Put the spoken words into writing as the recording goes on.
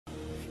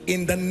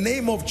in the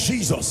name of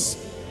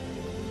Jesus,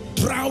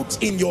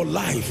 drought in your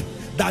life,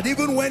 that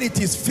even when it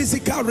is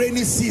physical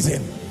rainy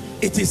season,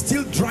 it is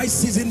still dry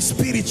season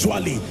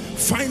spiritually,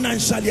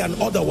 financially and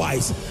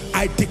otherwise.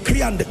 I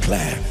decree and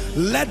declare,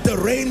 let the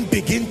rain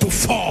begin to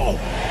fall.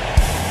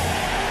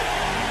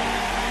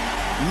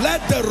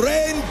 Let the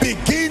rain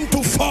begin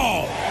to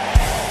fall.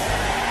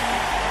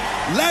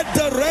 Let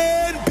the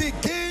rain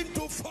begin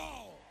to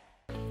fall.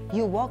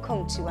 You're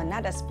welcome to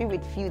another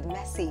spirit-filled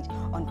message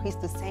on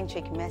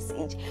Christocentric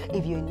Message.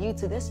 If you're new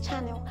to this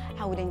channel,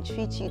 I would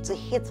entreat you to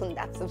hit on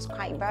that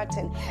subscribe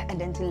button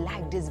and then to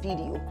like this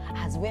video.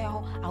 As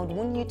well, I would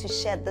want you to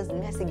share this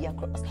message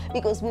across,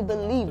 because we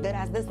believe that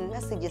as this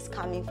message is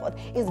coming forth,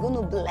 it's going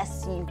to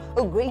bless you.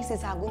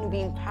 Graces are going to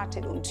be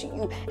imparted unto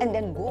you, and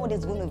then God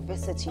is going to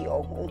visit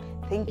your home.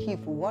 Thank you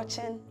for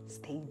watching.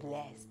 Stay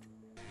blessed.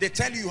 They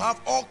tell you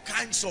have all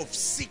kinds of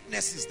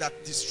sicknesses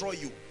that destroy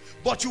you,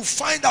 but you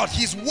find out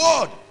his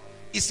word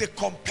is a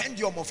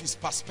compendium of his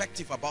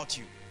perspective about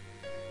you.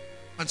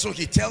 And so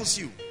he tells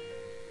you,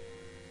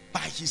 by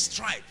his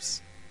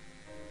stripes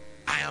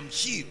I am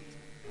healed,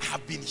 I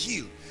have been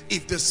healed.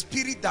 If the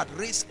spirit that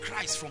raised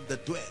Christ from the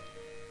dead,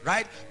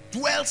 right,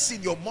 dwells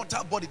in your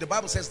mortal body, the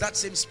Bible says that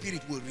same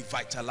spirit will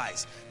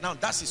revitalize. Now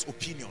that's his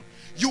opinion.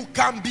 You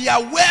can be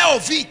aware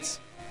of it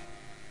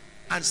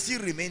and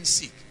still remain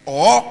sick,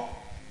 or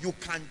you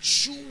can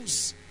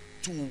choose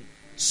to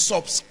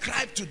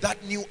subscribe to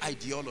that new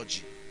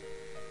ideology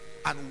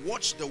and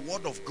watch the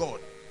word of God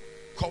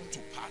come to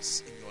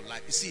pass in your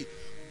life. You see,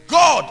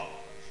 God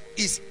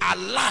is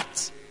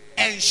alert,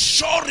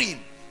 ensuring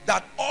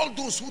that all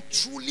those who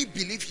truly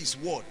believe his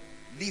word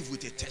live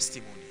with a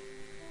testimony.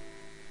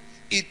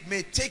 It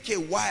may take a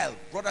while,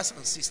 brothers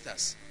and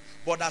sisters,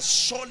 but as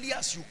surely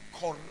as you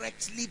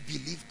correctly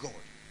believe God,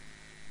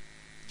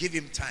 give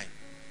him time,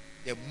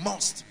 there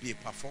must be a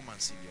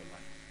performance in your life.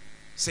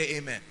 Say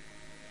amen.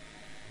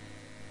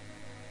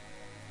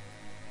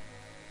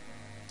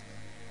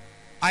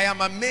 I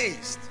am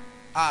amazed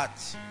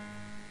at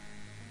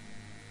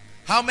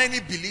how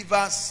many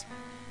believers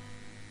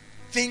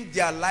think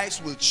their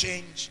lives will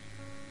change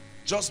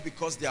just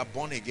because they are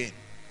born again.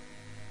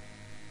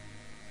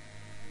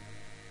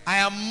 I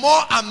am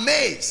more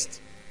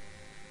amazed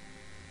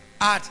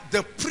at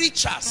the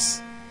preachers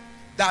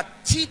that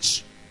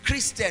teach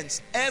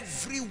Christians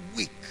every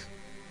week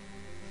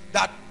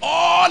that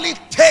all it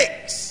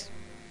takes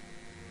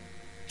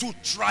to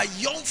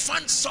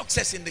triumphant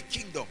success in the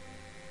kingdom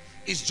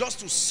is just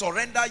to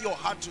surrender your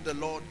heart to the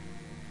Lord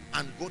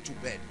and go to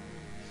bed.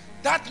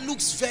 That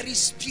looks very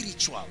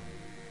spiritual.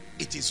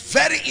 It is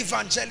very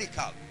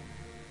evangelical,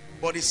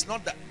 but it's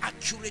not the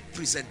accurate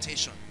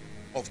presentation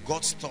of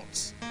God's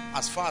thoughts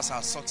as far as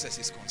our success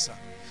is concerned.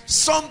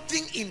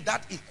 Something in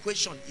that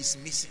equation is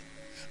missing.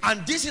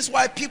 And this is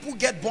why people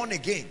get born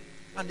again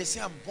and they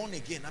say, I'm born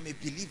again, I'm a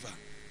believer.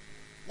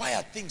 Why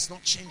are things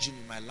not changing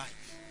in my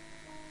life?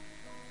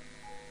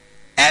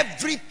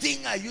 Everything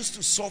I used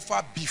to suffer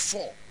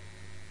before,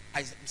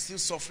 I'm still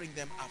suffering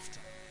them after.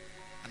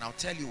 And I'll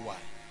tell you why.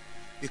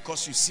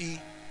 Because you see,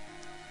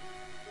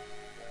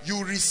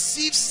 you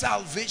receive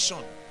salvation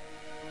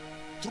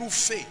through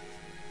faith,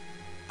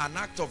 an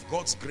act of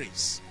God's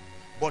grace.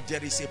 But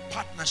there is a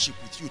partnership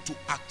with you to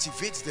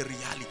activate the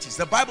realities.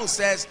 The Bible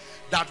says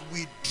that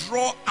we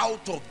draw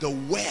out of the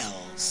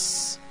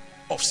wells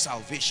of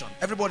salvation.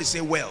 Everybody say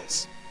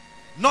wells.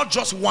 Not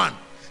just one.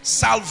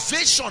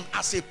 Salvation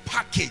as a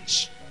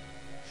package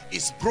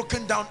is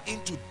broken down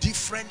into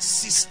different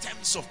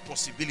systems of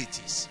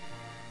possibilities.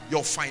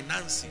 Your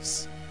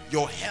finances,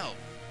 your health,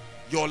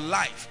 your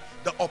life,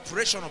 the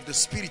operation of the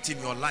spirit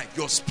in your life,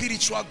 your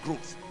spiritual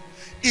growth.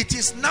 It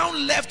is now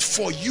left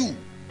for you,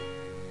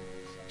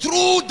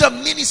 through the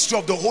ministry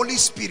of the Holy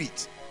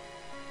Spirit,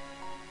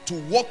 to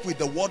walk with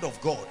the word of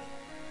God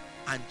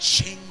and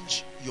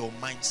change your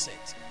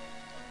mindset.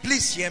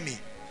 Please hear me.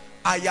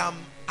 I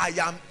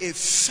am a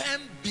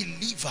firm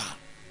believer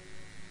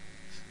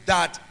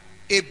that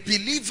a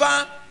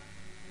believer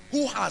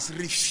who has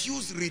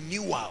refused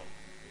renewal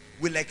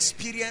will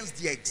experience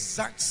the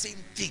exact same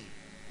thing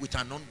with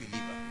an unbeliever.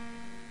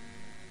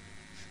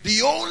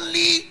 The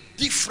only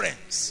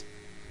difference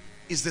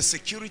is the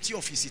security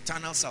of his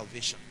eternal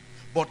salvation.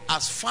 But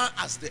as far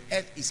as the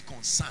earth is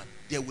concerned,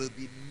 there will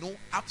be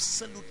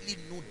absolutely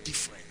no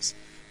difference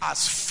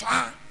as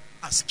far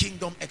as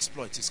kingdom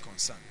exploit is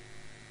concerned.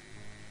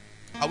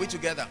 Are we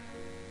together?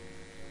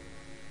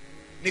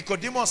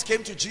 Nicodemus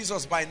came to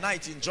Jesus by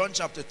night in John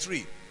chapter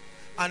 3.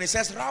 And he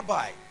says,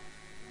 Rabbi,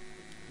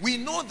 we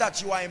know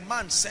that you are a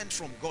man sent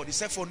from God. He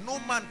said, for no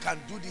man can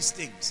do these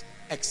things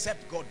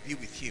except God be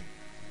with him.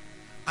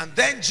 And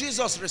then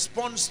Jesus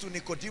responds to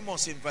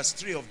Nicodemus in verse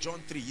 3 of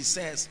John 3. He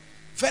says,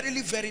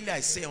 verily, verily, I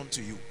say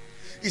unto you.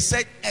 He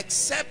said,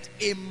 except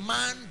a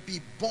man be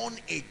born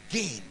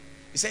again,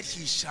 he said,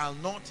 he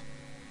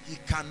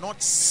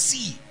cannot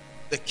see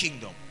the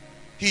kingdom.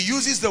 He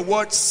uses the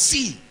word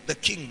see the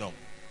kingdom.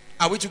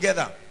 Are we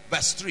together?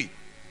 Verse 3.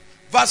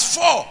 Verse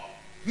 4,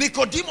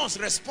 Nicodemus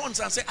responds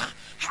and says,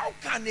 how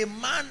can a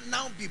man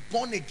now be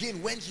born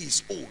again when he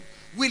is old?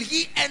 will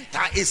he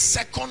enter a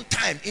second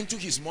time into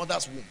his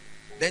mother's womb?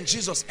 Then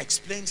Jesus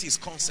explains his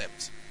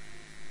concept.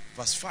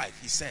 Verse 5,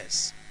 he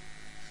says,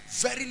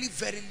 verily,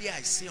 verily,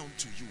 I say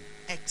unto you,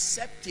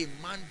 except a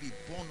man be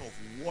born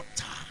of water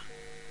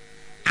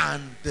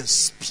and the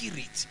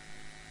Spirit.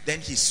 Then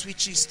he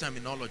switches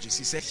terminologies.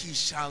 He said, he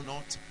shall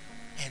not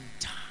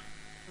enter.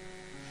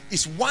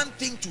 It's one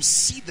thing to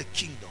see the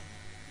kingdom,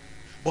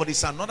 but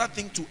it's another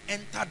thing to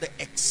enter the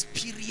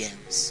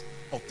experience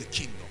of the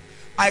kingdom.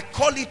 I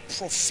call it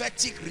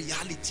prophetic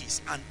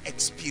realities and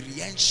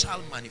experiential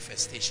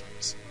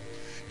manifestations.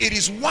 It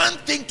is one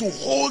thing to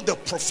hold the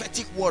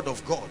prophetic word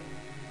of God.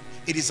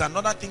 It is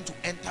another thing to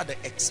enter the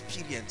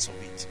experience of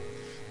it.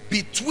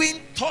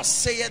 Between thus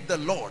saith the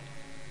Lord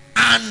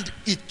and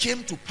it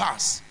came to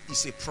pass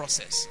is a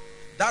process.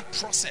 That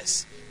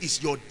process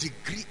is your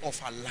degree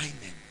of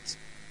alignment.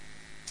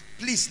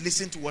 Please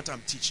listen to what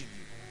I'm teaching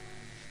you.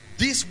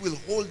 This will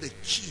hold the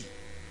key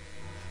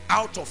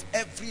out of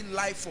every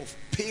life of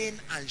pain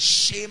and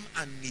shame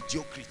and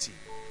mediocrity.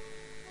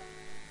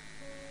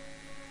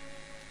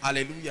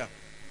 Hallelujah.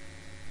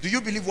 Do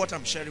you believe what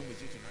I'm sharing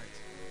with you tonight?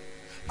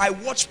 I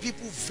watch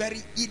people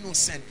very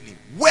innocently,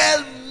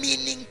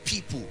 well-meaning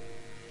people,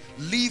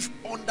 live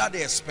under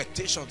the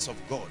expectations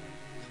of God,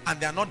 and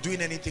they are not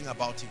doing anything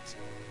about it.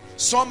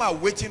 Some are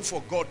waiting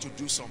for God to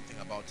do something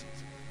about it.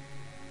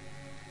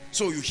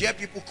 So you hear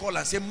people call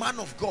and say, man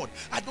of God,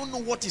 I don't know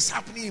what is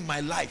happening in my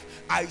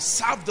life. I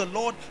serve the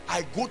Lord,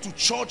 I go to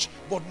church,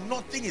 but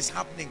nothing is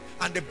happening.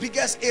 And the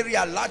biggest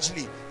area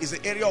largely is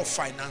the area of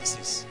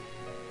finances.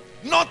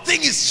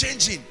 Nothing is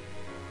changing.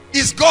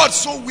 Is God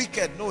so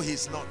wicked? No,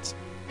 he's not.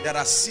 There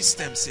are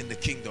systems in the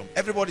kingdom.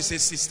 Everybody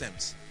says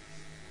systems.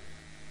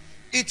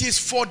 It is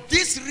for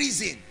this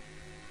reason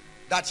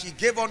that he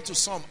gave unto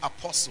some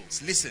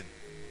apostles. Listen,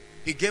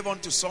 he gave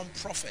unto some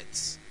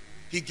prophets.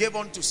 He gave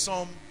unto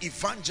some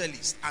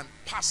evangelists and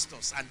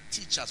pastors and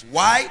teachers.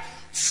 Why?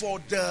 For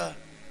the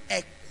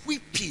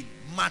equipping,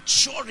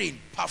 maturing,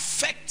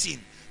 perfecting,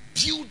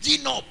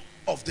 building up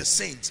of the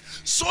saints,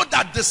 so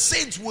that the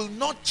saints will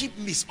not keep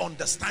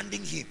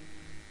misunderstanding him.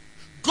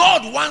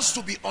 God wants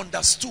to be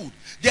understood.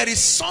 There is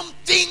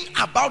something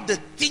about the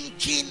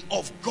thinking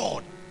of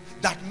God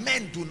that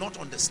men do not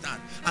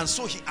understand. And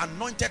so he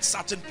anointed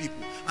certain people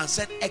and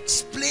said,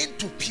 explain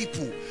to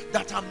people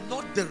that I'm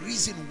not the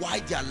reason why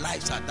their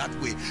lives are that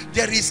way.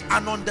 There is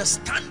an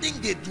understanding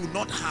they do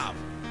not have.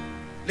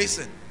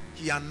 Listen,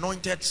 he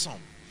anointed some.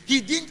 He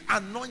didn't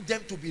anoint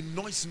them to be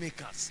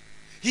noisemakers.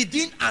 He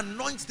didn't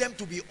anoint them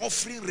to be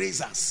offering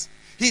raisers.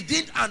 He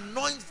didn't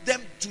anoint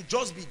them to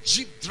just be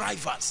jeep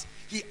drivers.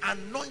 He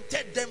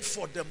anointed them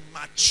for the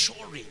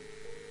maturing.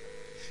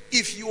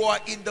 If you are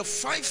in the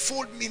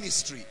fivefold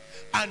ministry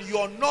and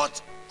you're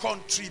not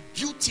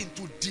contributing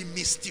to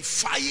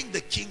demystifying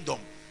the kingdom,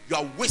 you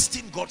are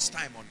wasting God's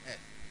time on earth.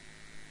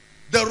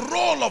 The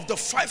role of the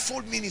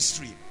fivefold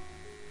ministry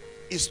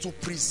is to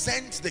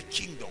present the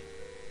kingdom.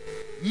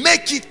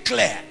 Make it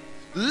clear.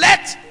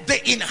 Let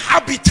the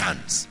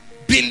inhabitants,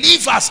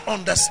 believers,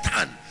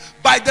 understand.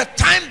 By the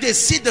time they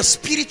see the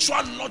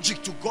spiritual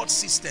logic to God's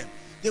system,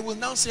 they will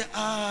now say,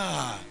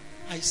 ah,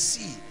 I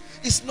see.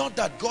 It's not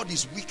that God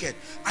is wicked.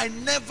 I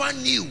never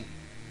knew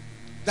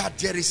that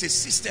there is a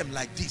system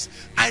like this.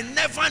 I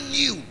never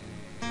knew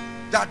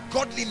that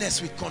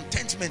godliness with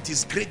contentment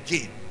is great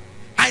gain.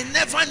 I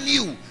never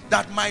knew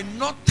that my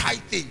not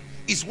tithing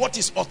is what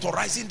is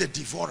authorizing the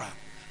devourer.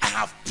 I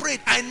have prayed.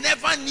 I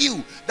never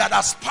knew that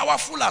as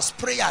powerful as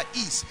prayer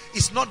is,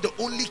 it's not the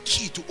only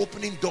key to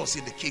opening doors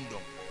in the kingdom.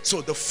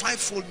 So the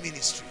fivefold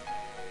ministry,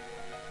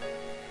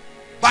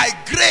 by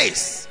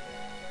grace,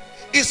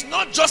 it's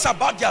not just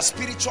about their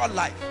spiritual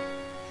life.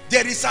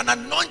 There is an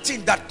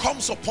anointing that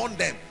comes upon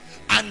them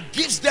and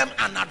gives them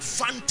an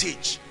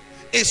advantage.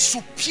 A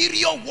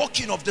superior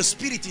working of the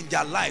Spirit in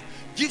their life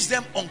gives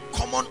them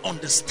uncommon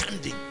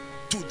understanding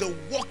to the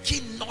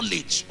working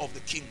knowledge of the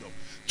kingdom,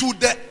 to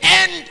the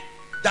end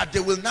that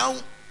they will now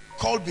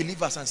call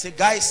believers and say,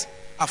 guys,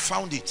 I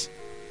found it.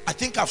 I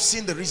think I've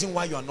seen the reason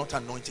why you are not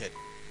anointed.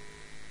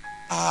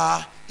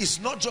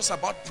 It's not just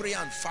about prayer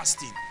and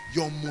fasting,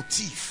 your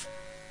motive.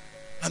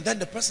 And then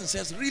the person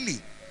says,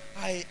 really,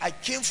 I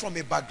came from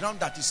a background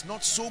that is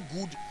not so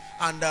good,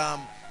 and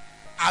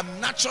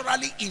I'm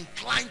naturally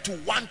inclined to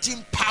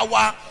wanting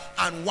power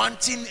and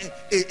wanting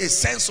a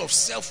sense of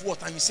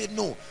self-worth. And you say,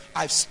 no,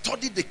 I've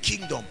studied the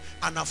kingdom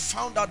and I've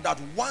found out that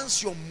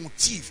once your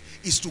motive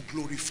is to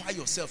glorify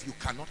yourself, you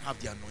cannot have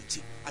the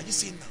anointing. Are you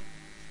seeing now?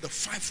 The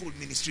fivefold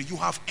ministry, you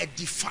have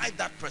edified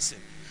that person.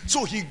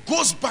 So he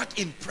goes back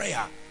in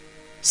prayer,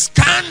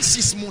 scans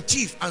his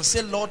motive and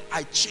say, Lord,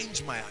 I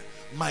change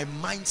my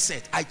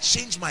mindset. I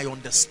change my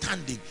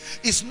understanding.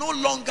 It's no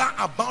longer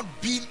about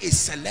being a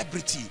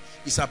celebrity.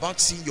 It's about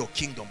seeing your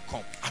kingdom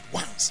come at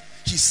once.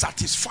 He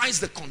satisfies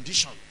the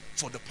condition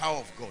for the power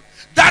of God.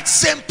 That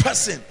same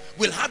person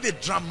will have a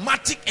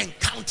dramatic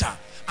encounter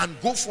and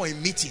go for a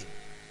meeting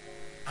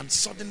and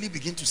suddenly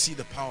begin to see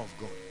the power of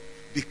God,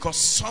 because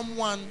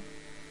someone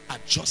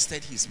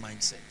adjusted his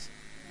mindset.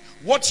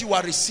 What you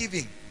are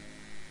receiving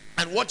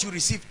and what you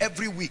receive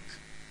every week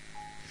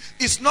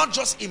It's not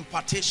just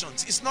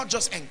impartations. It's not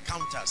just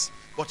encounters.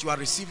 But you are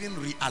receiving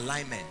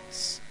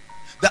realignments.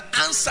 The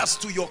answers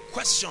to your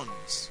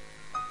questions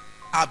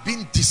are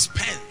being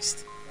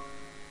dispensed.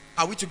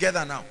 Are we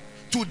together now?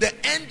 To the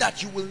end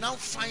that you will now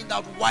find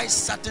out why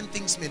certain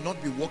things may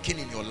not be working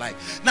in your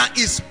life. Now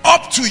it's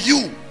up to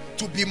you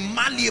to be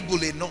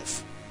malleable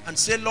enough and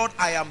say, Lord,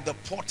 I am the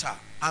potter.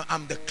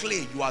 I'm the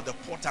clay. You are the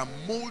potter.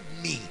 Mold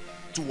me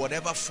to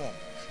whatever form.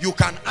 You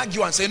can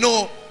argue and say,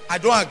 no, I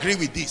don't agree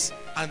with this,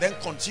 and then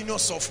continue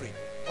suffering.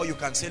 Or you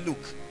can say, look,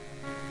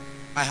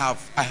 I have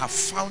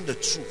found the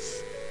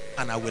truth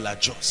and I will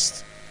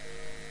adjust.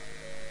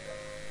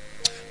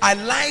 I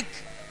like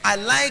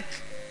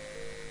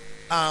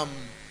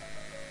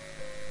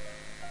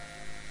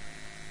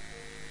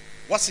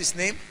what's his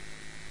name?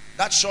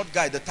 That short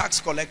guy, the tax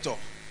collector,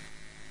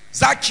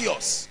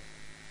 Zacchaeus.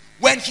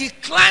 When he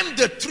climbed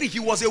the tree, he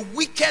was a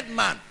wicked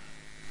man.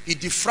 He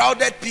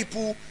defrauded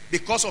people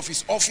because of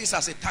his office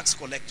as a tax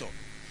collector.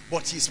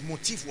 But his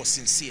motive was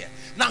sincere.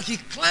 Now he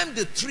climbed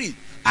the tree.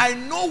 I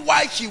know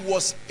why he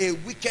was a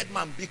wicked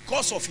man,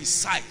 because of his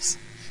size.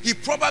 He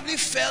probably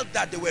felt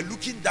that they were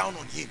looking down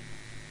on him.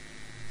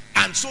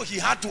 And so he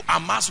had to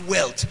amass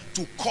wealth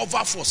to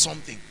cover for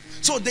something.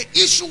 So the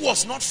issue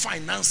was not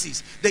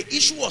finances. The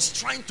issue was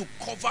trying to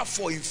cover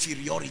for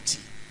inferiority.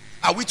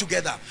 Are we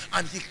together?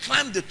 And he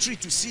climbed the tree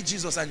to see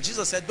Jesus. And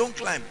Jesus said, don't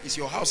climb. It's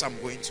your house I'm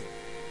going to.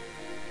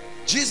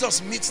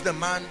 Jesus meets the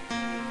man.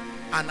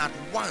 And at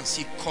once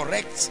he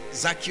corrects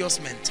Zacchaeus'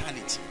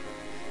 mentality.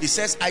 He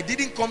says, I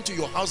didn't come to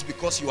your house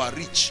because you are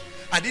rich.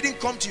 I didn't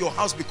come to your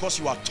house because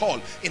you are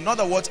tall. In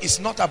other words, it's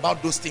not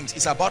about those things.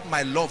 It's about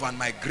my love and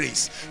my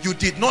grace. You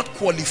did not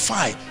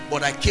qualify,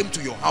 but I came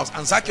to your house.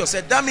 And Zacchaeus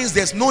said, that means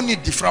there's no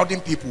need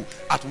defrauding people.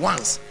 At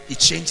once, he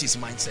changed his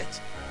mindset.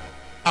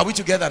 Are we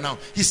together now?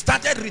 He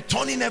started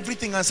returning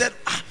everything and said,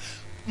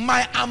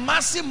 my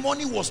amassing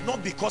money was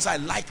not because I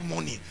like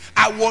money.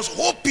 I was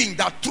hoping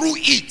that through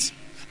it,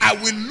 I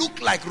will look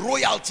like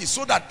royalty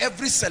so that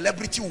every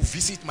celebrity will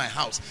visit my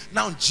house.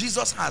 Now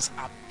Jesus has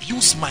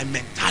abused my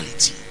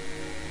mentality.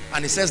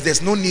 And he says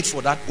there's no need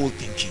for that old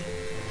thinking.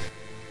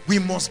 We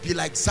must be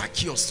like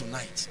Zacchaeus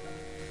tonight.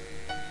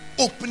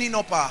 Opening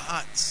up our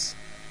hearts.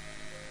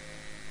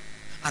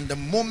 And the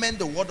moment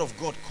the word of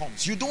God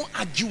comes, you don't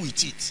argue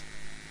with it.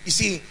 You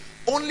see,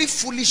 only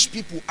foolish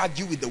people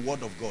argue with the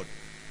word of God.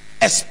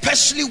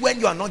 Especially when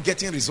you are not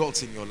getting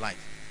results in your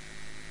life.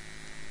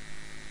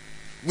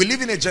 We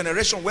live in a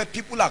generation where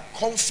people are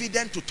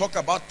confident to talk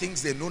about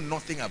things they know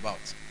nothing about.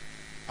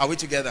 Are we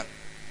together?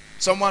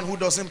 Someone who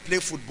doesn't play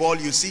football,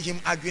 you see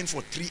him arguing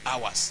for 3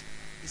 hours.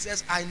 He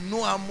says, I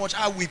know how much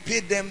we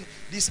paid them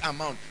this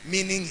amount,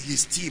 meaning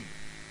his team.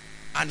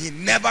 And he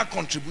never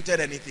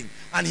contributed anything.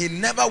 And he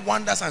never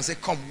wonders and says,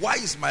 come, why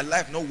is my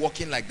life not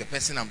working like the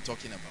person I'm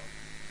talking about?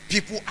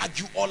 People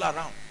argue all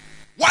around.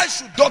 Why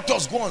should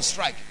doctors go on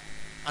strike?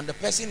 And the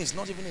person is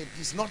not even,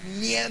 he's not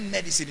near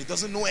medicine. He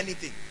doesn't know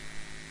anything.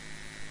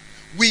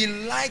 We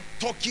like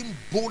talking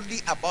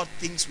boldly about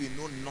things we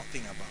know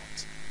nothing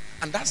about.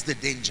 And that's the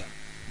danger.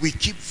 We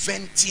keep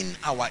venting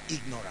our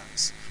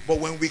ignorance. But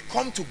when we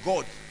come to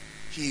God,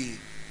 he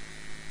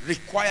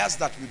requires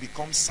that we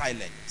become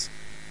silent.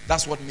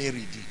 That's what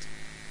Mary did.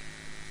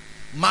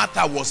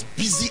 Martha was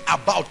busy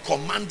about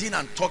commanding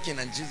and talking,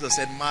 and Jesus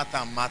said,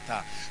 Martha,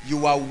 Martha,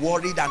 you are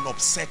worried and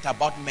upset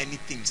about many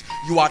things.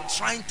 You are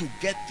trying to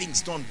get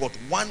things done, but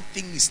one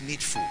thing is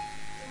needful.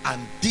 And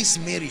this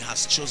Mary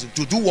has chosen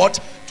to do what?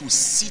 To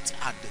sit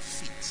at the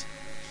feet.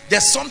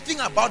 There's something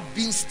about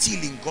being still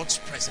in God's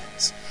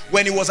presence.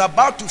 When he was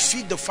about to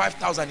feed the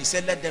 5,000, he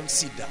said, let them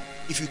sit down.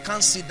 If you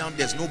can't sit down,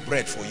 there's no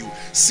bread for you.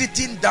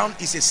 Sitting down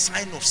is a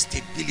sign of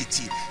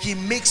stability. He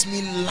makes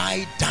me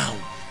lie down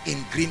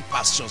in green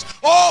pastures.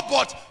 Oh,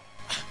 but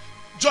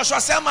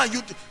Joshua Selman,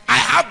 I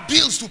have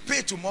bills to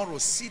pay tomorrow.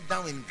 Sit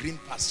down in green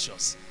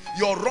pastures.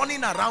 Your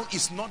running around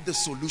is not the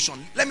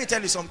solution. Let me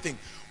tell you something.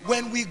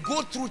 When we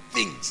go through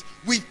things,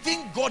 we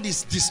think God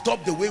is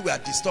disturbed the way we are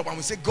disturbed. And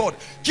we say, God,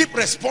 keep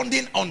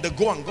responding on the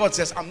go. And God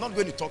says, I'm not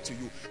going to talk to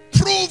you.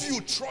 Prove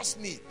you trust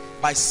me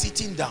by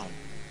sitting down.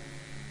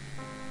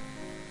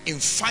 In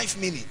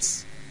 5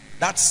 minutes,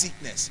 that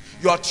sickness,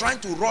 you are trying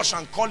to rush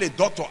and call a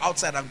doctor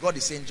outside, and God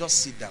is saying,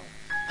 just sit down.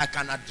 I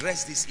can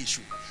address this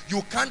issue.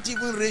 You can't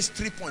even raise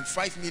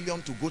 3.5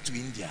 million to go to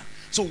India.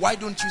 So why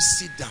don't you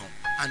sit down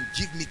and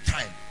give me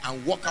time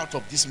and walk out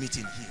of this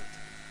meeting healed?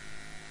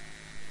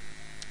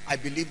 I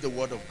believe the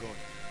word of God.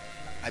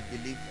 I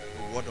believe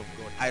the word of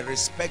God. I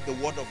respect the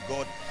word of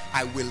God.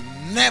 I will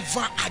never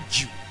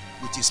argue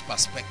with his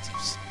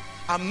perspectives.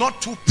 I'm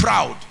not too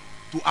proud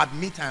to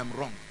admit I am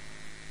wrong.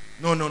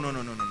 No.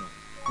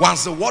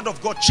 Once the word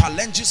of God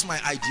challenges my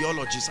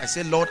ideologies, I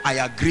say, Lord, I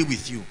agree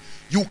with you.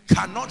 You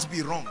cannot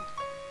be wrong.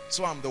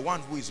 So I'm the one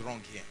who is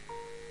wrong here.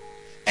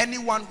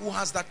 Anyone who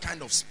has that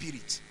kind of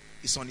spirit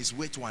is on his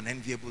way to an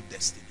enviable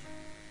destiny.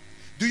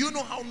 Do you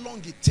know how long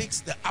it takes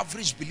the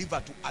average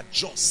believer to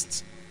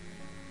adjust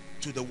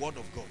to the word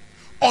of God?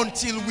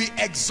 Until we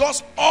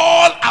exhaust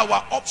all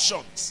our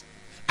options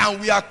and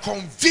we are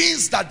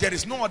convinced that there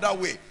is no other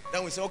way,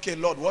 Then we say, okay,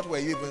 Lord, what were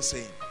you even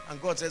saying?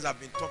 And God says, I've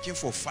been talking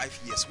for 5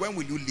 years. When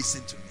will you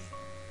listen to me?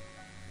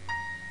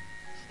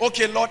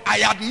 Okay, Lord, I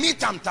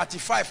admit I'm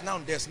 35 now.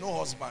 There's no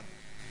husband.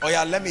 Oh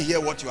yeah, let me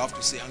hear what you have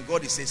to say. And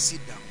God is saying,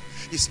 sit down.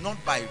 It's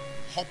not by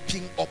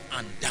hopping up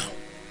and down.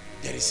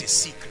 There is a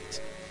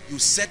secret. You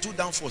settle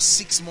down for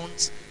 6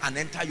 months and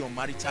enter your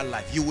marital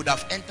life. You would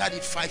have entered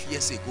it 5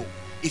 years ago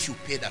if you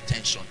paid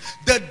attention.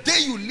 The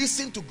day you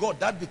listen to God,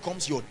 that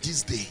becomes your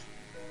this day.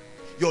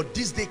 Your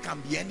this day can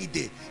be any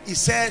day. He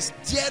says,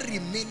 there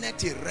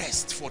remaineth a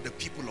rest for the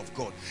people of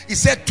God. He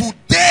said,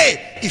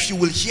 today, if you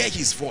will hear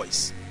his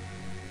voice.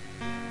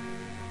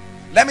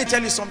 Let me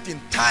tell you something.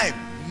 Time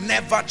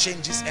never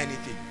changes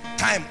anything.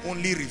 Time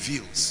only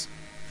reveals.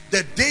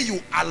 The day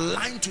you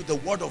align to the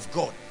word of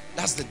God,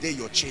 that's the day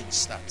your change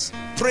starts.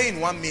 Pray in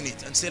 1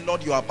 minute and say,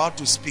 Lord, you are about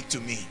to speak to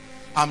me.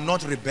 I'm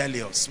not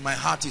rebellious. My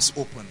heart is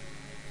open.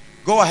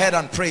 Go ahead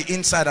and pray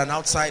inside and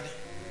outside.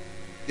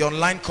 The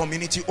online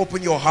community,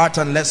 open your heart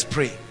and let's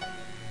pray.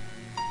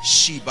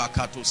 Shiba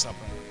kato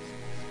sabra.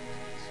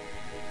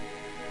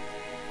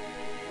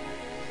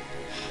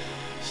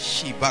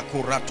 Shiba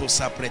kurato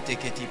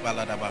sapreteketi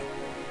baladaba.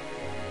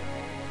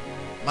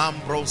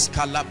 Mambros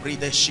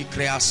kalabride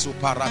shikrea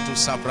suparato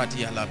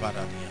sabratia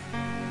labaradia.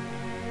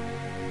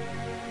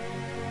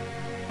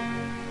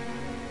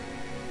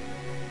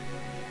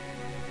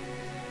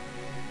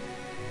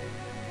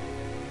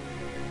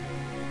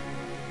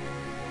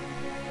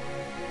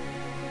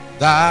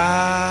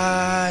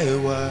 Thy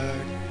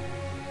word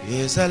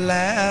is a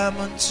lamp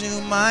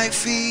unto my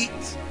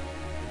feet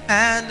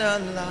and a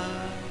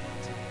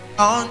light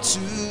unto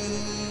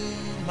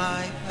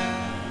my path.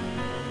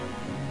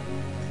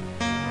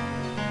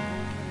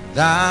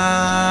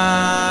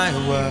 Thy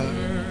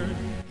word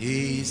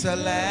is a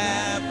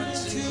lamp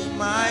unto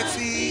my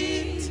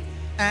feet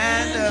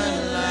and a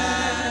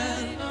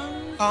light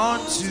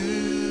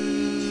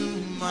unto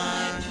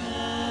my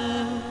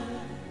path.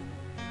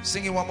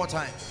 Sing it one more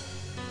time.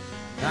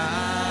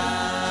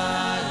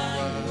 Thy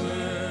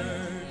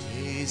word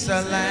is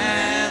a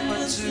lamp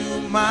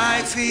unto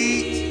my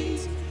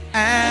feet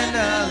and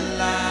a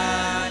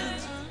light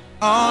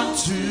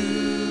unto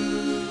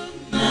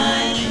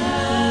my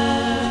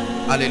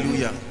path.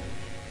 Hallelujah.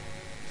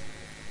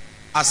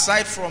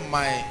 Aside from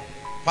my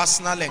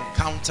personal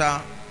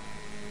encounter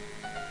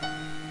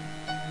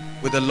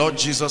with the Lord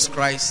Jesus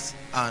Christ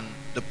and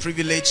the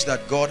privilege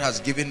that God has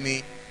given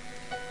me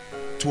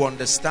to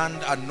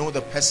understand and know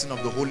the person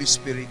of the Holy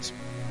Spirit,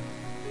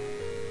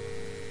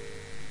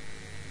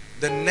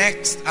 the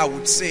next, I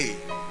would say,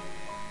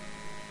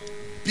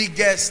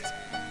 biggest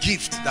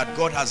gift that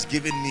God has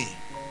given me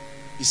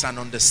is an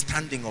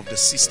understanding of the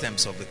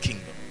systems of the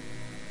kingdom.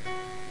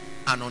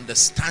 An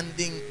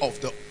understanding of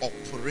the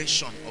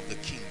operation of the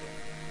kingdom.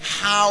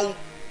 How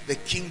the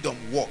kingdom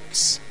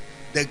works.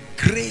 The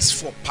grace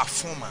for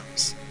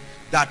performance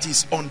that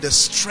is on the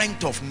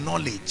strength of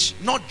knowledge.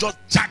 Not just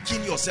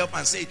jacking yourself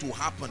and say it will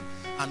happen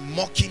and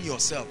mocking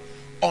yourself.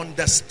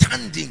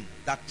 Understanding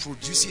that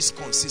produces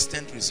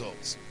consistent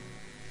results.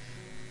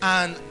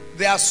 And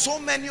there are so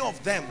many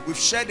of them. We've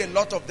shared a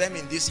lot of them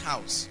in this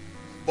house.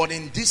 But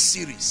in this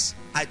series,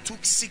 I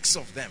took 6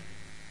 of them.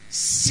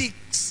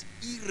 6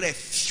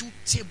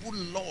 irrefutable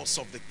laws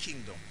of the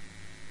kingdom.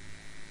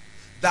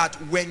 That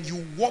when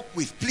you walk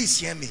with, please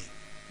hear me.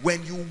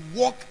 When you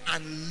walk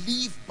and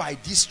live by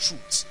these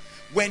truths,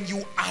 when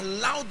you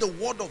allow the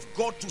word of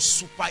God to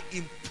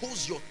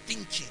superimpose your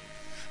thinking,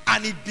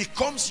 and it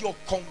becomes your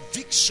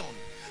conviction,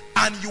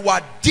 and you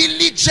are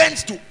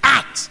diligent to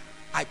act,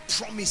 I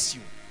promise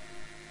you,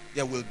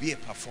 there will be a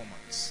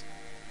performance.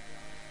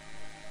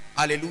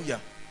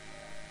 Hallelujah.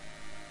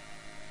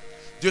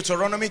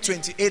 Deuteronomy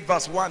 28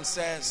 verse 1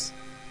 says,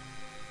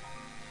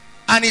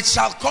 and it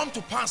shall come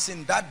to pass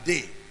in that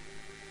day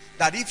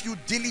that if you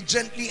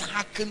diligently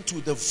hearken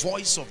to the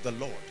voice of the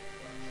Lord,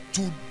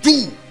 to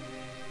do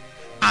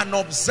and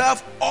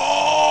observe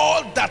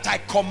all that I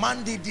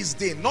command thee this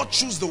day, not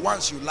choose the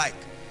ones you like,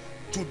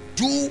 to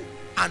do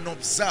and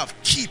observe,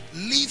 keep,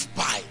 live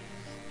by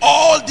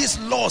all these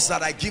laws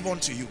that I give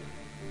unto you.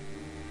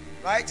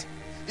 Right?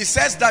 It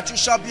says that you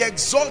shall be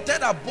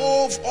exalted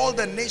above all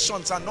the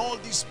nations, and all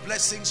these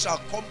blessings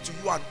shall come to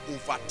you and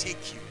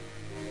overtake you.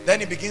 Then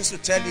he begins to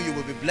tell you, you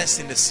will be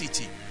blessed in the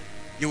city,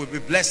 you will be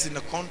blessed in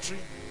the country,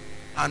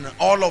 and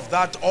all of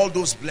that, all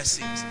those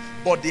blessings.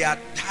 But they are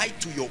tied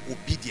to your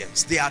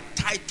obedience. They are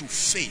tied to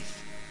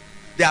faith.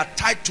 They are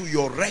tied to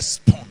your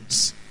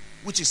response,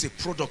 which is a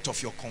product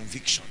of your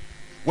conviction.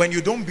 When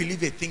you don't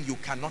believe a thing, you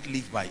cannot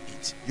live by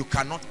it. You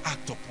cannot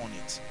act upon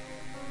it.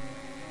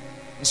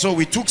 And so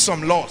we took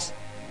some laws.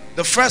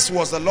 The first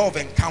was the law of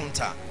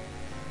encounter.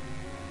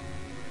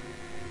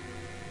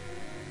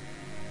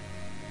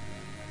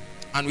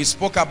 And we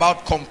spoke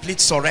about complete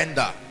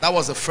surrender. That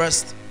was the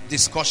first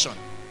discussion.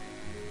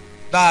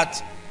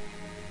 That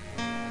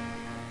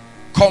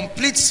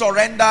complete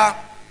surrender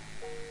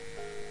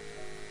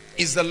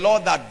is the law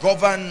that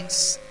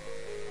governs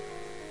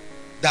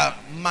the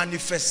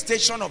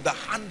manifestation of the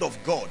hand of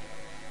God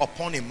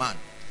upon a man.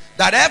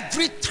 That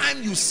every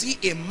time you see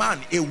a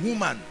man, a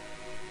woman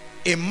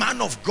a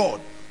man of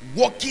God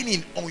walking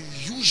in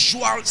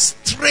unusual,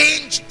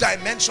 strange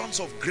dimensions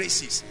of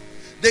graces.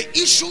 The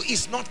issue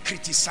is not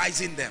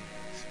criticizing them.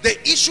 The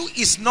issue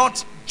is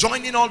not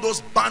joining all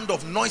those band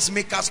of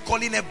noisemakers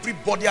calling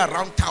everybody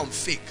around town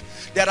fake.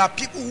 There are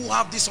people who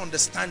have this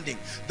understanding.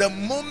 The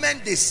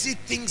moment they see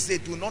things they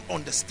do not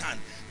understand,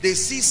 they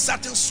see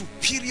certain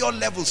superior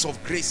levels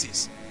of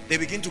graces, they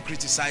begin to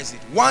criticize it.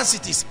 Once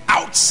it is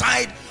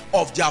outside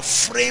of their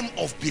frame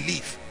of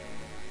belief.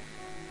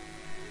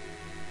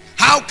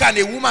 How can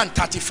a woman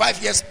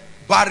 35 years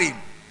barren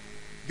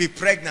be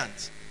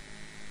pregnant?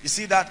 You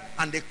see that?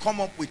 And they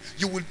come up with,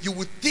 you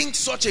would think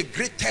such a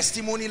great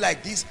testimony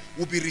like this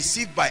will be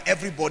received by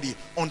everybody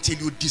until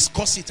you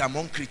discuss it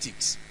among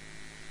critics.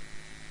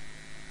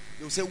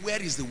 They'll say,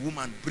 where is the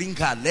woman? Bring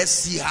her. Let's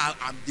see her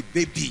and the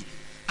baby.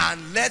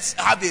 And let's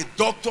have a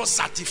doctor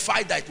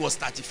certify that it was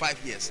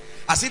 35 years.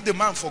 As if the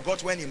man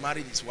forgot when he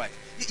married his wife.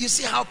 You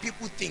see how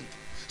people think.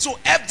 So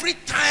every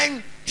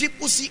time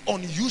people see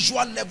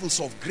unusual levels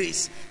of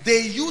grace,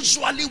 they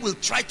usually will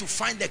try to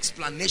find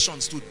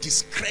explanations to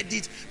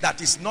discredit that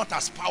is not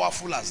as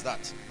powerful as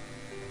that.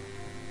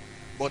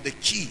 But the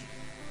key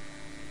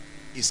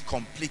is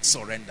complete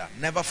surrender.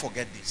 Never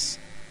forget this.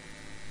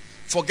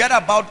 Forget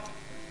about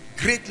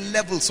great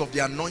levels of the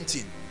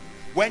anointing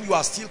when you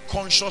are still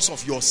conscious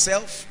of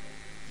yourself,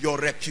 your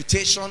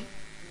reputation,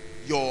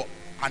 your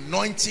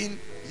anointing,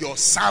 your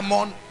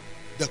sermon,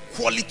 the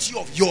quality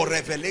of your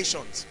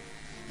revelations.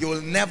 You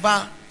will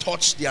never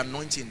touch the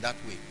anointing that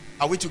way.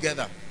 Are we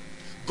together?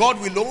 God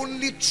will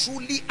only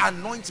truly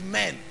anoint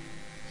men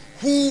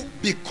who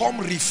become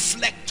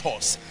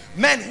reflectors,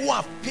 men who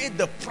have paid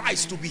the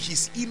price to be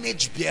his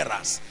image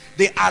bearers.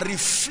 They are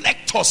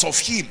reflectors of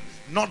him,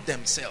 not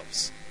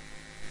themselves.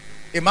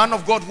 A man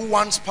of God who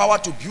wants power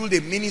to build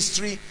a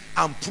ministry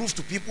and prove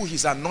to people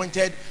he's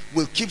anointed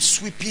will keep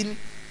sweeping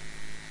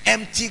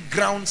empty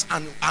grounds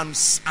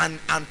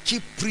and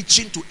keep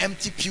preaching to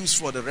empty pews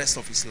for the rest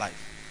of his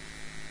life.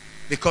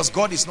 Because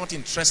God is not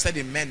interested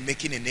in men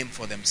making a name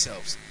for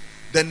themselves.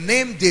 The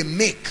name they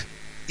make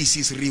is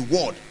his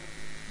reward,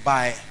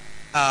 by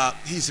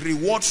his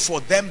reward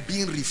for them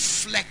being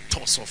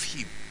reflectors of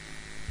him.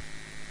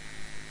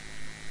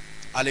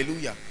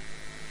 Hallelujah.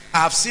 I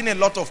have seen a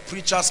lot of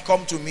preachers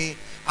come to me,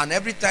 and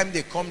every time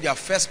they come, their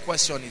first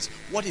question is,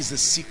 what is the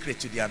secret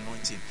to the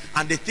anointing?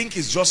 And they think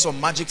it's just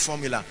some magic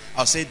formula.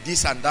 I'll say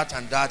this and that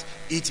and that.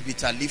 Eat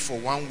bitter leaf for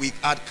 1 week.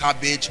 Add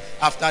cabbage.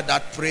 After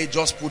that, pray.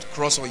 Just put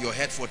cross on your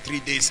head for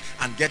 3 days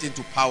and get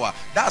into power.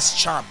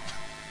 That's charm.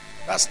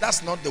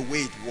 That's not the way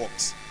it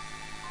works.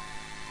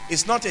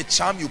 It's not a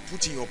charm you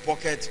put in your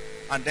pocket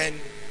and then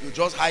you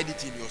just hide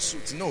it in your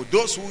suit. No,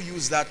 those who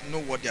use that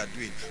know what they are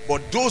doing.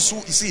 But those who,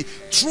 you see,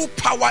 true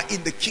power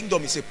in the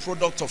kingdom is a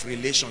product of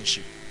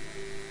relationship.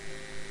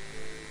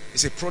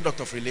 It's a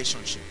product of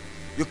relationship.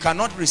 You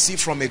cannot receive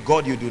from a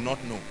God you do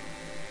not know.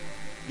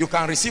 You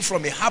can receive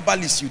from a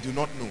herbalist you do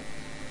not know.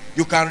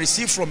 You can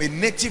receive from a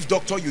native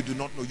doctor you do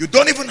not know. You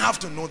don't even have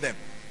to know them.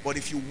 But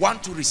if you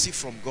want to receive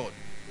from God,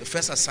 the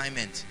first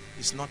assignment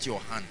is not your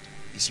hand,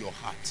 it's your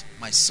heart.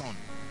 My son,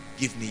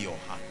 give me your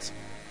heart.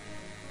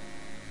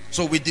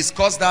 So we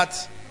discussed that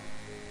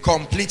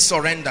complete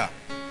surrender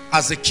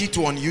as the key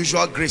to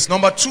unusual grace.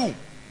 Number 2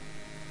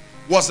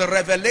 was a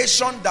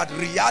revelation that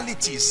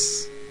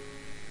realities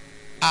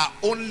are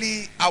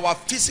only, our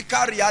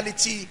physical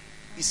reality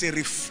is a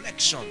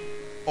reflection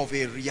of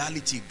a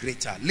reality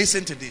greater.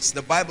 Listen to this.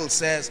 The Bible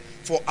says,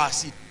 for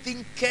as he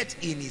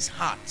thinketh in his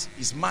heart,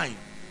 his mind,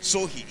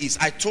 so he is.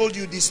 I told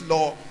you this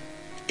law.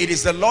 It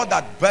is the law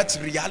that births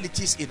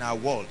realities in our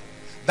world.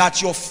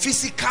 That your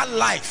physical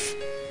life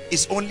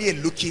is only a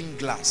looking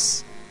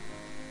glass.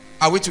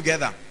 Are we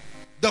together?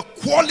 The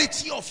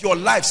quality of your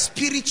life,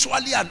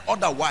 spiritually and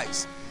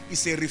otherwise,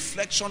 is a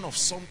reflection of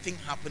something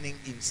happening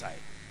inside.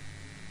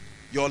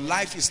 Your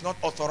life is not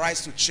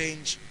authorized to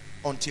change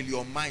until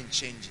your mind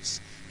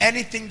changes.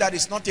 Anything that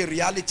is not a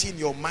reality in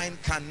your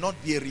mind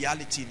cannot be a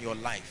reality in your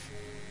life.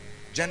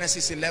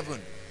 Genesis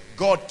 11,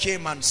 God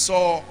came and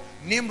saw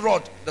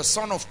Nimrod, the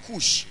son of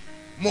Cush,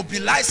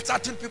 mobilize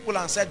certain people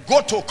and said,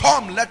 go to,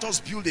 come, let us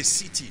build a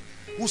city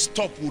whose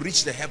top will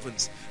reach the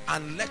heavens,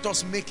 and let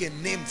us make a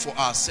name for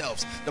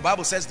ourselves. The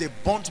Bible says they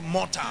burnt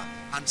mortar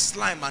and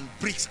slime and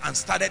bricks and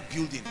started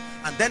building.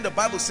 And then the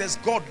Bible says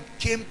God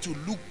came to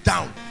look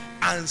down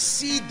and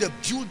see the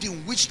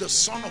building which the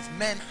Son of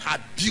Man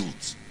had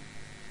built.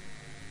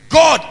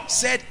 God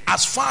said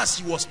as far as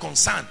he was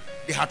concerned,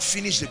 they had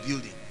finished the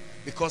building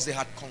because they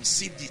had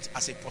conceived it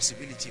as a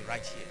possibility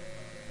right here.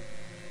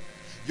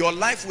 Your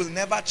life will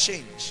never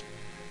change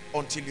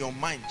until your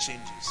mind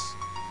changes.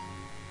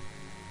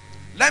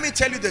 Let me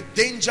tell you the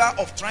danger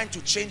of trying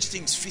to change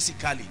things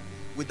physically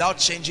without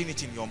changing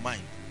it in your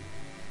mind.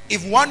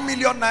 If 1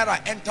 million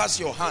naira enters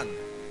your hand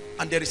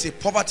and there is a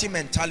poverty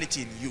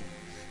mentality in you,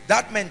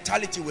 that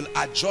mentality will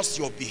adjust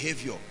your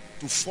behavior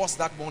to force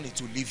that money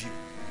to leave you.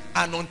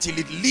 And until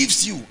it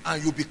leaves you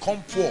and you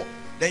become poor,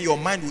 then your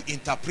mind will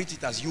interpret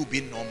it as you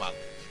being normal.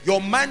 Your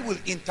mind will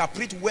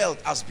interpret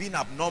wealth as being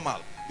abnormal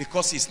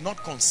because it's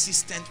not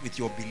consistent with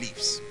your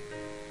beliefs.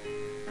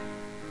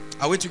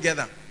 Are we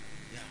together?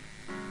 Yeah.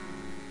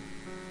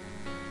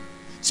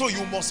 So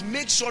you must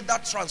make sure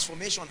that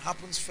transformation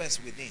happens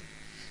first within.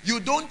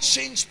 You don't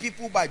change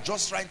people by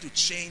just trying to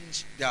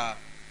change their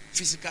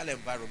physical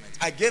environment.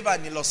 I gave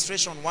an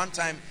illustration one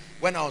time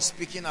when I was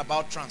speaking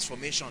about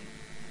transformation.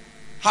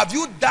 Have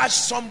you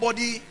dashed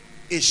somebody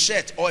a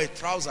shirt or a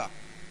trouser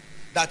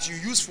that you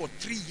use for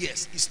 3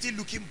 years? It's still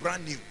looking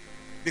brand new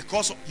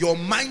because your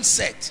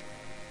mindset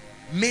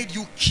made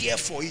you care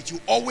for it.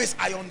 You always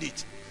ironed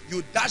it.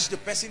 You dash the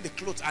person the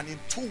clothes, and in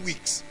 2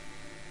 weeks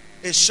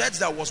a shirt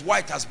that was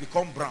white has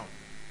become brown.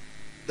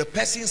 The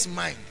person's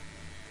mind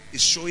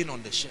is showing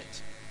on the shirt.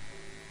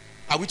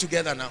 Are we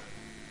together now?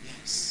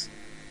 Yes.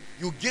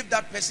 You give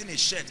that person a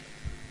shirt.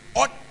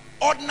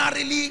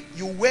 Ordinarily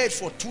you wear it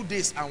for 2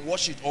 days and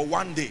wash it, or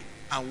 1 day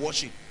and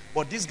wash it,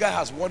 but this guy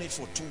has worn it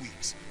for 2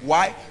 weeks.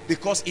 Why?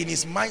 Because in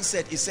his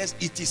mindset he says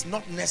it is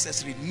not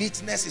necessary.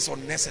 Neatness is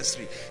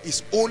unnecessary.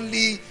 It's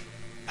only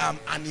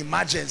an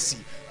emergency,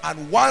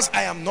 and once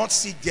I am not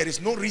sick, there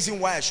is no reason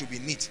why I should be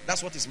neat.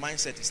 That's what his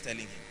mindset is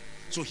telling him.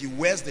 So he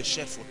wears the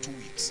shirt for 2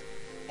 weeks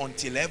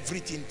until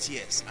everything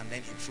tears, and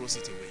then he throws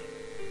it away.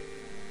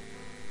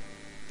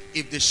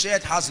 If the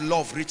shirt has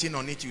love written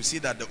on it, you see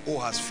that the O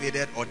has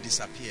faded or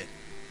disappeared.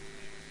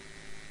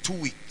 2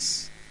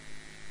 weeks.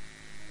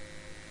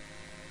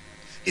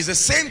 It's the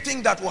same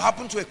thing that will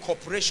happen to a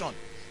corporation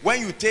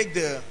when you take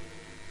the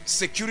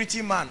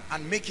security man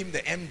and make him the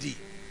MD,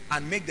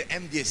 and make the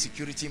MD a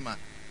security man.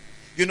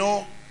 You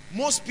know,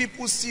 most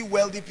people see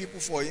wealthy people,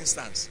 for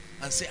instance,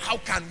 and say, how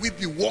can we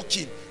be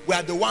walking? We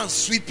are the ones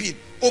sweeping,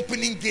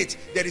 opening gate.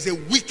 There is a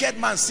wicked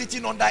man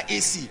sitting under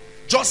AC,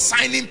 just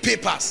signing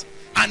papers,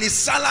 and his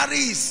salary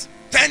is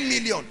 10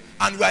 million,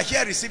 and we are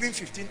here receiving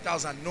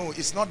 15,000. No,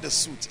 it's not the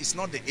suit, it's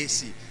not the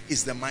AC,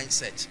 it's the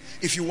mindset.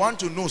 If you want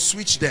to know,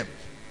 switch them.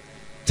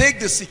 Take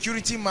the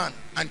security man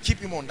and keep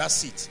him on that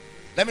seat.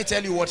 Let me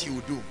tell you what he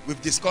will do. We've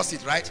discussed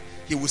it, right?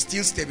 He will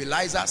steal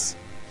stabilizers.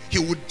 He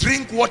will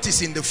drink what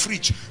is in the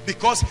fridge,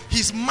 because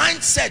his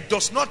mindset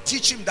does not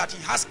teach him that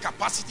he has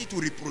capacity to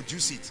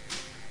reproduce it.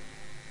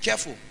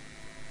 Careful.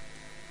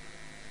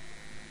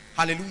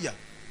 Hallelujah.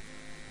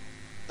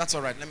 That's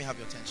all right. Let me have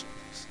your attention,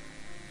 please.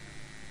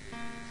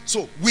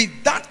 So with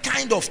that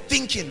kind of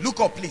thinking, look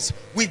up please,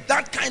 with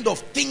that kind of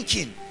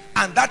thinking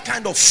and that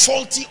kind of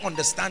faulty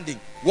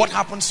understanding, what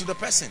happens to the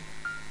person?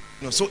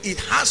 You know, so it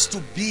has to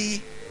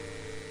be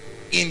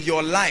in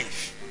your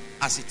life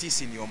as it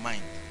is in your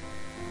mind.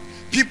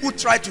 People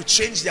try to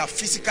change their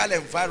physical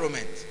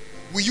environment.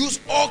 We use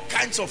all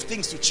kinds of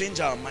things to change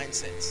our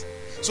mindsets.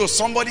 So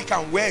somebody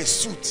can wear a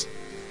suit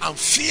and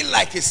feel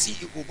like a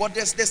CEO, but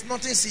there's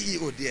nothing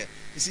CEO there.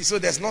 You see, so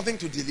there's nothing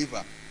to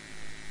deliver.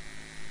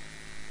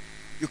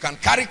 You can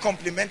carry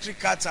complimentary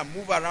cards and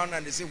move around,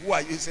 and they say, who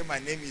are you? You say, my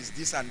name is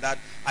this and that.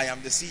 I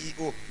am the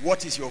CEO.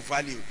 What is your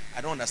value?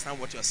 I don't understand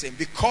what you're saying.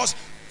 Because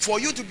for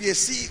you to be a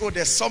CEO,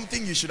 there's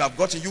something you should have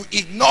gotten. You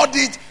ignored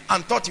it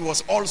and thought it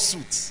was all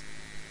suits.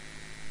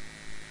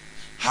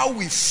 How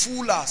we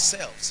fool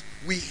ourselves.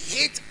 We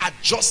hate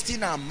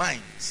adjusting our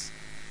minds,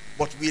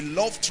 but we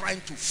love trying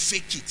to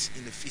fake it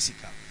in the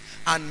physical.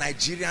 And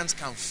Nigerians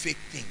can fake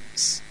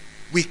things.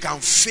 We can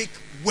fake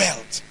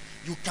wealth.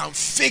 You can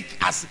fake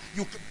as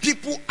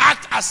people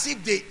act as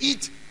if they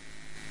eat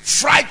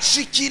fried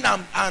chicken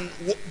and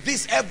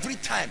this every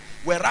time,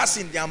 whereas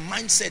in their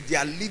mindset they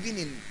are living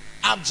in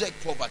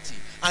abject poverty,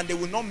 and they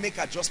will not make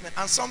adjustment.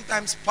 And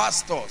sometimes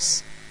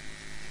pastors,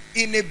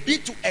 in a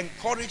bid to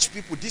encourage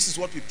people, this is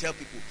what we tell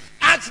people: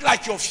 act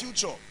like your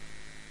future.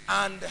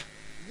 And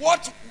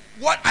what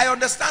I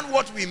understand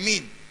what we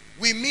mean.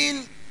 We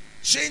mean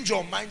change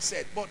your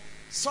mindset. But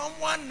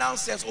someone now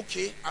says,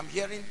 okay, I'm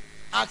hearing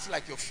act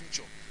like your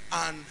future.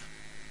 And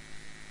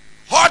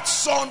hot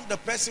sun, the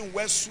person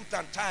wears suit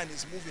and tie and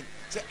is moving.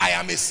 Say, I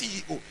am a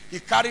CEO. He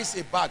carries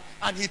a bag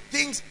and he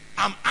thinks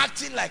I'm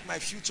acting like my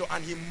future,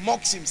 and he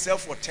mocks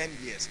himself for 10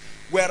 years.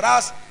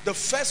 Whereas the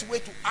first way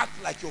to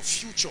act like your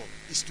future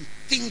is to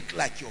think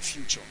like your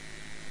future.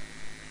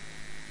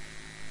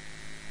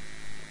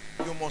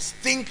 You must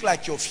think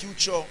like your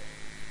future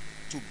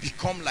to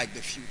become like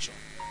the future.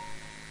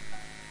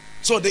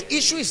 So the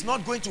issue is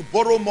not going to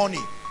borrow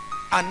money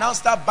and now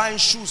start buying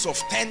shoes of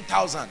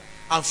 10,000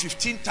 and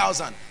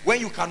 15,000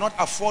 when you cannot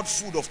afford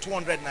food of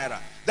 200 naira.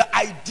 The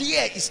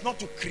idea is not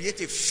to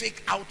create a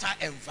fake outer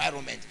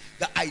environment.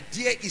 The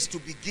idea is to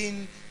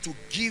begin to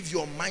give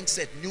your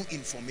mindset new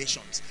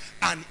informations.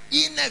 And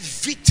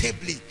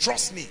inevitably,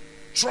 trust me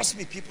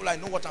people, I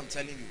know what I'm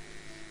telling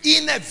you.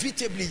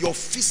 Inevitably, your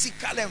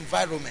physical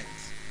environment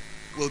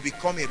will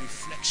become a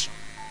reflection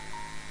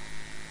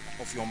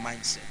of your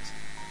mindset.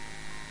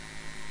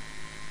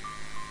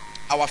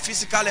 Our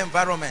physical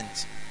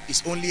environment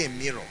is only a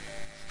mirror.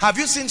 Have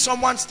you seen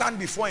someone stand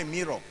before a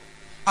mirror?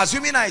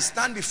 Assuming I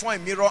stand before a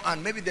mirror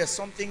and maybe there's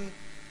something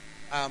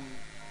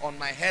on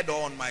my head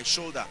or on my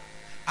shoulder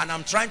and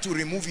I'm trying to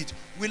remove it,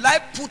 will I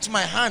put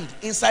my hand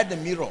inside the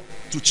mirror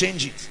to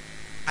change it?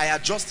 I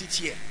adjust it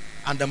here,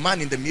 and the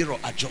man in the mirror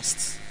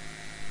adjusts.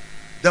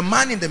 The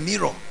man in the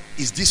mirror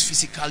is this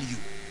physical you.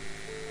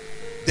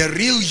 The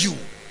real you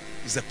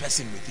is the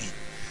person within.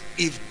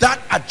 If that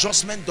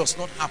adjustment does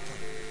not happen,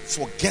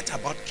 forget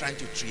about trying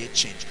to create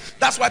change.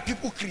 That's why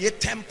people create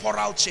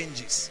temporal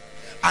changes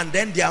and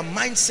then their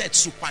mindset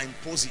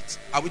superimpose it.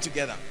 Are we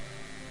together?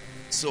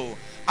 So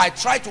I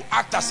try to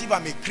act as if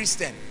I'm a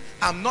Christian.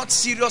 I'm not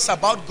serious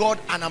about God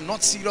and I'm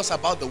not serious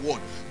about the word.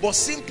 But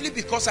simply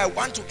because I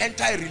want to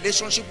enter a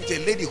relationship with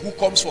a lady who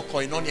comes for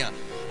koinonia,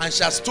 and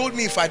she has told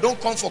me if I don't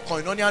come for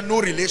koinonia,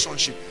 no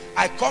relationship.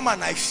 I come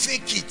and I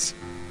fake it.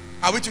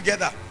 Are we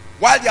together?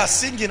 While they are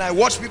singing, I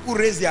watch people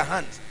raise their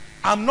hands.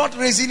 I'm not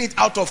raising it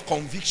out of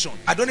conviction.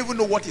 I don't even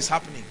know what is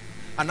happening.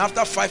 And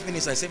after 5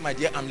 minutes, I say, my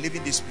dear, I'm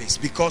leaving this place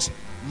because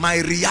my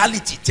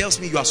reality tells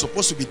me you are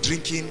supposed to be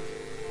drinking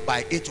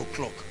by 8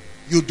 o'clock.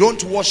 You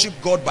don't worship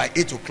God by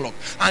 8 o'clock.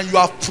 And you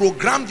have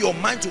programmed your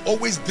mind to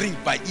always drink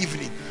by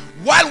evening.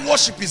 While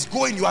worship is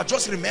going, you are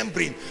just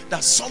remembering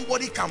that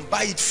somebody can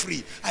buy it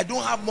free. I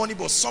don't have money,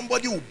 but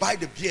somebody will buy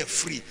the beer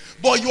free.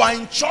 But you are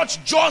in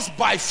church just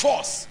by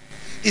force.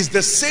 It's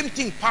the same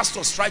thing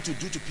pastors try to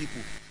do to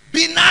people.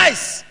 Be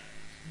nice.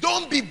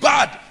 Don't be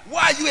bad.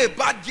 Why are you a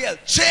bad girl?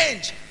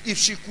 Change. If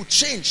she could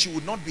change, she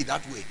would not be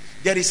that way.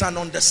 There is an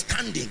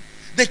understanding.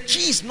 The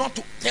key is not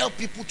to tell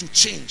people to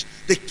change.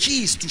 The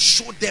key is to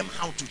show them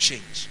how to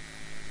change.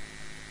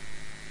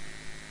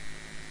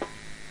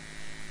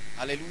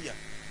 Hallelujah.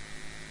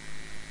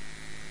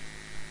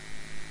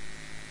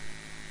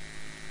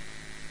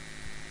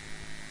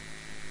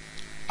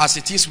 As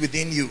it is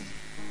within you,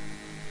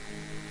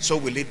 so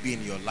will it be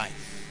in your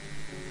life.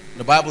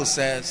 The Bible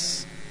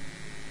says,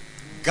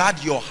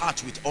 guard your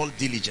heart with all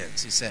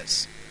diligence, it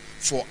says,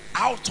 for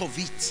out of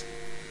it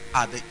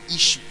are the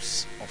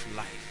issues of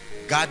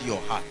life. Guard your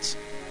heart.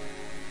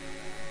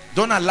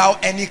 Don't allow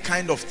any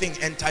kind of thing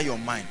enter your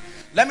mind.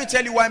 Let me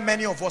tell you why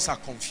many of us are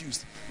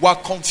confused. We are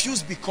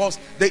confused because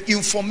the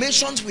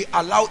informations we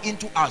allow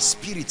into our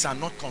spirits are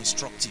not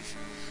constructive.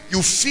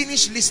 You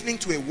finish listening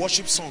to a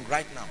worship song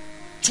right now.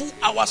 2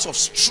 hours of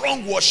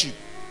strong worship.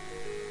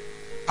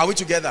 Are we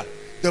together?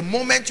 The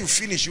moment you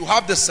finish, you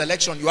have the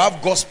selection. You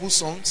have gospel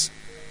songs.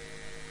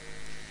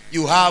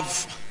 You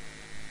have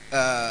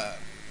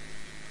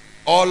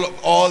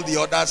all the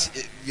others,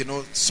 you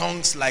know,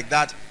 songs like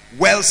that,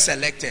 well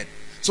selected.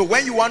 So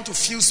when you want to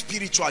feel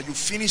spiritual, you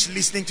finish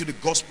listening to the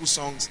gospel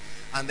songs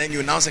and then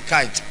you now say,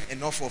 Kai,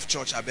 enough of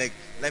church, I beg.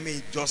 Let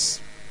me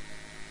just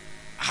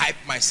hype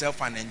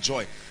myself and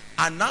enjoy.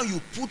 And now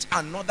you put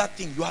another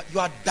thing. You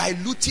are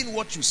diluting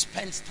what you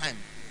spend time.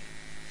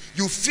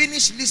 You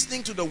finish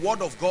listening to the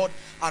word of God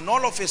and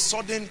all of a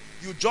sudden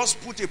you just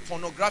put a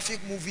pornographic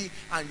movie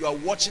and you are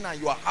watching and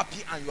you are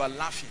happy and you are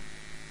laughing.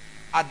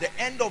 At the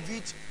end of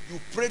it, you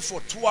prayed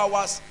for 2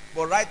 hours,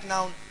 but right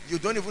now you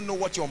don't even know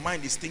what your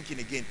mind is thinking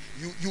again.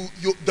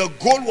 The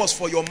goal was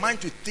for your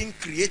mind to think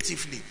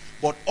creatively,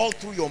 but all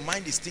through your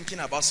mind is thinking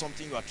about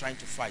something you are trying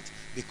to fight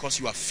because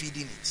you are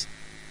feeding it.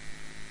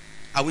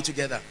 Are we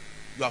together?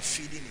 You are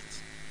feeding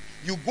it.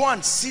 You go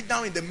and sit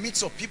down in the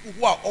midst of people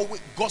who are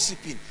always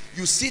gossiping.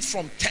 You sit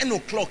from 10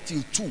 o'clock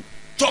till 2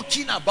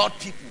 talking about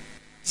people,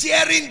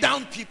 tearing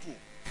down people,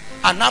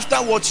 and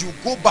afterwards you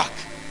go back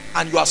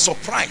and you are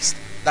surprised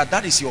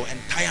that is your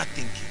entire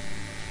thinking.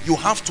 You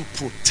have to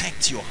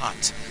protect your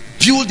heart.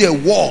 Build a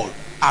wall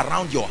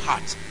around your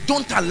heart.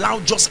 Don't allow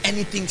just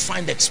anything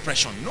find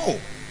expression. No.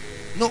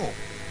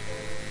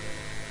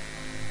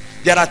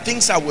 There are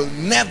things I will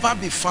never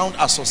be found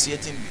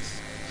associating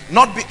with.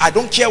 I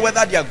don't care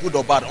whether they are good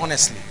or bad,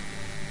 honestly.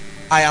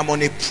 I am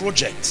on a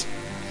project.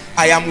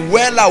 I am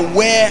well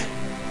aware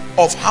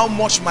of how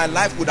much my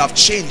life would have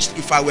changed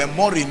if I were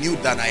more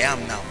renewed than I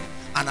am now.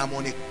 And I'm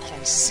on a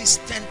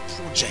consistent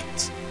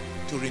project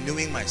to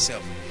renewing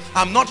myself.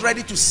 I'm not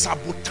ready to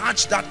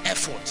sabotage that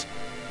effort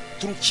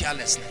through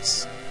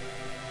carelessness.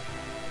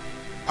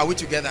 Are we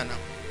together now?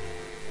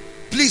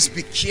 Please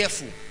be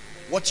careful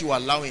what you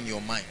allow in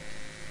your mind.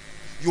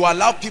 You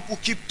allow people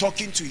keep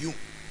talking to you.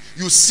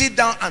 You sit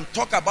down and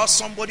talk about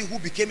somebody who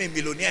became a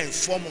millionaire in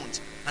 4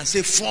 months and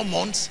say 4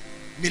 months,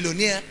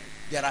 millionaire.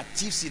 There are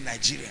thieves in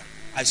Nigeria.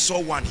 I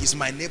saw one, he's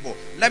my neighbor.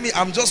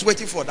 I'm just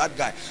waiting for that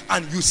guy.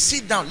 And you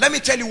sit down. Let me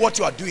tell you what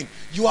you are doing.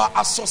 You are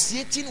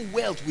associating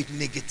wealth with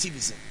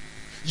negativism.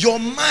 Your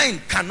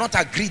mind cannot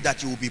agree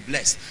that you will be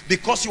blessed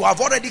because you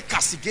have already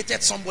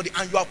castigated somebody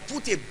and you have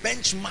put a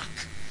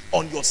benchmark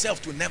on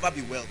yourself to never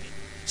be wealthy.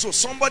 So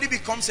somebody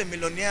becomes a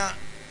millionaire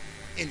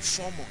in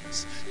 4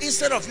 months.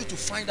 Instead of you to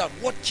find out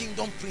what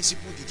kingdom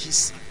principle did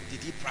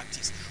he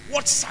practice,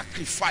 what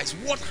sacrifice,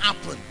 what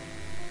happened.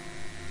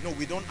 No,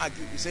 we don't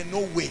argue. We say,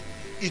 no way.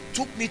 It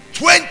took me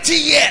 20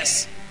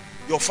 years.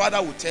 Your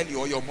father will tell you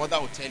or your mother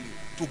will tell you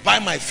to buy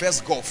my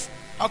first golf.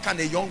 How can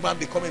a young man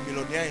become a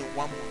millionaire in 1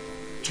 month?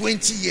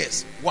 20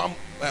 years,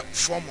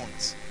 4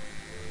 months.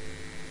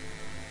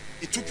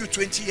 It took you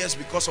 20 years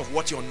because of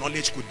what your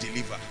knowledge could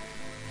deliver.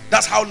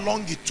 That's how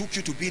long it took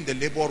you to be in the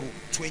labor room.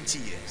 20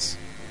 years.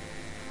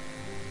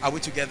 Are we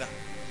together?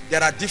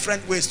 There are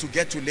different ways to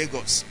get to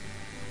Lagos.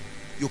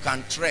 You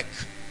can trek.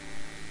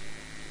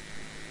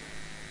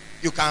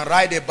 You can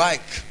ride a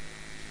bike.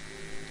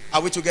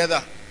 Are we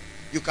together?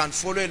 You can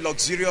follow a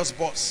luxurious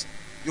bus.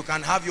 You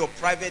can have your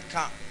private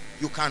car.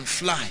 You can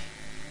fly.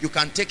 You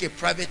can take a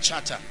private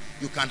charter.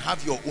 You can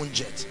have your own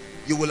jet.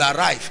 You will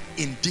arrive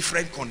in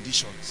different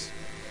conditions.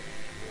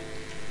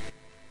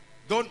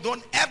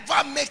 Don't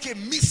ever make a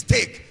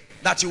mistake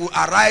that you will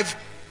arrive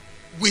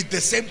with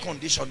the same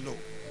condition. No.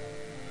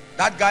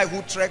 That guy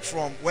who trekked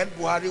from when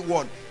Buhari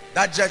won,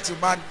 that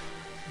gentleman,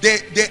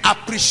 they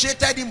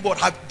appreciated him, but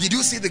did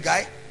you see the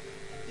guy?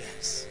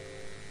 Yes.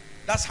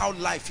 That's how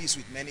life is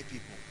with many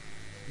people.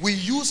 We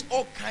use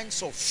all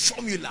kinds of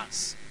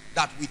formulas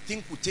that we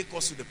think will take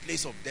us to the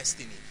place of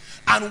destiny.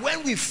 And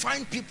when we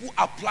find people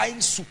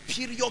applying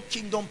superior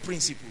kingdom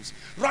principles,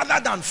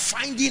 rather than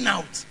finding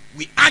out,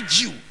 we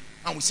argue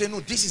and we say, no,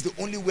 this is the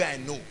only way I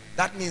know.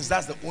 That means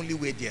that's the only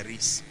way there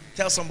is.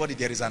 Tell somebody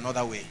there is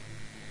another way.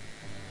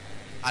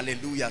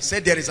 Hallelujah. Say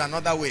there is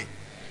another way.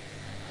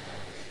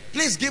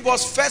 Please give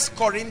us 1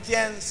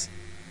 Corinthians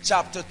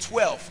chapter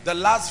 12, the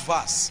last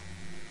verse.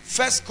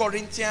 1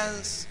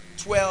 Corinthians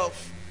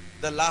 12,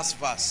 the last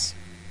verse.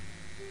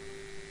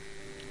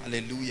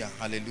 Hallelujah.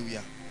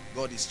 Hallelujah.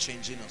 God is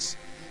changing us.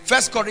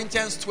 1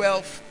 Corinthians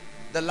 12,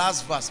 the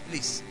last verse,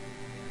 please.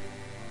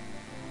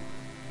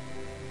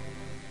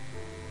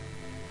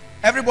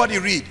 Everybody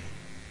read.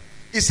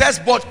 It says,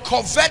 but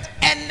covet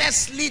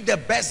earnestly the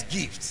best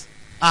gifts.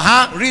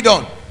 Read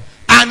on.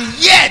 And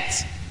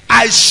yet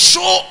I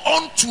show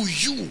unto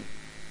you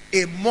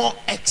a more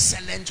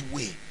excellent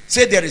way.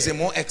 Say there is a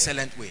more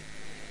excellent way.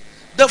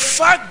 The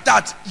fact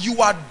that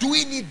you are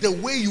doing it the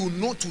way you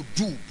know to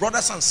do,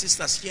 brothers and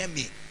sisters, hear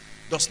me,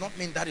 does not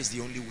mean that is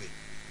the only way.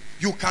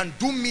 You can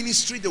do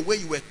ministry the way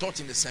you were taught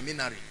in the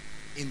seminary,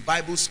 in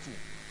Bible school,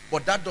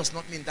 but that does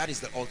not mean that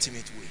is the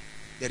ultimate way.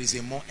 There is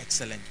a more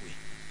excellent way.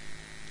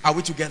 Are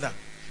we together?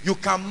 You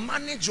can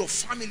manage your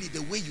family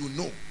the way you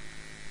know.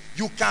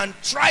 You can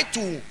try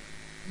to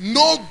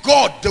know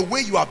God the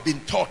way you have been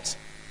taught,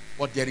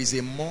 but there is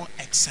a more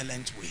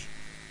excellent way.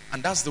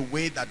 And that's the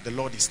way that the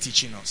Lord is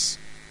teaching us.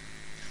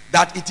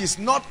 That it is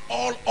not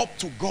all up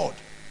to God,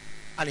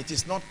 and it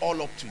is not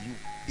all up to you.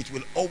 It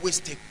will always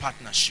take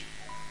partnership,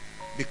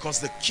 because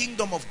the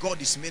kingdom of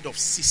God is made of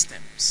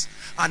systems,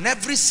 and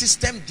every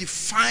system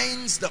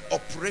defines the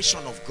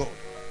operation of God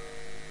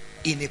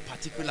in a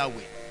particular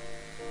way.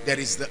 There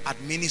is the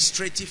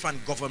administrative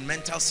and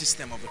governmental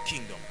system of the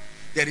kingdom.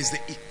 There is the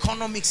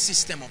economic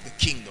system of the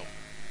kingdom.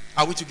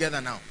 Are we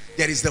together now?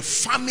 There is the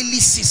family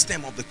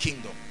system of the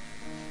kingdom.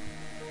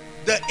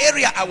 The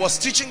area, I was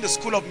teaching the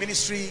school of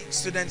ministry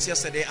students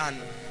yesterday, and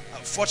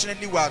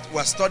fortunately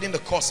we're studying the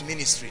course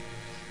ministry.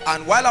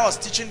 And while I was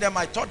teaching them,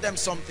 I taught them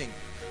something.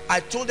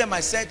 I told them, I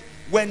said,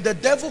 when the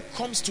devil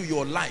comes to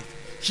your life,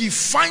 he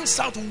finds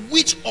out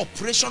which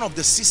operation of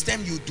the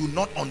system you do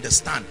not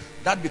understand.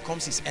 That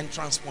becomes his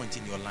entrance point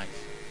in your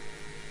life.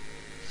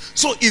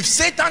 So if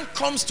Satan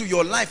comes to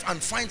your life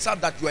and finds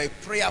out that you are a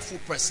prayerful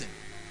person,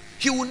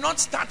 he will not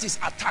start his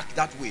attack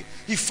that way.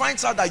 He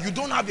finds out that you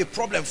don't have a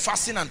problem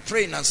fasting and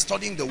praying and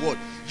studying the word.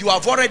 You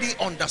have already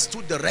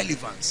understood the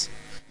relevance.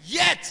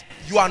 Yet,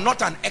 you are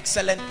not an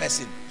excellent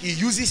person. He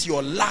uses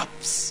your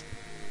lapse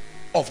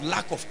of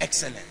lack of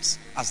excellence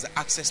as the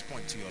access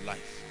point to your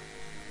life.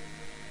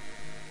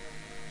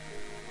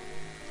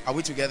 Are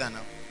we together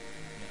now?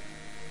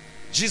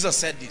 Jesus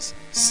said this,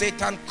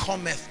 Satan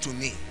cometh to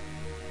me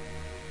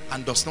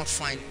and does not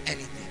find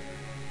anything.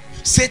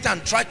 Satan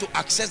tried to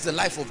access the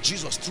life of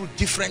Jesus through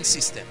different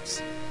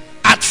systems.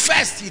 At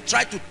first, he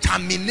tried to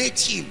terminate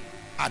him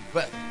at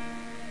birth.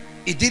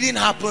 It didn't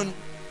happen.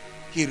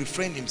 He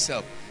refrained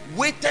himself.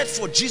 Waited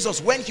for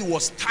Jesus when he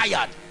was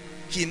tired.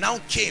 He now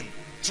came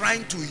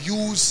trying to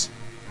use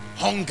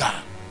hunger.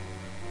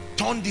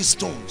 Turn these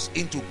stones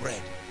into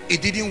bread.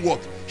 It didn't work.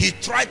 He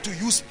tried to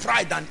use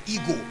pride and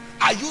ego.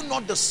 Are you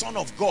not the Son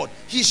of God?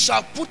 He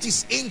shall put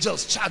his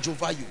angels charge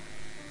over you.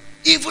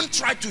 Even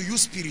tried to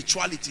use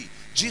spirituality.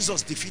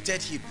 Jesus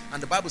defeated him,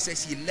 and the Bible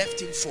says he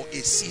left him for a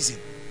season.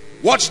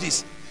 Watch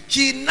this.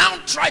 He now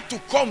tried to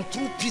come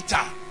through Peter.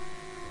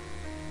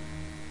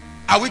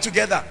 Are we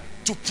together?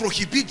 To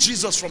prohibit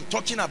Jesus from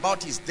talking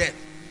about his death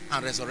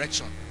and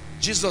resurrection.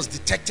 Jesus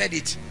detected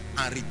it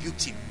and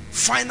rebuked him.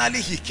 Finally,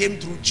 he came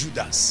through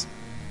Judas,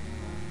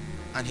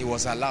 and he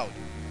was allowed,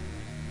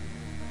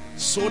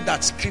 so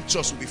that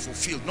scriptures will be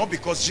fulfilled. Not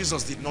because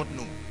Jesus did not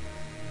know.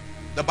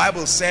 The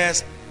Bible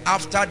says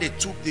after they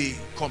took the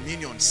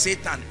communion,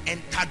 Satan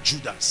entered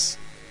Judas,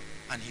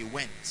 and he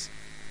went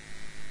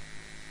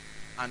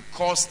and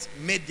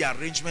made the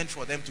arrangement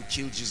for them to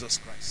kill Jesus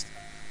Christ.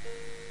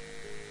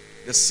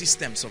 The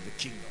systems of the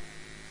kingdom.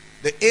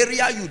 The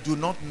area you do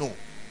not know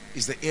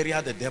is the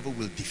area the devil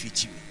will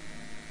defeat you in.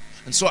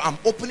 And so I'm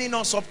opening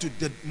us up to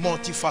the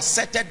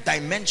multifaceted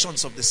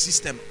dimensions of the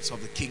systems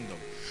of the kingdom,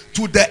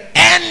 to the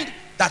end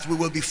that we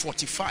will be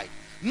fortified,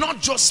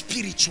 not just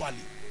spiritually,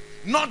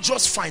 not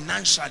just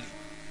financially,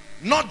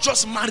 not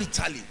just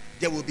maritally.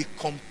 There will be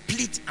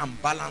complete and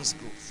balanced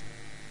growth.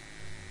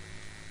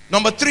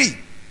 Number 3,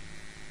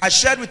 I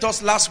shared with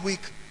us last week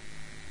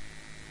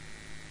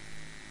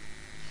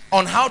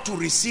on how to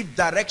receive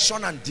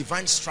direction and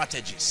divine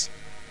strategies.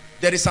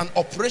 There is an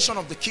operation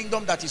of the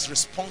kingdom that is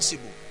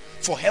responsible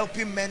for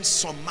helping men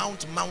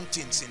surmount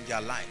mountains in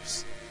their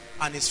lives.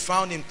 And it's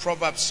found in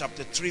Proverbs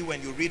chapter 3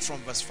 when you read from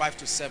verse 5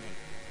 to 7.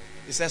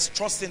 It says,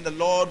 trust in the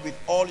Lord with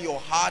all your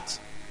heart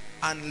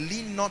and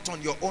lean not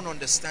on your own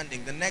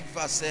understanding. The next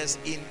verse says,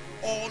 in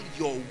all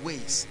your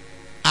ways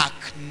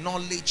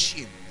acknowledge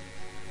him.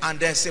 And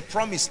there's a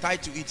promise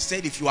tied to it. It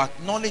said, if you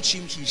acknowledge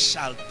him, he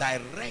shall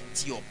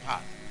direct your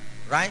path.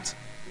 Right?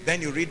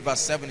 Then you read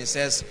verse 7. It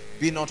says,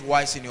 be not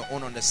wise in your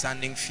own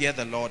understanding, fear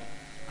the Lord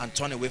and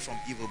turn away from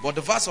evil. But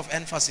the verse of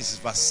emphasis is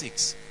verse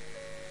 6.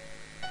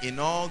 In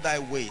all thy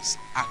ways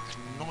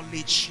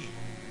acknowledge him,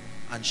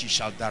 and he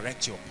shall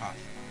direct your path.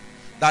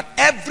 That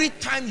every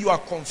time you are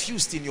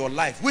confused in your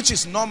life, which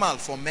is normal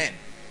for men,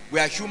 we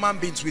are human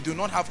beings, we do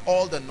not have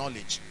all the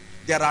knowledge.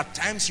 There are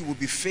times you will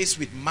be faced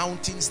with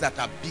mountains that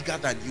are bigger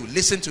than you.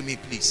 Listen to me,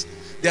 please.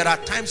 There are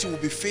times you will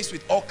be faced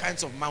with all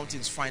kinds of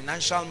mountains,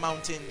 financial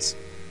mountains,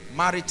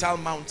 marital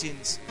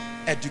mountains,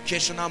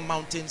 educational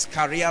mountains,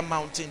 career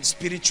mountains,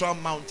 spiritual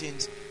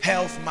mountains,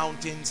 health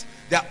mountains.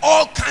 There are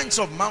all kinds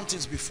of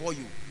mountains before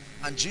you.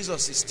 And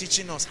Jesus is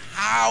teaching us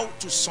how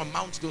to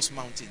surmount those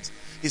mountains.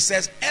 He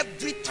says,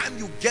 every time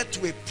you get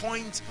to a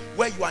point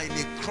where you are in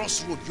a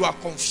crossroad, you are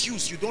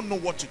confused, you don't know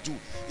what to do.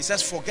 He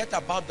says, forget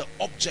about the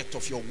object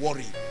of your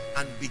worry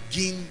and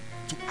begin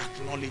to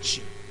acknowledge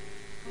him.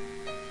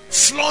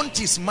 Flaunt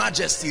his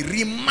majesty.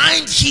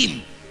 Remind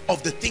him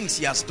of the things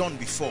he has done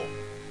before.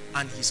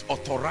 And he's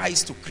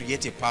authorized to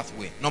create a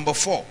pathway. Number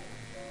 4.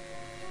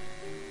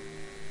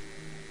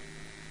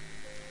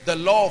 The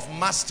law of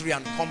mastery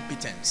and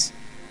competence.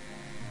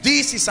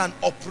 This is an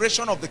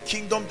operation of the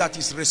kingdom that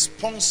is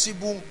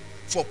responsible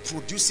for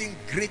producing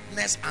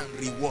greatness and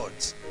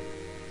rewards.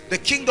 The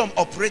kingdom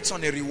operates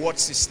on a reward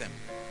system.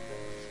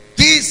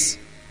 This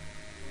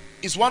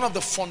is one of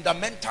the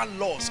fundamental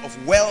laws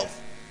of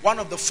wealth, one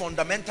of the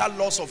fundamental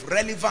laws of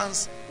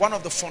relevance, one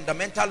of the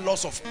fundamental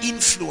laws of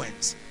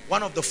influence,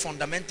 one of the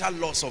fundamental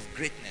laws of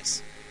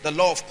greatness. The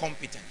law of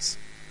competence.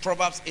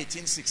 Proverbs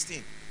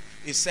 18:16.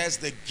 It says,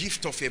 the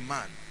gift of a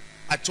man.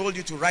 I told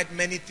you to write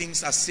many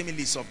things as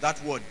similes of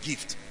that word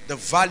gift. The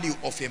value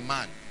of a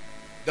man.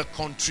 The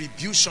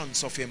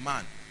contributions of a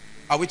man.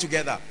 Are we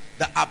together?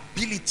 The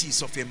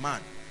abilities of a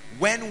man,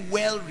 when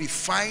well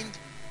refined,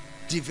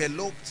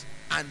 developed,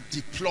 and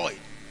deployed,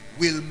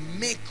 will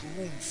make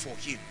room for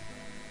him.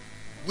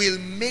 Will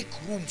make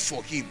room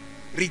for him.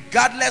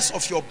 Regardless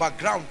of your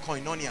background,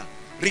 koinonia.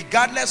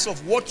 Regardless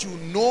of what you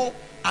know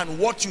and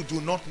what you do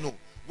not know.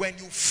 When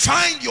you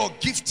find your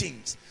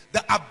giftings,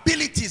 the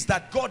abilities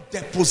that God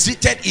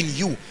deposited in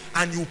you,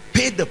 and you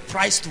pay the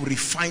price to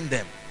refine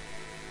them,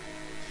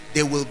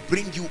 they will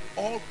bring you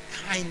all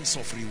kinds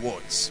of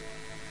rewards.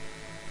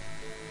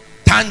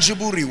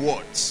 Tangible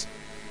rewards.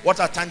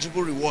 What are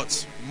tangible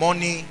rewards?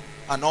 Money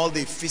and all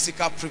the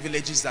physical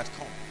privileges that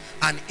come.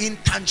 And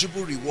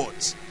intangible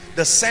rewards.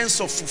 The sense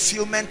of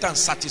fulfillment and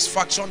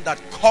satisfaction that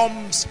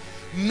comes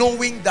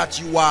knowing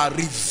that you are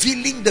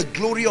revealing the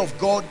glory of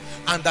God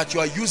and that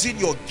you are using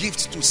your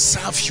gifts to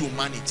serve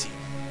humanity.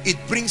 It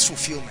brings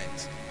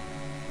fulfillment.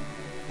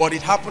 But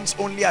it happens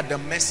only at the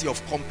mercy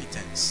of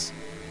competence.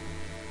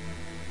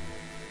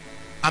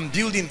 I'm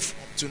building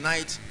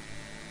tonight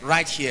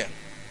right here.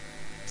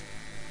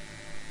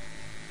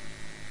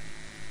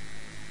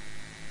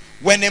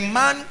 When a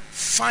man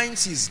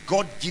finds his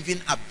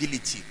God-given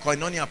ability,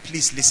 koinonia,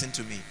 please listen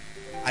to me.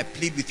 I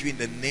plead with you in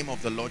the name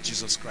of the Lord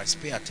Jesus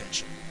Christ. Pay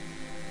attention.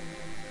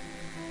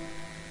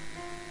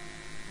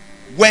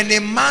 When a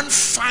man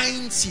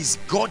finds his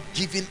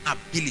God-given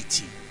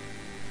ability,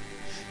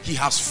 he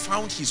has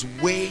found his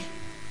way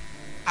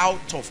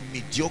out of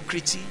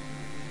mediocrity.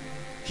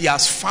 He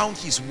has found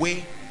his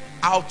way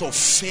out of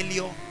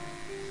failure.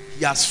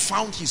 He has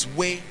found his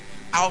way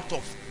out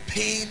of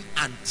pain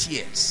and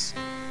tears.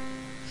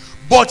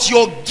 But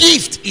your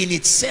gift in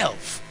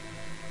itself,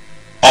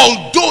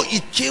 although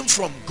it came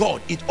from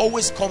God, it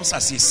always comes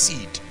as a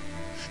seed.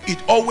 It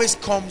always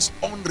comes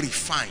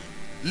unrefined.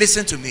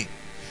 Listen to me.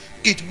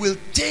 It will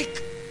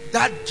take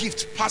that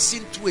gift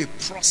passing through a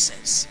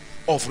process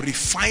of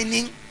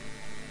refining,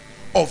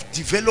 of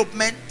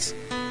development.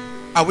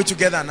 Are we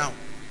together now?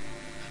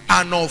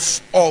 And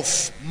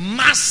of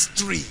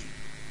mastery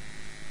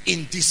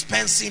in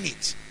dispensing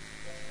it,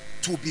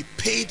 to be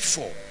paid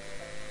for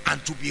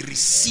and to be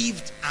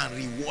received and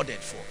rewarded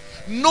for.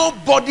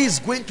 Nobody is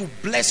going to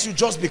bless you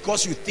just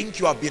because you think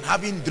you have been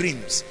having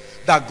dreams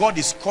that God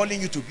is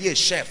calling you to be a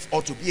chef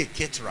or to be a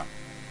caterer.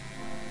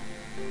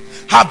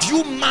 Have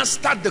you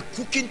mastered the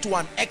cooking to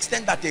an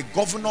extent that a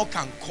governor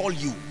can call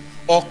you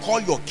or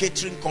call your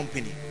catering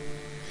company?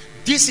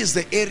 This is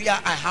the area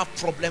I have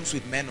problems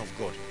with men of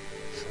God,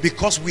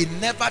 because we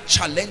never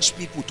challenge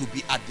people to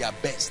be at their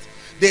best.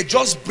 They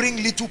just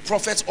bring little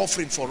prophet's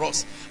offering for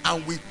us,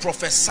 and we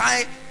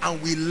prophesy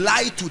and we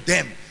lie to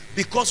them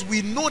because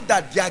we know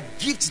that their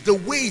gifts, the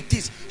way it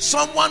is.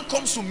 Someone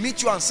comes to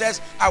meet you and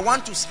says, I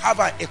want to have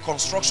a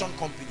construction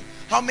company.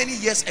 How many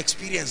years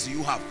experience do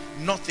you have?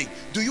 Nothing.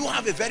 Do you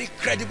have a very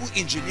credible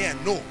engineer?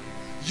 No.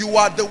 You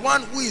are the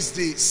one who is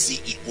the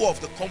CEO of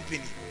the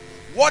company.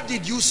 What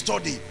did you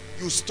study?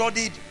 You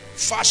studied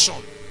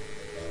Fashion.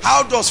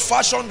 How does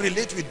fashion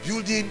relate with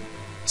building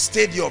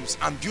stadiums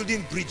and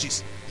building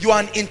bridges? You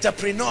are an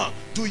entrepreneur.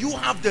 Do you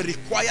have the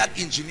required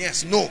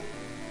engineers? No.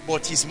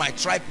 But he's my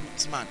tribe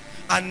man.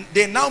 And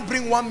they now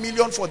bring 1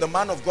 million for the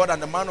man of God,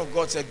 and the man of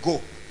God said,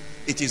 go.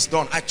 It is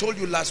done. I told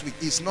you last week,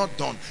 it's not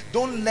done.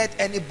 Don't let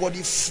anybody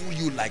fool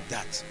you like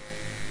that.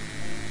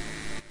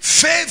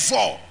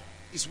 Favor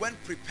is when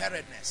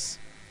preparedness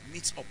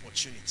meets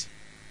opportunity.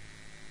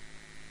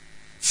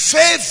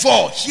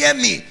 Favor, hear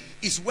me,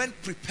 is when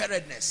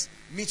preparedness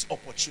meets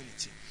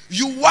opportunity.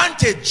 You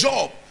want a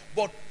job,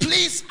 but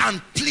please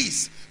and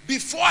please,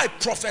 before I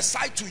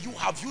prophesy to you,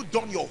 have you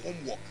done your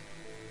homework?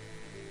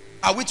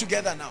 Are we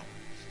together now?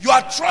 You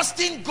are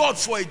trusting God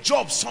for a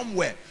job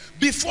somewhere.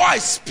 Before I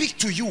speak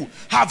to you,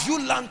 have you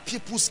learned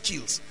people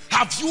skills?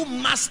 Have you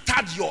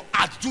mastered your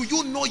art? Do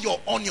you know your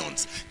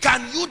onions?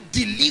 Can you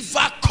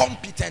deliver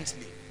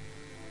competently?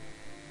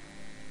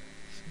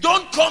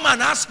 Don't come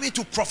and ask me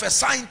to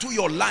prophesy into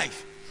your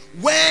life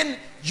when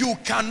you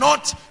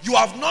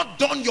have not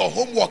done your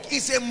homework.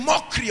 It's a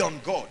mockery on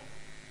God.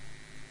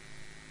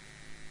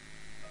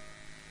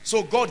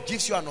 So God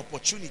gives you an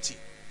opportunity.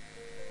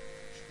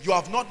 You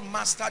have not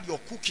mastered your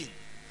cooking,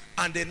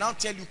 and they now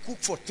tell you cook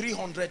for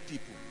 300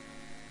 people.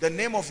 The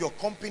name of your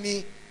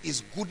company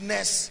is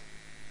Goodness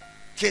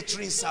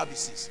Catering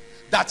Services.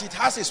 That it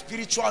has a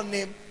spiritual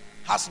name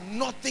has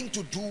nothing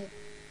to do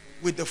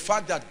with the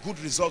fact that good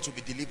results will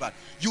be delivered.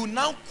 You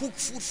now cook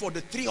food for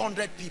the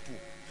 300 people,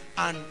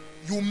 and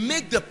you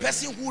make the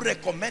person who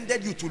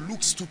recommended you to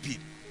look stupid.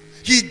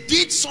 He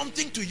did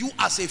something to you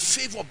as a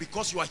favor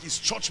because you are his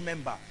church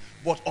member,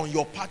 but on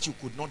your part you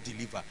could not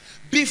deliver.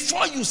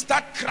 Before you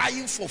start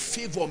crying for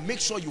favor, make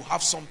sure you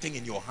have something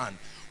in your hand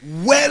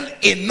well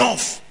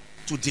enough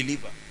to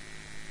deliver.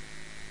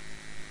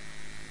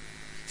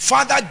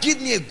 Father,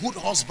 give me a good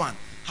husband.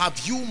 Have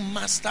you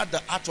mastered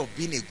the art of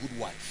being a good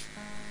wife?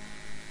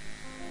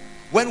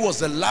 When was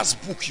the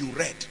last book you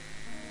read?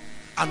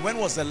 And when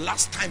was the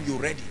last time you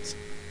read it?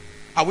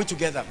 Are we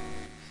together?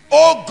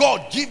 Oh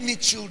God, give me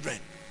children.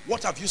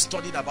 What have you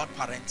studied about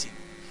parenting?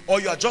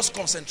 Or you are just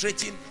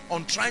concentrating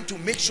on trying to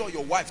make sure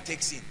your wife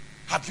takes in.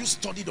 Have you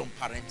studied on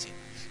parenting?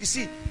 You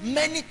see,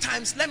 many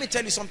times, let me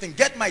tell you something.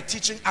 Get my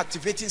teaching,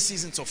 Activating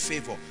Seasons of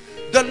Favor.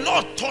 The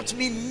Lord taught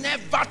me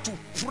never to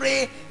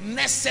pray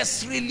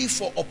necessarily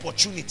for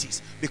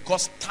opportunities,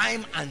 because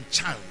time and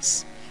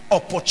chance,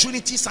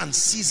 opportunities and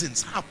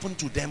seasons happen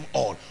to them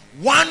all.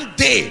 One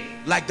day,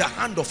 like the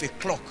hand of a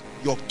clock,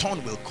 your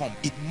turn will come.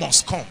 It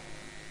must come.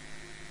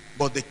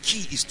 But the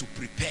key is to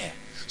prepare,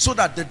 so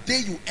that the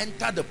day you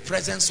enter the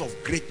presence of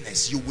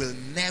greatness, you will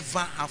never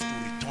have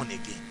to return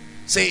again.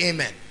 Say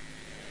amen.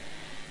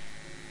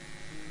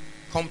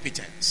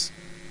 Competence.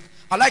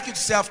 I'd like you to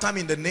say after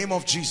me, in the name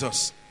of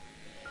Jesus,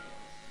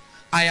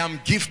 I am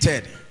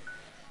gifted.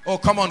 Oh,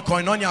 come on,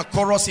 Koinonia,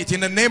 chorus it. In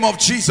the name of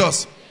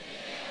Jesus,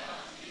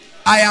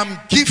 I am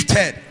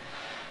gifted.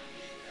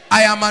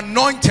 I am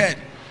anointed.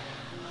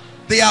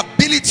 The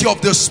ability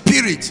of the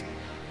Spirit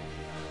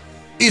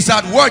is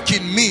at work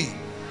in me,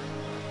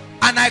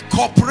 and I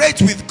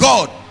cooperate with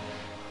God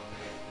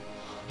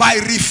by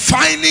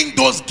refining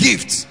those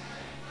gifts,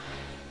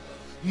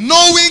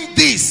 knowing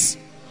this,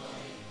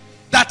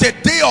 that a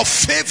day of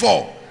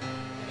favor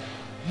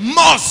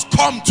must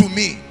come to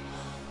me,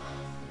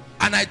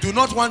 and I do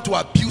not want to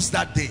abuse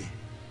that day.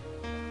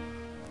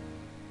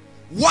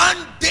 One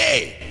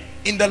day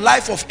in the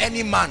life of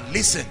any man,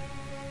 listen,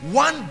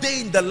 one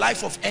day in the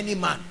life of any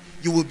man,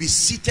 you will be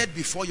seated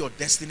before your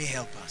destiny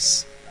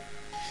helpers.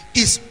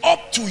 It's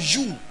up to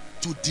you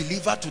to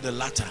deliver to the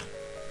latter.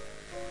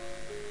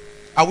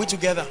 Are we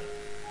together?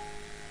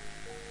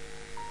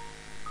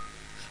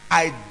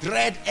 I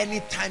dread any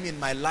time in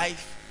my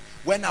life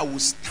when I will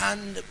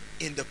stand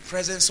in the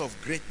presence of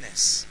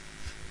greatness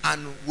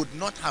and would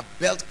not have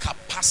built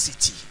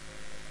capacity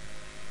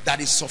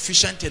that is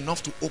sufficient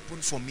enough to open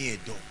for me a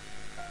door.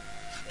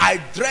 I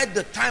dread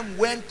the time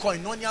when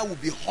Koinonia will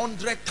be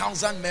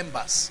 100,000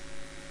 members,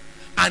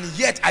 and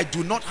yet I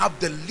do not have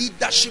the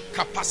leadership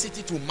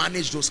capacity to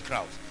manage those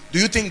crowds. Do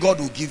you think God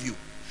will give you?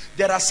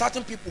 There are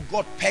certain people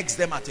God pegs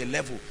them at a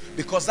level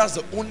because that's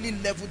the only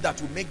level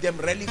that will make them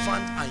relevant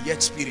and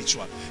yet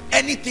spiritual.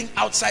 Anything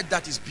outside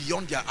that is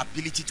beyond their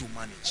ability to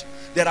manage.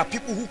 There are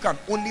people who can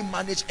only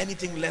manage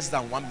anything less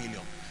than 1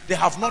 million. They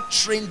have not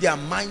trained their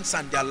minds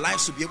and their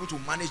lives to be able to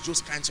manage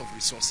those kinds of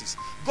resources.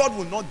 God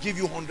will not give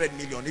you 100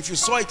 million. If you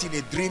saw it in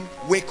a dream,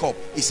 wake up.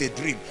 It's a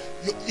dream.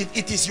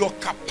 It is your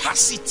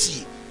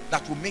capacity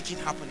that will make it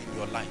happen in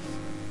your life.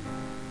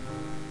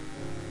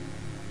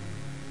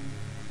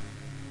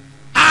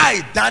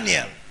 I,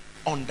 Daniel,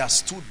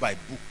 understood by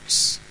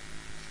books.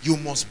 You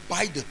must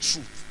buy the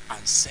truth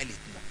and sell it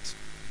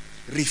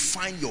not.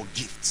 Refine your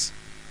gifts.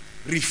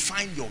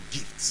 Refine your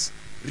gifts.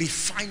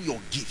 Refine your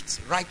gifts.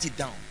 Write it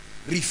down.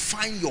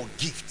 Refine your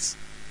gifts.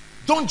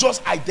 Don't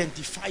just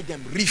identify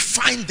them.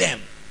 Refine them.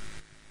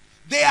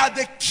 They are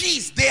the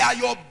keys. They are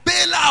your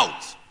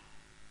bailout.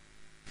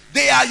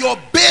 They are your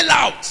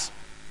bailout.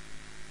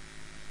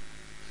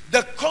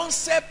 The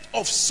concept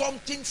of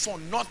something for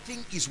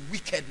nothing is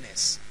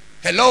wickedness.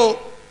 Hello?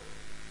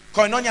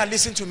 Koinonia,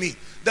 listen to me.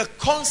 The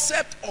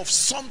concept of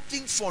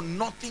something for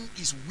nothing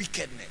is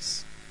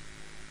wickedness.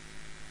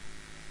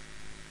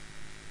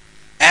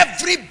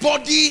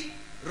 Everybody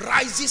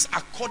rises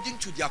according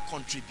to their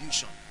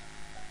contribution.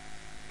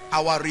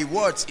 Our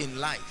rewards in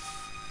life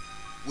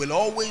will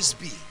always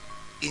be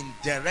in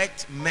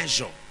direct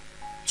measure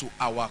to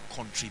our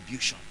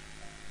contribution.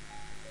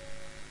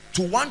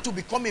 To want to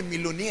become a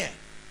millionaire,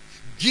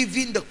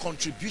 giving the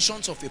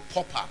contributions of a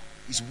pauper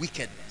is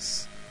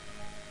wickedness.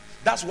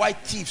 That's why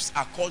thieves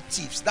are called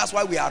thieves. That's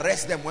why we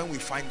arrest them when we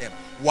find them.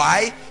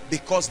 Why?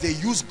 Because they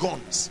use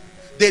guns.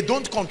 They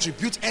don't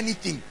contribute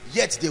anything,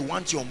 yet they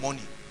want your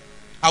money.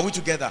 Are we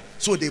together?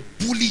 So they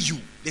bully you.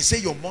 They say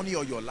your money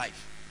or your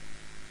life.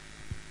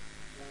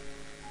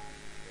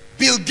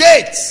 Bill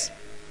Gates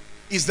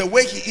is the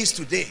way he is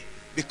today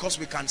because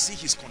we can see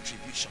his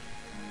contribution.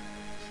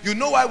 You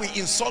know why we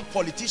insult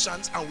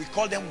politicians and we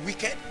call them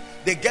wicked?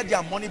 They get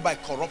their money by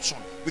corruption.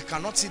 We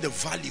cannot see the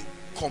value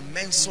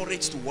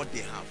commensurate to what they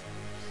have.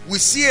 We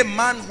see a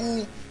man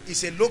who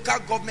is a local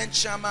government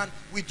chairman.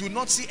 We do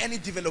not see any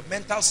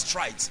developmental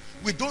strides.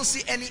 We don't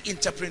see any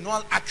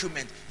entrepreneurial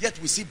acumen, yet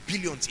we see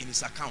billions in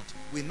his account.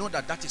 We know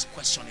that that is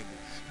questionable.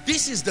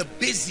 This is the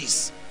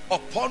basis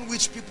upon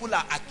which people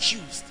are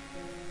accused.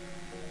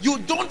 You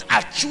don't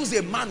accuse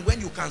a man when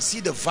you can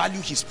see the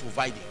value he's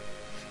providing.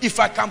 If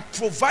I can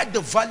provide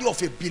the value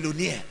of a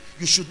billionaire,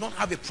 you should not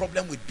have a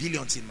problem with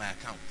billions in my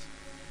account.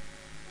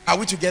 Are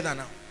we together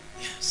now?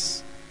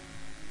 Yes.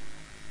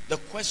 The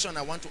question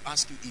I want to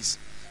ask you is,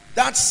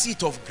 that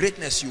seat of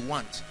greatness you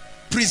want,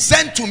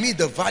 present to me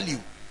the value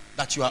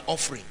that you are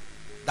offering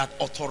that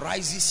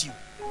authorizes you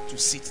to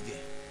sit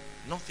there.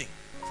 Nothing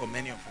for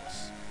many of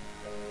us.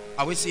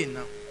 Are we seeing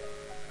now?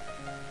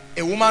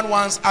 A woman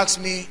once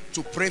asked me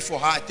to pray for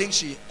her. I think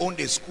she owned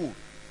a school.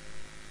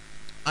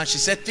 And she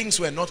said things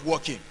were not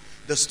working.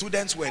 The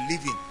students were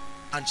leaving.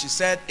 And she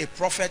said a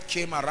prophet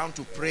came around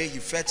to pray. He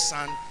fed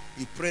sand.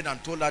 He prayed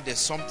and told her there's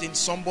something.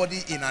 Somebody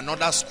in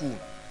another school,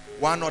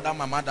 one other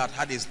mama that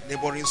had his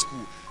neighboring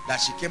school, that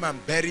she came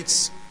and buried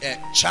a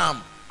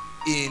charm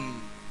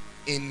in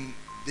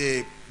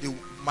the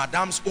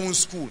madam's own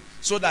school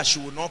so that she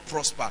would not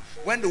prosper.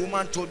 When the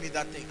woman told me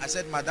that thing, I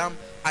said, Madam,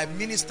 I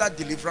minister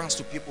deliverance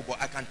to people, but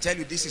I can tell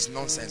you this is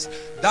nonsense.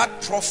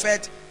 That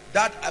prophet,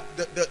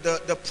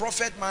 the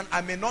prophet man,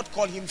 I may not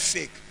call him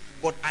fake,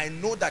 but I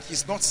know that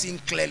he's not seeing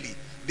clearly,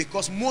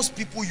 because most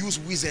people use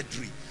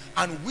wizardry,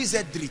 and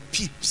wizardry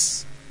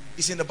peeps.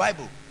 It's in the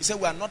Bible. He said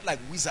we are not like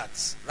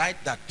wizards, right,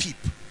 that peep.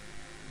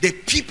 They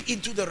peep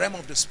into the realm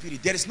of the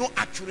spirit. There is no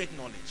accurate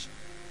knowledge.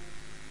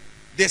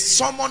 They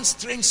summon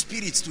strange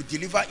spirits to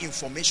deliver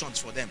informations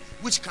for them,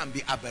 which can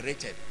be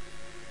aberrated.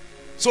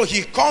 So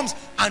he comes,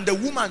 and the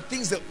woman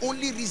thinks the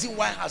only reason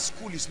why her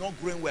school is not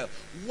growing well,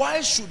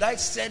 why should I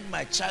send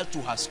my child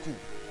to her school?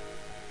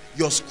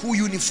 Your school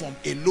uniform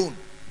alone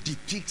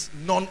depicts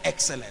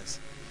non-excellence.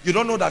 You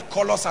don't know that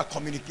colors are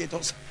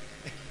communicators?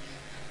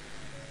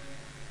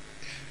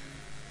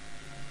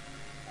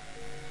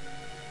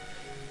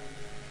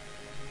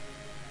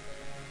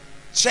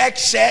 Check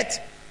shirt,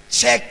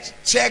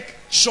 check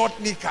short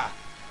knicker.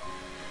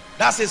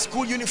 That's a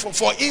school uniform,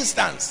 for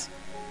instance.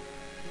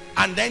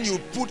 And then you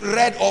put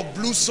red or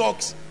blue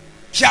socks,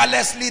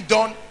 carelessly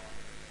done,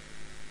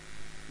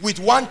 with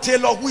one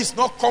tailor who is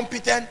not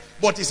competent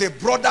but is a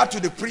brother to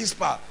the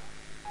principal.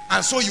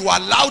 And so you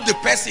allow the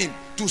person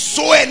to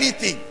sew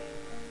anything.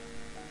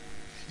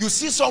 You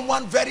see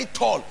someone very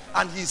tall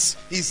and his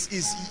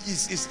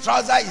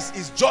trouser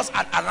is just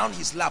around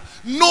his lap.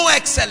 No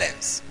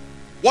excellence.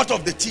 What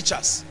of the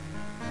teachers?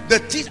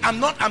 I'm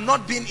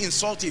not being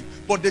insultive,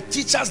 but the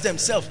teachers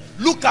themselves,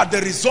 look at the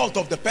result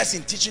of the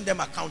person teaching them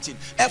accounting.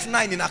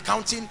 F9 in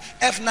accounting,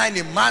 F9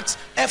 in maths,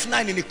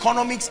 F9 in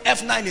economics,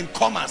 F9 in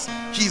commerce.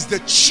 He's the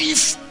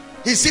chief.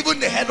 He's even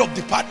the head of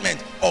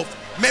department of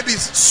maybe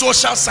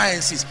social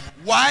sciences.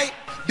 Why?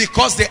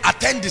 Because they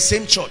attend the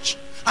same church.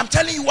 I'm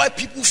telling you why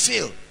people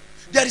fail.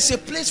 There is a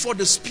place for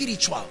the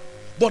spiritual,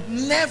 but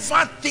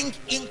never think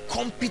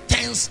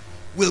incompetence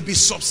will be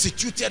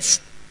substituted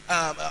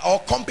or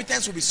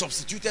competence will be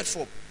substituted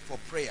for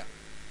prayer.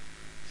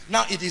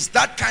 Now it is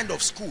that kind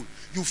of school.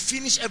 You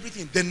finish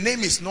everything, the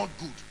name is not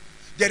good.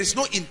 There is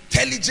no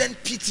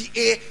intelligent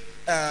PTA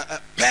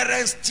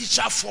parents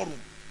teacher forum.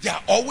 They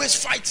are always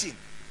fighting.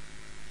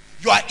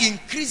 You are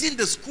increasing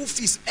the school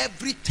fees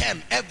every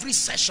term, every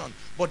session,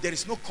 but there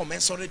is no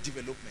commensurate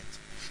development.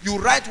 You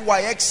write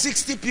WAEC,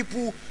 60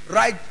 people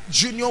write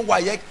junior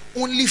WAEC,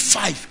 only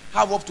 5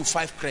 have up to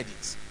 5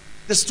 credits.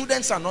 The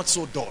students are not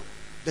so dull.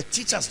 The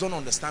teachers don't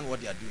understand what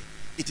they are doing.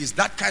 It is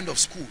that kind of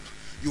school.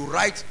 You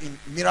write in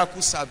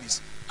miracle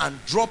service and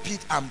drop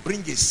it and bring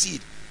a seed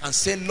and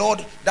say,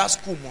 Lord, that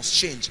school must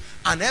change.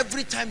 And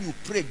every time you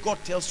pray, God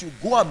tells you,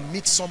 go and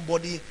meet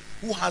somebody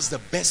who has the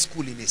best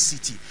school in a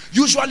city.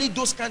 Usually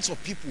those kinds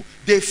of people,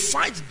 they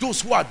fight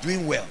those who are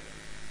doing well.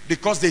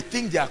 because they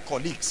think they are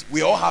colleagues.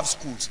 We all have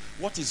schools.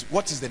 What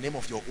is the name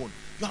of your own?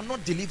 You are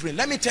not delivering.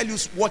 Let me tell you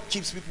what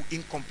keeps people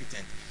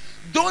incompetent.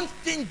 Don't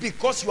think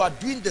because you are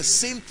doing the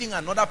same thing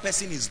another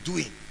person is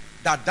doing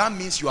that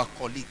means you are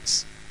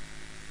colleagues.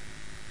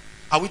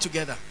 Are we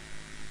together?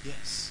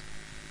 Yes.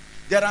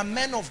 There are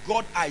men of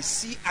God I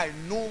see, I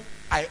know,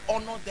 I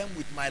honor them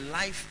with my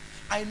life.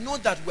 I know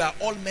that we are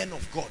all men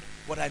of God,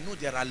 but I know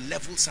there are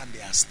levels and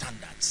there are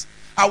standards.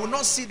 I will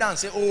not sit down and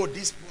say, oh,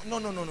 this, no.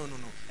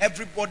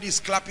 Everybody is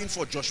clapping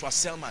for Joshua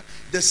Selman.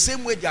 The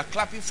same way they are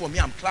clapping for me,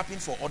 I'm clapping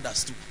for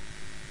others too.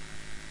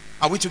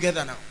 Are we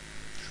together now?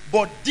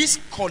 But this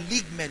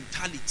colleague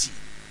mentality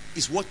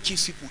is what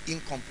keeps people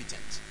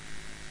incompetent.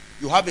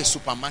 You have a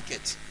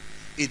supermarket,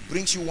 it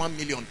brings you 1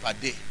 million per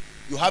day.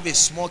 You have a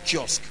small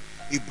kiosk,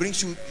 it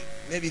brings you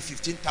maybe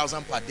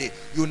 15,000 per day.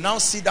 You now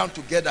sit down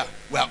together,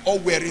 we are all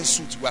wearing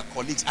suits, we are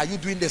colleagues. Are you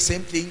doing the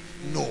same thing?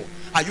 No.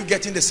 Are you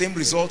getting the same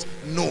result?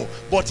 No.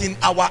 But in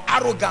our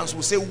arrogance,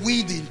 we say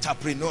we the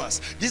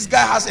entrepreneurs. This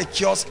guy has a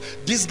kiosk,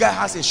 this guy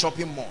has a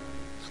shopping mall.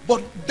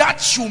 But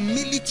that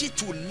humility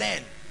to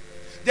learn.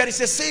 There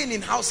is a saying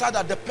in Hausa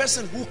that the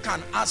person who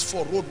can ask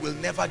for road will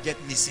never get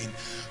missing.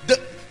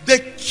 The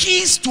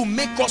keys to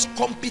make us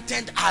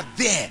competent are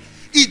there.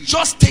 It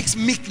just takes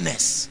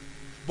meekness.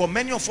 But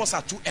many of us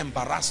are too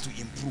embarrassed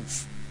to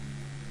improve.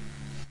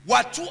 We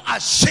are too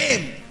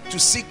ashamed to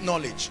seek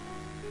knowledge.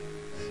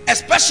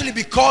 Especially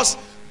because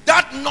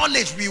that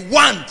knowledge we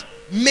want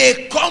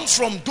may come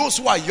from those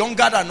who are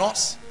younger than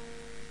us,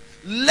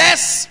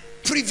 less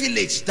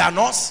privileged than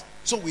us,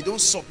 so we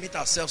don't submit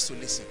ourselves to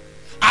listen.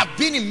 I've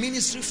been in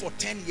ministry for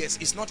 10 years.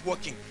 It's not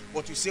working.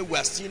 But you say we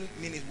are still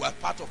ministry. We are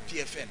part of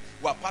PFN.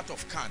 We are part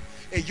of CAN.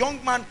 A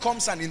young man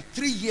comes and in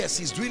 3 years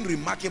he's doing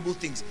remarkable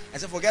things. I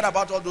say forget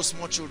about all those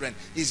small children.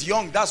 He's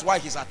young. That's why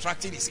he's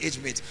attracting his age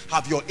mates.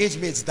 Have your age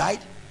mates died?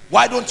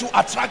 Why don't you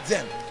attract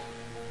them?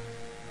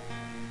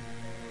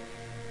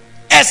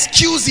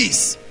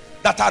 Excuses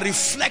that are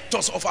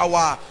reflectors of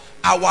our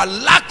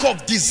lack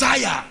of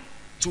desire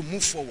to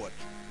move forward.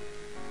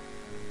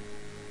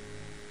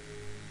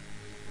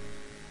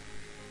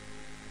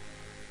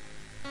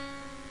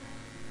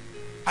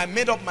 I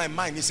made up my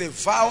mind. It's a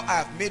vow I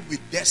have made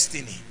with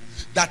destiny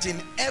that in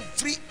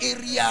every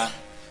area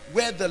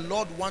where the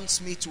Lord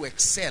wants me to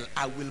excel,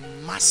 I will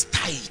master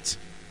it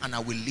and I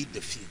will lead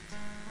the field.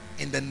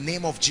 In the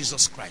name of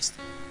Jesus Christ.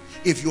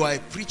 If you are a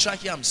preacher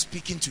here, I'm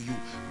speaking to you.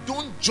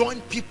 Don't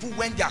join people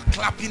when they are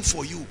clapping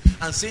for you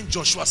and saying,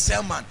 Joshua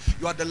Selman,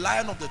 you are the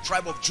Lion of the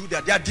tribe of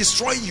Judah. They are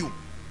destroying you.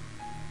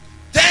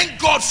 Thank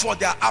God for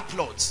their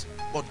applause.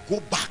 But go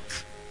back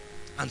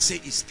and say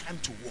it's time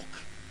to walk.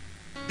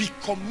 Be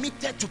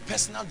committed to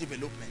personal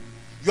development.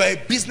 You are a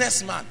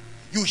businessman.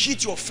 You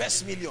hit your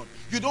first million.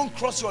 You don't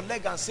cross your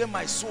leg and say,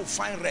 my soul,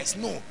 find rest.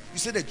 No. You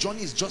say the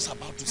journey is just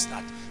about to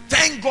start.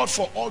 Thank God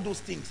for all those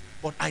things.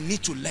 But I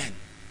need to learn.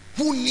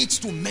 Who needs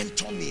to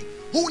mentor me?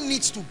 Who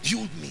needs to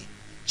build me?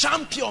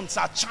 Champions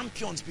are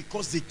champions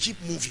because they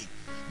keep moving.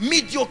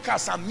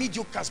 Mediocres are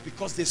mediocres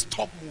because they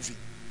stop moving.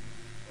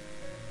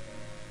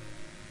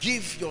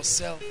 Give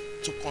yourself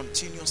to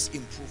continuous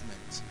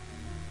improvement.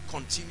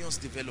 Continuous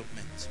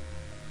development.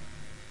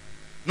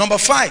 Number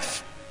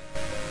 5.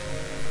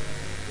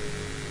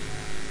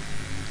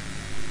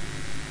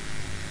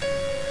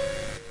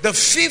 The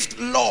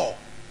 5th law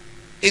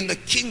in the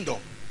kingdom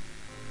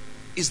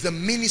is the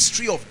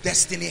ministry of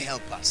destiny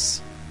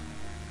helpers.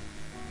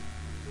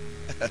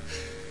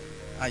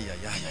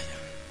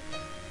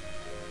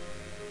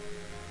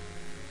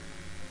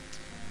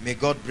 May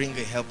God bring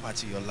a helper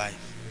to your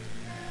life.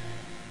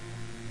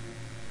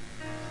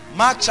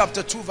 Mark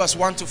chapter 2 verse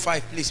 1 to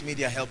 5. Please,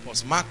 media, help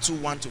us. Mark 2,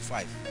 1 to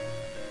 5.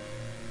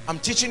 I'm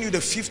teaching you the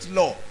 5th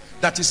law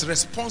that is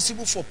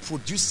responsible for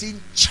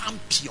producing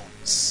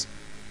champions,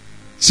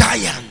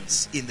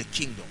 giants in the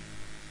kingdom.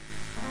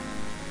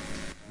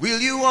 Will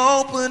you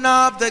open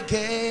up the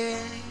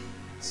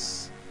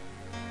gates?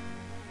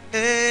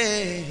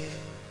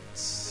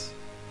 Yes.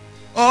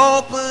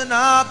 Open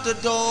up the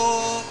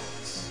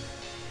doors.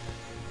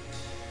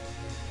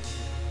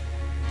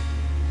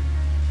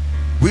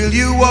 Will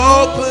you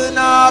open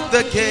up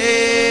the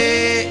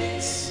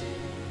gates?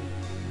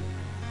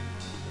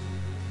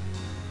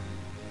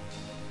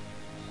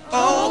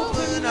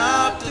 Open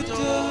up the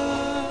door.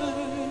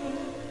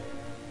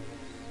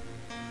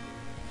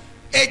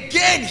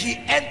 Again, he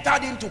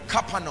entered into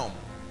Capernaum.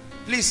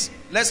 Please,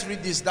 let's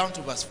read this down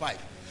to verse 5.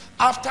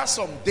 After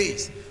some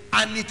days,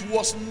 and it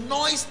was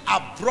noised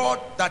abroad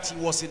that he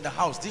was in the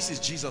house. This is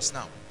Jesus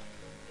now.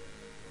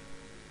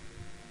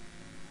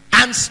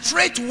 And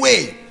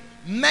straightway,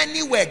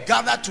 many were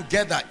gathered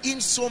together,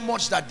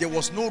 insomuch that there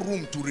was no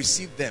room to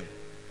receive them.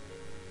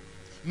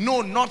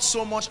 No, not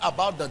so much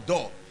about the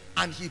door.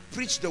 And he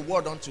preached the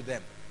word unto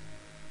them.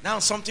 Now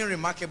something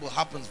remarkable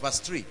happens. Verse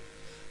 3.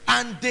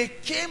 And they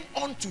came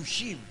unto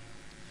him.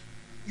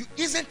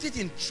 Isn't it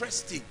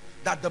interesting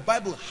that the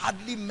Bible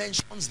hardly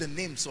mentions the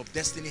names of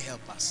destiny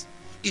helpers?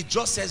 It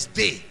just says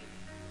they,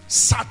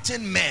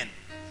 certain men,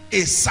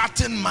 a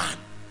certain man.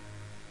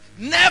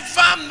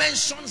 Never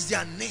mentions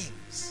their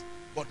names.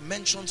 but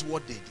mentions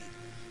what they did.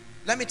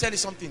 Let me tell you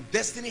something.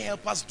 Destiny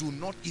helpers do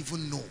not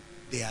even know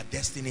they are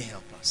destiny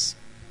helpers.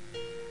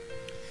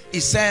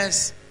 It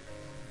says,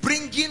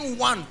 bringing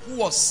one who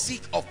was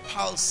sick of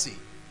palsy,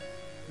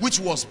 which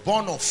was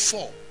born of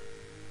 4.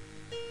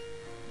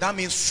 That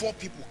means 4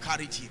 people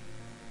carried him.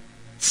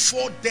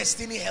 4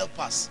 destiny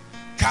helpers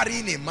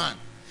carrying a man.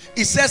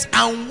 It says,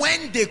 and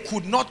when they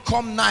could not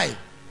come nigh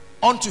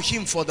unto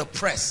him for the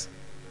press,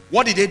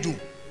 what did they do?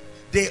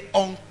 They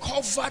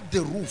uncovered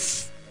the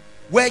roof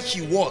where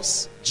he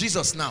was,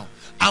 Jesus now.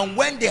 And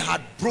when they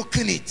had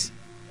broken it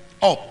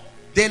up,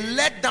 they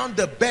let down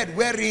the bed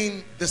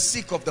wherein the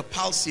sick of the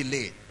palsy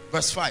lay.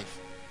 Verse 5.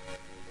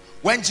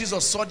 When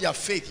Jesus saw their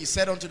faith, he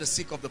said unto the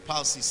sick of the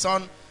palsy,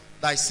 son,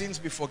 thy sins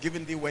be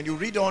forgiven thee. When you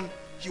read on,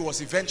 he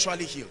was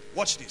eventually healed.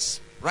 Watch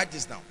this. Write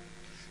this down.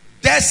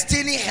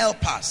 Destiny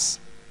helpers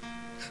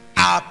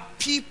are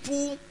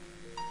people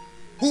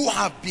who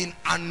have been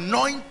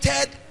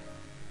anointed,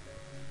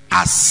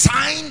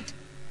 assigned,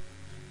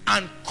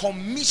 and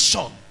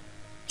commissioned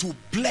to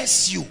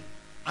bless you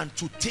and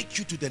to take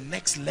you to the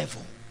next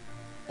level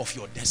of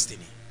your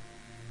destiny.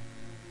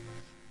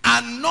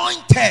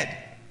 Anointed,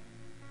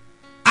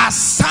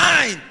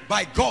 assigned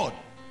by God,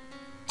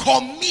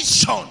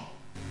 commissioned.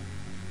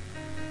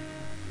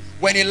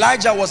 When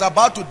Elijah was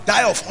about to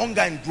die of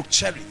hunger in Brook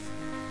Cherith,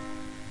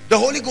 the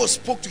Holy Ghost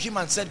spoke to him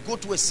and said, go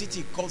to a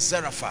city called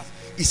Zarephath.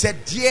 He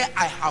said, there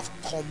I have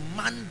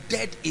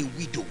commanded a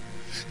widow.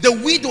 The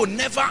widow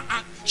never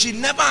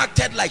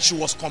acted like she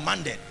was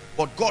commanded.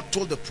 But God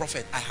told the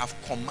prophet, I have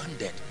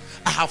commanded.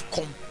 I have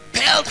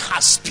compelled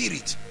her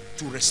spirit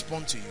to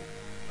respond to you.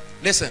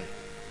 Listen,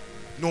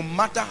 no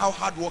matter how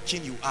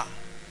hardworking you are,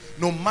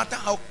 no matter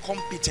how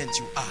competent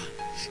you are,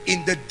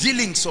 in the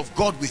dealings of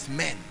God with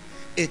men,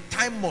 a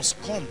time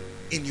must come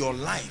in your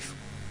life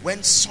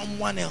when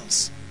someone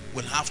else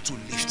will have to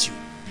lift you.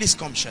 Please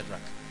come, Shadrach.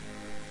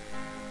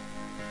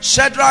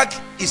 Shadrach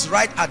is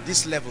right at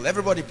this level.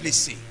 Everybody please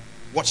see.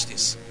 Watch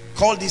this.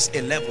 Call this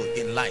a level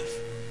in life.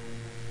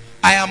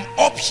 I am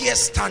up here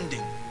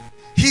standing.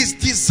 His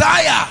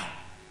desire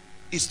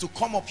is to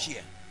come up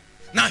here.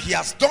 Now he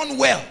has done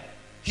well.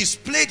 He's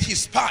played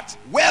his part,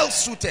 well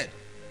suited.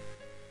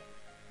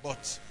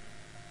 But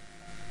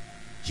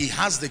he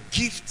has the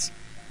gift,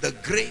 the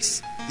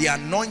grace, the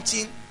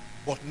anointing,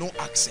 but no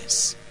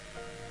access.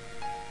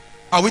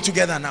 Are we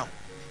together now?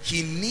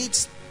 He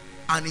needs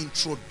an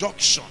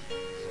introduction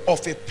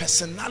of a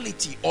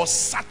personality or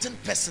certain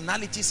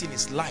personalities in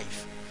his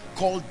life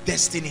called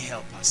destiny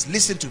helpers.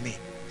 Listen to me.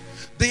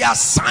 The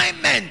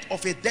assignment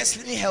of a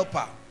destiny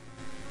helper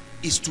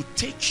is to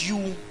take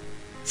you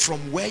from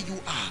where you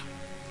are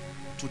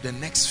to the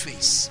next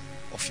phase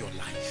of your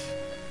life.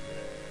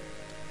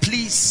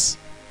 Please,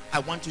 I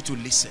want you to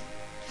listen,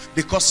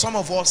 because some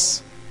of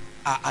us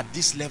are at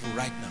this level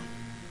right now.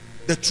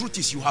 The truth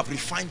is, you have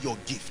refined your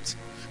gift.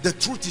 The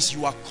truth is,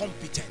 you are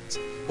competent,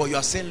 but you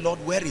are saying, Lord,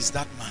 where is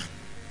that man?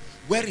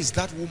 Where is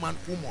that woman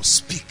who must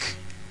speak?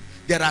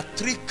 There are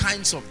 3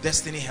 kinds of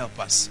destiny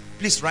helpers.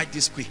 Please write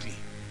this quickly.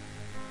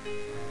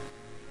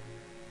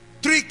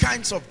 3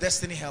 kinds of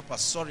destiny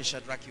helpers. Sorry,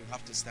 Shadrach, you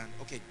have to stand.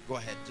 Okay, go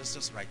ahead.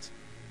 Just write.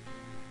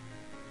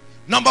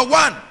 Number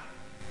 1,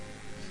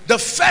 the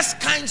first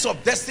kinds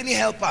of destiny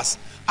helpers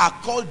are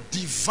called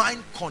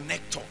divine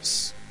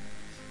connectors.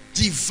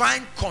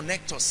 Divine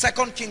connectors.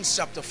 2 Kings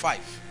chapter 5.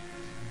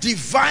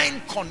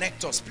 Divine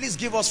connectors. Please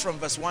give us from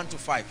verse 1 to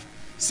 5.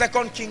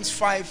 2 Kings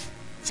 5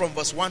 from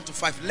verse 1 to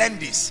 5. Learn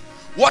this.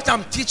 What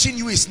I'm teaching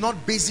you is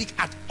not basic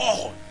at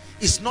all.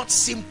 It's not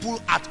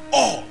simple at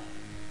all.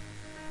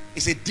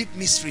 It's a deep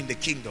mystery in the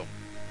kingdom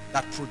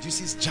that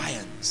produces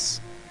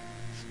giants.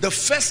 The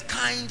first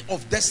kind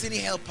of destiny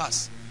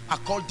helpers are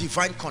called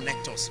divine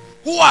connectors.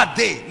 Who are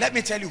they? Let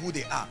me tell you who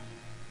they are.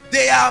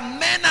 They are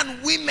men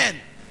and women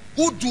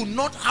who do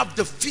not have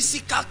the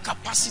physical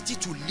capacity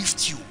to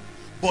lift you,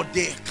 but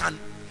they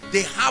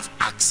have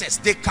access.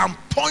 They can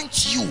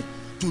point you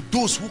to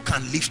those who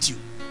can lift you.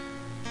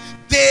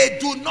 They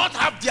do not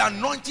have the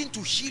anointing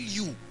to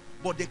heal you,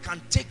 but they can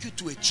take you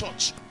to a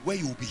church where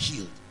you will be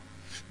healed.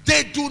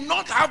 They do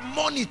not have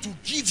money to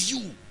give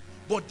you,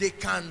 but they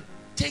can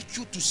take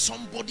you to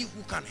somebody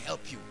who can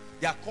help you.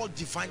 They are called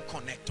divine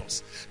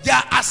connectors.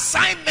 Their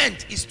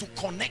assignment is to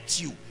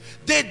connect you.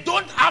 They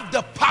don't have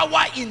the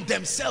power in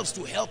themselves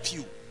to help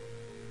you.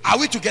 Are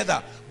we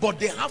together? But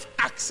they have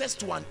access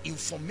to an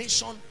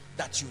information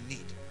that you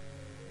need.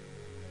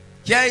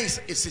 Here is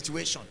a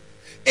situation.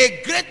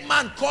 A great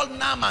man called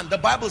Naaman, the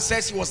Bible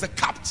says he was the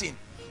captain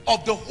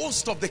of the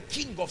host of the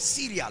king of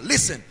Syria.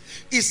 Listen,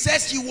 it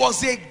says he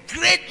was a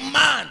great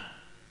man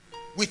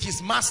with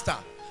his master,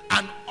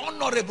 an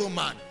honorable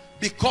man,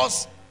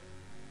 because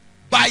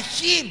by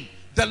him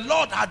the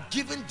Lord had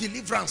given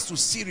deliverance to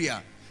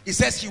Syria. It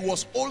says he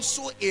was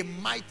also a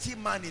mighty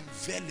man in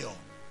valor,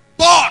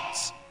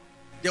 but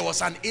there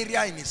was an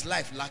area in his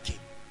life lacking.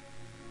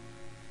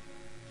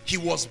 He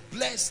was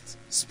blessed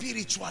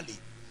spiritually,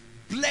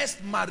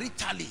 blessed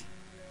maritally,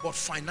 but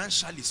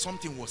financially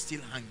something was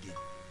still hanging.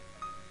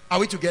 Are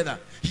we together?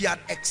 He had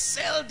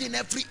excelled in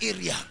every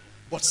area,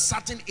 but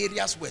certain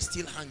areas were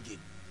still hanging,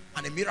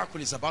 and a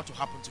miracle is about to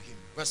happen to him.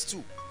 Verse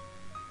 2.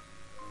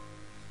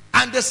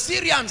 And the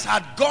Syrians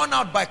had gone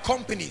out by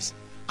companies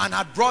and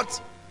had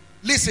brought,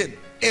 listen,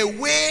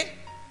 away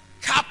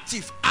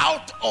captive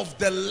out of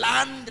the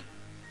land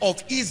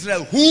of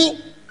Israel, who?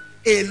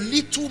 A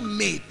little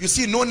maid. You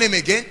see, no name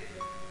again.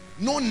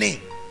 No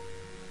name.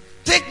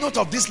 Take note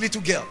of this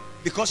little girl,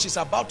 because she's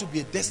about to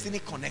be a destiny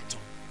connector.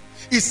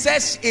 It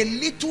says a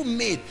little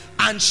maid,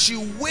 and she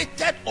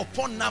waited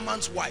upon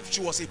Naaman's wife.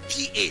 She was a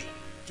PA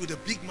to the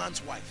big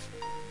man's wife.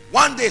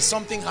 One day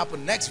something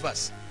happened. Next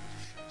verse.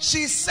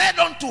 She said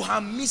unto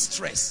her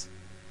mistress,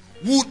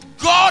 would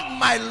God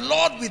my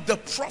Lord with the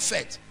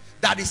prophet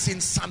that is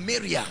in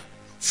Samaria,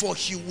 for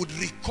he would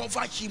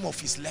recover him of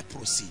his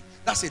leprosy.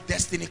 That's a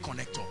destiny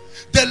connector.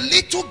 The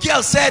little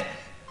girl said,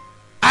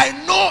 I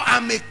know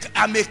I'm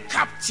a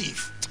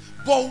captive,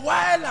 but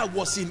while I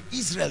was in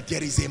Israel,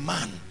 there is a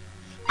man.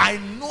 I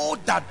know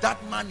that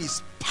that man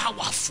is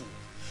powerful.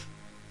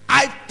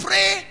 I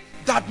pray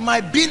that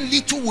my being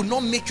little will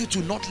not make you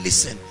to not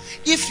listen.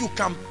 If you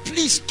can,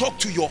 please talk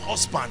to your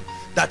husband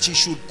that he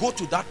should go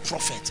to that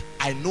prophet.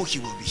 I know he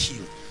will be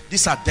healed.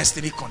 These are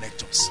destiny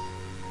connectors.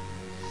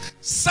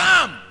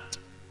 Sam,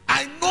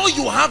 I know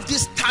you have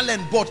this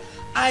talent, but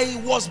I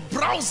was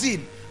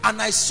browsing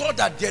and I saw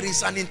that there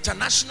is an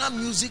international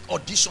music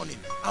auditioning.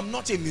 I'm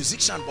not a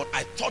musician, but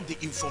I thought the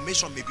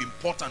information may be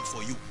important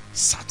for you.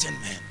 Certain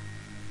men.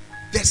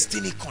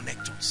 Destiny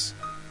connectors.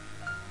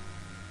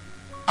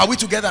 Are we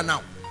together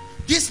now?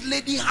 This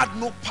lady had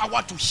no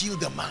power to heal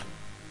the man,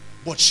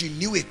 but she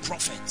knew a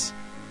prophet.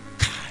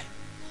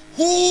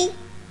 Who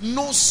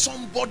knows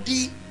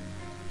somebody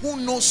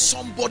around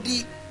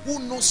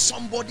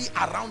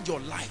your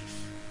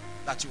life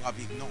that you have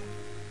ignored?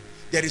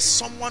 There is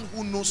someone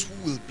who knows who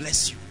will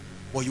bless you,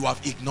 but you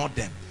have ignored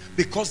them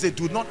because they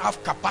do not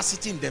have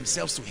capacity in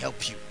themselves to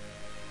help you.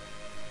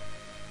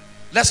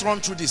 Let's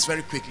run through this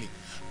very quickly.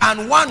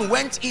 And one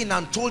went in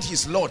and told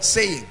his Lord,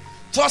 saying,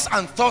 thus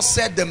and thus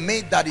said the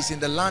maid that is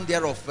in the land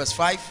thereof. Verse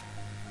 5.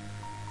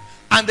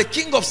 And the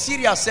king of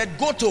Syria said,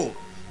 go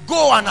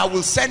and I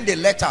will send a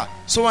letter,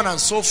 so on and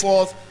so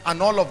forth,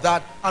 and all of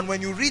that. And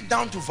when you read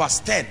down to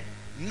verse 10,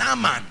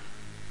 Naaman,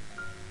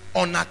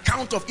 on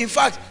account of, in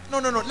fact,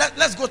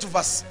 let's go to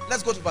verse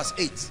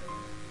 8.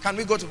 Can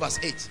we go to verse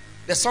 8?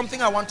 There's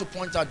something I want to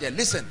point out there.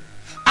 Listen.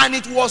 And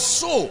it was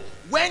so,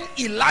 when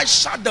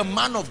Elisha the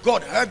man of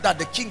God heard that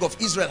the king of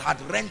Israel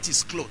had rent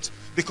his clothes,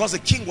 because the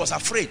king was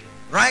afraid,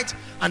 right?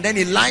 And then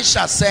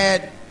Elisha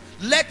said,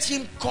 let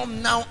him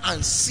come now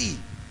and see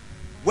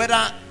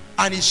whether,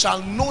 and he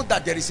shall know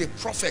that there is a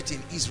prophet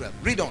in Israel.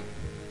 Read on.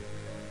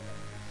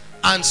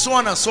 And so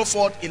on and so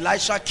forth.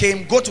 Elisha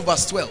came. Go to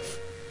verse 12.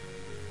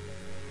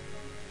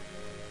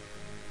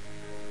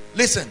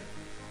 Listen.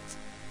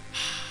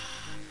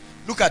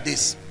 Look at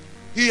this.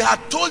 He had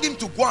told him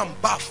to go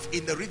and bath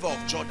in the river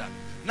of Jordan.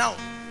 Now,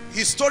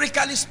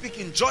 historically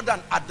speaking, Jordan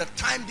at the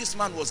time this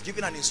man was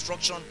given an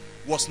instruction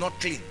was not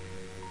clean.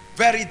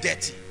 Very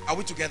dirty. Are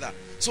we together?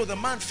 So the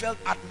man felt,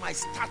 at my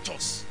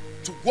status,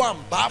 to go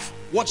and bath.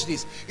 Watch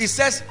this. It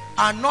says,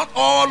 are not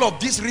all of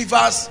these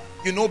rivers,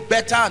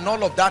 better and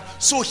all of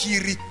that? So he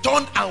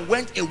returned and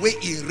went away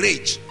in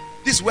rage.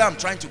 This is where I'm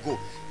trying to go.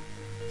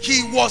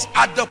 He was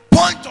at the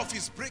point of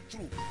his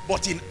breakthrough,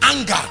 but in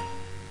anger,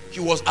 he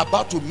was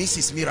about to miss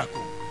his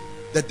miracle.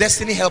 The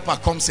destiny helper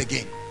comes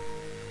again.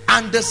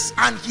 And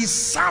his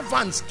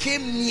servants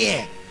came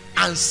near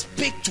and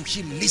spake to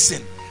him,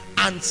 listen,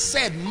 and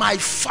said, my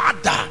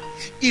father,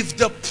 if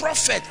the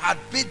prophet had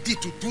bid thee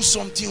to do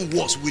something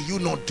worse, will you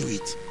not do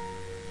it?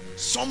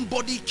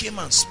 Somebody came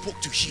and spoke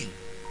to him.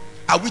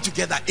 Are we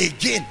together?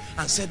 Again,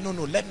 and said, no,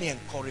 let me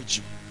encourage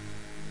you.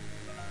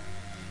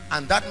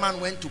 And that man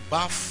went to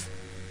bath.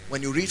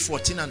 When you read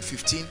 14 and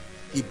 15,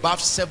 he bathed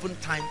 7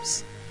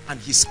 times, and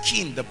his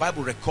skin, the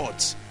Bible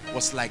records,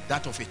 was like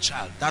that of a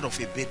child, that of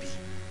a baby.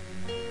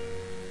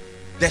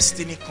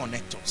 Destiny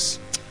connectors.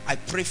 I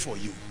pray for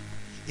you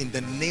in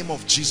the name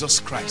of Jesus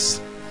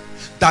Christ,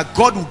 that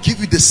God will give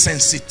you the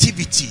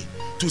sensitivity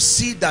to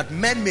see that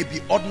men may be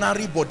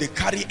ordinary, but they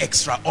carry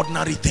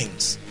extraordinary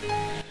things.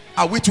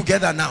 Are we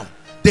together now?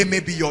 They may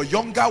be your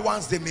younger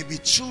ones, they may be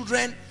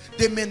children,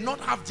 they may not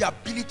have the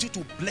ability to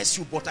bless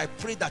you, but I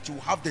pray that you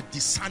have the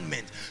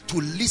discernment to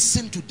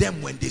listen to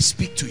them when they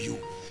speak to you,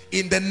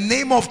 in the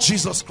name of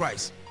Jesus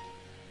Christ.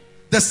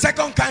 The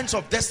second kinds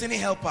of destiny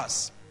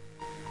helpers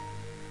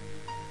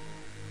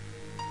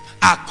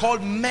are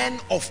called men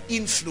of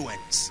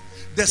influence.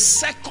 The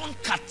second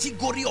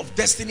category of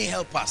destiny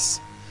helpers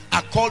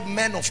are called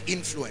men of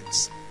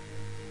influence.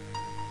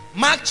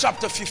 Mark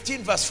chapter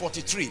 15 verse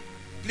 43.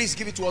 Please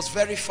give it to us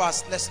very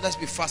fast. Let's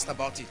be fast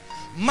about it.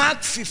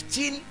 Mark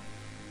 15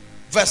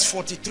 verse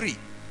 43.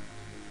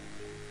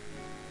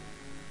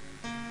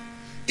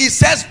 It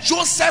says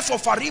Joseph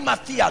of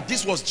Arimathea.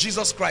 This was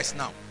Jesus Christ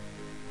now,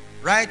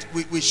 right?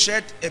 We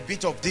shared a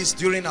bit of this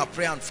during our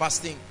prayer and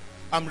fasting.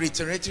 I'm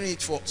reiterating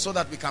it so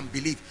that we can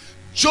believe.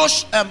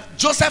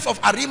 Joseph of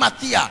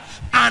Arimathea,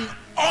 an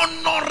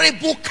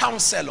honorable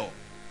counselor.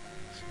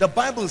 The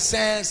Bible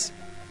says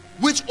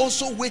which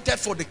also waited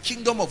for the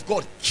kingdom of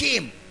God,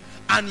 came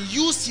and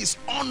used his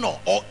honor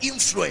or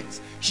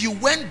influence. He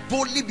went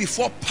boldly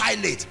before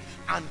Pilate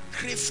and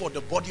craved for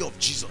the body of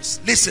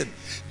Jesus. Listen,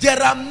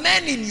 there are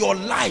men in your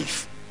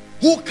life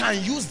who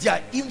can use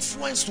their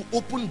influence to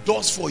open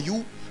doors for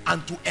you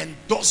and to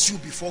endorse you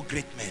before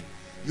great men.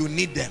 You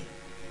need them.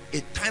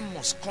 A time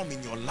must come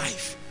in your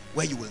life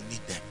where you will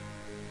need them.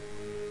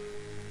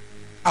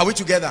 Are we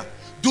together?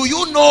 Do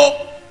you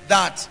know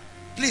that?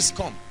 Please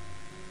come.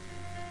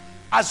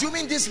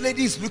 Assuming this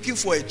lady is looking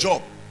for a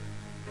job.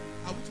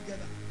 Are we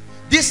together?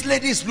 This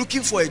lady is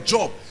looking for a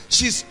job.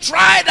 She's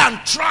tried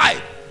and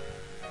tried.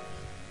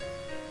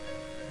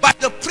 But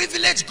the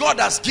privilege God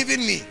has given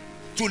me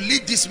to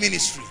lead this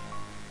ministry,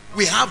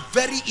 we have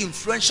very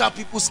influential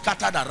people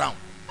scattered around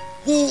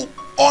who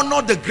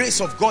honor the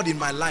grace of God in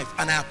my life,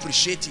 and I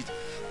appreciate it.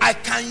 I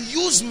can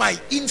use my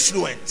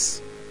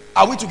influence,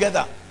 are we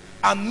together,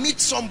 and meet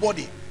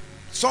somebody,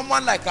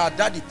 someone like our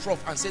daddy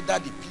Prof, and say,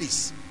 Daddy,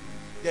 please,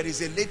 there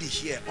is a lady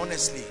here,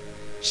 honestly,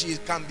 she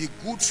can be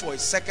good for a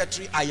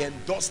secretary. I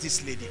endorse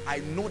this lady. I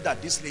know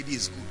that this lady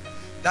is good.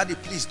 Daddy,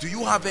 please, do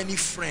you have any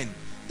friend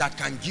that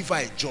can give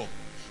her a job?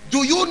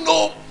 Do you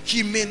know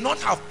he may not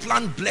have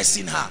planned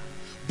blessing her,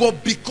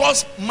 but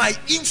because my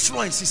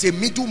influence is a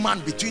middleman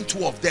between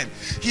two of them,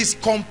 he's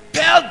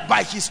compelled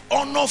by his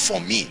honor for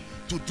me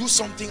to do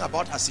something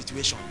about her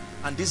situation,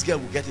 and this girl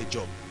will get a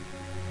job.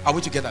 Are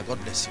we together?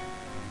 God bless you.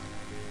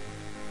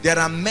 There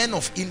are men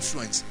of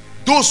influence,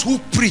 those who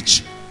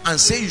preach and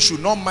say you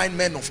should not mind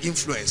men of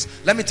influence.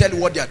 Let me tell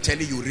you what they are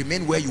telling you: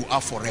 remain where you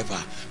are forever,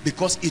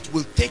 because it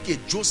will take a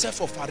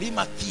Joseph of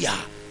Arimathea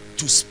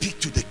to speak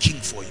to the king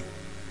for you.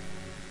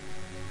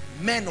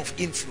 Men of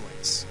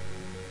influence.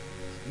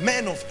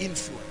 Men of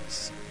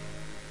influence.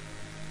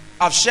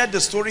 I've shared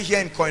the story here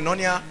in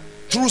Koinonia,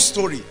 true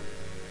story,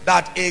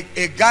 that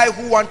a guy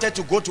who wanted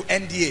to go to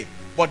NDA,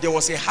 but there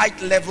was a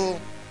height level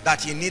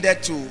that he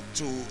needed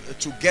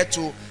to get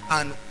to,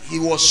 and he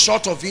was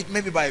short of it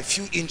maybe by a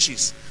few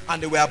inches,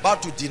 and they were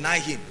about to deny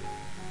him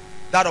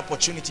that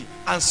opportunity.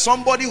 And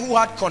somebody who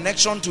had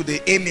connection to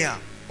the emir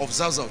of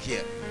Zazzau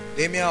here,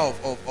 the emir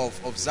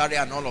of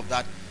Zaria and all of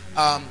that,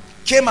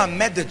 came and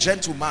met the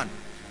gentleman,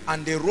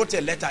 and they wrote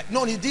a letter.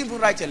 No, he didn't even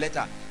write a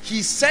letter.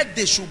 He said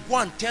they should go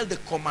and tell the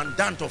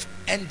commandant of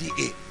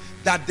NDA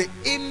that the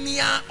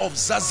emir of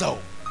Zazzau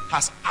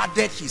has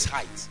added his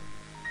height.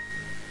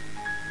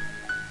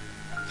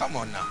 Come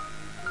on now.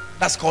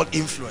 That's called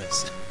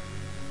influence.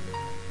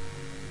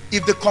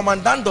 If the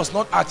commandant does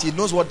not act, he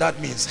knows what that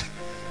means.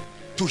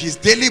 To his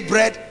daily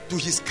bread, to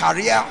his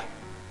career.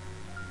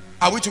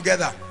 Are we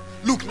together?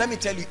 Look, let me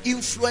tell you,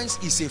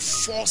 influence is a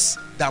force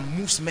that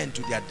moves men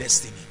to their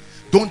destiny.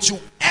 Don't you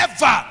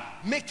ever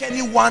make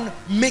anyone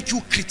make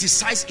you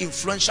criticize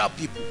influential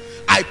people.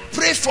 I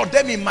pray for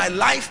them in my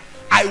life.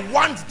 I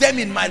want them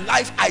in my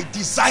life. I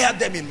desire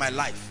them in my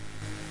life.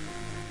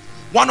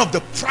 One of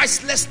the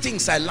priceless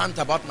things I learned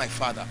about my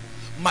father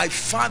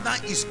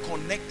is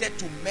connected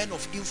to men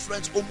of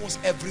influence almost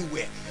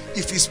everywhere.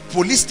 If it's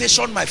police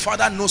station, my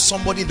father knows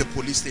somebody in the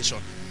police station.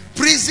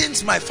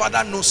 Prisons, my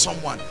father knows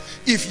someone.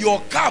 If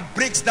your car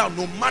breaks down,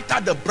 no matter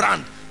the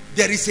brand,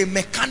 there is a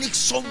mechanic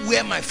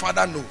somewhere my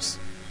father knows.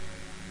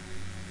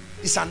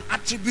 It's an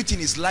attribute in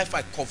his life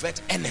I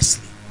covet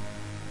earnestly.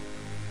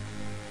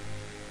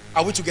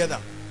 Are we together?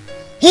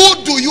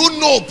 Who do you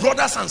know,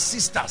 brothers and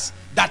sisters,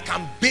 that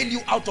can bail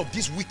you out of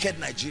this wicked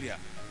Nigeria?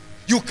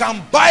 You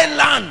can buy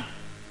land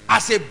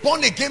as a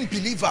born-again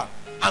believer,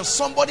 and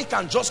somebody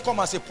can just come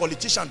as a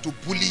politician to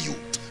bully you.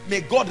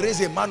 May God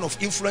raise a man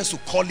of influence to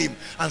call him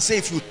and say,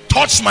 if you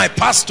touch my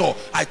pastor,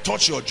 I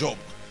touch your job.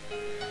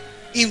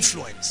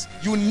 Influence.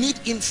 You need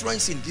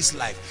influence in this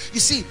life. You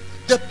see,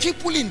 the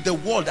people in the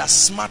world are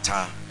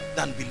smarter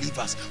than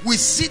believers. We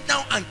sit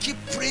down and keep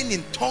praying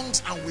in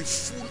tongues and we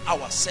fool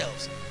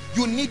ourselves.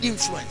 You need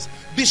influence.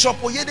 Bishop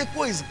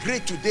Oyedepo is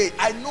great today.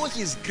 I know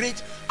he's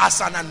great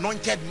as an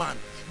anointed man,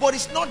 but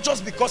it's not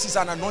just because he's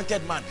an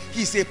anointed man.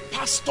 He's a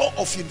pastor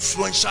of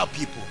influential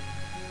people.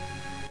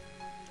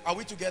 Are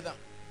we together?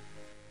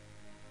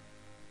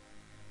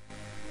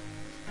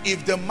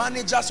 If the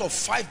managers of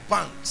 5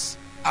 banks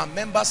are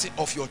members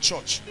of your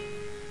church,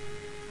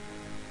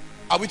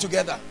 are we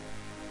together?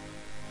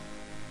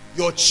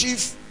 Your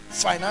chief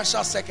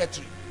financial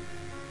secretary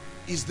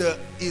is the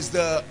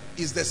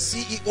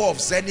CEO of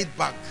Zenith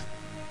Bank.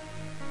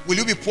 Will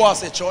you be poor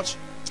as a church?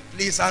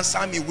 Please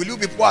answer me. Will you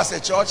be poor as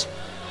a church?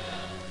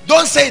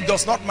 Don't say it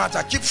does not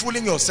matter. Keep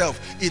fooling yourself.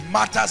 It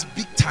matters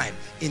big time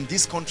in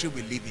this country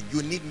we live in.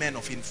 You need men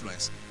of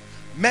influence.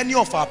 Many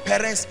of our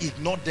parents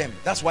ignore them.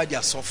 That's why they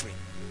are suffering.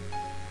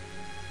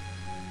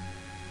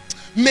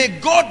 May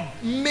God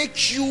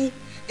make you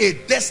a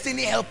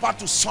destiny helper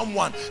to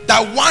someone,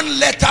 that one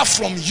letter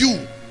from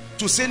you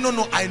to say,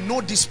 no, I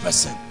know this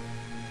person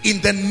in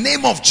the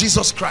name of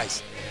Jesus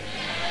Christ.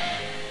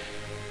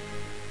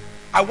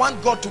 I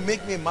want God to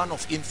make me a man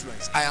of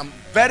influence. I am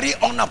very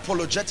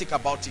unapologetic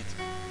about it.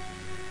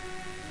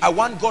 I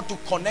want God to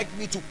connect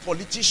me to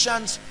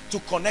politicians, to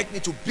connect me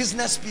to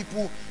business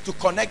people, to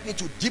connect me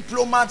to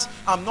diplomats.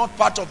 I'm not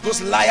part of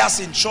those liars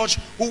in church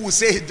who will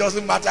say it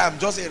doesn't matter, I'm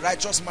just a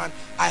righteous man.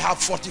 I have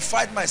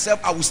fortified myself.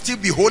 I will still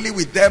be holy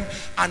with them,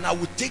 and I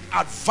will take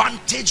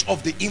advantage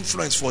of the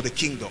influence for the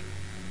kingdom.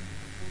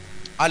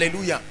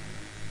 Hallelujah.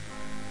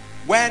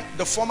 When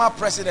the former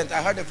president,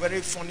 I heard a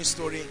very funny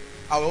story.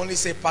 I will only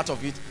say part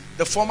of it.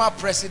 The former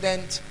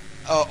president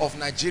of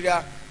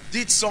Nigeria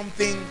did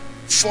something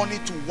funny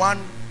to one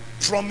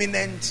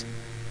prominent,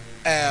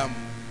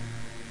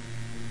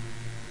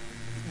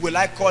 will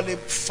I call him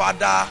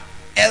father,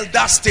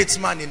 elder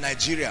statesman in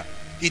Nigeria.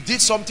 He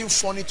did something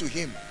funny to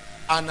him,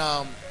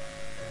 and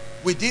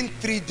within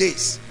 3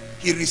 days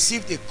he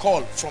received a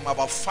call from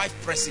about 5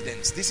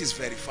 presidents. This is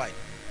verified.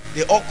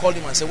 They all called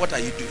him and said, what are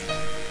you doing?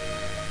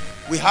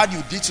 We heard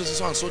you did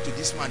so and so to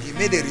this man. He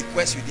made a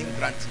request, you didn't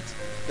grant it.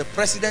 The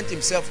president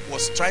himself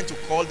was trying to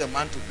call the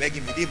man to beg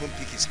him. He didn't even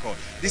pick his call.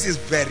 This is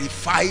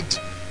verified.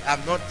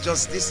 I'm not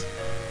just this.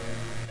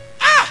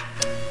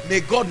 May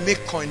God make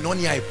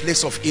Koinonia a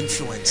place of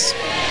influence.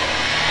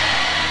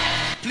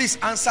 Please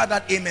answer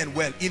that amen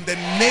well. In the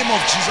name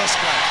of Jesus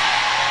Christ.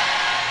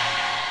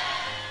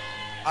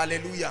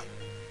 Hallelujah.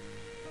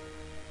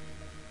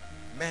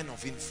 Men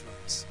of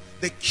influence.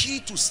 The key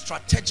to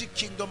strategic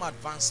kingdom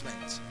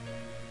advancement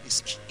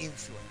is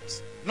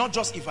influence. Not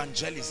just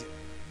evangelism.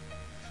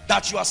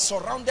 That you are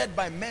surrounded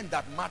by men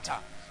that matter,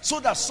 so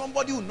that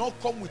somebody will not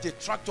come with a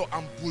tractor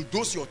and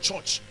bulldoze your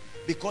church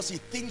because he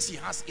thinks he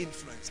has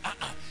influence.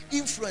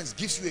 Influence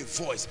gives you a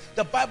voice.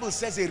 The Bible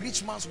says a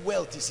rich man's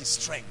wealth is his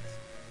strength.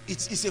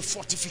 It's a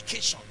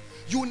fortification.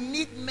 You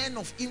need men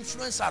of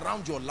influence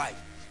around your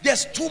life.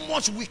 There's too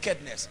much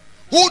wickedness.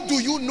 Who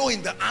do you know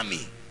in the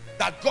army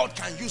that God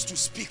can use to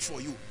speak for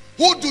you?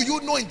 Who do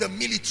you know in the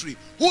military?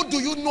 Who do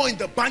you know in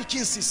the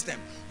banking system?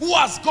 Who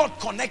has God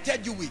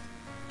connected you with?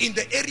 In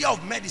the area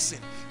of medicine,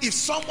 if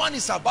someone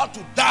is about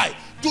to die,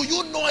 do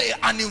you know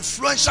an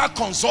influential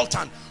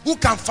consultant who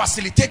can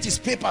facilitate his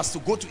papers to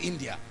go to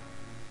India?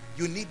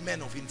 You need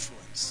men of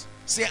influence.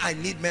 Say, I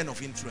need men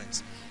of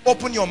influence.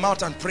 Open your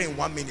mouth and pray in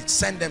 1 minute.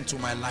 Send them to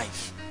my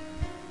life.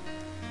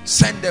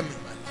 Send them in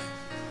my life.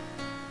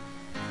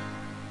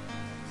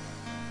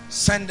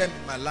 Send them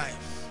in my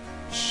life.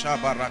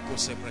 Shabarako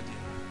sebredi.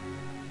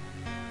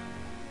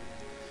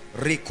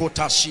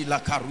 Rikota shila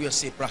karuya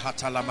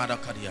sebrahata lamada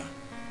kadia.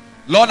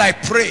 Lord, I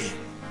pray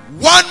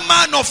one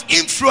man of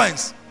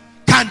influence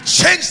can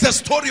change the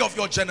story of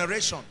your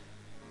generation.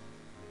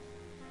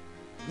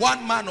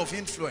 One man of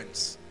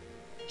influence.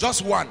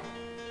 Just one.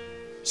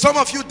 Some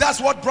of you,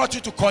 that's what brought you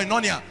to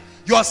Koinonia.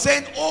 You are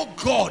saying, oh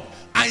God,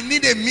 I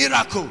need a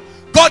miracle.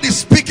 God is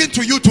speaking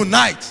to you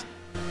tonight.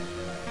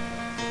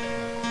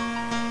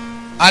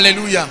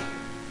 Hallelujah.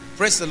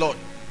 Praise the Lord.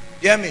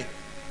 Hear me.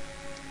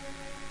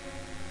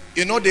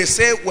 You know, they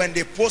say when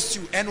they post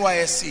you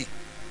NYSC,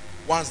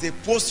 once they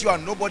post you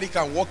and nobody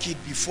can walk it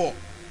before,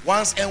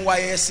 once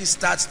NYSC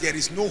starts, there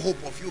is no hope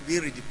of you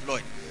being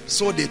redeployed.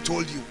 So they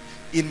told you,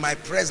 in my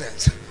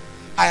presence.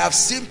 I have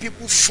seen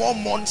people 4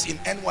 months in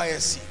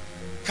NYSC,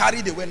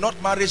 carried away, not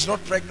marriage,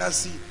 not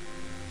pregnancy.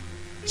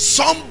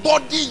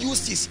 Somebody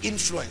used his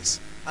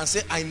influence and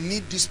said, I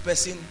need this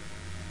person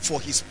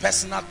for his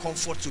personal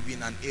comfort to be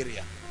in an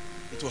area.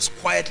 It was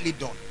quietly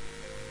done.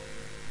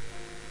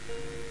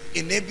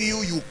 In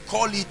ABU, you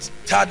call it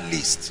third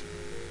list.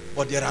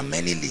 But there are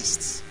many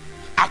lists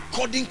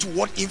according to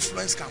what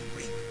influence can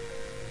bring.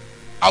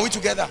 Are we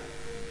together?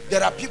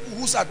 There are people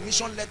whose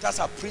admission letters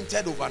are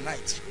printed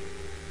overnight,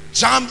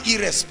 jammed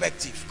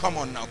irrespective. Come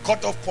on now,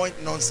 cutoff point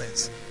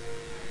nonsense.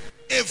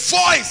 A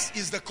voice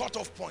is the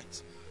cutoff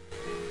point.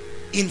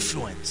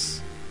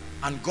 Influence,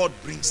 and God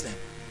brings them.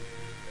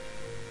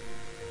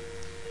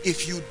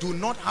 If you do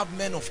not have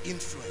men of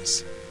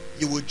influence,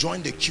 you will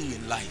join the queue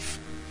in life,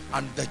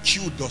 and the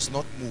queue does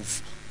not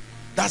move.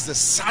 That's the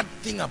sad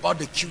thing about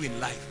the queue in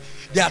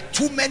life. There are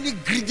too many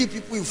greedy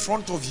people in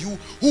front of you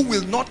who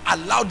will not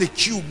allow the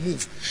queue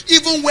move.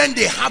 Even when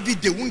they have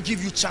it, they won't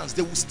give you chance.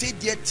 They will stay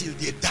there till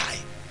they die.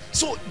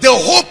 So the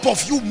hope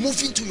of you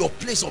moving to your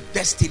place of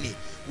destiny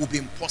will be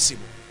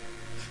impossible.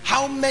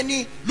 How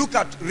many, look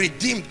at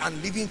Redeemed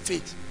and Living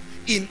Faith.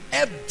 In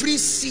every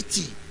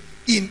city,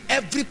 in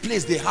every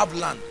place they have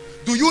land.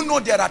 Do you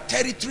know there are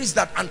territories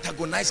that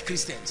antagonize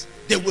Christians?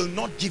 They will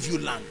not give you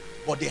land,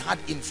 but they had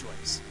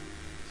influence.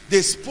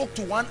 They spoke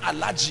to one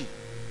Alaji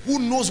who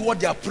knows what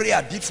their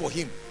prayer did for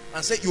him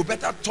and said, you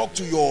better talk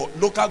to your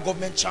local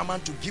government chairman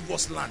to give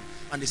us land.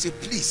 And they say,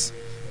 please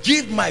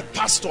give my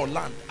pastor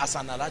land as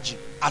an Alaji,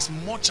 as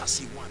much as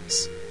he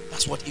wants.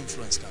 That's what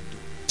influence can do.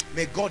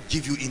 May God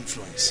give you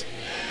influence.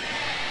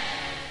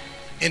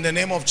 In the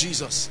name of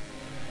Jesus.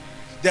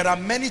 There are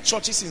many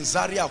churches in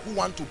Zaria who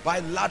want to buy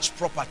large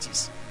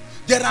properties.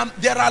 There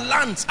are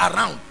lands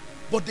around,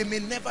 but they may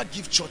never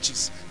give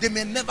churches. They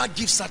may never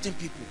give certain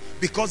people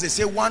because they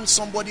say once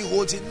somebody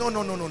holds it. No.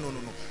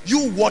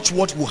 You watch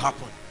what will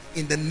happen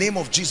in the name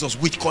of Jesus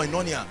with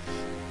Koinonia.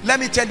 Let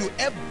me tell you,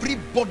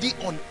 everybody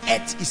on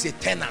earth is a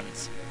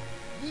tenant.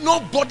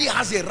 Nobody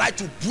has a right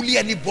to bully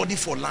anybody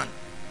for land.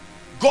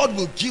 God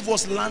will give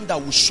us land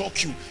that will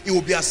shock you. It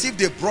will be as if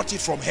they brought it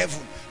from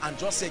heaven and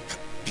just say,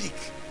 pick.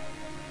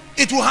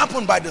 It will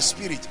happen by the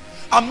Spirit.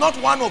 I'm not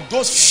one of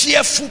those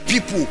fearful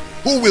people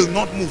who will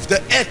not move.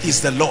 The earth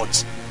is the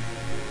Lord's.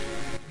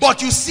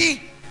 But you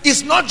see,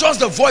 it's not just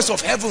the voice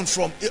of heaven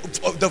from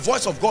the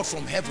voice of God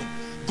from heaven.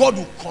 God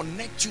will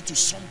connect you to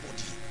somebody.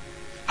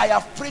 I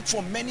have prayed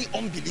for many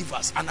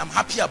unbelievers and I'm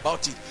happy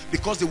about it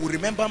because they will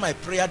remember my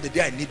prayer the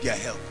day I need their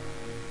help.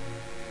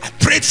 I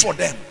prayed for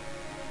them.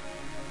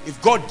 If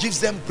God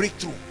gives them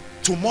breakthrough,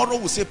 tomorrow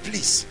we'll say,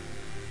 please,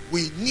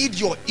 we need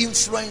your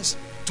influence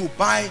to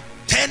buy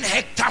 10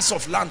 hectares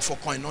of land for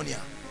Koinonia.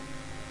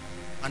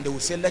 And they will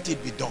say, let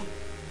it be done.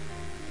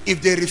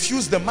 If they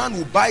refuse, the man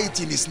will buy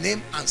it in his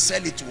name and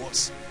sell it to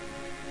us.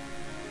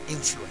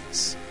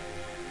 Influence.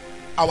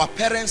 Our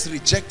parents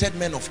rejected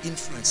men of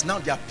influence. Now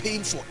they are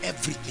paying for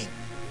everything.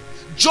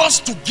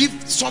 Just to give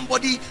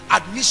somebody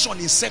admission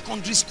in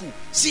secondary school.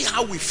 See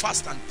how we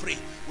fast and pray.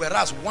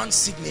 Whereas one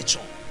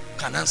signature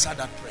can answer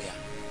that prayer.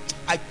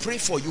 I pray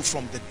for you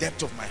from the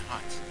depth of my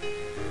heart.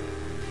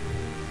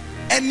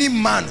 Any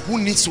man who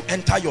needs to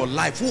enter your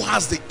life, who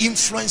has the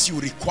influence you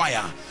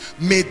require,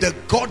 may the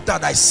God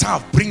that I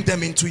serve bring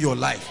them into your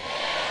life.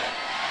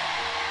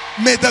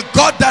 May the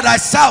God that I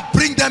serve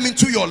bring them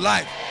into your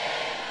life.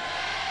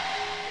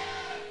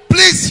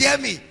 Please hear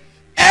me.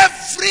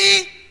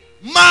 Every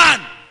man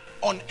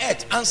on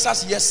earth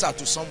answers yes sir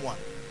to someone.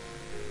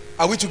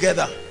 Are we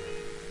together?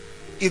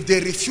 If they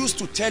refuse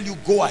to tell you,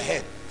 go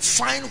ahead.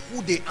 Find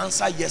who they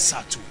answer yes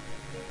sir to,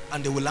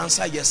 and they will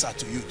answer yes sir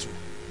to you too.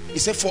 He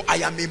said, for I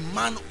am a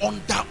man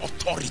under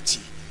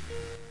authority.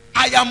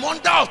 I am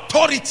under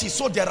authority,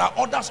 so there are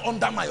others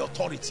under my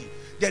authority.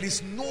 There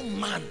is no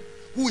man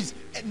who is,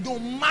 no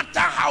matter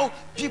how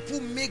people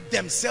make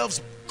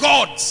themselves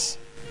gods,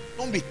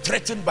 don't be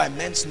threatened by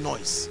men's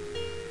noise.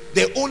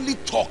 They only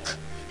talk.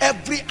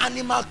 Every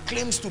animal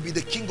claims to be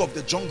the king of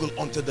the jungle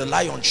until the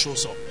lion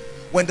shows up.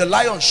 When the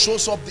lion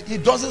shows up, he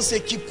doesn't say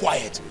keep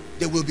quiet.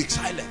 They will be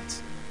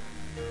silent.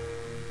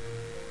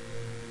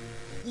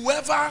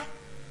 Whoever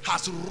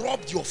has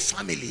robbed your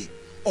family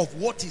of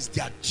what is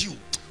their due,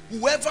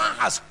 whoever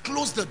has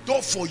closed the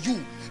door for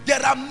you,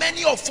 there are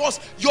many of us,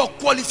 your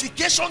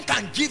qualification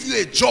can give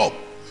you a job,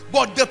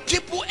 but the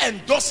people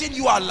endorsing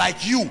you are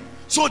like you,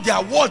 so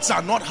their words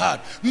are not heard.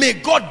 May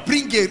God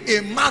bring a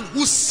man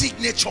whose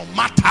signature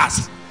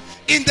matters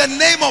in the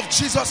name of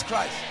Jesus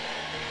Christ.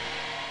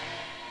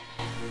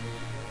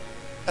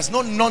 There's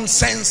no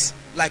nonsense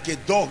like a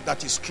dog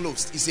that is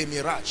closed. It's a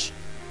mirage.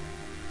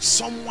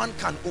 Someone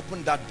can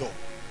open that door.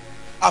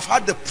 I've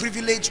had the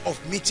privilege of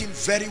meeting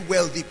very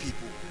wealthy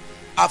people.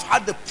 I've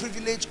had the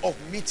privilege of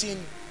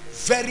meeting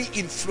very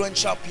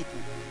influential people,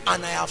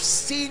 and I have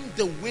seen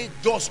the way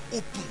doors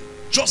open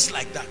just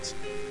like that.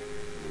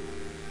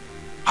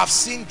 I've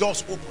seen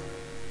doors open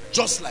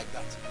just like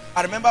that.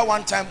 I remember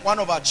one time, one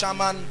of our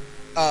chairman,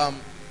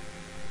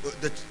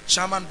 the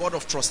chairman board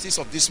of trustees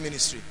of this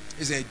ministry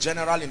is a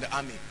general in the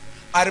army.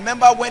 I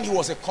remember when he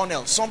was a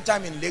colonel,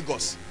 sometime in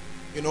Lagos,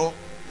 you know,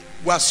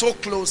 we are so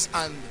close,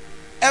 and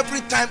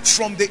every time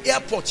from the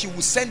airport, he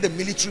would send the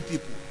military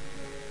people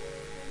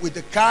with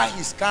the car,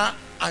 his car,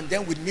 and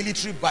then with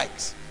military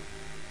bikes.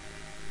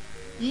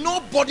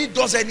 Nobody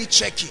does any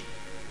checking.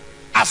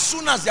 As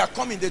soon as they are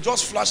coming, they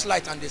just flash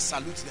light and they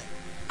salute them.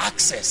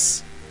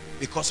 Access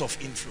because of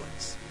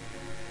influence.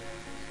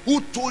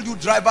 Who told you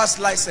driver's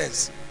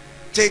license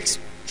takes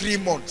 3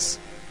 months?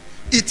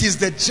 It is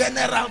the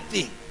general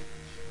thing.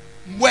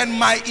 When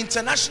my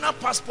international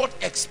passport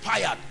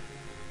expired,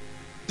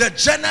 the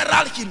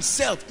general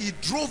himself, he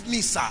drove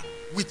me, sir,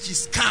 with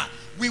his car.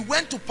 We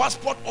went to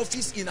passport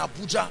office in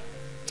Abuja,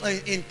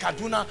 in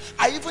Kaduna.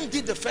 I even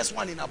did the first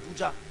one in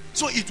Abuja.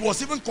 So it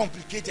was even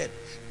complicated.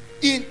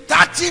 In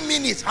 30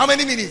 minutes, how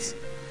many minutes?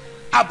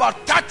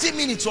 About 30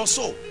 minutes or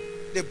so,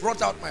 they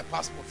brought out my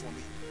passport for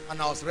me,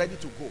 and I was ready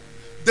to go.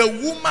 The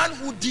woman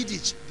who did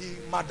it, the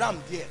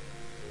madam there,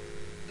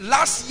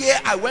 last year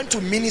I went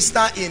to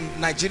minister in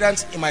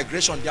Nigerians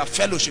immigration, their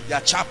fellowship,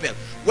 their chapel.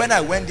 When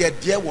I went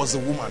there was a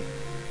woman.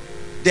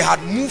 They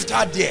had moved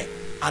her there,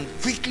 and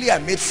quickly I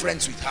made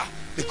friends with her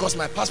because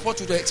my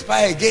passport would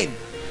expire again.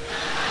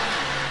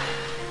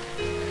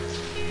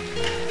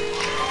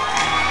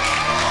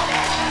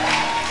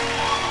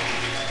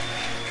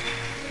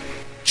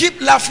 Keep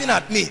laughing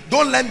at me.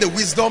 Don't learn the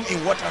wisdom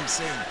in what I'm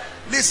saying.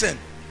 Listen,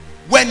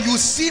 when you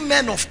see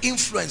men of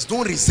influence,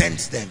 don't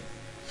resent them.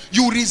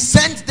 You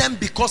resent them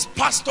because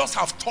pastors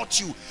have taught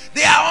you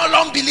they are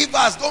all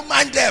unbelievers. Don't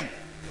mind them.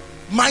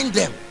 Mind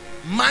them.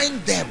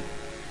 Mind them.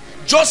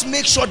 Just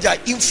make sure their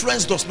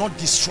influence does not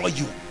destroy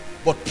you,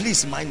 but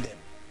please mind them.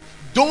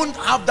 Don't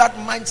have that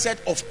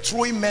mindset of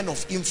throwing men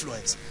of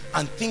influence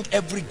and think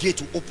every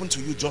gate will open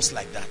to you just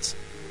like that.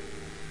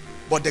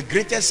 But the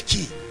greatest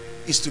key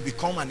is to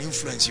become an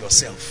influence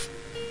yourself.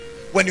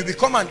 When you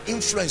become an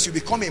influence, you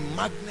become a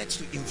magnet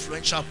to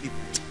influential people.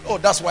 Oh,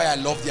 that's why I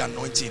love the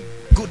anointing.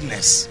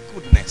 Goodness,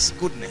 goodness,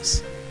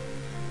 goodness.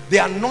 The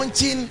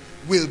anointing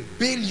will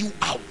bail you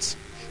out.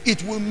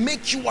 It will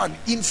make you an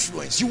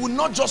influence. You will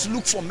not just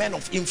look for men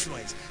of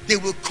influence. They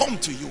will come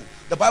to you.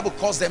 The Bible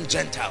calls them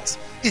Gentiles.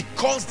 It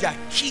calls their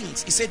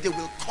kings. It said they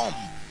will come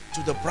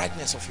to the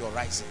brightness of your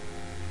rising.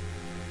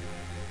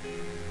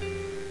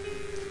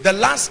 The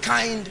last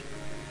kind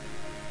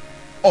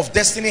of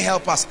destiny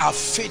helpers are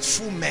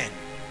faithful men.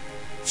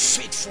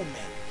 Faithful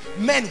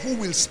men. Men who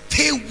will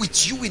stay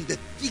with you in the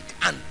thick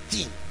and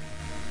thin.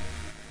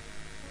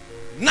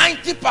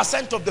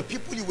 90% of the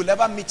people you will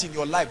ever meet in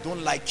your life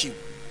don't like you.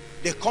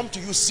 They come to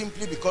you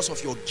simply because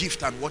of your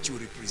gift and what you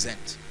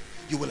represent.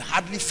 You will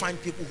hardly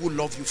find people who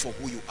love you for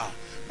who you are.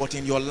 But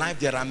in your life,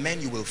 there are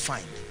men you will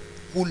find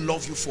who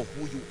love you for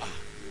who you are.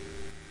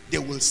 They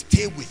will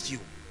stay with you.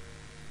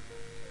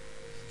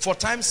 For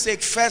time's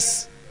sake,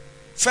 First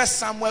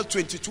Samuel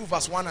 22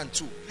 verse 1 and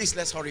 2. Please,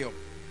 let's hurry up.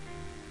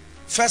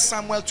 1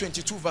 Samuel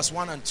 22 verse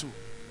 1 and 2.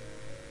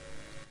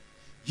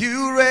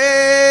 You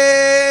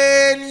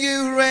reign,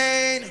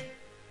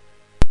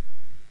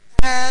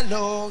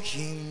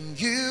 Elohim,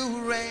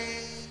 you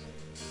reign,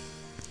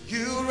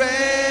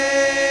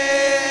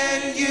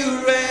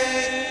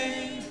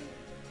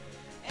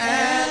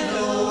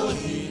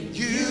 Elohim,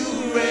 you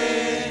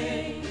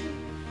reign,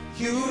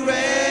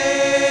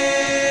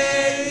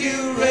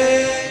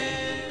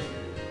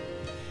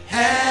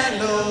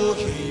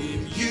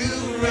 Elohim,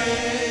 you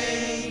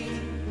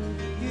reign,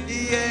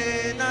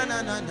 yeah, na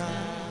na na na,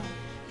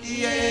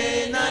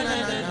 yeah, na na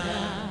na na,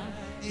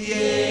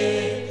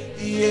 yeah,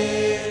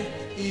 yeah,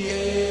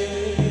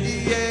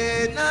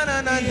 yeah, na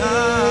na na na,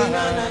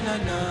 na na na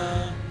na,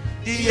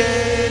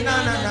 yeah, na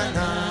na na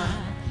na,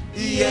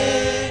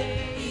 yeah,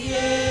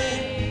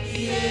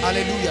 yeah.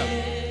 Hallelujah.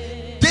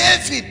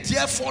 David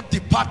therefore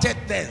departed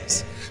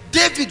thence.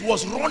 David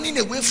was running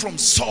away from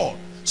Saul.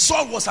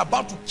 Saul was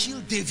about to kill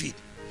David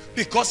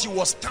because he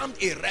was termed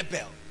a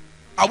rebel.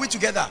 Are we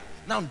together?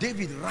 Now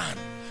David ran,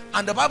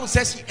 and the Bible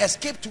says he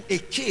escaped to a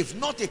cave,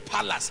 not a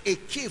palace, a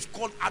cave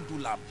called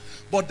Adullam.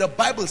 But the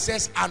Bible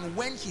says, and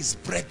when his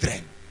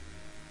brethren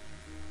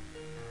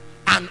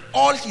and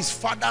all his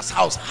father's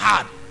house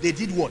heard, they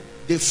did what?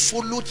 They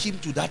followed him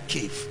to that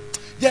cave.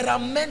 There are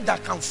men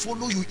that can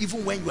follow you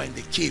even when you are in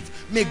the cave.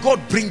 May God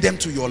bring them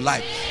to your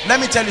life. Let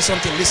me tell you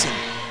something. Listen,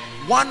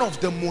 one of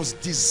the most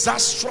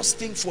disastrous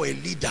things for a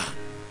leader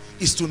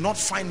is to not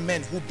find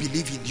men who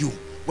believe in you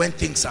when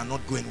things are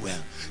not going well.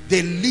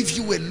 They leave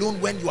you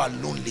alone when you are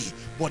lonely.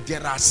 But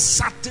there are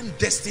certain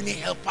destiny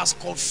helpers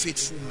called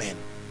faithful men.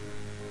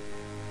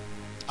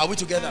 Are we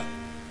together?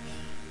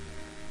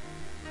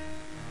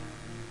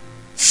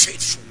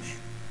 Faithful men.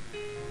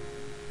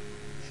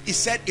 He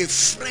said a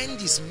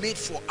friend is made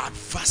for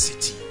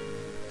adversity.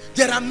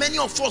 There are many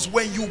of us,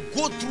 when you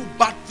go through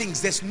bad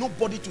things, there's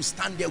nobody to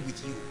stand there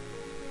with you.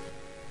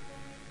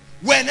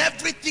 When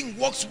everything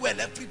works well,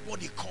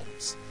 everybody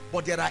comes.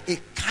 But there are a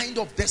kind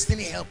of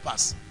destiny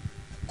helpers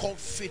called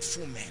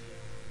faithful men.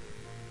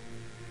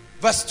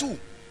 Verse 2.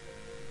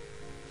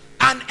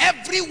 And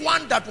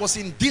everyone that was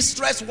in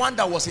distress, one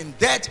that was in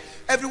debt,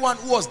 everyone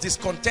who was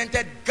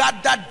discontented,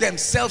 gathered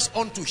themselves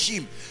unto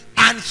him.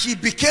 And he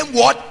became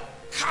what?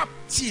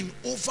 Captain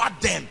over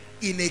them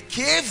in a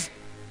cave.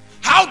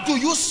 How do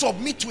you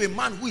submit to a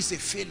man who is a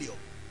failure?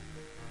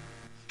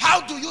 How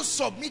do you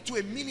submit to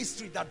a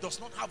ministry that does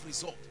not have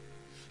result?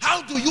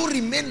 How do you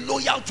remain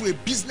loyal to a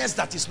business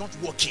that is not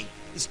working?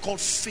 It's called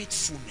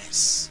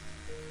faithfulness.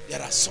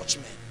 There are such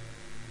men.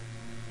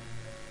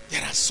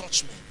 There are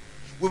such men.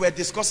 We were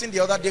discussing the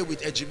other day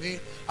with Ejimi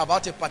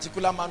about a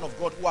particular man of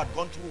God who had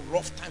gone through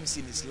rough times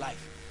in his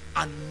life,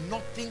 and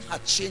nothing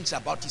had changed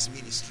about his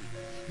ministry.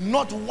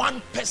 Not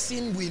one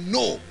person we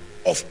know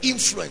of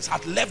influence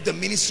had left the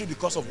ministry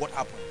because of what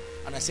happened.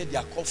 And I said they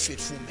are called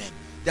faithful men.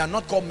 They are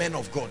not called men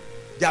of God.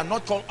 They are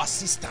not called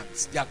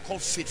assistants. They are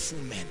called faithful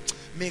men.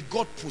 May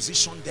God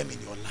position them in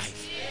your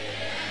life.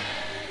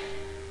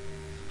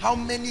 How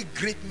many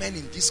great men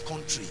in this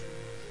country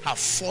have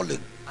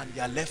fallen and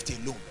they are left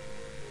alone?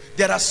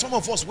 There are some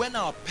of us, when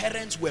our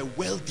parents were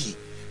wealthy,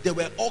 there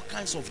were all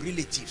kinds of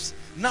relatives.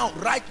 Now,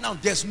 right now,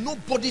 there's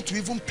nobody to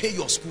even pay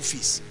your school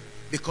fees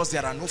because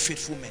there are no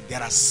faithful men.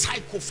 There are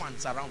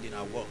sycophants around in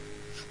our world.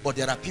 But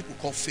there are people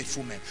called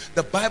faithful men.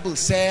 The Bible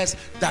says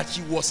that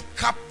he was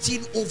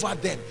captain over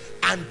them,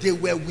 and they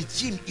were with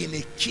him in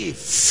a cave.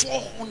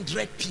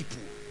 400 people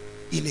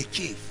in a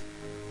cave.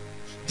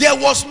 There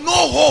was no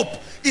hope.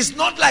 It's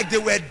not like they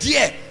were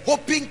there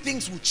hoping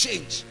things would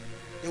change.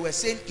 They were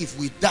saying, if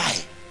we die,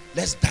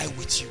 let's die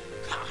with you.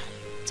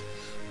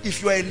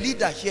 If you are a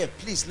leader here,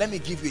 please let me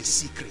give you a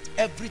secret.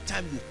 Every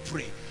time you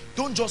pray,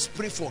 don't just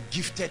pray for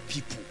gifted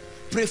people.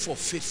 Pray for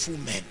faithful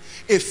men.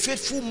 A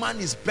faithful man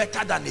is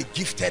better than a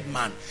gifted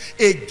man.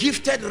 A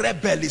gifted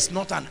rebel is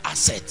not an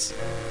asset.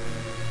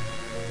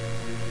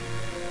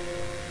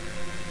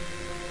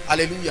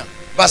 Hallelujah.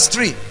 Verse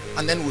 3,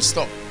 and then we'll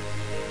stop.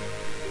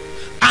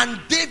 And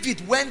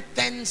David went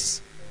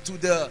thence to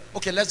the...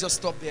 Okay, let's just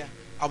stop there.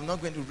 I'm not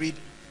going to read.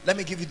 Let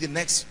me give you the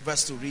next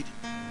verse to read.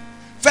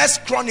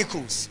 First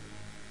Chronicles.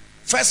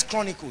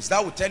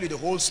 That will tell you the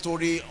whole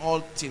story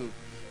all till...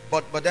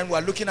 But then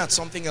we're looking at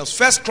something else.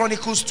 First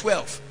Chronicles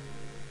 12.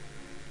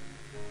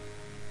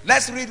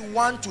 Let's read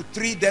 1 to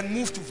 3, then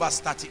move to verse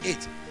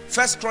 38.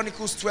 1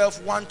 Chronicles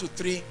 12, 1 to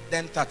 3,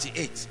 then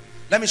 38.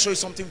 Let me show you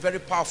something very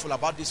powerful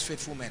about these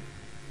faithful men.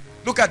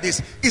 Look at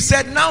this. He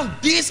said, now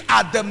these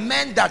are the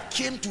men that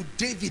came to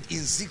David in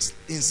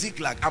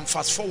Ziklag. I'm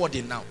fast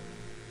forwarding now.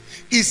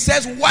 He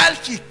says, while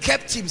he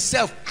kept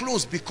himself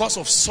close because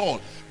of Saul,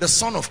 the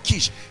son of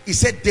Kish, he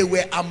said they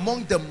were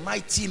among the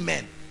mighty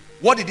men.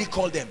 What did he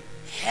call them?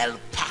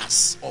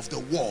 Helpers of the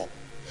war.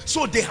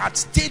 So they had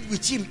stayed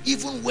with him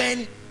even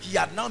when he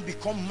had now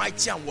become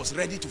mighty and was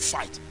ready to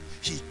fight.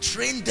 He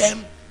trained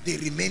them, they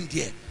remained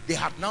there. They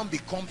had now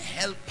become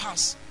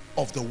helpers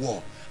of the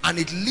war. And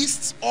it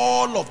lists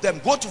all of them.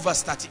 Go to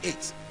verse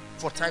 38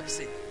 for time's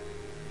sake.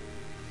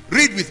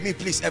 Read with me,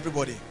 please,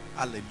 everybody.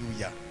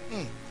 Hallelujah.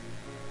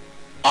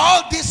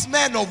 All these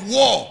men of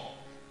war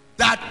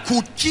that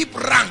could keep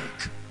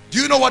rank.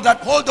 Do you know what that?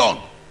 Hold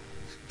on.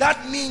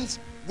 That means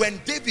when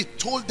David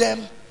told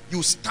them,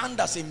 you stand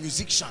as a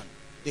musician,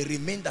 they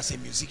remained as a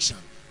musician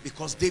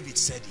because David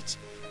said it.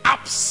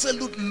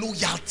 Absolute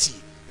loyalty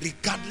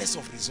regardless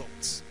of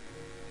results.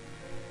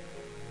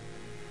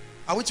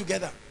 Are we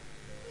together?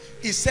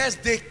 He says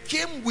they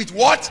came with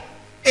what?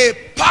 A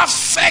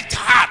perfect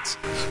heart.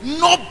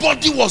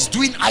 Nobody was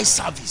doing eye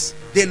service.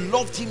 They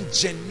loved him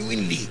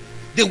genuinely.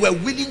 They were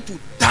willing to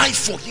die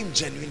for him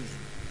genuinely.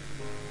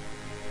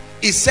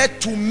 He said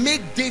to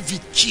make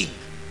David king.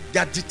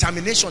 Their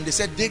determination, they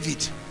said,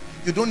 David,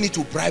 you don't need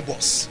to bribe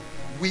us.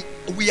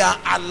 We are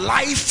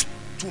alive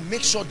to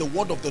make sure the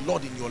word of the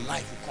Lord in your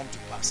life will come to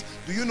pass.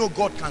 Do you know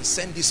God can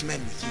send these men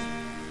with you?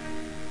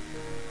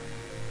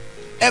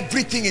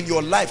 Everything in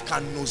your life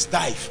can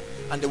nosedive,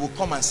 and they will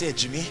come and say,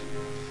 Jimmy,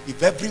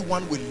 if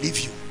everyone will leave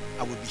you,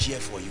 I will be here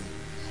for you.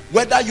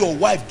 Whether your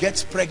wife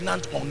gets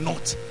pregnant or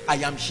not, I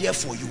am here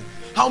for you.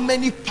 How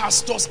many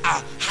pastors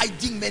are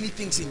hiding many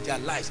things in their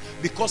lives?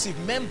 Because if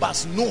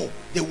members know,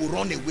 they will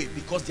run away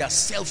because they are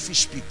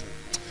selfish people.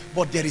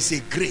 But there is a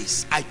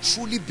grace. I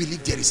truly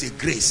believe there is a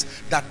grace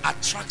that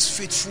attracts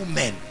faithful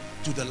men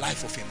to the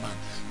life of a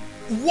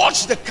man.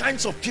 Watch the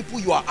kinds of people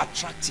you are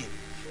attracting.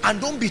 And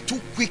don't be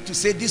too quick to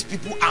say these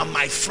people are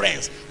my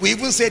friends. We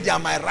even say they are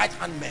my right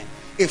hand men.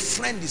 A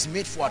friend is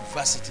made for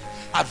adversity.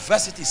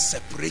 Adversity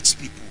separates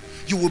people.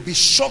 You will be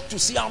shocked to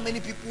see how many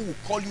people will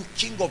call you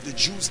king of the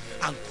Jews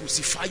and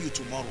crucify you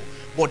tomorrow.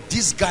 But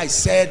this guy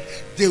said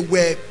they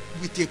were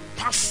with a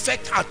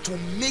perfect heart to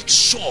make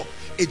sure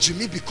a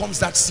Jimmy becomes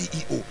that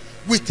CEO.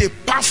 With a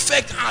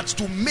perfect heart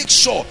to make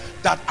sure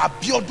that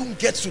Abiodun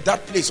gets to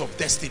that place of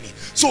destiny.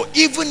 So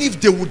even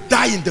if they would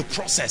die in the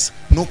process,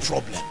 no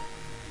problem.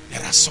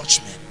 There are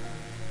such men.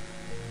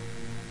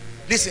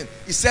 Listen,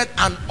 he said,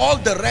 and all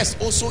the rest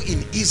also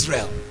in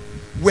Israel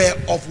were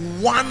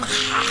of one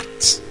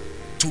heart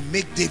to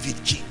make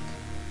David king.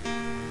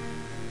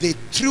 They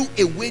threw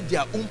away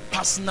their own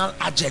personal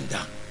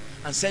agenda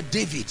and said,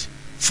 David,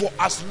 for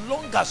as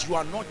long as you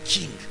are not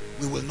king,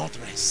 we will not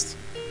rest.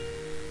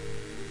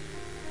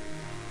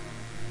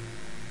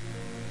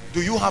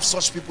 Do you have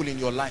such people in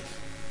your life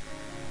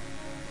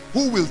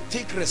who will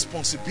take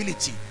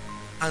responsibility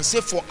and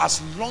say, for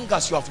as long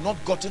as you have not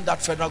gotten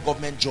that federal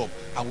government job,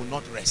 I will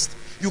not rest?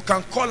 You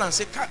can call and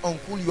say,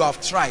 uncle, you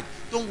have tried.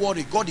 Don't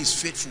worry, God is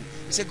faithful.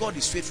 He said, God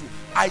is faithful.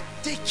 I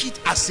take it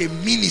as a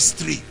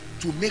ministry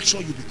to make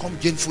sure you become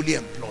gainfully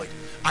employed.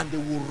 And they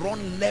will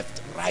run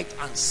left, right,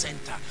 and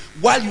center.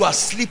 While you are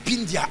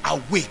sleeping, they are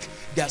awake.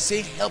 They are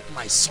saying, help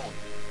my son.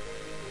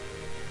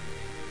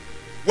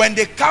 When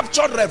they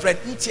captured Reverend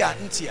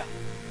Ntia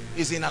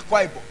is in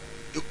Akwa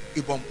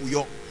Ibom,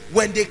 Uyo.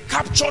 When they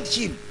captured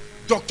him,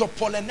 Dr.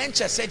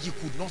 Polenenche said he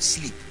could not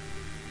sleep.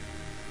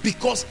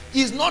 Because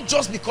it's not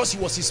just because he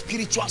was his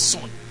spiritual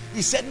son.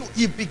 He said no,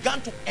 he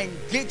began to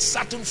engage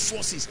certain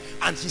forces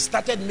and he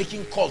started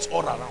making calls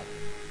all around.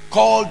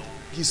 Called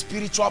his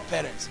spiritual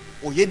parents.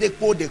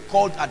 Oyedepo, they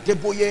called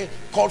Adeboye,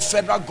 called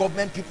federal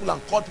government people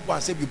and called people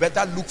and said, you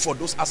better look for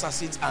those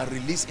assassins and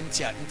release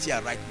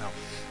Ntia right now.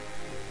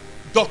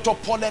 Dr.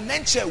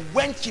 Polenenche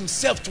went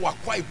himself to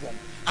Akwa Ibom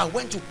and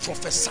went to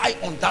prophesy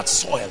on that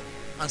soil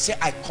and say,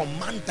 I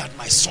command that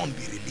my son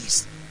be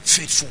released.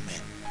 Faithful men.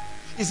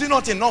 Is it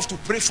not enough to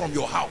pray from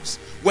your house?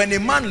 When a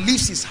man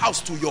leaves his house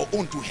to your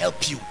own to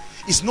help you,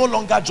 it's no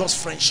longer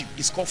just friendship,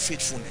 it's called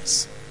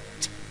faithfulness.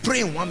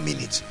 Pray in 1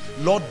 minute.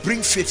 Lord,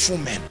 bring faithful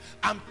men.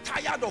 I'm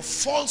tired of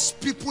false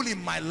people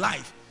in my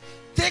life.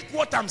 Take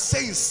what I'm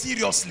saying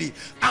seriously.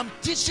 I'm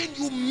teaching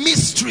you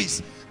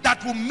mysteries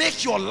that will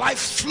make your life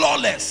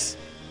flawless.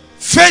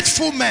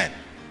 Faithful men.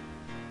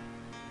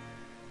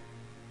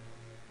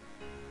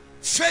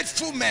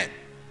 Faithful men.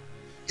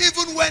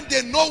 Even when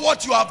they know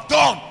what you have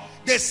done,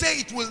 they say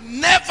it will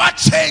never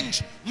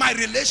change my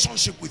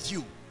relationship with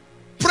you.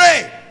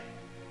 Pray.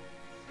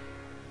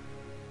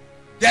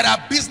 There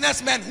are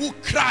businessmen who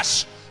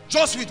crash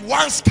just with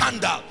one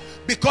scandal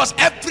because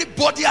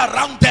everybody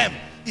around them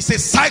is a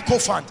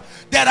sycophant.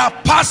 There are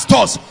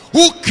pastors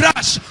who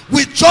crash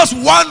with just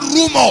one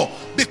rumor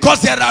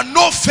because there are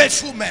no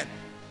faithful men.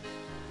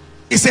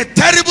 It's a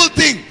terrible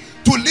thing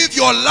to live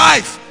your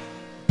life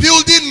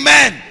building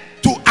men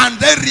and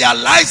then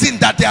realizing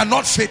that they are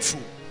not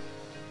faithful.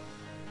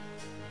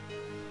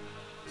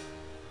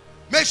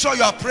 Make sure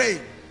you are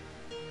praying.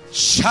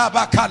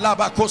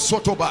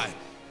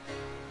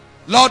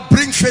 Lord,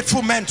 bring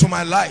faithful men to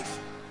my life.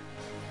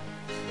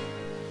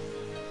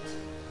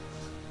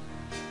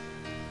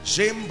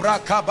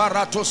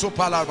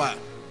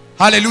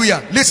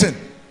 Hallelujah. Listen,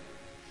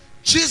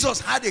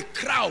 Jesus had a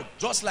crowd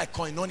just like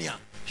Koinonia.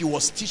 He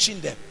was teaching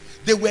them.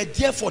 They were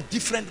there for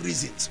different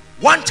reasons.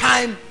 One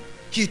time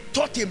he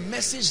taught a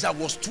message that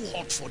was too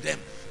hot for them.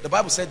 The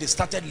Bible said they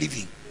started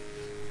leaving.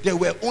 There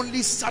were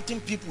only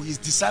certain people, his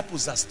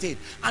disciples, that stayed.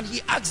 And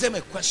he asked them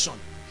a question.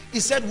 He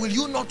said, will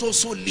you not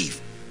also leave?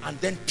 And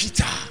then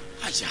Peter,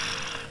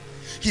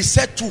 he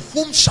said, to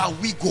whom shall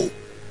we go?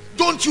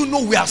 Don't you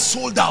know we are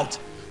sold out?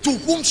 To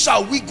whom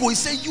shall we go? He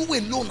said, you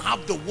alone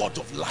have the word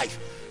of life.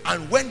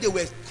 And when they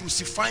were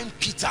crucifying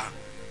Peter,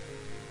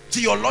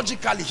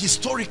 theologically,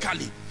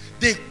 historically,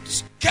 they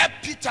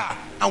kept Peter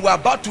and were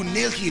about to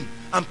nail him.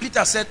 And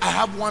Peter said, I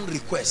have one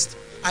request.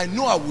 I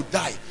know I will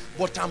die,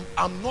 but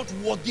I'm not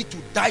worthy to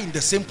die in the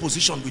same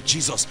position with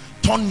Jesus.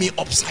 Turn me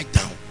upside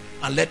down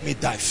and let me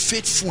die.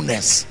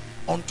 Faithfulness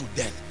unto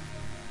death.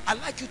 I'd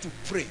like you to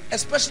pray,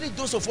 especially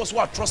those of us who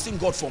are trusting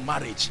God for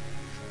marriage.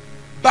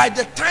 By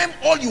the time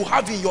all you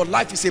have in your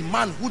life is a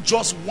man who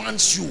just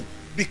wants you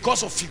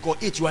because of figure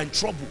 8, you are in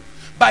trouble.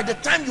 By the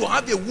time you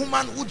have a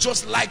woman who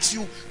just likes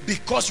you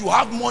because you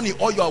have money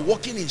or you are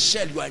working in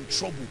Shell, you are in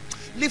trouble.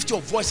 Lift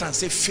your voice and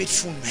say,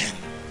 faithful men.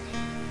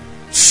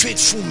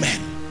 Faithful men.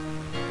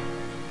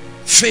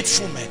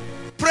 Faithful men.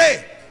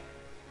 Pray.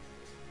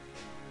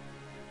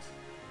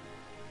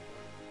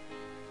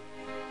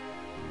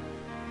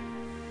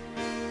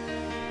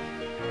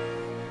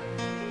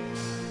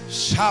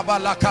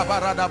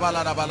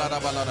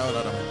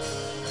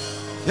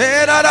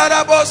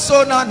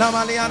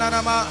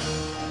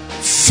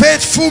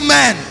 Faithful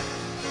men,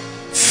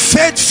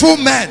 faithful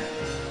men,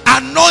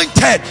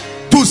 anointed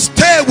to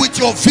stay with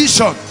your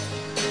vision,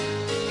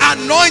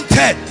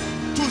 anointed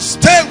to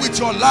stay with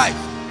your life.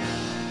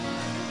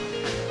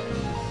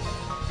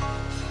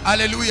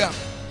 Hallelujah.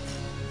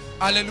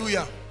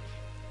 Hallelujah.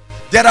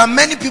 There are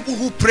many people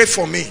who pray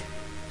for me.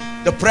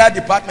 The prayer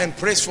department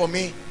prays for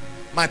me.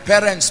 My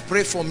parents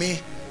pray for me.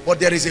 But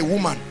there is a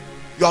woman.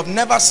 You have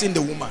never seen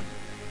the woman.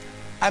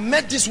 I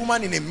met this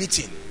woman in a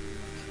meeting.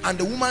 And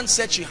the woman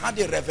said she had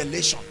a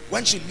revelation.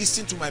 When she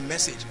listened to my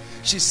message,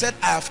 she said,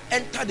 I have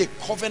entered a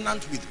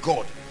covenant with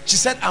God. She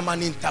said, I'm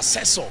an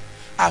intercessor.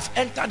 I've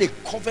entered a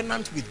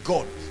covenant with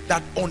God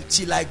that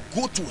until I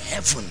go to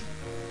heaven,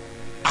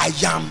 I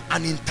am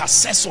an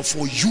intercessor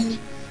for you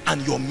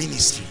and your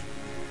ministry.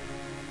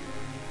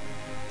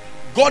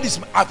 God is,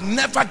 I've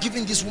never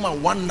given this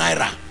woman 1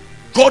 naira.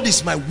 God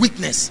is my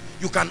witness.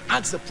 You can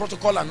ask the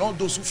protocol and all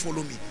those who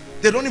follow me.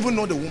 They don't even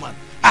know the woman.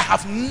 I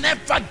have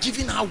never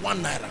given her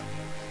 1 naira.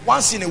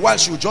 Once in a while,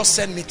 she will just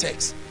send me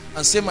text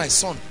and say, my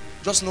son,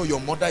 just know your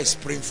mother is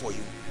praying for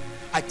you.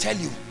 I tell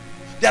you,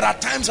 there are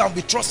times I'll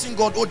be trusting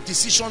God,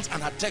 decisions,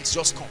 and her text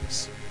just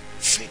comes.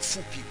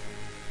 Faithful people.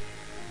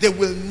 They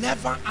will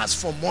never ask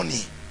for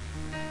money.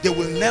 They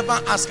will never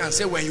ask and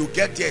say, when you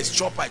get there, it's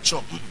chop, I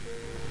chop.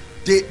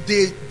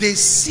 They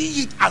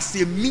see it as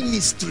a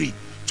ministry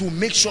to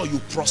make sure you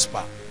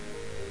prosper.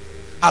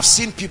 I've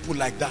seen people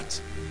like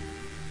that.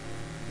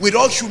 With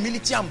all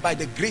humility and by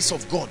the grace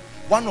of God,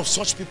 one of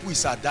such people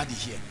is our daddy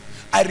here.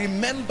 I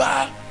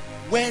remember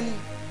when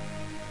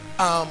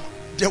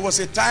there was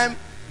a time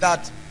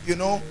that, you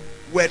know,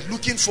 we're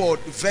looking for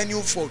the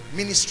venue for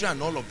ministry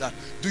and all of that.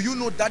 Do you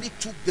know daddy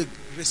took the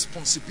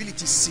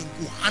responsibility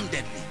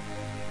single-handedly?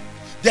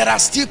 There are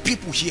still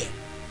people here.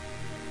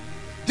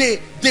 They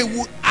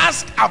would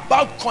ask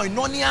about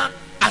Koinonia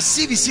as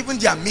if it's even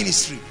their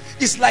ministry.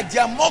 It's like they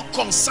are more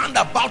concerned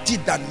about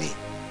it than me.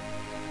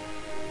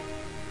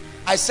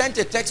 I sent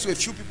a text to a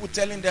few people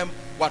telling them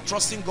we're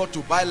trusting God to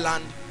buy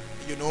land,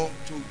 you know,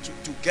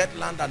 to get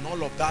land and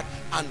all of that.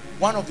 And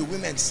one of the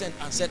women sent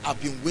and said,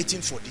 I've been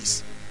waiting for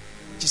this.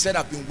 She said,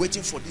 I've been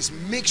waiting for this.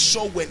 Make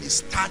sure when it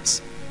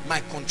starts,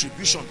 my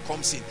contribution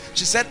comes in.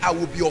 She said, I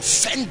will be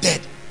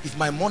offended if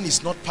my money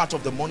is not part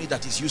of the money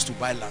that is used to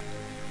buy land.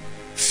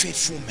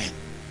 Faithful men.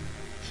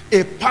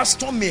 A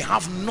pastor may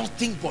have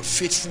nothing but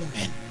faithful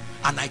men.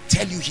 And I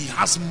tell you, he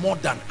has more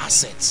than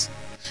assets.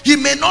 He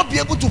may not be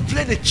able to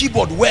play the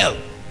keyboard well,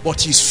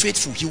 but he's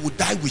faithful. He will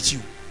die with you.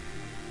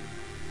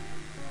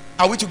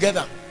 Are we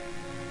together?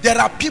 There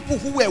are people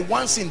who were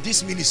once in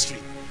this ministry.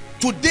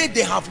 Today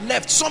they have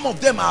left. Some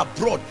of them are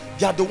abroad.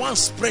 They are the ones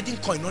spreading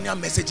Koinonia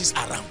messages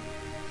around.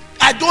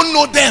 I don't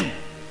know them,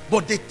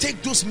 but they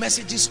take those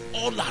messages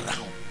all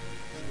around.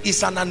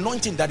 It's an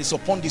anointing that is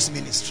upon this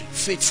ministry.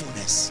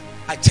 Faithfulness.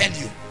 I tell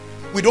you,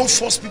 we don't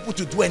force people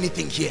to do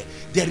anything here.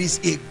 There is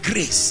a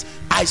grace.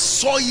 I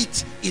saw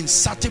it in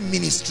certain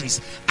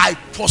ministries. I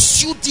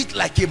pursued it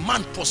like a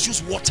man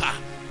pursues water.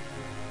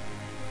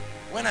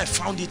 When I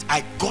found it,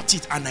 I got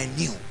it and I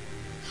knew.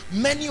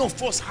 Many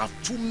of us have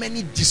too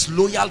many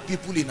disloyal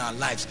people in our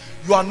lives.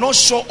 You are not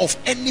sure of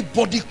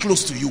anybody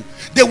close to you.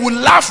 They will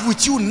laugh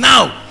with you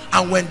now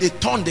And when they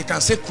turn, they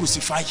can say,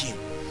 crucify him.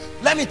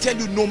 Let me tell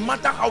you, no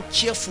matter how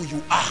careful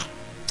you are,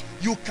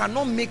 you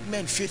cannot make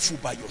men faithful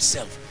by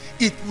yourself.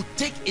 It would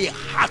take a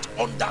heart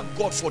under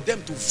God for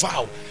them to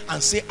vow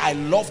and say, I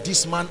love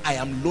this man, I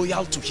am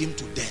loyal to him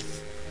to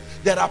death.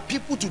 There are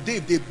people today,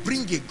 if they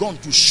bring a gun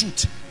to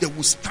shoot, they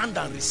will stand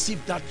and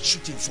receive that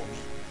shooting for me.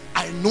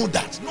 I know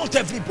that. Not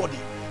everybody,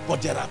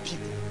 but there are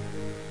people.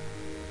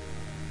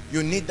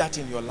 You need that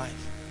in your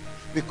life.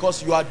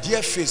 Because you are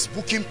there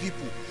Facebooking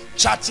people,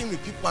 chatting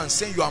with people and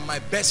saying, you are my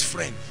best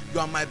friend, you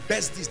are my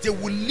best this. They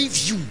will leave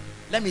you.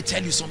 Let me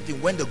tell you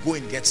something, when the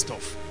going gets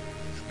tough.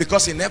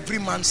 Because in every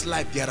man's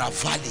life, there are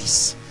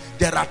valleys.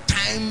 There are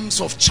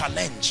times of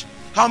challenge.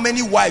 How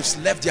many wives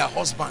left their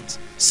husbands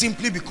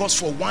simply because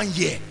for 1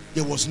 year,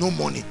 there was no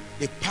money?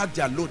 They packed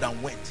their load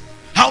and went.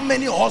 How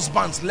many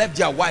husbands left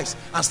their wives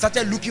and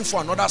started looking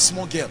for another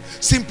small girl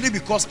simply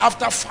because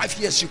after 5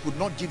 years, she could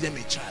not give them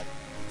a child?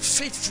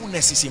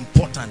 Faithfulness is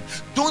important.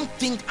 Don't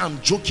think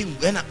I'm joking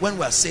when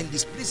we're saying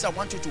this. Please, I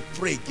want you to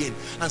pray again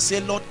and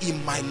say, Lord,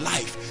 in my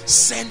life,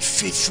 send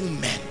faithful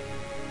men.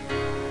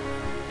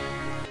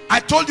 I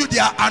told you they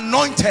are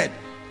anointed.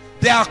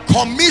 They are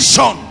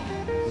commissioned.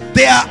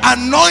 They are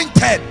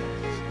anointed.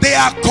 They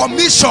are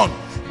commissioned.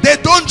 They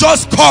don't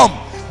just come.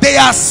 They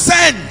are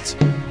sent.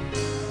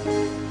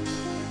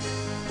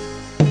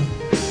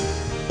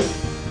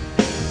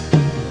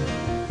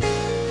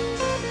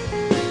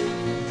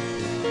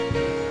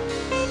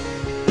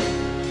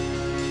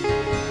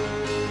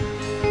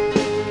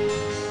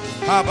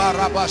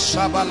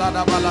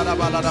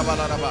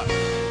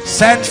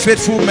 Send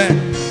faithful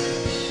men.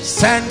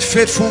 Send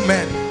faithful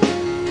men.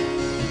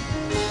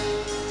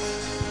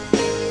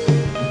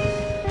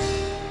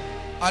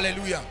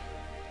 Hallelujah.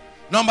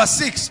 Number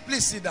 6,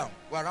 please sit down.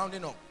 We're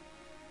rounding up.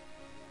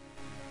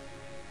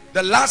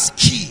 The last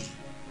key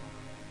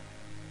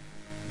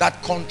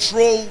that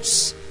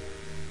controls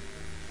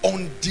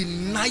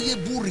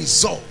undeniable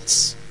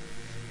results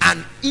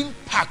and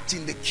impact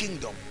in the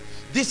kingdom.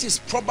 This is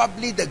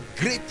probably the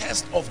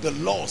greatest of the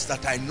laws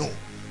that I know.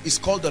 It's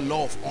called the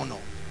law of honor.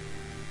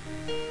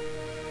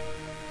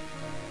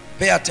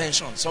 Pay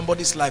attention.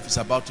 Somebody's life is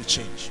about to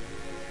change.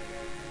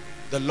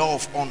 The law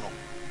of honor.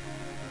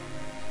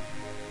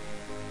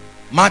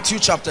 Matthew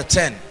chapter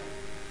 10,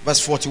 verse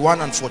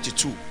 41 and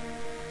 42.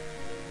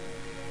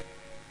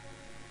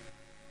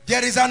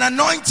 There is an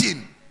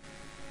anointing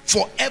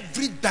for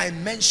every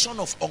dimension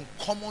of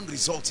uncommon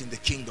results in the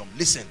kingdom.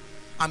 Listen,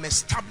 I'm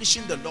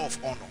establishing the law of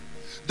honor.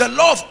 The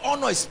law of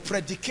honor is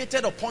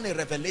predicated upon a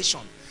revelation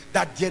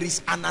that there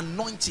is an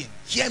anointing.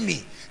 Hear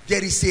me.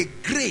 There is a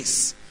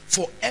grace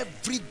for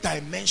every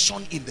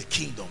dimension in the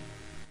kingdom.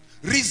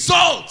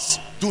 Results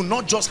do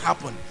not just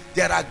happen.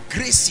 There are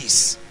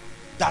graces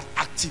that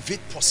activate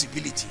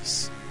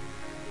possibilities.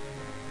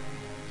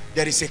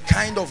 There is a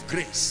kind of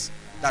grace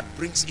that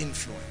brings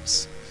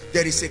influence.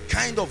 There is a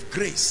kind of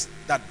grace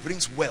that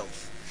brings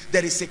wealth.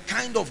 There is a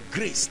kind of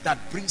grace that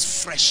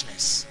brings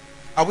freshness.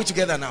 Are we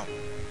together now?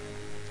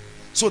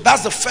 So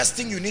that's the first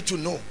thing you need to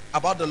know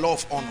about the law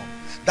of honor.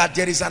 That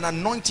there is an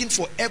anointing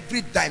for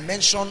every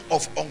dimension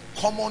of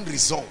uncommon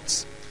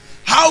results.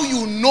 How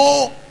you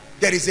know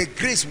there is a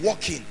grace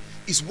working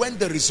is when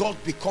the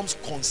result becomes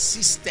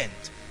consistent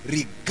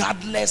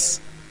regardless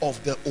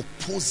of the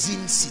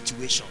opposing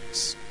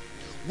situations.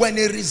 When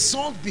a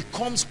result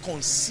becomes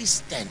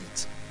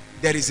consistent,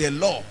 there is a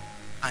law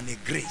and a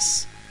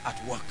grace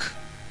at work.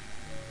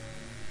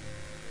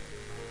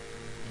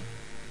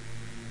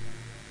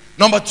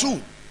 Number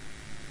 2,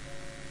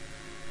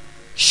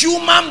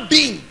 human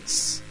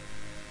beings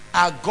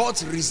are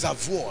God's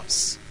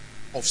reservoirs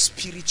of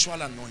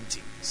spiritual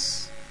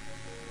anointings,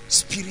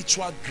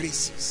 spiritual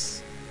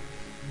graces.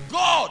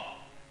 God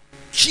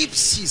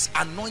keeps his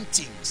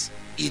anointings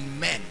in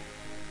men,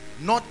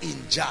 not in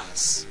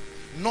jars,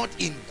 not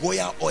in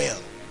Goya oil.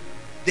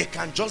 They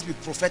can just be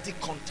prophetic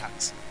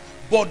contacts.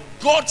 But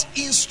God's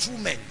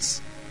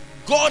instruments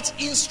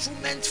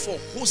for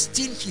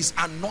hosting his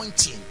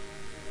anointing.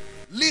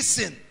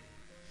 Listen,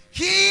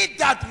 he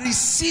that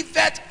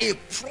receiveth a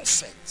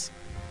prophet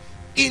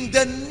in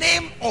the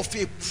name of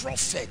a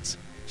prophet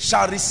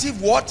shall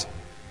receive what?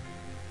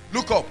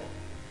 Look up.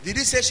 Did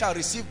he say shall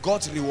receive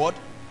God's reward?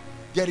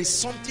 There is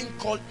something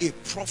called a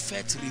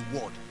prophet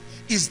reward.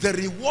 It's the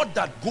reward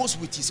that goes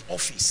with his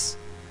office.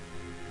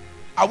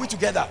 Are we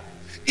together?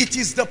 It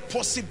is the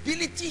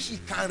possibility he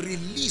can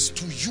release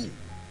to you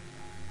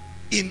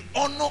in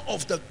honor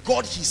of the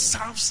God he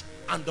serves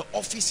and the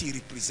office he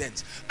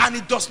represents. And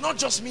it does not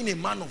just mean a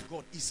man of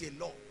God. It's a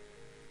law.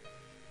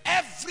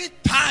 Every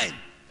time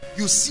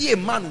you see a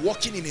man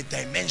walking in a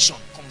dimension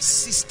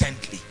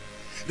consistently,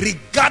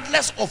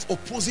 regardless of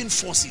opposing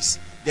forces,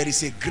 there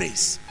is a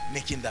grace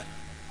making that.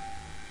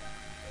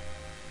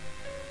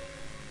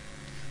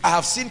 I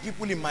have seen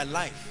people in my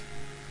life,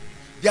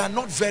 they are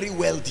not very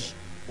wealthy,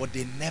 but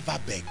they never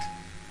beg.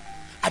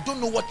 I don't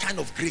know what kind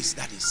of grace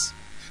that is.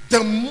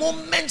 The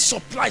moment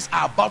supplies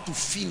are about to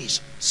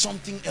finish,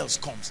 something else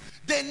comes.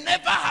 They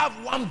never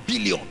have 1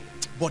 billion,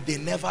 but they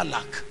never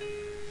lack.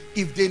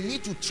 If they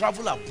need to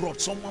travel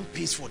abroad, someone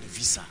pays for the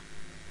visa.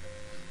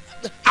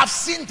 I've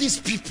seen these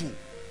people,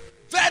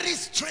 very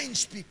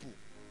strange people.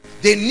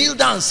 They kneel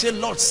down and say,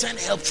 Lord, send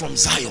help from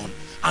Zion.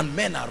 And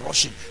men are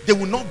rushing. They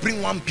will not bring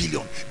 1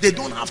 billion. They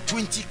don't have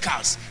 20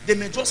 cars. They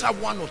may just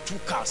have 1 or 2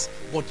 cars.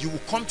 But you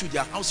will come to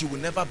their house, you will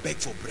never beg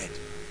for bread.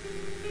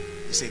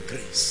 It's a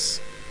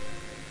grace.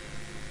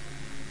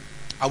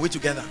 Are we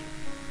together?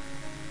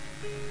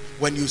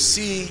 When you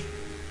see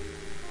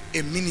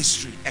a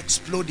ministry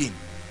exploding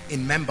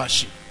in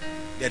membership,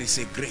 there is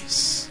a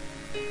grace.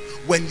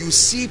 When you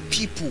see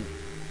people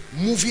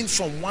moving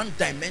from one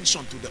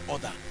dimension to the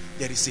other,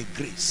 there is a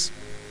grace.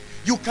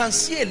 You can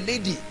see a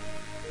lady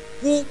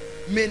who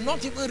may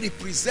not even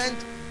represent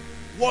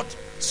what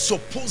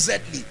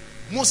supposedly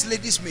most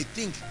ladies may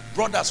think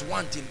brothers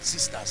want in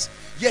sisters.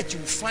 Yet you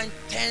find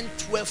 10,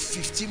 12,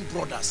 15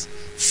 brothers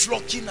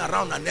flocking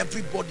around and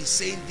everybody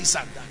saying this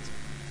and that.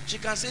 She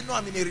can say, no,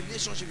 I'm in a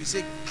relationship. You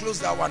say, close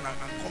that one and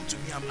come to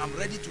me. I'm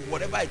ready to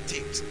whatever it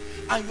takes.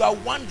 And you are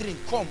wondering,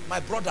 come, my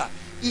brother,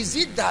 is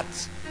it that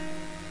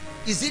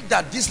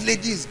this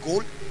lady is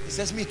gold? He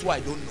says, me too,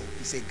 I don't know.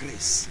 It's a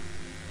grace.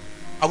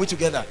 Are we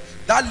together?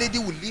 That lady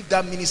will leave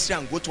that ministry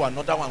and go to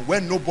another one where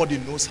nobody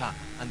knows her,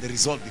 and the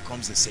result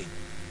becomes the same.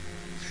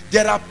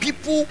 There are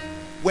people,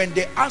 when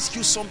they ask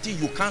you something,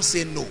 you can't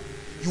say no.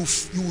 You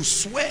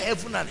swear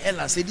heaven and hell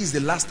and say, this is the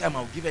last time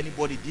I'll give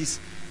anybody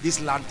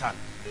this lantern.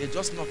 They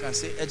just knock and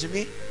say,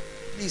 Ejimi,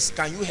 please,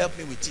 can you help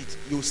me with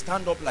it? You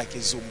stand up like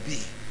a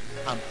zombie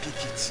and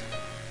pick it.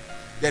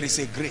 There is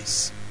a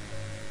grace.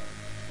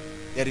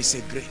 There is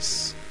a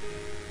grace.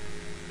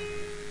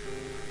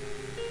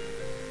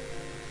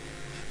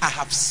 I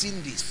have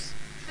seen this.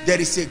 There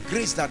is a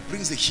grace that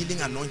brings the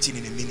healing anointing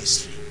in a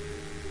ministry.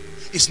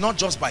 It's not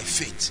just by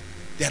faith.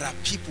 There are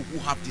people who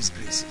have these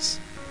graces.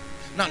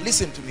 Now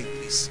listen to me,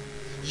 please.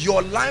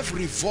 Your life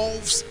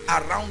revolves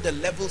around the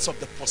levels of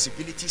the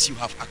possibilities you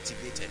have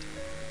activated.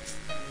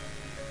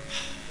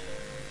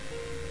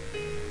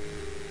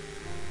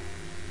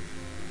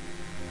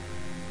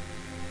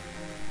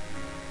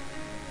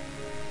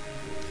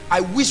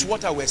 I wish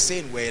what I was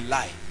saying were a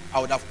lie.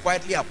 I would have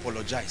quietly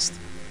apologized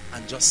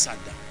and just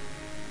sat down.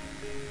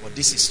 But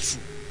this is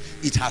true.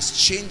 It has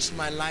changed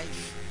my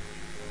life.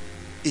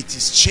 It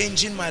is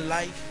changing my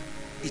life.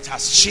 It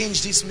has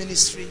changed this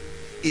ministry.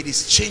 It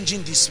is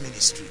changing this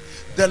ministry.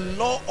 The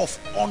law of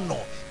honor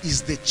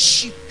is the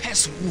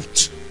cheapest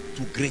route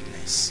to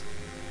greatness.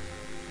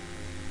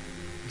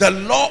 The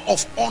law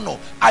of honor.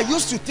 I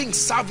used to think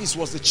service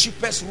was the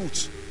cheapest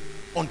route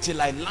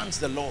until I learned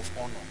the law of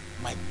honor.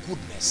 My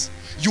goodness.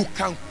 You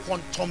can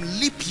quantum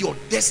leap your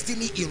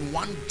destiny in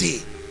one day.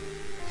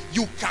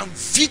 You can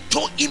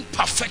veto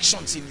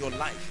imperfections in your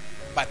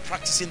life by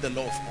practicing the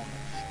law of honor.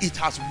 It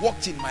has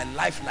worked in my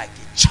life like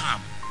a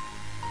charm.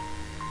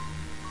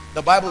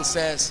 The Bible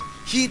says,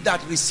 he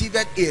that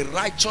receiveth a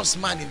righteous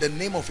man in the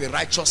name of a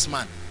righteous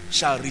man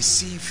shall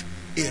receive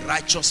a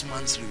righteous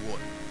man's reward.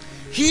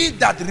 He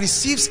that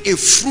receives a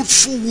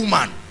fruitful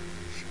woman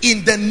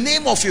in the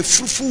name of a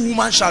fruitful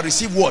woman shall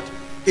receive what?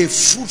 A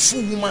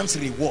fruitful woman's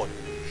reward.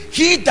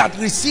 He that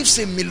receives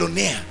a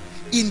millionaire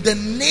in the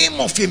name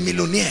of a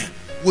millionaire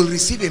will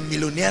receive a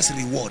millionaire's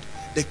reward.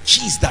 The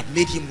keys that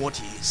made him what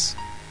he is.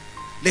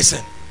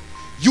 Listen,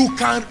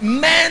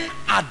 men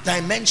are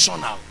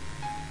dimensional.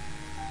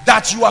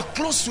 That you are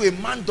close to a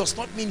man does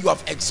not mean you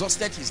have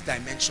exhausted his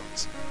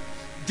dimensions.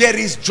 There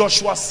is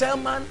Joshua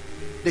Selman,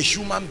 the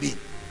human being.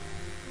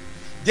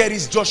 There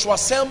is Joshua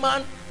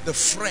Selman, the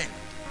friend.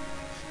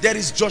 There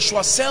is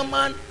Joshua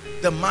Selman,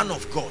 the man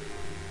of God.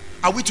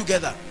 Are we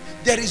together?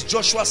 There is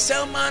Joshua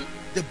Selman,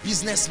 the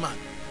businessman.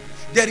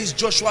 There is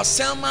Joshua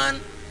Selman,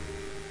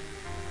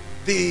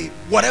 the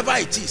whatever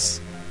it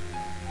is.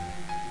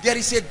 There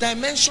is a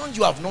dimension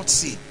you have not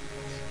seen.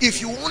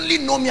 If you only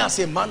know me as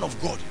a man of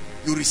God,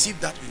 you receive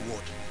that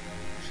reward.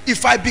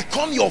 If I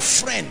become your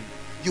friend,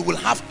 you will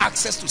have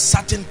access to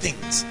certain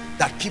things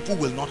that people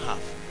will not have.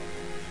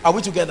 Are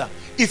we together?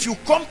 If you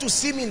come to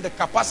see me in the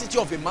capacity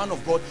of a man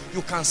of God,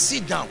 you can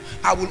sit down.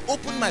 I will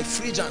open my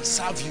fridge and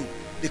serve you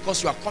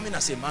because you are coming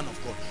as a man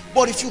of God.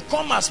 But if you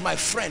come as my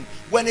friend,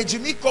 when a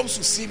Jimmy comes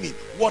to see me,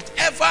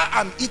 whatever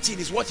I'm eating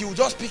is what he will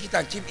just pick it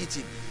and keep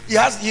eating. He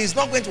is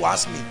not going to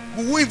ask me.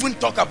 We will even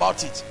talk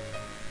about it.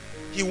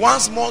 He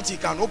wants malt, he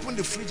can open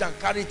the fridge and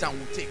carry it and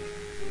we'll take.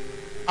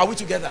 Are we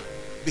together?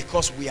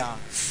 Because we are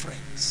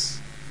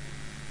friends.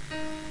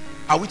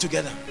 Are we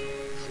together?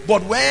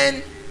 But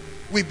when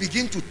we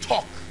begin to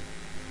talk,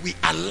 we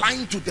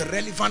align to the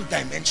relevant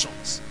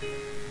dimensions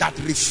that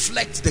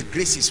reflect the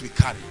graces we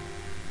carry.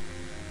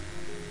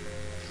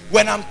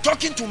 When I'm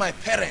talking to my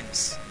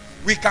parents,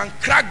 we can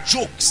crack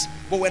jokes,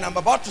 but when I'm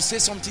about to say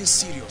something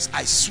serious,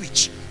 I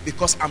switch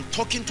because I'm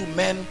talking to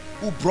men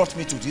who brought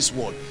me to this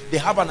world. They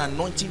have an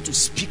anointing to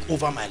speak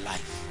over my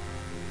life.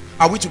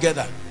 Are we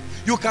together?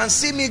 You can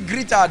see me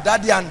greet our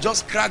daddy and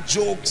just crack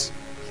jokes,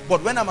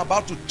 but when I'm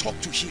about to talk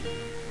to him,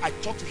 I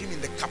talk to him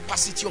in the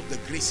capacity of the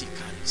grace he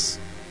carries.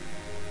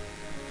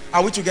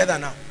 Are we together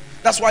now?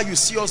 That's why you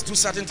see us do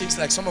certain things,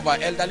 like some of our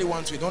elderly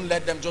ones, we don't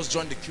let them just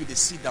join the queue, they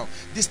sit down.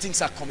 These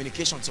things are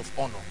communications of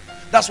honor.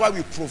 That's why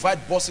we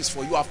provide buses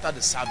for you after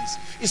the service.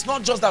 It's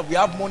not just that we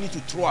have money to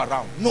throw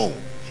around. No,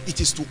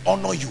 it is to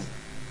honor you.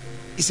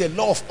 It's a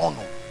law of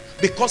honor.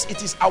 Because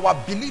it is our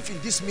belief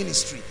in this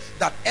ministry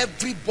that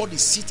everybody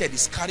seated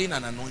is carrying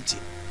an anointing.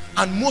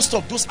 And most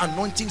of those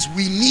anointings,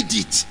 we need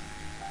it.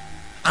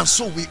 And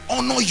so we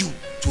honor you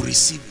to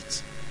receive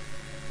it.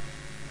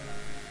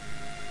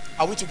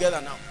 Are we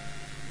together now?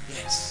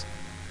 Yes.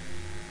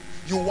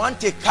 You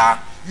want a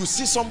car, you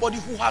see somebody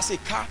who has a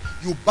car,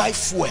 you buy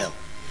fuel.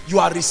 You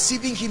are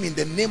receiving him in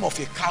the name of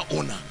a car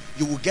owner.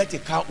 You will get a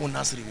car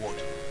owner's reward.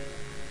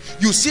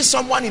 You see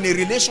someone in a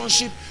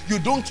relationship, you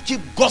don't keep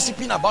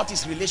gossiping about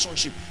his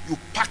relationship. You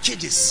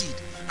package a seed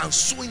and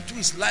sow into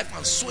his life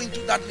and sow into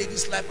that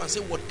lady's life and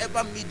say,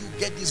 whatever made you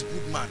get this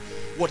good man,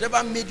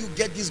 whatever made you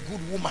get this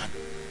good woman,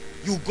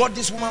 you got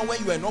this woman when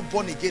you were not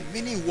born again,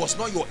 meaning it was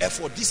not your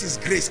effort. This is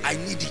grace, I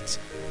need it.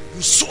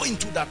 You sow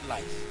into that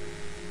life.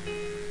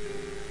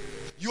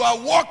 You are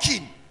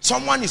working,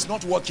 someone is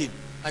not working,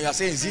 and you are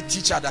saying, is it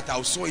teacher that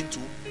I'll sow into?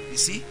 You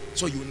see,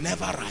 so you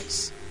never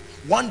rise.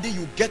 One day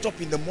you get up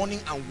in the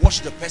morning and wash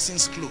the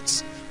person's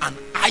clothes and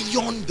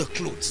iron the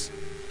clothes,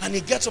 and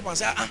he gets up and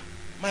says,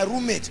 my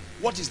roommate,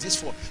 what is this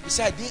for? He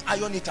said, I didn't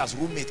iron it as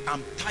roommate.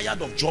 I'm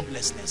tired of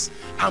joblessness.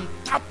 I'm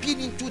tapping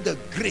into the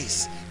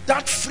grace,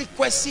 that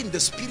frequency in the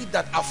spirit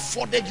that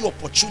afforded you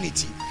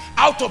opportunity.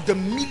 Out of the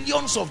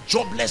millions of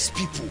jobless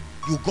people,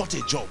 you got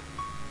a job.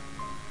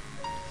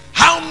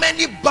 How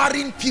many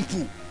barren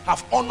people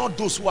have honored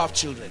those who have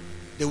children?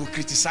 They will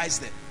criticize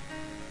them.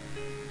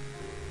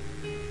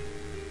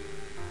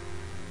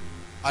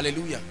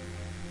 Hallelujah.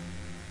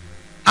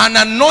 An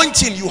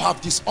anointing you have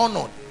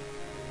dishonored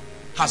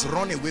has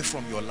run away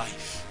from your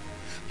life.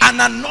 An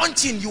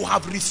anointing you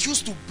have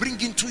refused to bring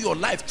into your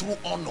life through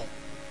honor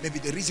may be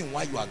the reason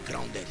why you are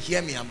grounded.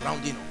 Hear me, I'm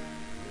rounding up.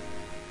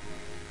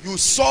 You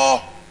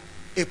saw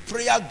a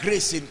prayer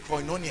grace in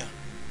Koinonia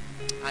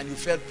and you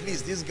felt,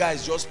 please, these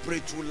guys just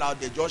pray too loud,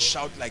 they just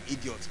shout like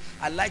idiots.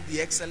 I like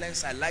the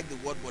excellence, I like the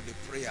word, but the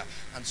prayer.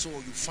 And so you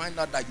find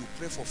out that you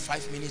pray for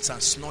 5 minutes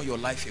and snore your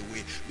life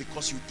away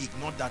because you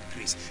ignore that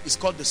grace. It's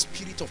called the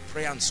spirit of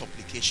prayer and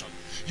supplication.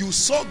 You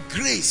saw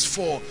grace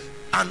for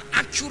an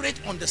accurate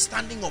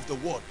understanding of the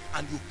word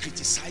and you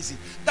criticize it.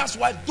 That's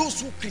why those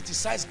who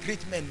criticize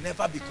great men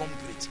never become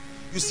great.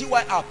 You see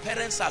why our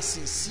parents are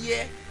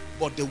sincere,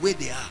 but the way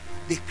they are,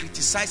 they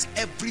criticize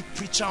every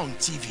preacher on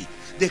TV.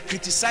 They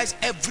criticize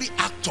every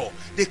actor.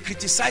 They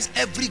criticize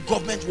every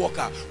government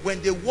worker.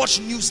 When they watch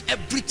news,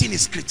 everything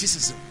is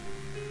criticism.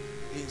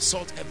 They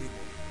insult everybody.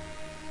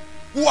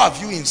 Who have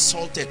you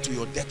insulted to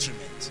your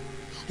detriment?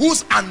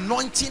 Whose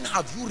anointing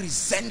have you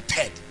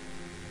resented?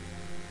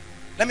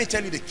 Let me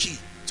tell you the key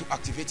to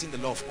activating the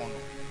law of honor.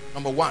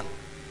 Number 1,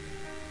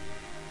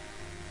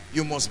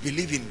 you must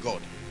believe in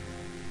God.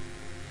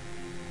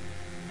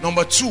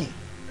 Number 2,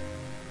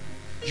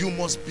 you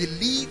must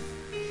believe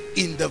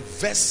in the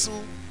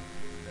vessel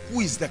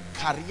who is the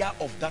carrier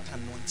of that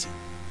anointing.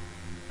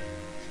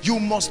 You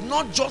must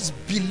not just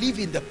believe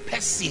in the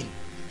person,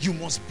 you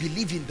must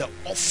believe in the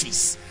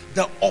office,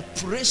 the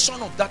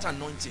operation of that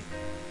anointing.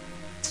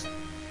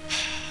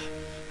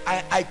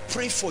 I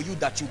pray for you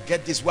that you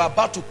get this. We're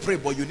about to pray,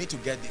 but you need to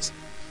get this.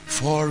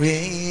 For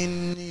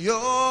in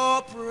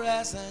your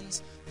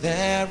presence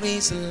there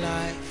is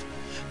life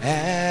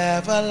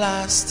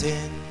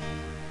everlasting.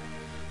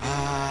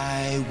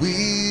 I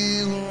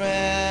will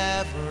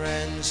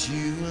reverence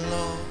you,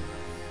 Lord.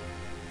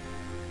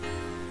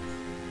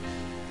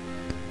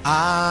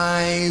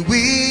 I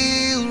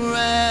will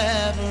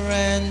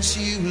reverence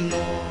you,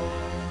 Lord.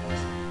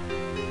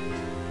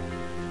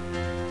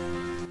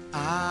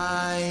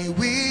 I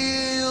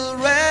will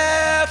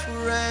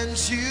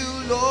reverence you,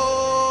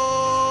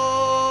 Lord.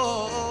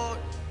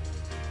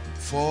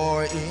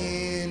 For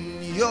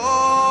in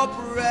your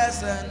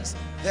presence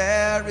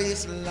there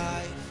is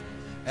life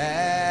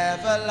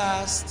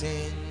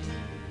everlasting.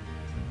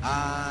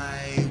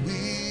 I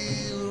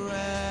will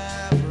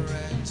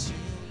reverence you,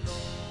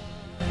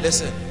 Lord.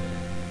 Listen,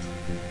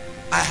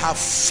 I have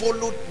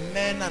followed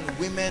men and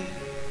women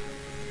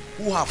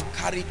who have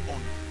carried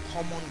on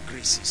common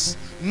graces,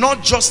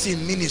 not just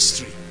in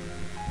ministry.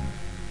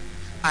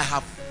 I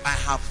have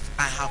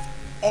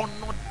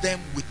honored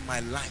them with my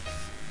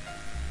life.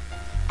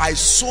 I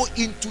sow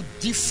into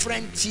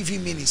different TV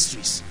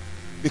ministries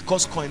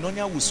because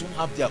Koinonia will soon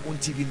have their own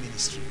TV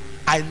ministry.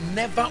 I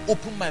never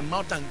open my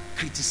mouth and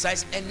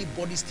criticize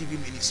anybody's TV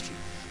ministry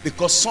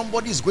because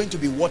somebody is going to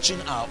be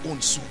watching our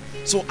own soon.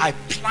 So I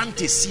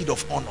plant a seed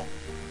of honor.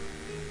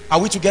 Are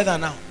we together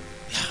now?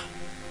 Yeah.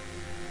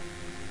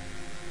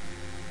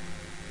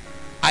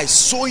 I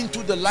sow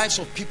into the lives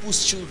of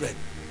people's children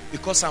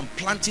because I'm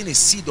planting a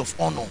seed of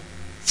honor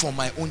for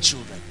my own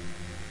children.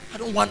 I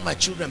don't want my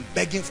children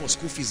begging for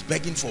school fees,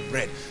 begging for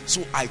bread.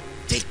 So I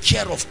take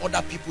care of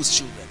other people's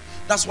children.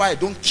 That's why I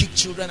don't kick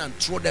children and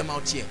throw them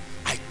out here.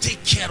 I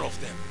take care of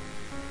them.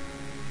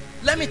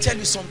 Let me tell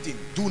you something.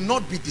 Do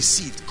not be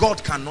deceived.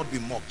 God cannot be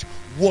mocked.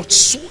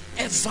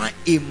 whatsoever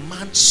a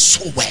man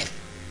soweth,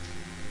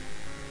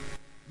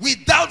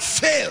 without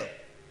fail,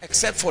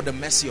 except for the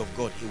mercy of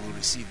God, he will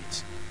receive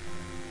it.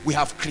 We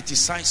have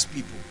criticized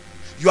people.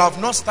 You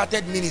have not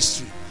started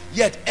ministry,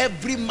 yet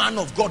every man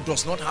of God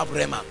does not have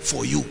rhema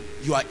for you.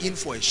 You are in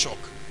for a shock,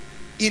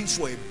 in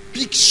for a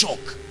big shock.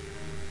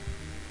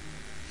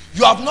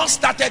 You have not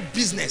started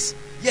business,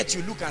 yet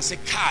you look and say,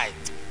 Kai,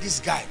 this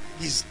guy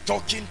is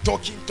talking.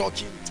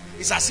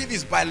 It's as if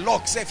it's by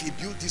luck, say if he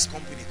built this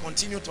company.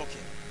 Continue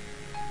talking.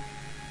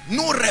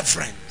 No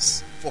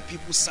reverence for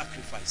people's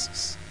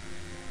sacrifices.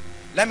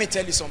 Let me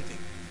tell you something.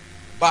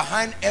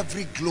 Behind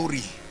every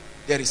glory,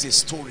 there is a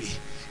story.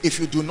 If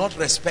you do not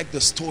respect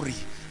the story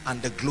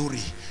and the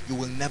glory, you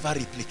will never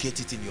replicate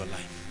it in your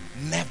life.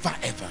 Never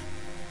ever.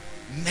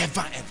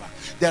 Never ever.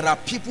 There are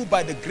people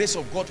by the grace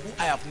of God who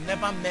I have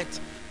never met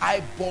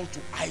eyeball to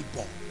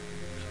eyeball.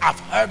 I've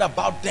heard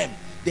about them.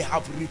 They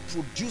have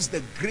reproduced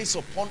the grace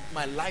upon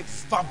my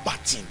life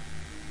verbatim.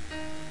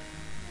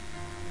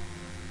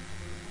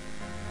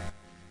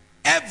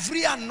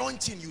 Every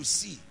anointing you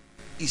see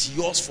is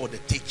yours for the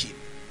taking,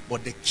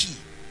 but the key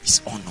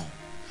is honor.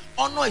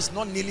 Honor is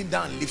not kneeling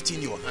down and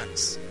lifting your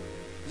hands.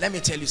 Let me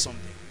tell you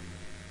something.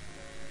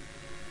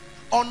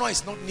 Honor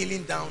is not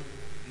kneeling down,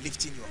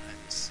 lifting your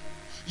hands.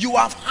 You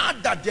have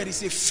heard that there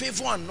is a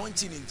favor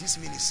anointing in this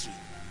ministry.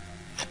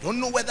 I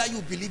don't know whether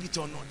you believe it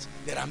or not.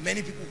 There are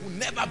many people who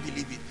never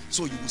believe it.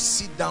 So you will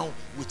sit down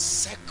with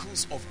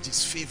circles of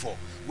disfavor,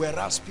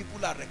 whereas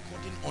people are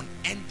recording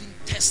unending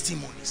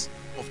testimonies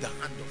of the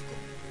hand of God.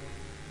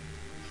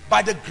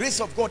 By the grace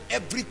of God,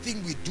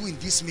 everything we do in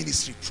this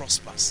ministry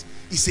prospers.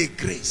 It's a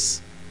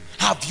grace.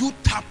 Have you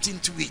tapped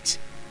into it?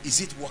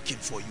 Is it working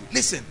for you?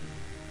 Listen,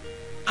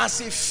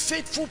 as a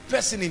faithful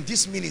person in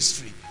this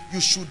ministry, you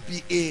should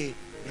be a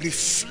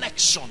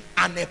reflection,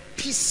 an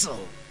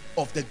epistle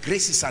of the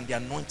graces and the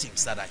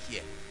anointings that are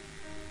here.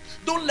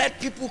 Don't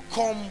let people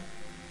come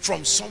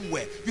from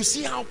somewhere. You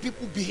see how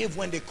people behave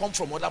when they come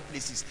from other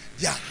places.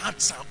 Their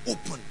hearts are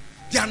open.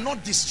 They are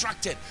not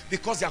distracted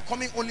because they are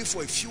coming only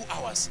for a few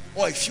hours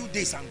or a few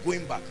days and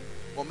going back.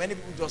 But many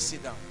people just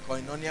sit down,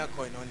 koinonia,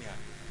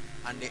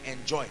 and they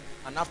enjoy.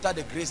 And after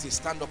the grace, they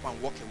stand up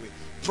and walk away.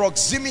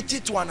 Proximity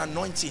to an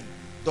anointing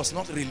does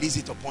not release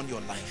it upon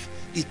your life.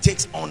 It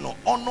takes honor.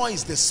 Honor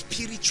is the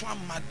spiritual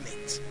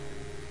magnet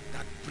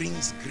that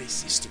brings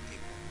graces to people.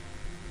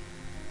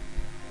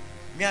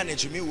 Me and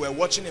Ejimi were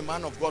watching a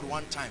man of God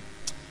one time,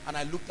 and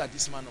I looked at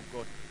this man of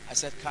God. I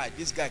said, Kai,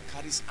 this guy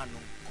carries an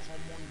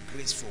uncommon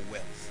grace for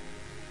wealth.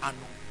 An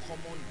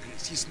uncommon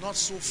grace. He's not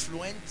so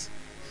fluent.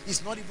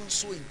 He's not even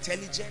so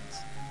intelligent.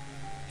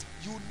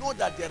 You know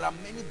that there are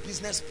many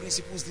business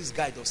principles this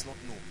guy does not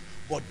know.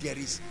 But there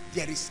is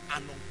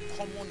an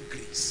uncommon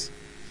grace.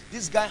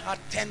 This guy had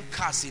 10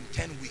 cars in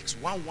 10 weeks.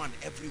 One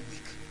every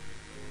week.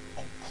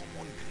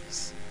 Uncommon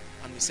grace.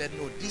 And we said,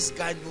 no, this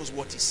guy knows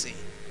what he's saying.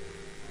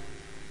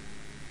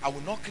 I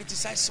will not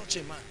criticize such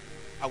a man.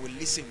 I will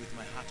listen with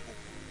my heart open.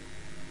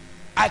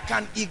 I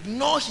can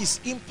ignore his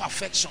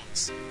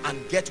imperfections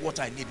and get what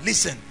I need.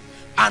 Listen,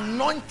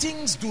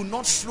 anointings do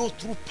not flow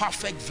through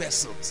perfect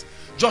vessels.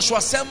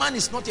 Joshua Selman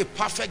is not a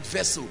perfect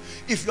vessel.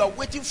 If you are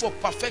waiting for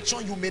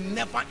perfection, you may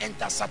never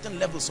enter certain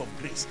levels of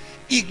grace.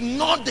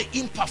 Ignore the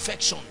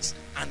imperfections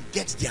and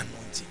get the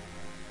anointing.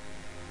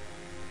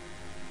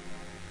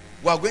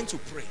 We are going to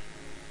pray.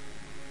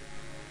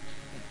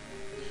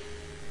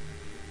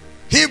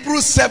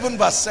 Hebrews 7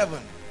 verse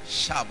 7.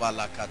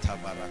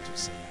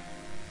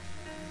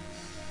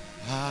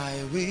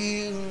 I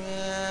will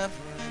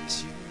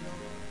reverence you, Lord.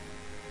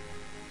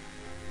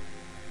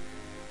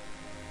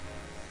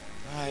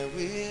 I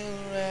will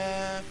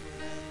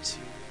reverence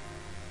you.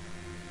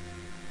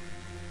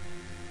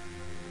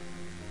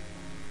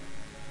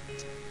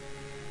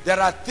 There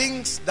are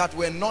things that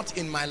were not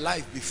in my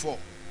life before.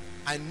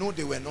 I know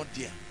they were not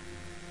there.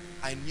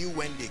 I knew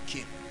when they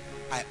came.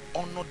 I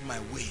honored my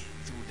way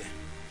through them.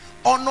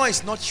 Honor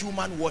is not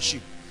human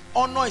worship.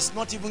 Honor is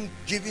not even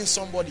giving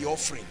somebody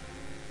offering.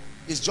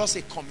 It's just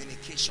a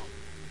communication.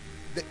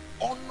 The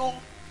honor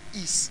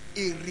is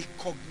a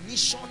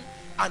recognition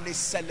and a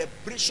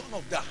celebration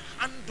of the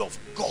hand of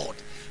God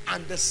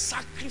and the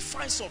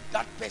sacrifice of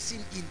that person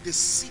in the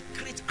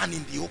secret and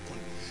in the open.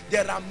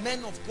 There are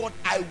men of God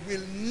I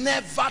will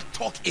never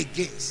talk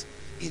against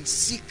in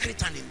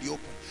secret and in the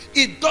open.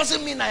 It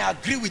doesn't mean I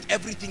agree with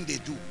everything they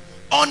do.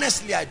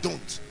 Honestly, I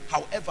don't.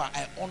 However,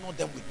 I honor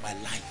them with my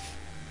life.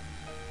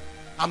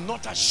 I'm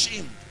not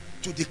ashamed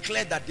to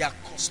declare that they are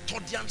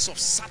custodians of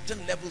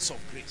certain levels of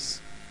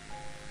grace.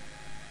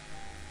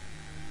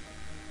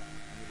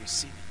 We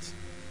receive it.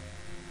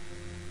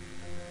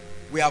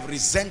 We have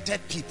resented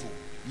people.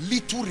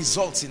 Little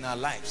results in our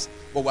lives,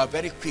 but we are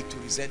very quick to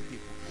resent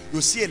people.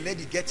 You see a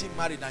lady getting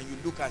married and you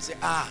look and say,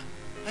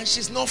 and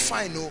she's not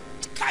fine, no.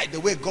 The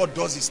way God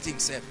does his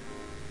things, see?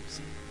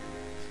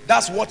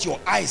 That's what your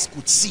eyes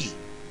could see.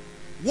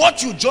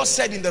 What you just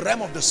said in the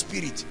realm of the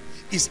spirit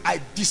is,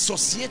 I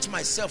dissociate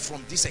myself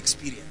from this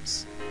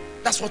experience.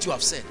 That's what you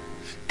have said.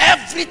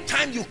 Every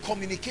time you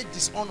communicate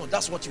dishonor,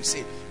 that's what you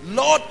say.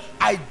 Lord,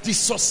 I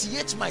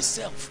dissociate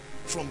myself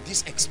from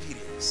this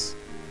experience.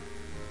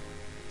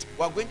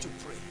 We are going to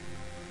pray.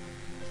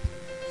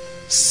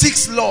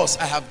 6 laws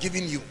I have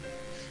given you.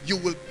 You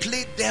will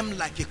play them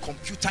like a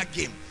computer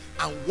game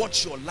and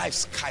watch your life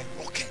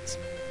skyrocket.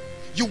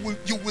 You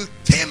will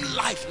tame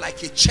life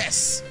like a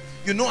chess.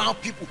 You know how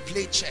people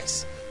play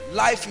chess.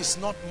 Life is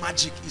not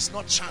magic, it's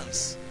not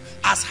chance.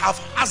 As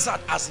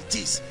haphazard as it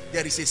is,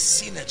 there is a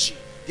synergy,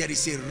 there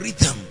is a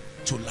rhythm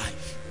to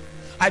life.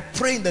 I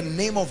pray in the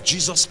name of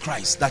Jesus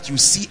Christ that you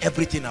see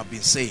everything I've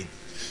been saying.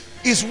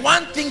 It's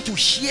one thing to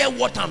hear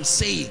what I'm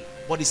saying,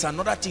 but it's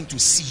another thing to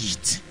see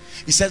it.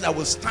 He says, I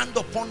will stand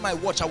upon my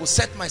watch, I will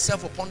set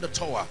myself upon the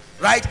tower,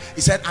 right?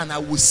 He said, and I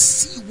will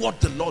see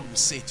what the Lord will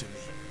say to me.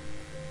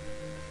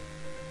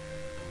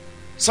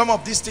 Some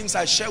of these things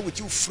I share with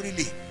you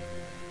freely.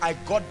 I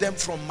got them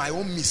from my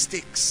own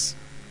mistakes.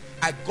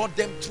 I got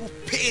them through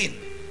pain.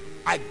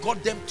 I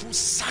got them through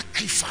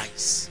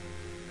sacrifice.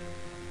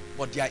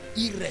 But they are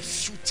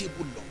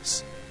irrefutable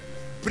laws.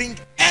 Bring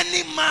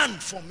any man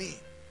for me.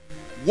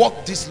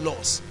 Walk these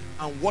laws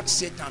and watch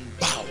Satan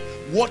bow.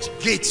 Watch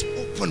gates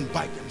open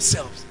by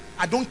themselves.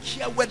 I don't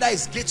care whether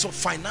it's gates of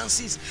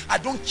finances. I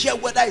don't care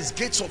whether it's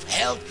gates of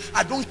health.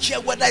 I don't care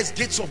whether it's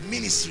gates of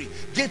ministry,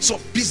 gates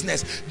of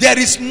business. There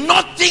is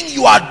nothing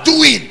you are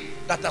doing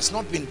that has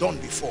not been done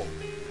before.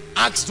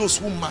 Ask those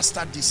who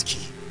mastered this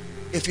key.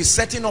 If he's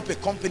setting up a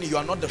company, you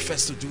are not the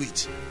first to do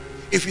it.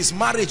 If it's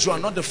marriage, you are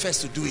not the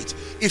first to do it.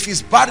 If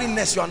it's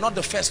barrenness, you are not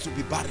the first to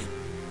be barren.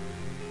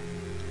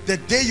 The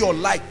day your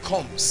light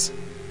comes,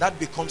 that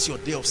becomes your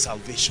day of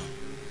salvation.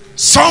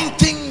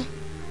 Something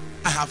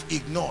I have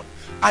ignored.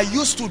 I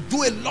used to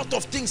do a lot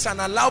of things and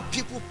allow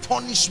people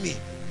punish me.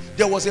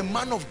 There was a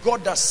man of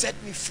God that set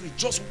me free.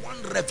 Just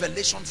one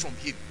revelation from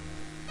him.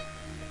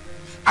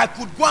 I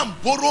could go and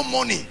borrow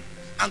money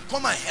and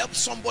come and help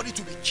somebody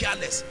to be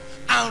careless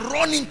and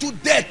run into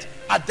debt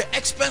at the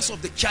expense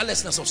of the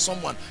carelessness of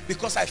someone,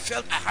 because I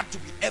felt I had to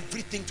be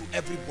everything to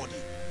everybody.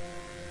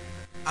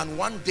 And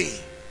one day,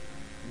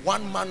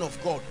 one man of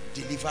God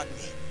delivered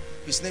me.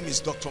 His name is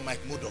Dr. Mike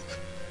Murdoch.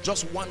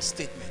 Just one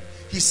statement.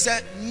 He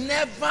said,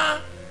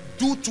 never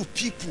do to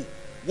people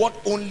what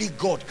only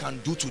God can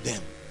do to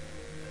them.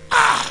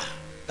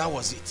 That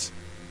was it.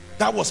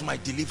 That was my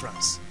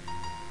deliverance.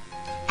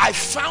 I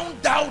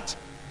found out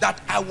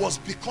that I was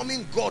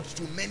becoming God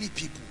to many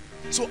people.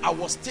 So I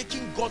was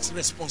taking God's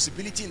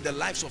responsibility in the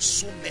lives of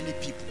so many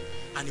people,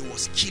 and it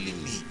was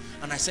killing me.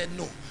 And I said,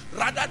 no,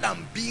 rather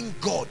than being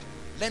God,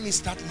 let me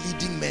start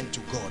leading men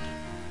to God.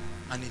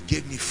 And it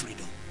gave me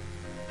freedom.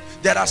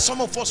 There are some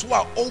of us who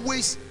are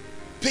always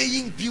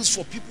paying bills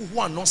for people who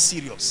are not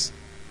serious.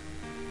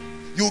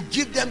 You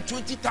give them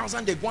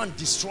 20,000, they go and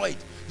destroy it.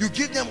 You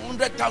give them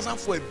 100,000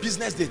 for a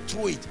business, they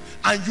throw it.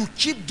 And you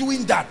keep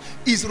doing that.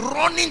 It's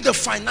running the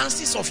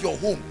finances of your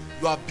home.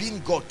 You are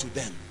being God to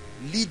them.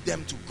 Lead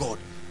them to God.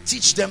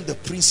 Teach them the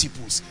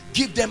principles.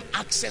 Give them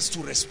access to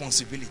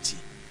responsibility.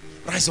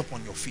 Rise up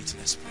on your feet.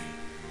 Let's pray.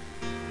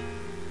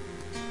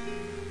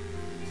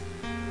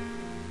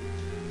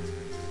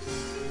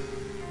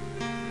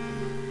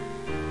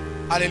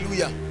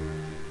 Hallelujah.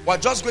 We're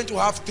just going to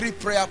have 3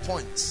 prayer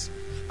points.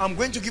 I'm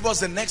going to give us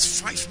the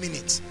next 5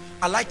 minutes.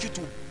 I'd like you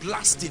to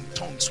blast in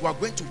tongues. We're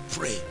going to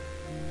pray.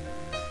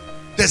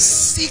 The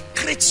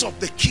secrets of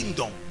the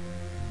kingdom,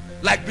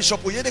 like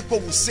Bishop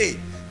Oyedepo will say,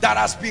 that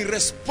has been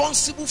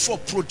responsible for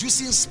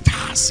producing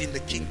stars in the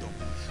kingdom.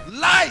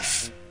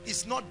 Life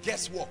is not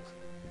guesswork.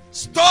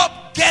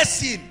 Stop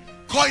guessing.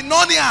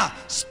 Koinonia,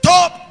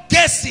 stop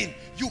guessing.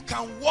 You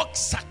can walk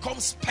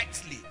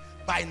circumspectly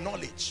by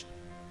knowledge.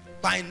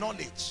 By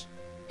knowledge.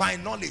 By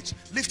knowledge.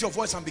 Lift your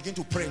voice and begin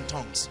to pray in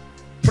tongues.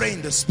 Pray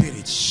in the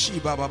spirit.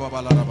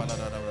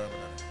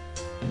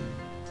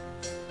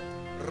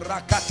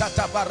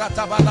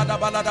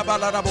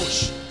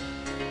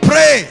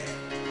 Pray.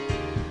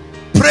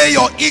 Pray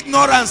your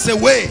ignorance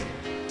away.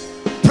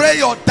 Pray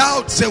your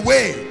doubts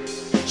away.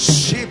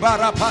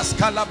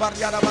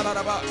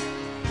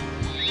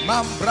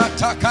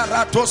 Mambrata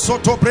karato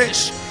soto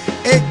bresh.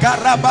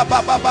 Egaraba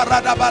baba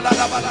barada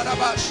balada balada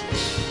bash.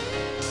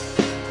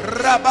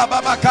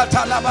 Rababa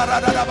katala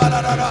barada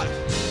balada.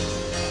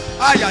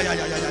 Ay ay ay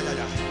ay ay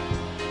ay.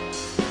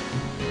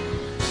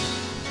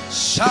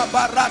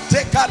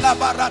 Shabarate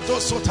kalabarato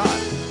sotan.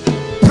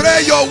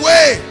 Pray your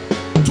way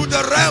to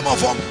the realm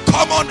of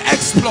uncommon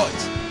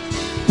exploits.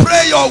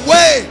 Pray your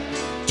way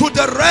to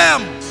the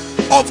realm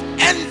of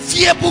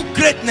enviable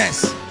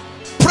greatness.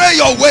 Pray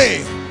your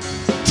way.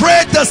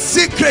 Pray the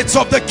secrets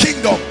of the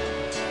kingdom.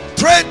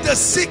 Pray the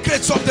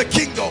secrets of the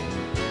kingdom.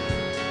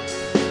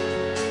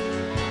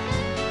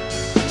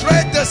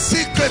 Pray the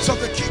secrets of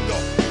the kingdom.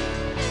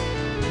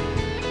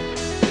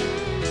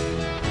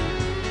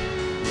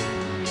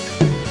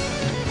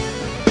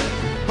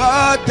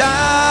 But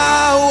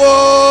thou,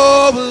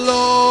 O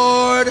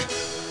Lord,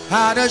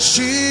 art a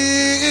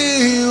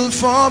shield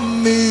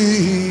from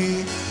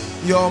me.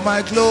 You're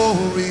my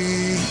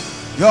glory.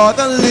 You're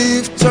the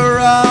lifter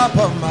up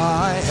of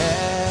my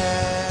head.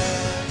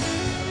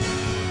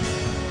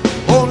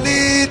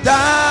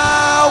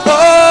 thou,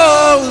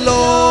 oh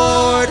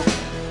Lord,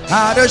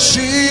 art a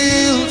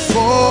shield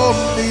for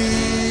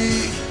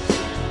me,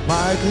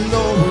 my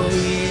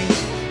glory.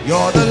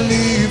 You're the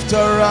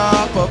lifter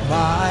up of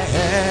my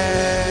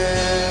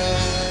head.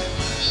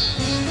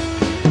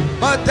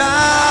 But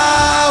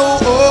thou,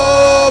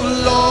 oh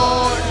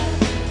Lord,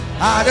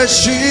 art a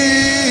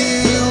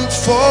shield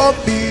for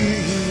me.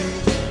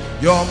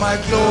 You're my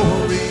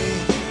glory.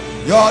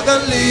 You're the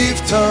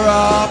lifter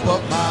up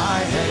of my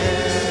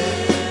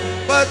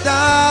head. But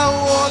thou,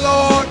 oh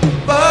Lord,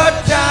 but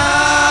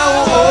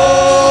thou,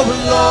 oh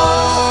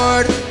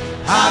Lord,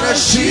 art a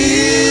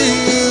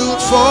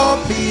shield for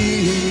me.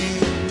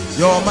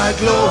 You're my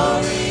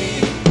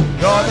glory.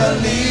 You're the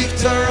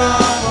lifter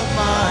up of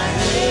my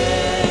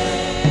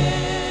head.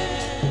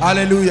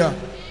 Hallelujah.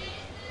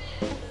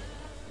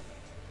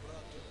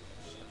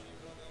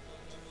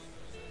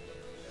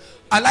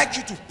 I'd like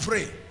you to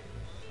pray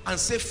and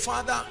say,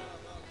 Father,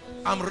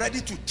 I'm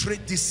ready to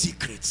trade these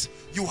secrets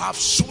you have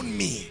shown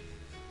me.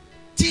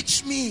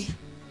 Teach me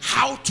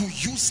how to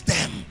use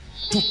them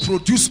to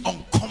produce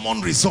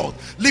uncommon results.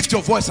 Lift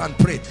your voice and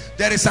pray.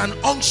 There is an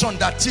unction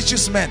that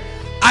teaches men.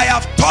 I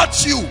have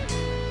taught you,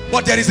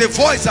 but there is a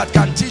voice that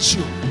can teach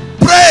you.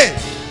 Pray.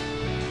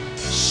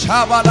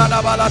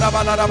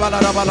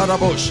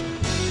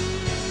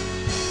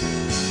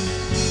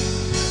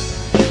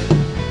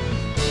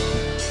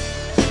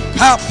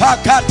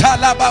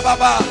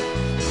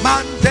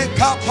 Mande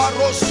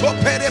kaparoso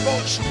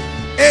perebosh,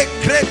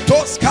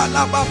 ekretos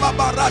kalababa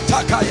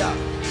baratakaya.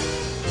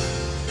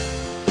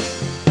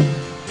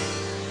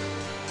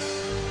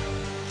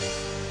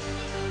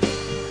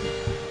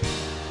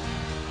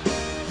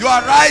 You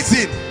are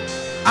rising.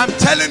 I'm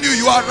telling you,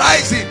 you are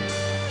rising.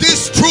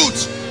 This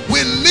truth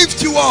will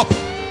lift you up.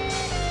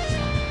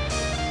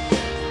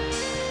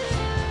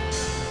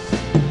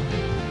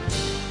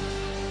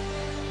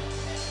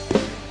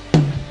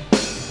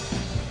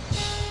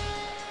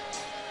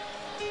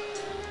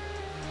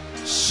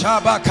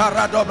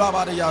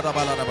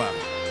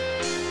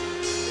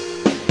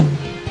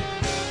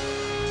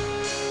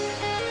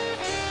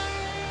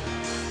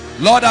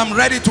 Lord, I'm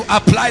ready to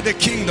apply the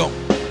kingdom.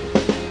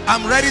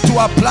 I'm ready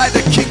to apply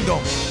the kingdom.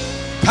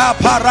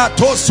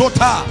 Kaparato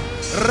sota,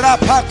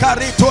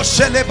 rapakarito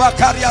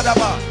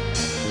shelebakariadaba.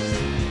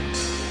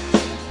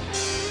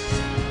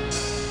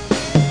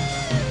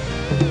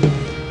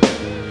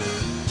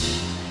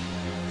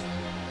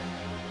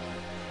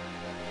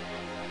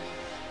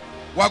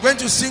 We're going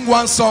to sing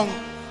one song,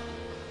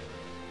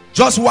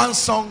 just one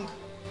song.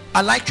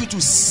 I'd like you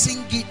to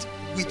sing it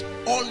with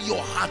all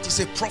your heart. It's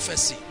a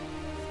prophecy,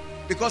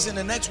 because in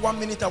the next 1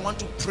 minute I want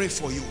to pray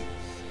for you.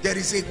 There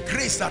is a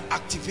grace that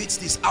activates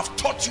this. I've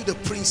taught you the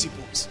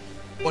principles,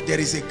 but there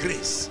is a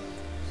grace.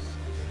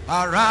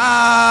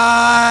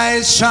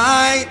 Arise,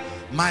 shine,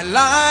 my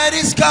light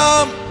is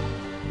come.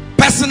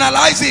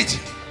 Personalize it.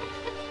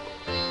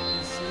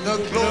 The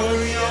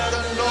glory of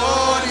the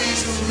Lord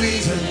is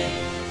risen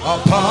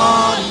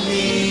upon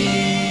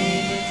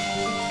me.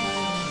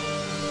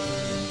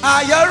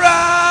 I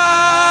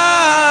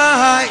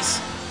arise,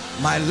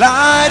 my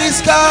light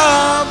is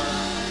come.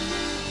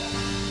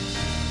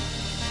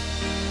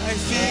 I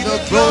see the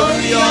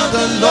glory of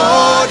the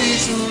Lord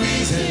is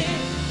risen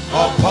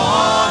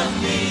upon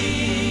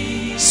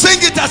me.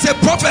 Sing it as a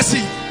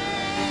prophecy.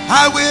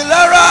 I will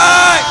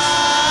arise,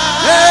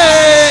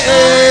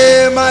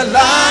 hey, my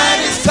light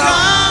is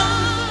come.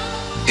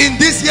 In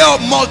this year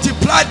of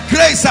multiplied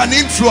grace and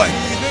influence,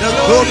 the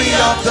glory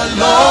of the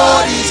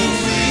Lord is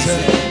risen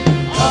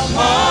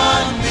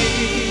upon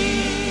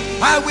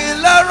me. I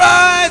will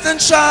arise and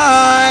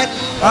shine.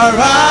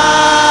 Arise,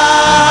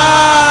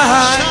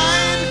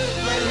 shine,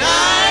 my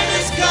light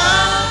is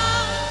come.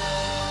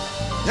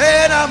 The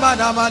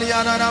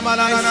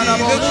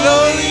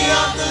glory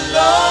of the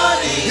Lord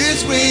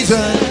is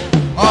risen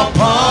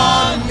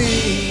upon me.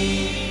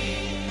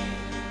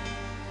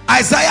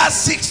 Isaiah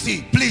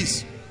 60,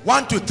 please.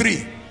 1 to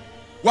 3.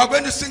 We're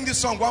going to sing this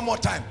song one more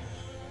time.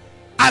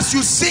 As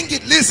you sing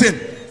it, listen.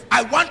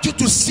 I want you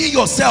to see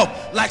yourself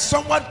like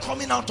someone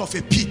coming out of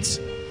a pit.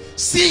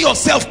 See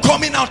yourself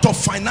coming out of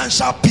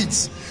financial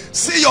pits.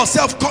 See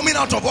yourself coming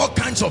out of all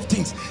kinds of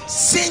things.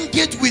 Sing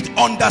it with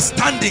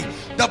understanding.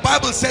 The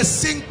Bible says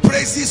sing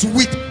praises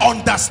with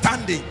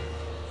understanding.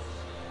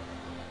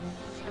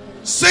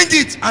 Sing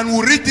it, and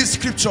we'll read this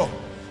scripture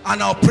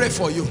and I'll pray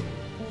for you.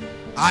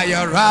 I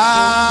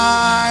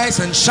arise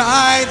and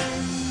shine,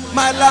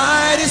 my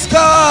light is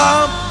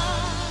come.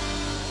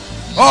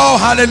 Oh,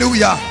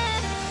 hallelujah.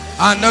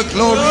 And the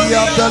glory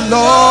of the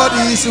Lord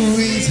is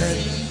risen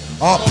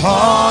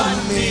upon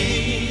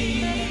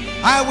me.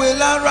 I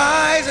will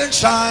arise and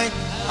shine.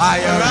 I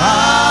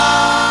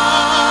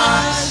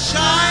arise,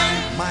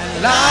 shine, my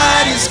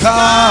light is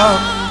come.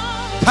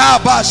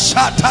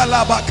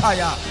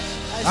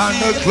 And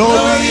the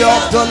glory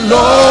of the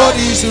Lord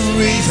is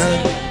risen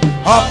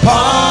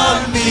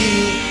upon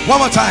me. One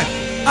more time.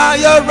 I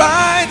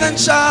arise and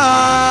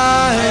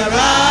shine.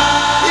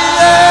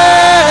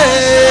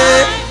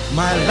 Yeah.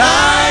 My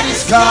light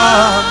is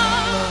come.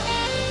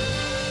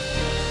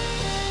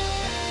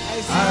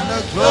 and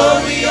the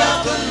glory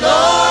of the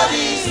Lord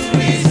is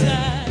risen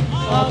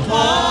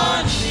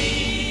upon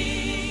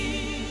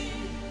me.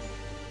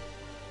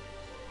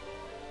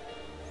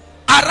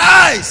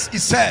 Arise, it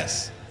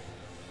says,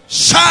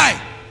 shine,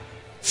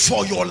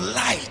 for your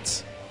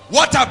light,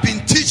 what I've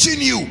been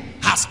teaching you,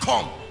 has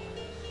come.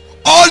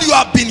 All you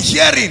have been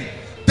hearing,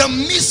 the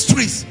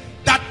mysteries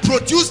that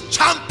produce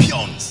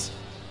champions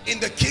in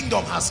the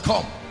kingdom, has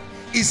come.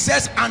 It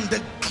says, and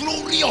the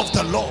glory of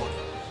the Lord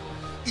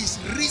is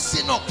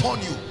risen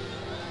upon you.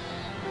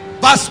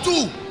 Verse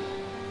 2,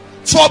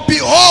 for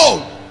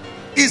behold,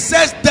 it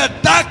says, the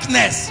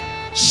darkness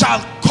shall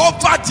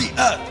cover the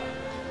earth,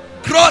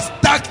 gross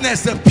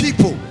darkness the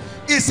people.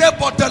 It said,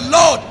 but the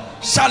Lord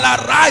shall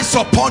arise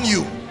upon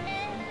you,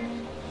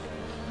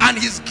 and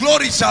his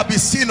glory shall be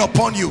seen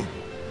upon you.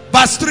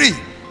 Verse 3,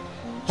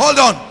 hold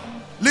on,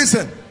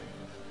 listen.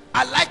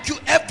 I like you,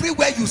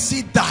 everywhere you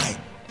see die,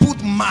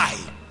 put my.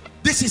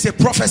 This is a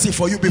prophecy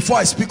for you before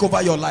I speak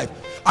over your life.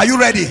 Are you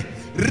ready?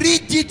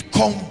 Read it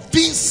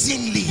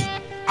convincingly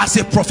as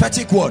a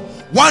prophetic word.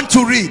 One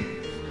to read.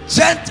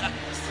 Gentiles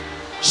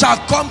shall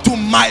come to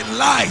my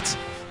light,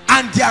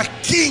 and their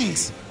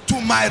kings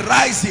to my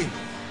rising.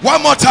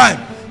 One more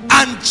time.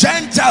 And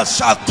Gentiles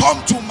shall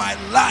come to my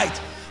light,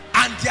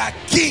 and their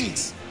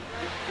kings.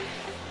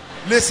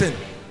 Listen,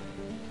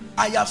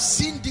 I have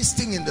seen this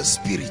thing in the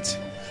spirit.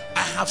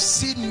 I have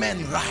seen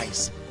men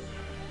rise.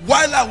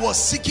 While I was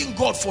seeking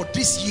God for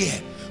this year,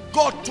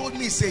 God told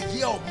me it's a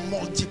year of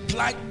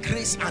multiplied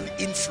grace and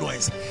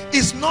influence.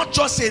 It's not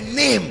just a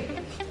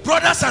name.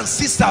 Brothers and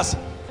sisters,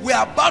 we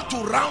are about to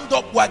round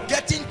up. We're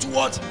getting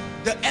towards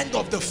the end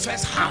of the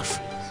first half.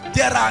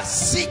 There are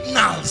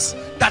signals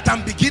that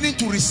I'm beginning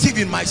to receive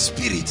in my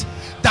spirit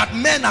that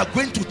men are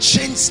going to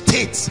change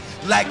states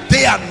like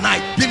day and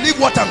night. Believe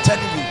what I'm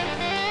telling you.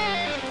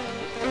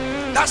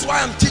 That's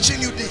why I'm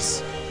teaching you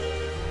this.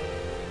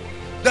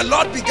 The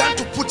Lord began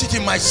to put it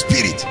in my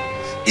spirit.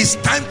 It's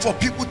time for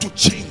people to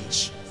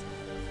change.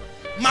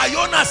 My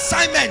own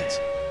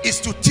assignment is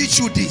to teach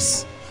you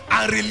this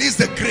and release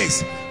the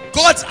grace.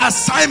 God's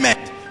assignment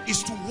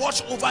is to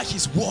watch over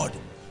his word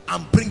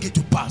and bring it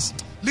to pass.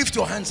 Lift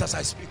your hands as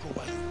I speak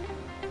over you.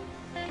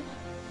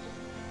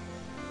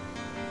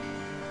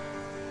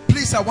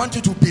 Please, I want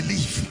you to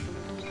believe.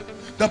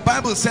 The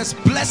Bible says,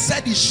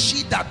 blessed is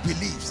she that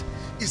believes.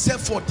 It said,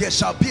 for there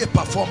shall be a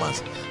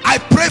performance. I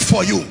pray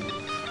for you.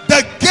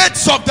 The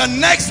gates of the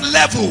next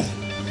level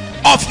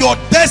of your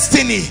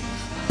destiny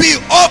be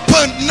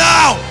opened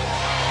now.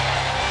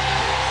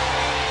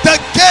 The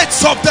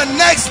gates of the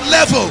next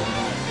level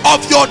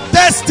of your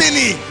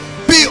destiny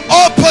be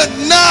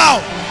opened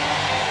now.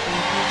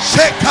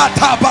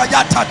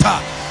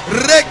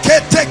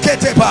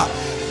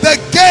 The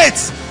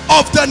gates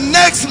of the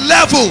next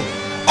level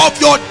of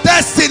your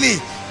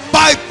destiny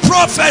by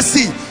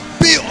prophecy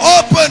be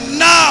opened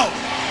now.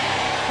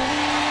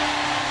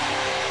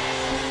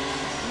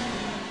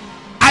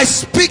 I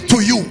speak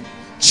to you.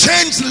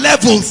 Change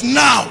levels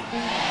now.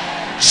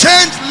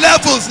 Change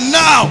levels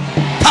now.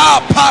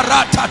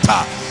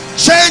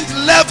 Change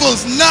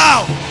levels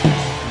now.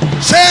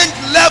 Change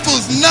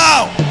levels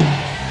now.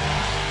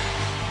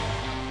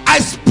 I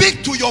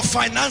speak to your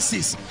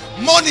finances.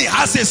 Money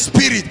has a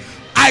spirit.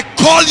 I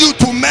call you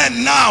to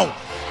men now.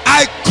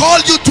 I call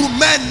you to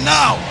men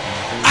now.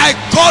 I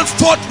call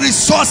forth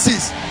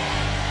resources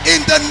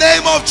in the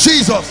name of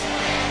Jesus.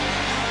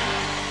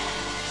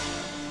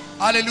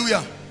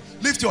 Hallelujah.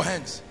 Lift your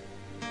hands.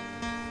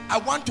 I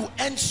want to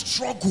end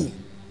struggle,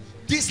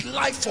 this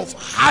life of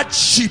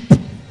hardship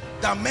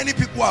that many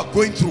people are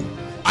going through.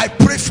 I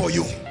pray for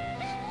you.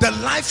 The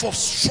life of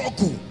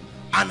struggle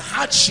and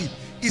hardship,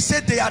 he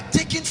said they are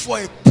taken for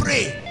a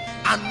prey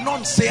and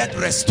none said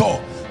restore.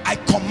 I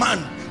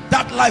command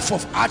that life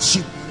of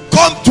hardship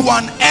come to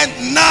an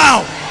end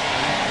now.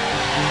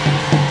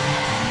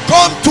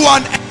 Come to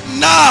an end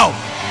now.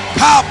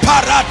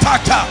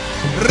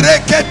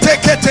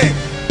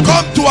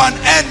 Come to an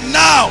end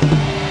now.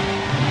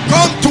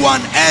 Come to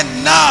an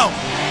end now.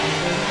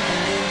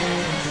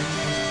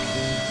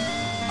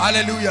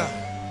 Hallelujah.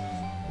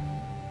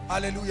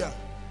 Hallelujah.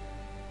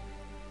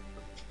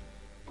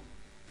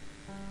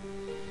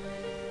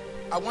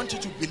 I want you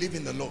to believe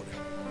in the Lord.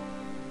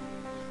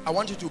 I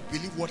want you to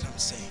believe what I'm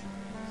saying.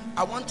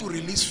 I want to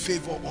release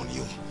favor on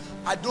you.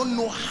 I don't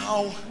know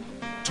how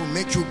to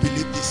make you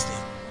believe this thing.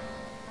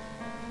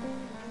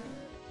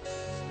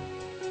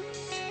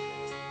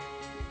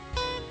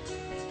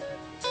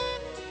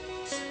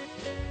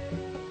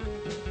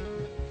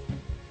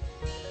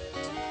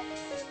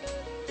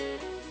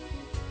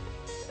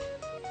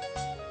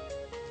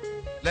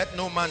 Let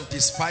no man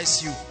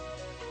despise you,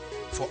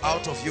 for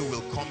out of you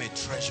will come a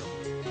treasure.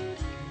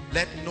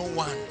 Let no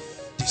one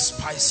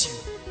despise you.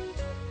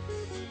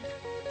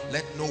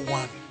 Let no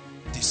one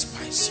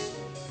despise you,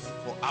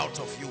 for out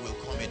of you will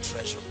come a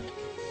treasure.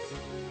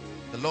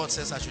 The Lord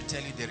says I should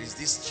tell you there is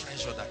this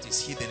treasure that is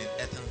hidden in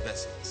earthen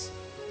vessels,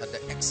 that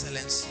the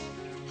excellency,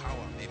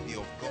 power may be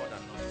of God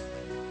and not of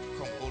men.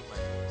 Come, hold my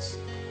hands.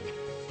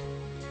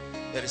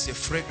 There is a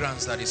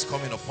fragrance that is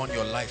coming upon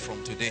your life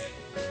from today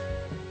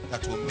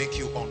that will make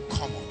you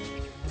uncommon,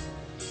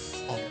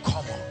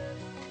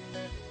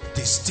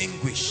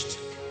 distinguished,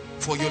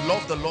 for you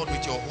love the Lord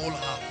with your whole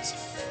heart.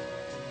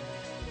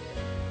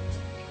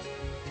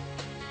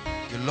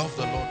 You love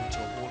the Lord with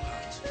your whole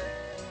heart.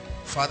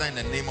 Father, in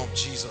the name of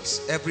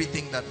Jesus,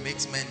 everything that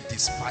makes men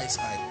despise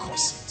her, I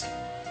curse it.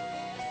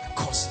 I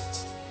curse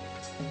it.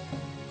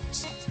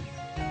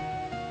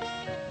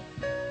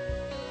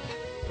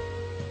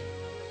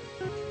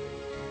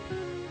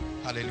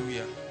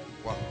 Hallelujah.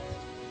 Wow.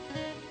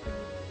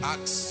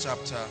 Acts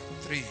chapter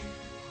 3.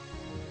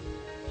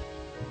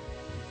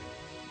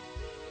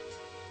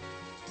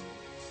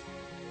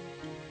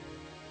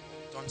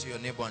 Turn to your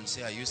neighbor and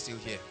say, are you still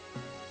here?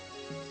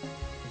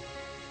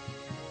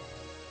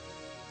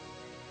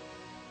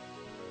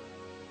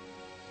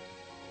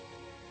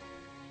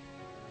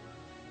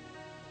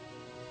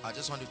 I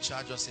just want to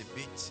charge us a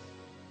bit.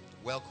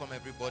 Welcome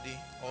everybody,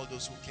 all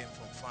those who came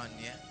from far and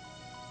near.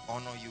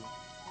 Honor you.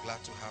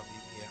 Glad to have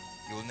you here.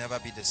 You will never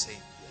be the same.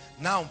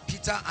 Now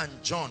Peter and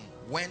John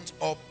went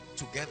up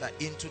together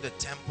into the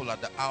temple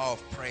at the hour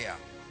of prayer,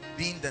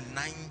 being the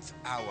 9th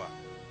hour.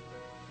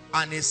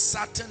 And a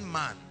certain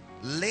man,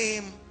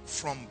 lame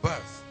from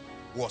birth,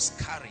 was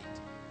carried,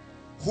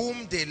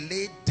 whom they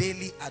laid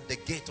daily at the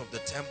gate of the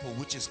temple,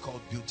 which is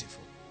called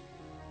Beautiful,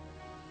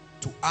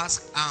 to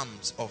ask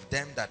alms of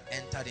them that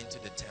entered into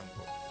the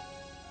temple.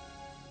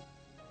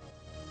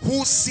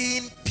 Who,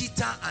 seeing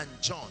Peter and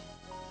John,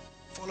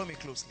 follow me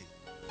closely,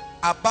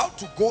 about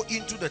to go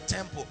into the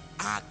temple,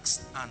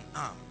 asked an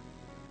alms.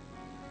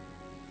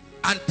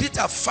 And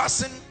Peter,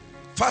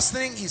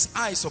 fastening his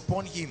eyes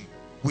upon him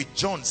with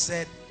John,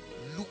 said,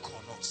 look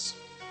on us.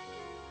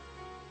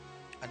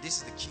 And this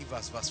is the key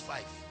verse, verse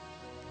 5.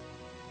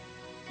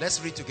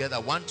 Let's read together.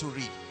 1, 2,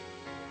 read.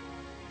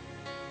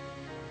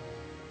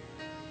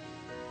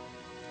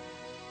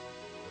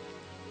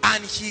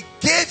 And he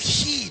gave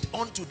heed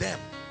unto them,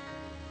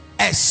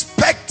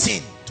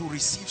 expecting to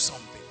receive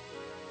something.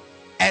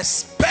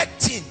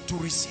 Expecting to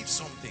receive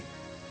something.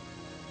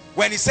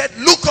 When he said,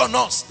 look on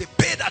us, they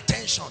paid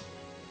attention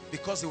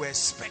because they were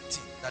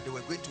expecting that they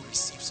were going to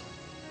receive something.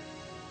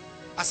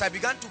 As I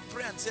began to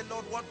pray and say,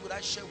 Lord, what would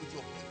I share with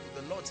your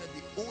people? The Lord said,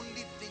 the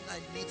only thing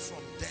I need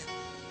from them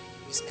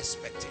is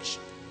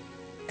expectation.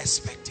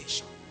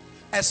 Expectation.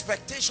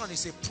 Expectation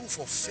is a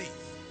proof of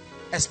faith.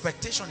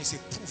 Expectation is a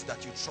proof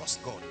that you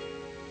trust God.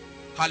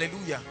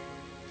 Hallelujah.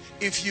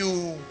 If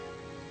you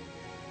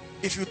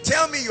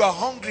tell me you are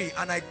hungry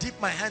and I dip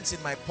my hands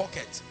in my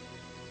pocket,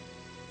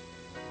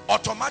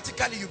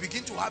 automatically you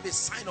begin to have a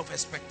sign of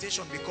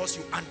expectation because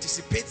you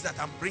anticipate that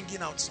I'm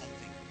bringing out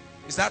something.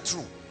 Is that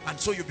true? And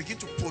so you begin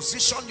to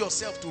position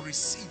yourself to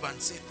receive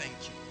and say thank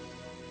you.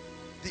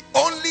 The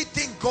only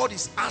thing God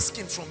is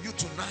asking from you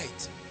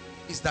tonight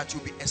is that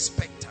you be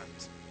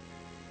expectant.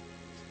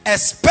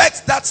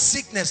 Expect that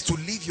sickness to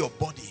leave your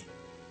body.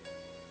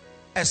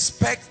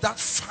 Expect that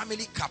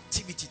family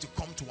captivity to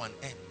come to an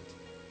end.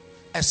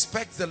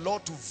 Expect the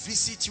Lord to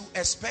visit you.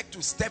 Expect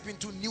to step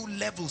into new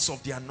levels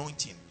of the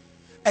anointing.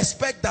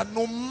 Expect that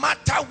no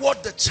matter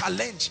what the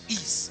challenge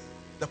is,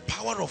 the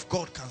power of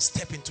God can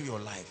step into your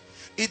life.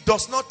 It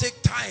does not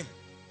take time.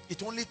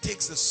 It only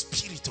takes the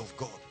Spirit of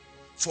God.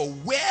 For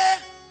where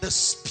the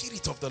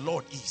Spirit of the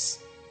Lord is,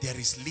 there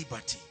is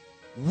liberty.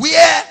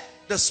 Where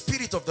the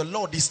Spirit of the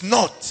Lord is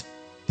not,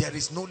 there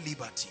is no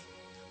liberty.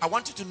 I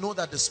want you to know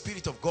that the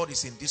Spirit of God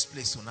is in this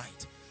place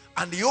tonight.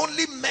 And the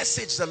only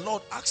message the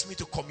Lord asked me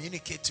to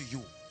communicate to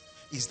you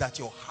is that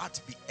your heart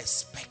be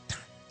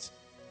expectant.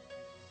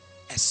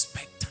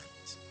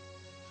 Expectant.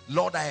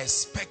 Lord, I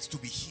expect to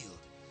be healed.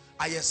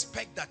 I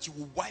expect that you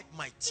will wipe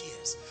my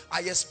tears.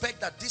 I expect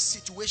that this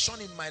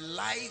situation in my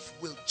life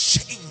will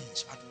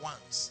change at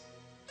once.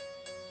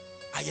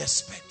 I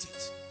expect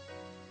it.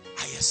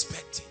 I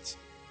expect it.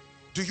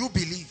 Do you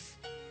believe?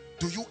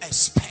 Do you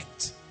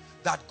expect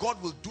that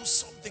God will do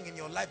something in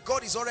your life?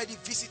 God is already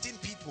visiting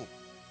people.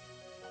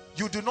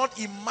 You do not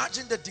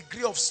imagine the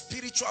degree of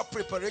spiritual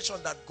preparation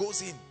that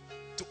goes in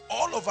to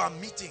all of our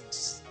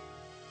meetings.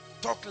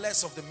 Talk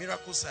less of the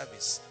miracle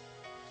service.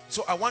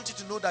 So I want you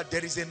to know that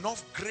there is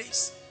enough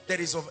grace,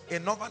 there is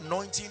enough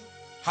anointing.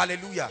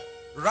 Hallelujah.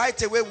 Right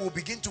away we'll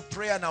begin to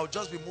pray and I'll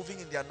just be moving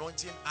in the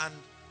anointing and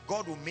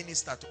God will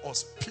minister to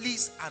us.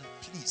 Please and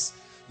please,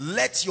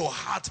 let your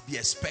heart be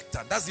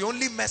expectant. That's the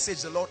only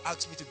message the Lord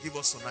asked me to give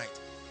us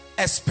tonight.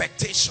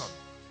 Expectation.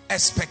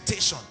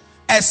 Expectation.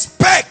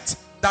 Expect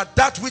that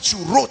that which you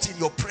wrote in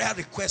your prayer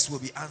request will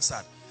be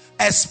answered.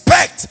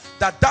 Expect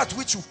that that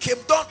which you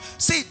came down.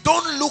 See,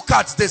 don't look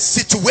at the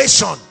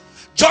situation.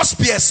 Just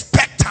be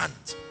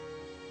expectant.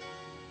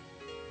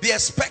 Be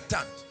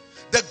expectant.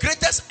 The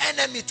greatest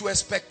enemy to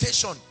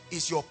expectation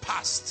is your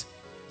past,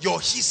 your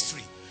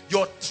history,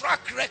 your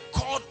track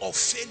record of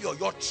failure,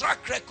 your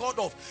track record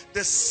of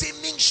the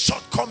seeming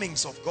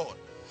shortcomings of God.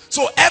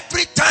 So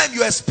every time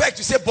you expect,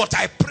 you say, but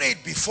I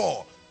prayed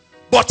before,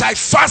 but I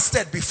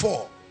fasted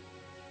before.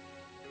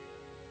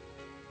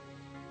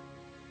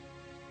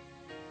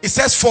 It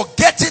says,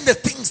 forgetting the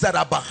things that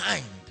are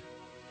behind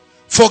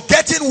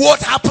Forgetting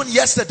what happened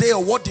yesterday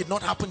or what did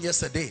not happen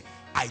yesterday,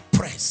 I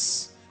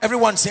press.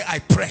 Everyone say, I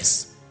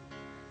press.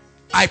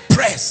 I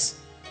press.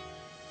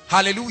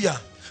 Hallelujah.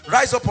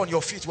 Rise up on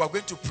your feet. We are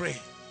going to pray.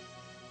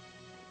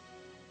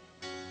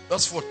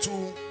 Just for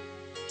 2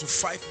 to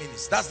 5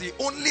 minutes. That's the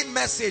only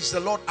message the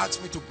Lord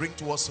asked me to bring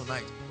to us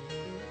tonight.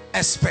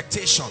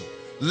 Expectation.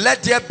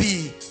 Let there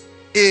be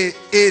a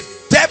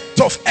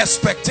depth of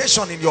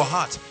expectation in your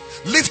heart.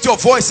 Lift your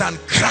voice and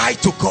cry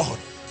to God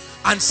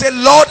and say,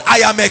 Lord,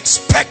 I am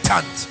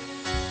expectant.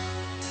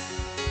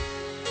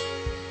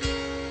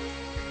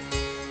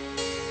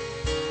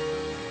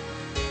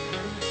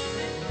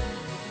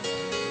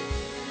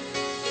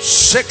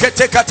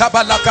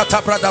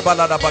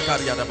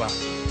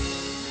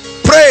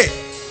 Pray.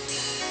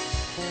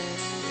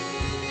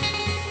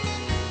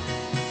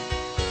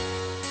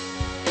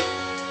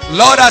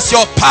 Lord, as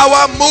your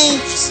power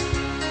moves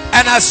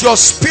and as your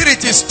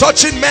spirit is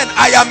touching men,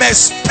 I am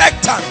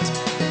expectant.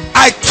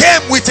 I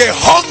came with a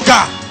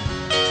hunger.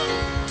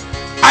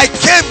 I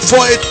came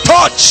for a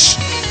touch.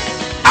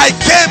 I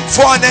came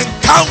for an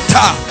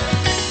encounter.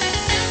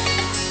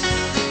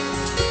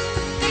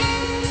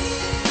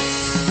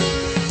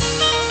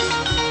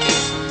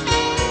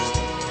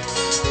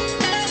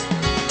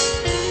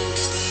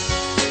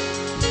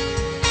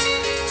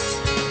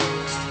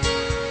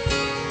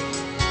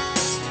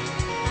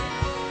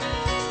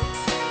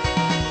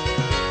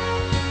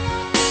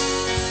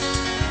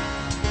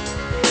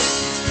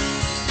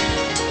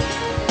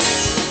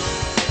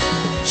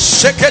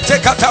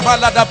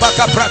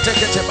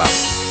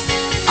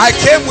 I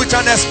came with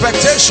an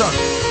expectation.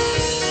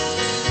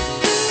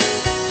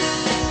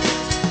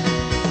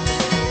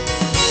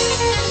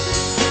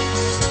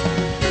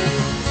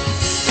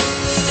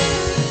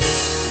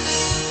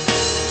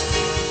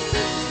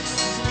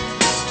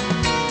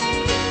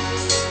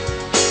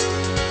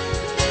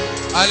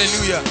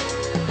 Hallelujah.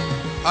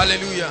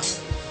 Hallelujah.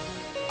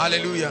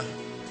 Hallelujah.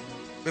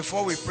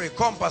 Before we pray,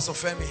 come, Pastor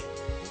Femi.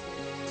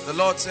 The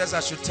Lord says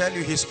I should tell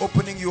you He's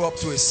opening you up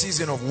to a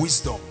season of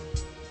wisdom.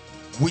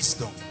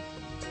 Wisdom.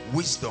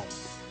 Wisdom.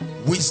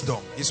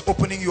 Wisdom. He's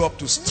opening you up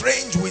to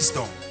strange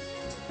wisdom.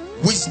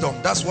 Wisdom.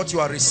 That's what you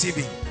are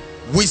receiving.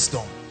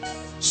 Wisdom.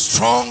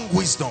 Strong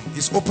wisdom.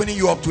 He's opening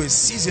you up to a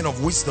season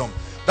of wisdom.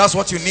 That's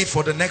what you need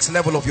for the next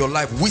level of your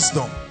life.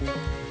 Wisdom.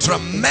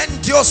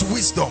 Tremendous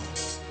wisdom.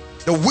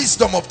 The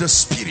wisdom of the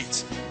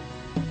Spirit.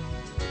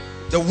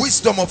 The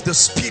wisdom of the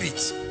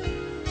Spirit.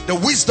 The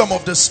wisdom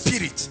of the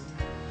Spirit.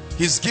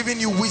 He's giving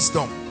you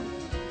wisdom.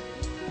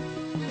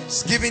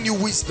 He's giving you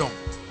wisdom.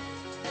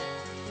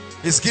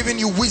 He's giving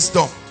you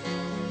wisdom.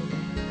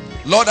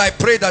 Lord, I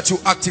pray that you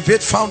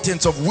activate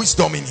fountains of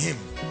wisdom in him.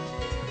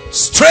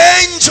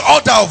 Strange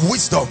order of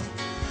wisdom.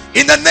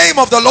 In the name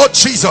of the Lord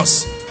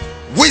Jesus.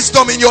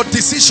 Wisdom in your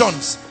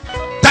decisions.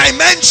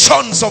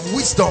 Dimensions of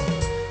wisdom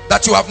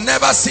that you have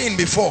never seen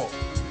before.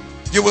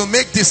 You will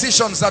make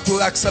decisions that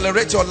will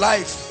accelerate your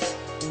life.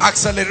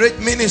 Accelerate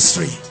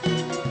ministry.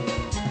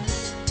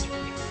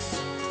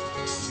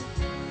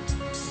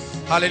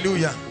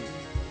 Hallelujah.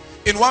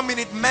 In 1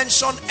 minute,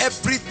 mention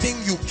everything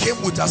you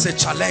came with as a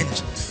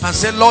challenge and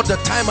say, Lord, the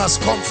time has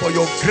come for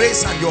your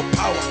grace and your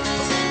power.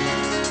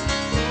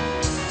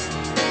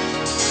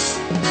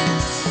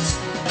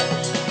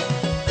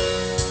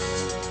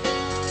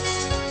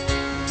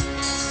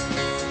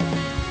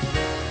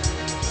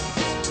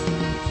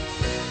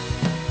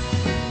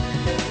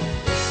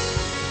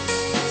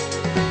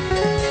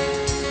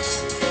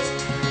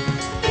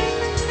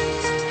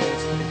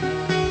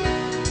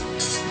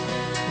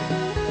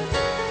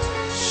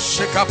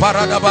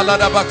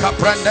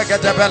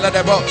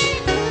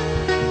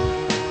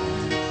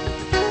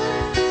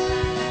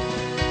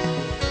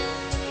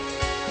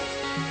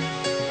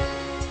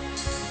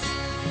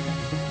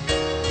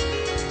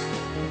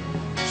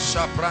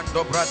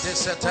 Shaprando brate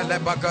setele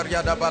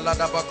bagaria da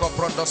balada bako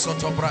prondo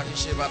soto bradi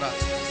shibara.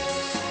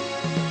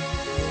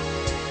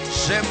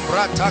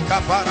 Shembrata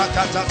kabara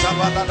kata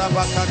balada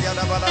bakaria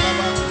da balada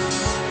ba.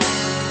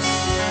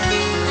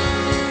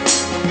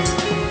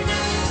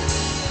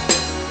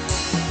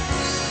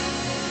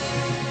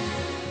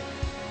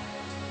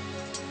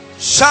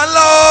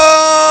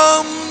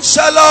 Shalom,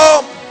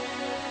 shalom.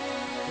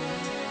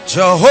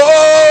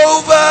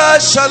 Jehovah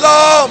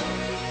shalom.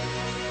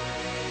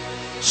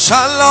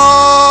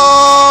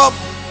 Shalom.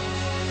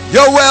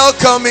 You're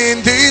welcome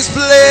in this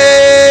place.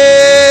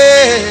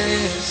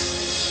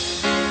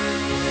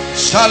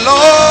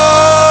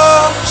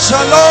 Shalom,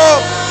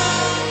 shalom.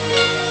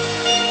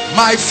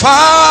 My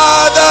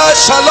Father,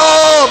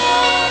 shalom.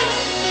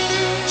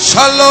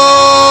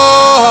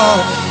 Shalom.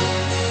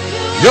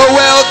 You're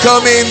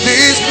welcome in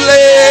this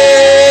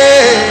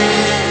place.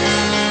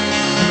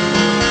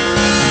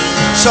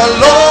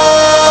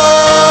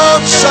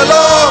 Shalom,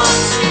 shalom.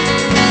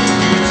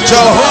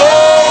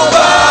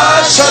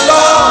 Jehovah,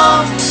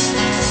 shalom.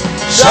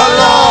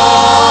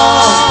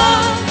 Shalom.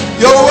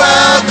 You're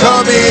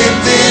welcome in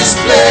this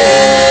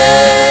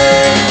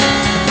place.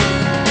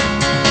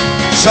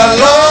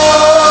 Shalom.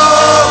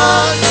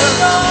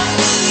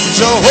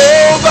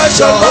 Jehovah,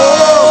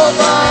 shalom.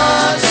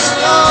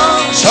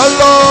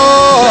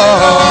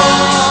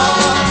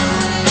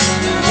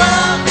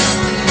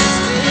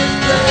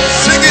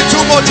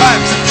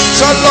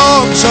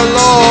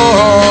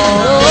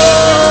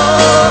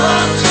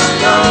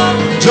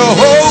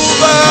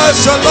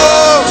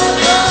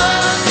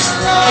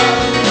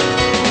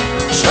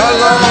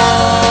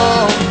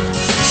 shalom.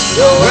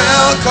 You're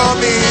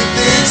welcome in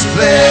this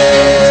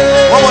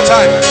place. One more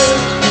time.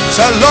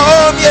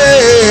 Shalom,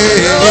 yeah.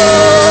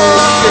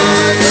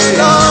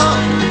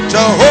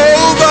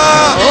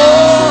 Jehovah.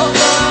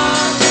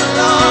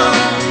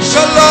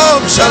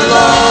 Shalom,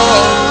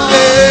 shalom.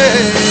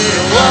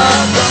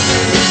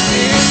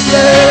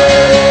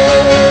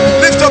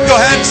 Lift up your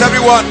hands,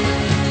 everyone.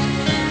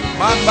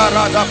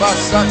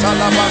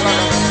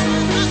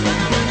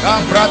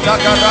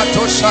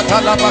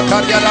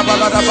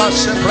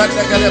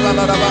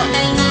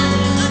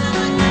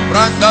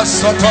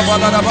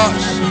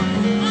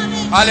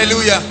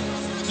 Hallelujah.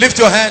 Lift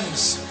your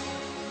hands.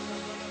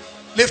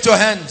 Lift your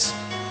hands.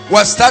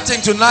 We're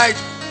starting tonight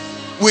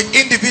with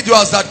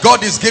individuals that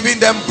God is giving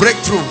them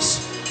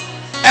breakthroughs.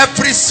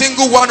 Every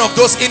single one of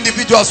those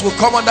individuals will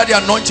come under the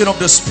anointing of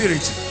the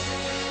Spirit.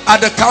 At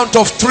the count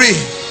of 3,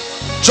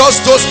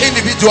 just those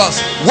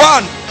individuals.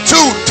 1, 2,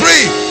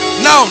 3.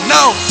 Now,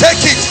 take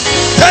it,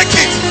 take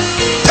it,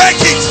 take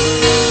it,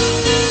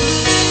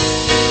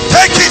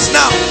 take it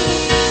now.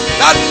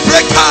 That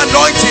breaker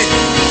anointing,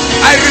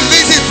 I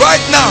release it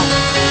right now,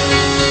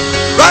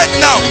 right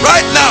now,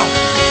 right now,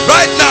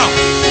 right now.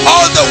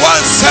 All the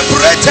ones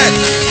separated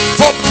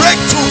for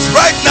breakthroughs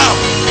right now,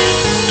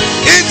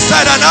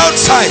 inside and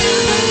outside,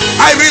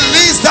 I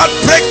release that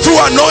breakthrough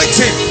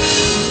anointing,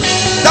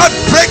 that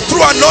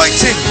breakthrough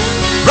anointing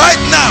right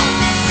now.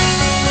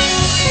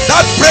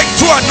 That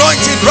breakthrough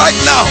anointing right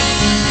now.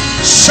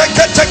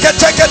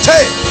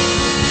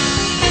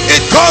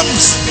 It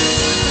comes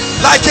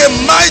like a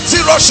mighty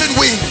rushing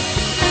wind.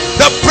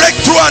 The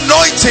breakthrough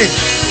anointing,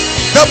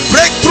 the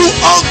breakthrough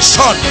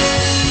unction.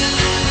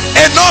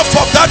 Enough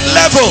of that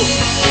level,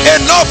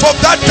 enough of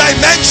that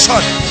dimension.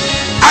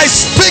 I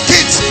speak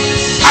it,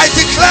 I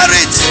declare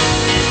it,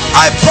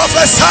 I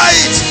prophesy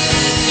it,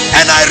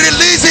 and I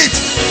release it.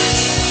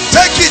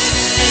 Take it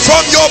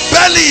from your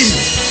belly,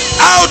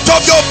 out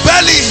of your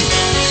belly.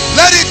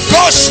 Let it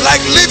gush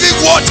like living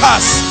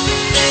waters.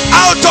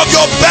 Out of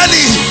your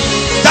belly,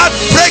 that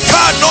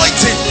breaker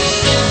anointing,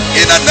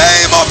 in the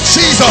name of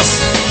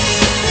Jesus.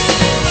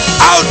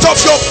 Out of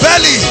your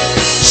belly,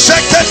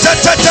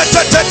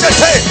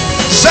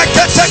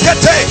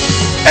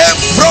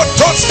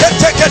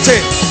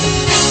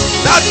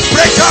 that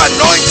breaker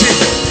anointing.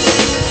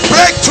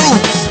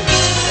 Breakthroughs,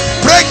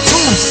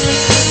 breakthroughs,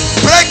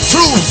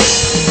 breakthroughs,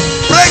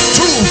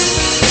 breakthroughs.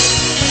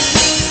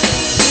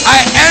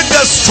 I end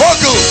the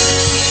struggle.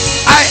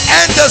 I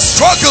end the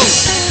struggle.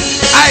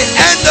 I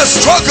end the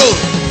struggle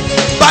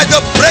by the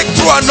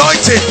breakthrough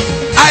anointing.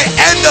 I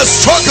end the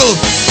struggle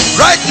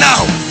right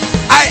now.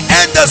 I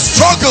end the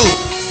struggle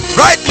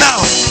right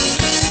now.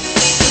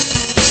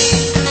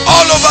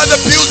 All over the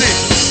building,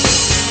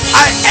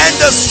 I end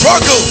the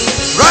struggle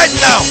right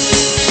now.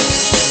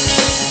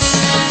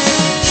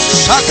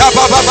 Shaka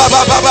baba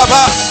baba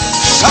baba,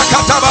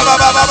 shakata baba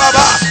baba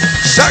baba,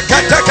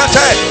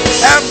 shakatekate,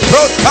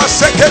 emprota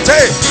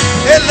sekete,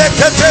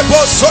 elekete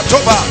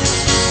bosotoba,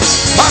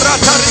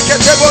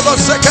 paratarikete bolo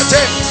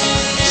sekete,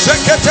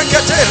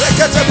 sheketekete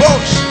rekete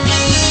bosh,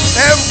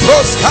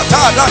 empros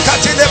kata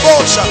rakatile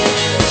bosha,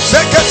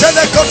 sekete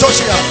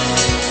lekotoshia.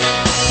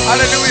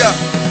 Hallelujah.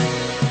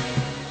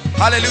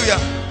 Hallelujah.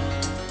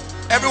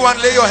 Everyone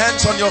lay your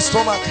hands on your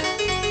stomach.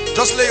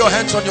 Just lay your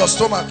hands on your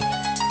stomach.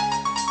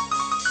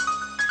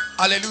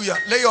 Hallelujah.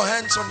 Lay your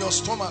hands on your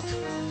stomach.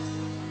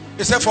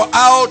 He said, for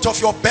out of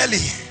your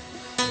belly,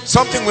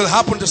 something will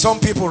happen to some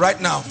people right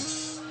now.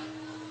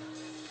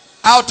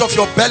 Out of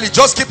your belly.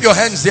 Just keep your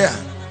hands there.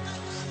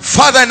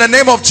 Father, in the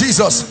name of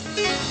Jesus,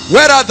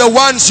 where are the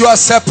ones you are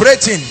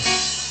separating?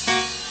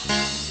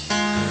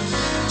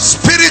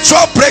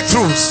 Spiritual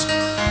breakthroughs.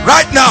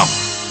 Right now.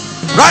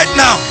 Right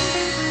now.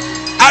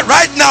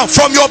 Right now,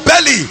 from your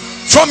belly,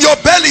 from your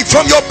belly,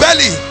 from your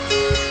belly,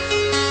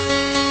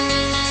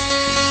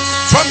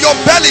 from your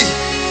belly,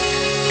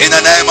 in the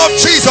name of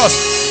Jesus,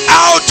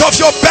 out of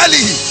your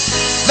belly,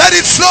 let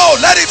it flow,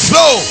 let it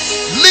flow.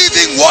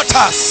 Living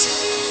waters,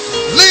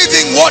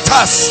 living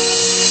waters,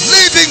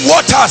 living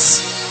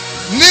waters,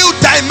 new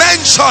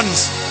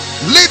dimensions,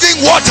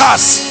 living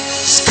waters.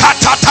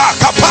 Skatata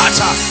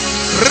kapata,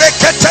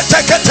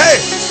 reketetekete,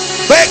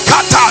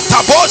 bekata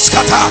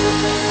taboskata.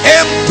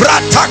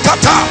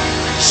 Embratakata,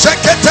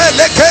 shekete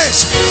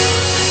lekesh.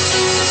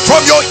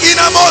 From your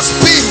innermost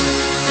being,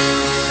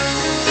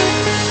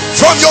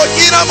 from your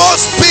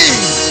innermost being,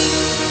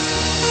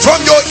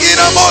 from your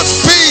innermost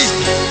being,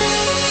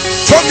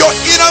 from your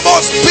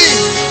innermost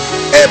being,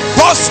 a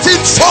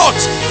bursting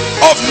forth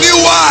of new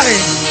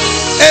wine,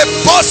 a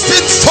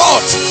bursting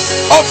forth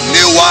of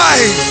new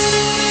wine,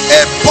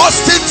 a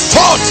bursting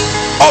forth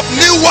of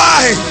new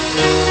wine,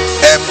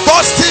 a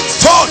bursting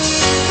forth.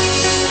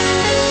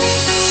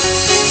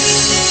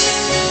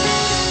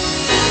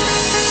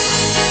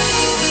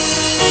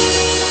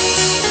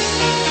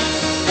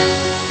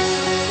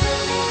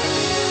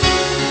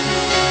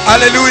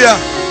 Hallelujah.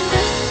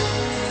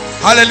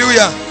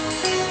 Hallelujah.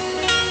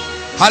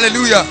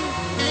 Hallelujah.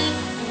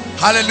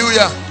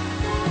 Hallelujah.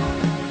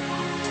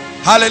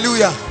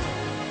 Hallelujah.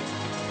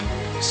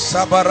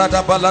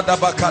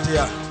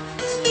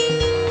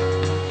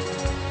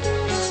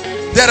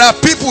 There are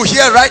people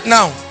here right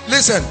now.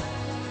 Listen.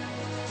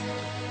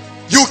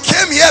 You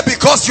came here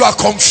because you are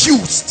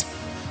confused.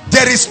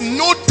 There is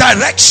no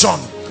direction.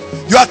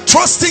 You are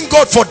trusting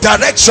God for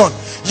direction.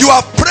 You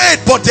have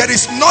prayed, but there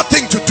is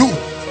nothing to do.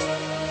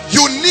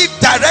 You need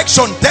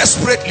direction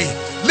desperately.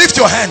 Lift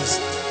your hands.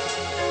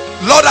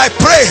 Lord, I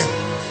pray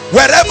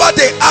wherever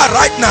they are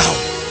right now,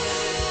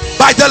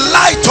 by the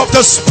light of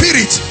the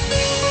Spirit,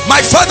 my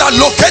Father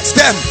locates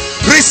them.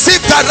 Receive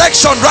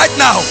direction right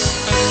now.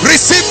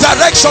 Receive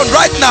direction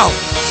right now.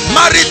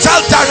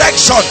 Marital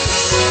direction,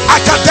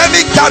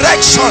 academic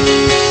direction.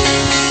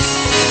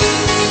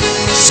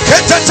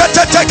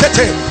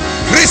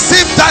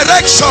 Receive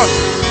direction.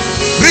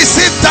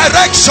 Receive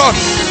direction.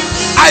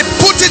 I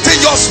put it in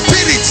your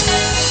spirit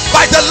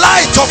by the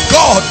light of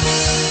God.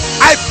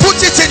 I put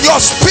it in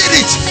your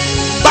spirit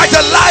by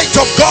the light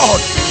of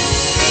God.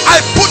 I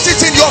put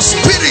it in your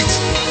spirit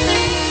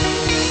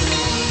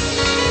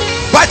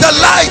by the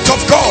light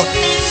of God.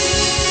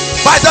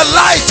 By the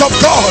light of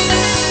God.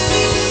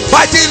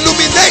 By the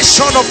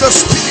illumination of the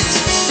Spirit.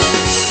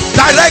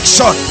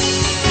 Direction.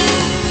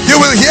 You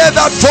will hear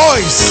that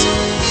voice.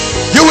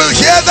 You will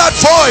hear that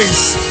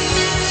voice.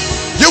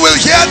 You will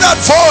hear that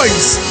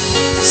voice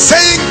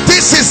saying,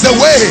 this is the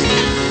way.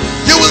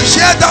 You will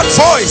hear that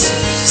voice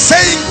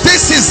saying,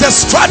 this is the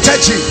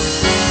strategy.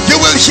 You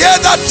will hear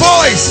that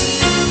voice.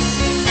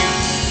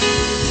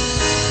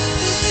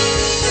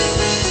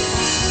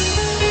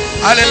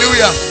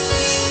 Hallelujah.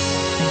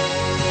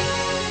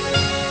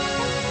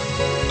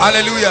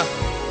 Hallelujah.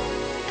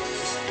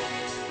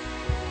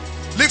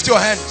 Lift your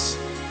hands.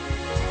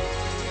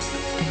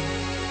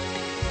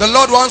 The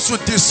Lord wants to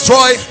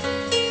destroy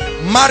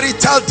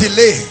marital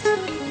delay.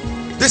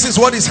 This is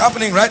what is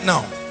happening right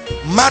now.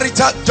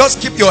 Marital, just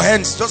keep your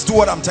hands. Just do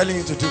what I'm telling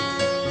you to do.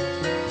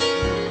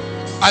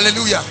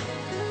 Hallelujah.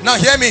 Now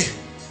hear me.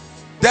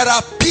 There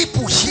are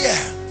people here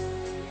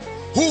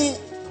who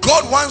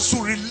God wants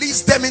to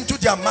release them into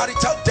their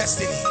marital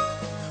destiny,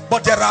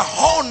 but there are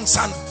horns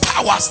and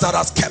powers that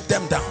has kept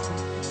them down.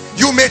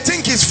 You may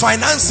think it's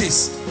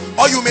finances,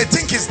 or you may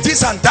think it's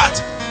this and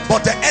that,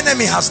 but the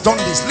enemy has done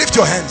this. Lift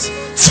your hands.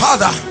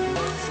 Father,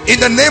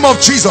 in the name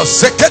of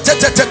Jesus, I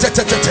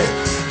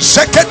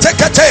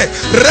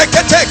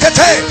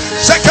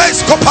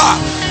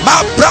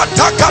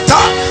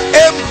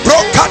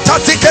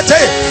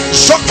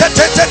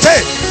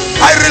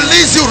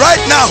release you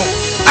right now.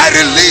 I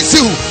release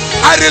you.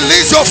 I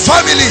release your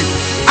family.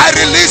 I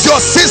release your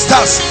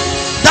sisters.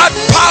 That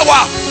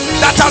power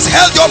that has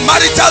held your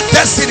marital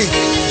destiny,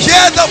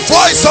 hear the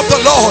voice of the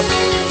Lord.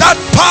 That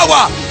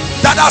power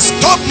that has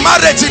stopped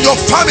marriage in your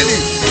family,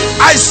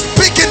 I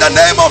speak in the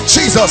name of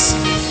Jesus.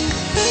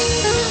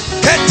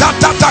 Be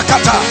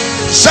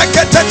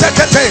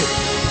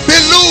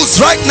loose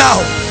right now.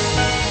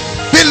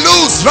 Be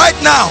loose right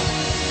now.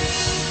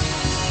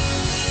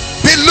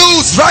 Be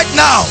loose right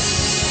now.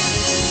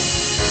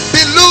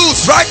 Be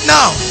loose right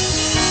now.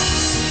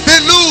 Be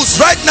loose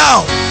right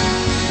now.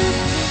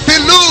 Be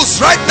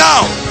loose right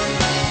now.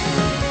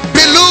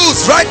 Be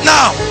loose right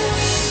now.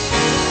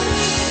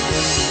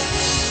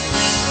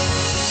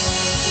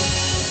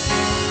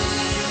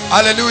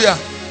 Hallelujah.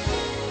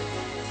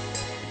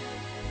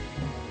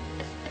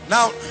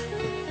 Now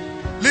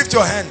lift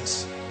your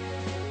hands.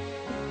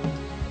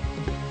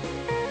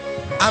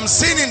 I'm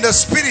seeing in the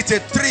spirit a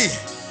tree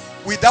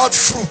without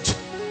fruit,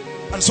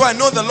 and so I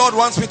know the Lord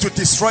wants me to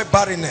destroy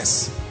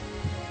barrenness.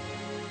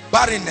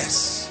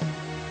 Barrenness.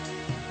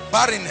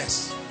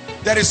 Barrenness.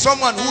 There is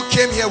someone who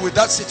came here with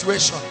that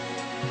situation.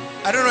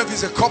 I don't know if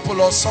it's a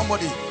couple or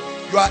somebody.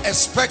 You are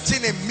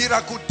expecting a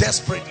miracle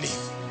desperately.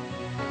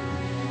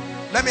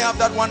 Let me have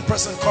that one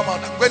person come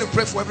out. I'm going to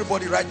pray for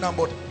everybody right now,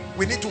 but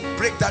we need to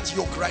break that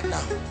yoke right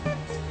now.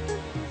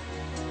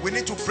 We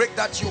need to break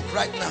that yoke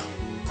right now.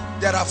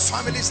 There are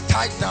families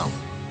tied down.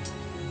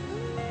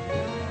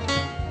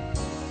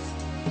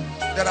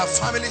 There are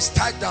families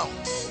tied down.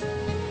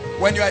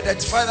 When you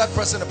identify that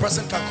person, the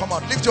person can come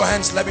out. Lift your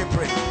hands, let me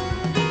pray.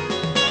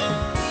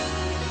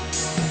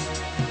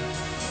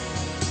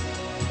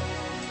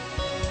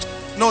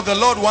 No, the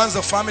Lord wants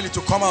the family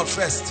to come out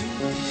first.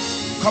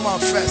 Come out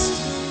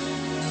first.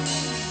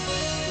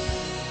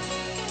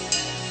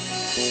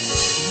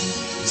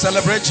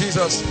 Celebrate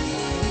Jesus.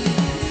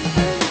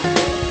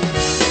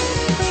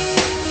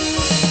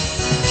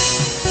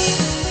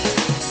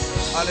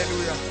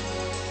 Hallelujah.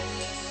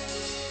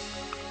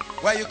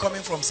 Where are you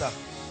coming from, sir?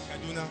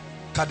 Kaduna.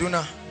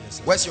 Kaduna. Yes,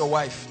 sir. Where's your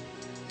wife?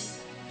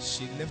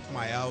 She left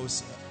my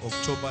house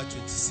October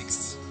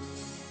 26th.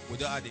 We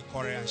don't have the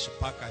courier, and she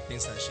packed her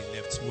things and she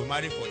left. We were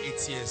married for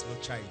 8 years,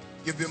 no child.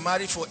 You've been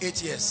married for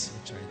 8 years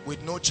No child.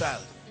 with no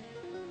child.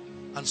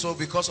 And so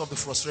because of the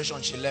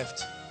frustration, she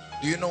left.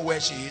 Do you know where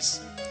she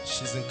is?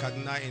 She's in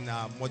Kaduna in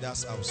her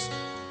mother's house.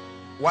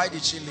 Why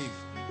did she leave?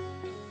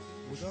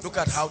 Look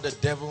at how the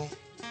devil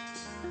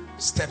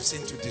steps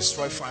in to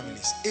destroy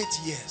families. 8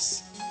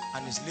 years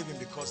and is living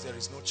because there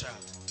is no child.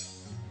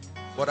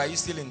 But are you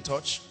still in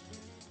touch?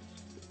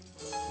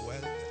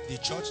 Well, The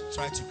church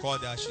tried to call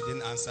her, she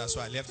didn't answer, so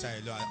I left her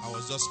alone. I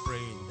was just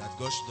praying that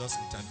God should just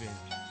intervene.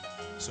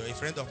 So a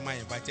friend of mine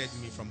invited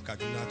me from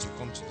Kaduna to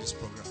come to this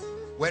program.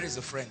 Where is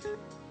the friend?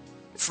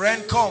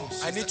 Friend, come.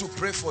 I need to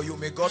pray for you.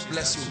 May God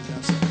bless you.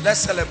 Let's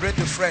celebrate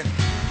the friend.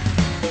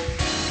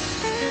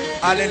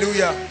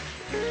 Hallelujah.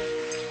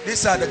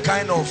 These are the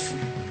kind of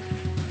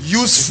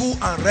useful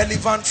and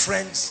relevant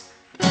friends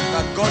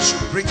that God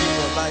should bring in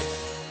your life.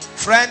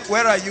 Friend,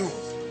 where are you?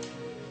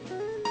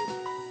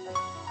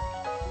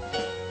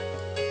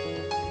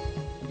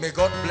 May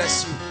God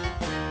bless you.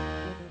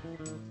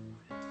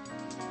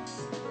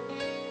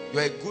 You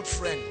are a good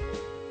friend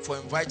for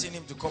inviting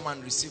him to come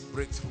and receive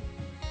breakthrough.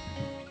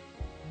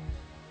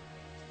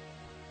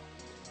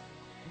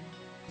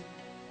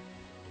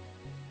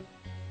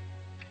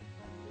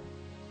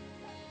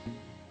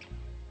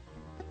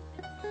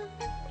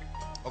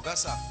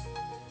 Ogasa,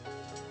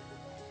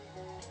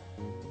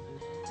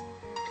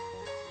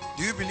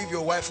 do you believe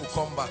your wife will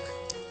come back?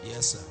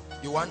 Yes, sir.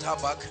 You want her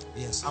back?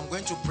 Yes. I'm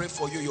going to pray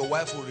for you. Your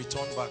wife will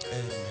return back.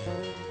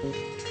 Amen.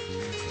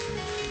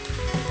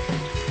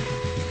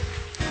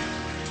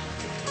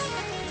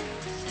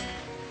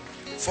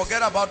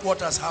 Forget about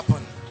what has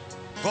happened.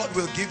 God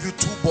will give you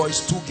 2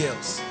 boys, 2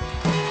 girls.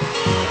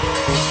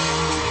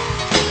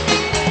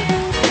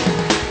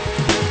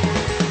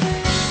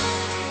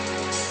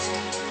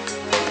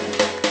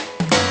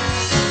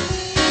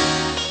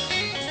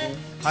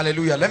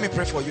 Hallelujah. Let me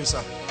pray for you,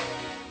 sir.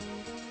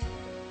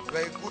 You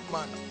are a good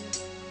man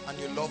and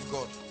you love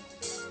God.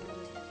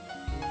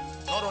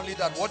 Not only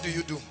that, what do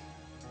you do?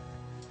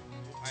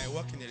 I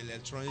work in an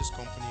electronics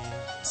company,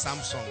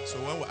 Samsung. So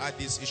when we had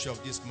this issue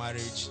of this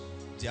marriage,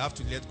 they have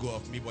to let go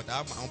of me. But I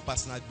have my own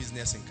personal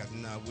business in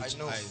Kaduna, which I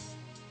know.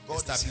 God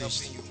established.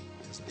 is helping you.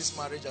 This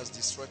marriage has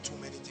destroyed too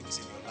many things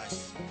in your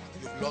life.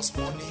 You've lost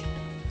money.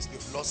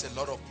 You've lost a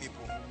lot of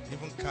people.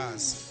 Even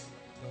cars.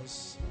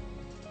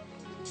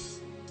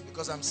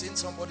 Because I'm seeing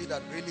somebody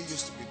that really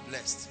used to be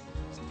blessed.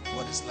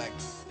 But it's like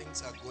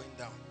things are going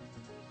down.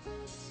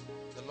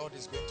 The Lord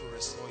is going to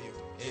restore you.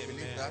 You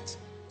believe that?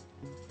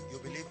 You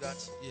believe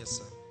that? Yes,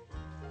 sir.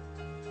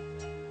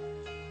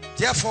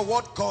 Therefore,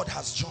 what God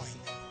has joined,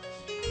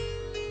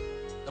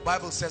 the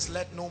Bible says,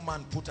 let no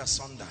man put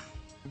asunder.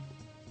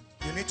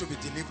 You need to be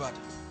delivered,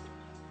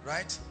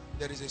 right?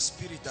 There is a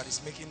spirit that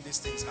is making these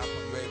things happen.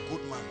 You are a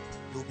good man.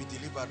 You will be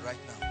delivered right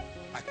now.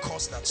 I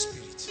curse that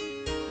spirit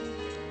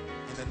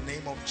in the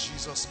name of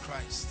Jesus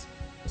Christ.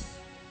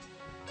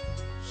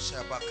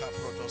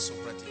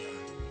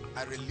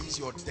 I release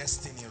your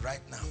destiny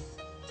right now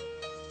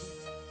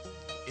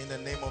in the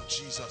name of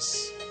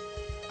Jesus.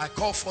 I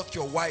call forth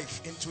your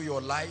wife into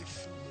your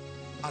life,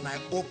 and I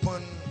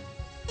open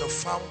the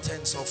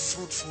fountains of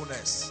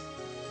fruitfulness.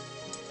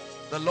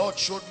 The Lord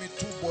showed me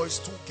 2 boys,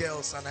 2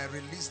 girls, and I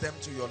released them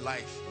to your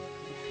life.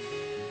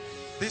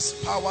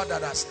 This power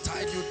that has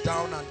tied you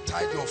down and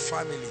tied your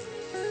family,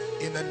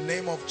 in the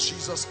name of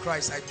Jesus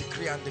Christ, I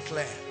decree and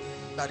declare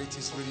that it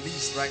is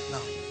released right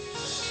now.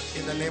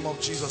 In the name of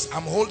Jesus,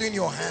 I'm holding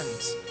your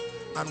hands,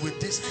 and with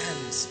these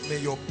hands, may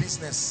your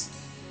business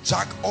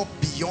jack up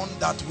beyond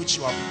that which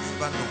you have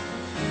never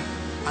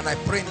known. And I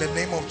pray in the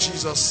name of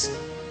Jesus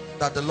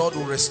that the Lord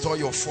will restore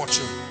your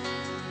fortune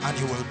and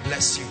He will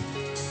bless you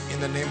in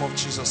the name of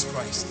Jesus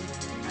Christ.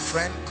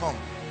 Friend, come.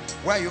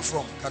 Where are you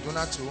from?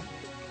 Kaduna too?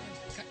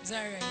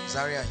 Zaria.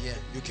 Zaria here.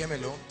 You came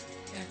alone?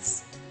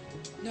 Yes.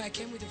 No, I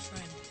came with a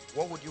friend.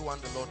 What would you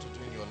want the Lord to do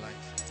in your life?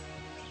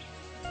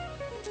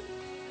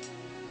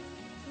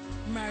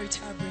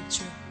 Marital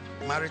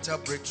breakthrough. Marital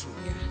breakthrough.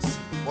 Yes.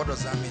 What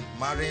does that mean?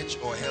 Marriage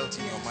or health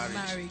in your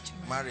marriage?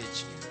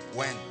 Marriage.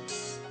 When?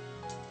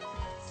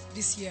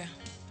 This year.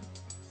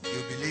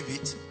 You believe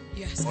it?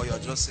 Yes. Or you're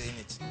just saying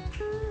it?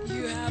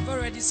 You have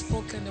already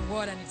spoken the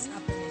word and it's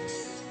happening.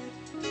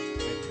 Let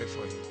me pray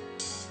for you.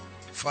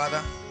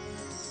 Father,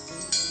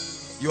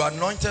 you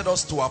anointed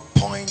us to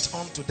appoint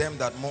unto them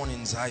that mourn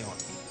in Zion.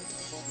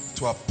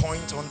 To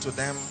appoint unto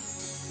them.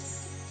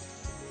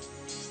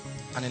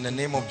 And in the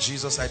name of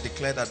Jesus, I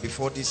declare that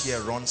before this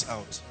year runs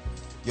out,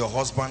 your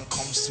husband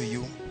comes to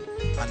you,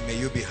 and may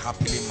you be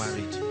happily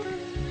married.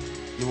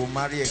 You will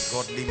marry a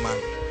godly man.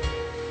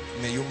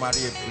 May you marry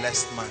a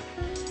blessed man,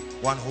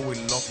 one who will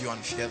love you and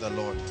fear the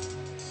Lord,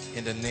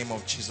 in the name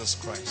of Jesus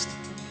Christ.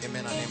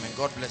 Amen and amen.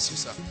 God bless you,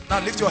 sir. Now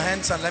lift your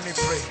hands and let me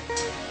pray.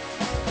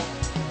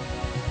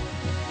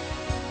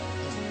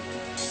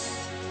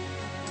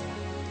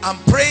 I'm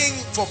praying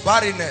for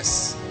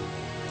barrenness.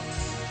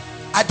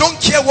 I don't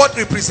care what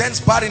represents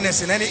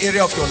barrenness in any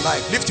area of your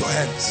life. Lift your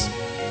hands.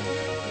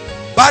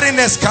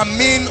 Barrenness can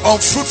mean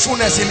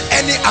unfruitfulness in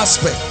any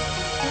aspect.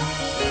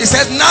 It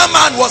says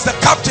Naaman was the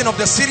captain of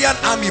the Syrian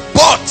army,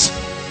 but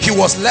he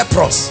was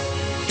leprous.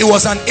 It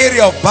was an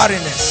area of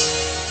barrenness.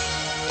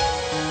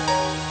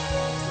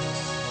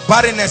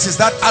 Barrenness is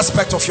that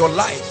aspect of your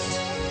life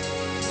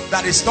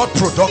that is not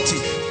productive.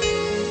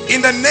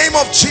 In the name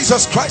of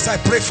Jesus Christ, I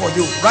pray for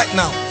you right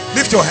now.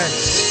 Lift your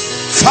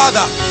hands.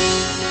 Father,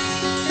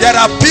 there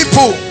are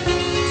people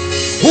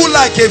who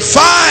like a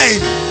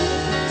vine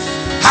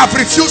have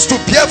refused to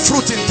bear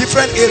fruit in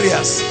different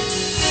areas.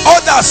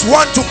 Others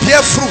want to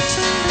bear fruit,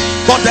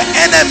 but the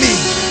enemy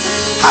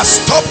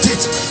has stopped it.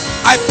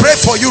 I pray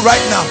for you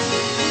right now.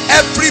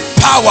 Every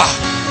power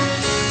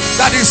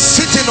that is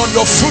sitting on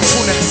your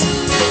fruitfulness,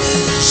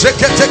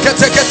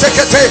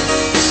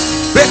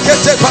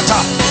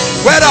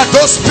 where are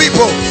those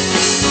people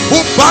who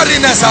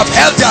barrenness have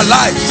held their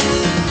lives?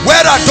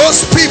 Where are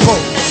those people?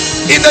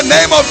 In the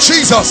name of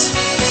Jesus,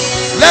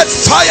 let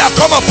fire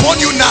come upon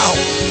you now.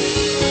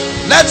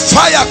 Let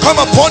fire come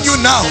upon you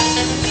now.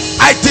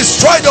 I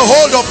destroy the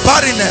hold of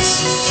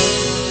barrenness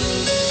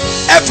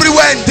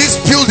everywhere in this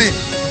building.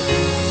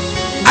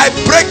 I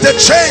break the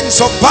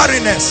chains of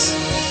barrenness.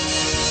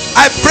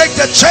 I break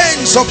the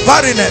chains of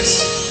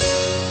barrenness.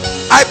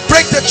 I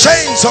break the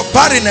chains of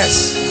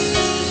barrenness.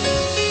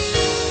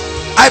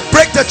 I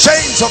break the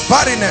chains of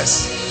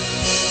barrenness.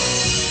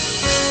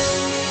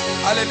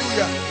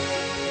 Hallelujah.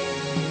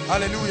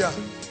 Hallelujah.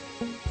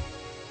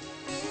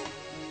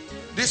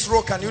 This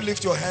row, can you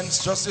lift your hands?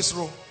 Just this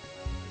row.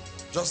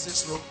 Just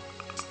this row.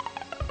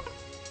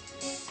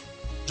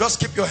 Just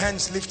keep your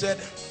hands lifted.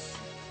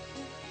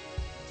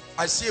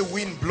 I see a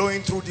wind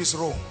blowing through this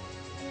row.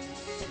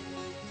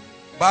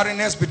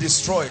 Barrenness be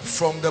destroyed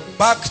from the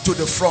back to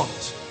the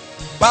front.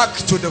 Back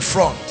to the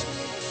front.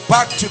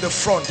 Back to the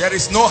front. There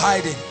is no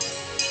hiding.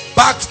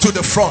 Back to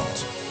the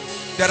front.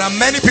 There are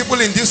many people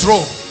in this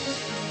row.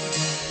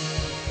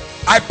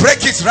 I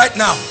break it right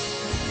now.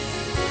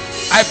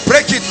 I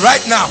break it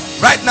right now.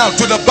 Right now,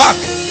 to the back.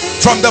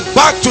 From the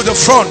back to the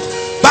front.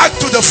 Back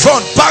to the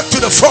front. Back to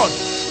the front.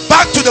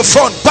 Back to the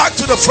front. Back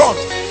to the front.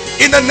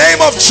 In the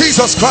name of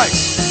Jesus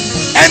Christ.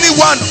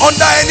 Anyone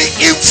under any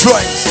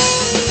influence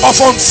of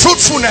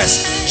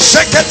unfruitfulness,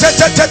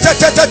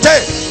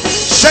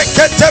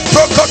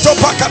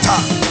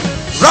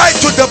 right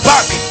to the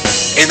back.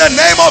 In the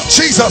name of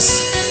Jesus,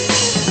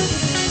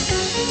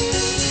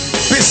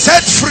 be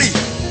set free.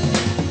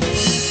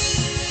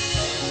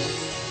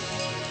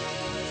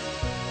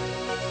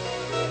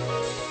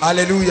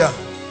 Hallelujah.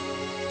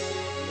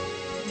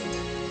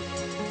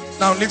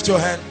 Now lift your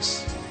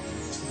hands.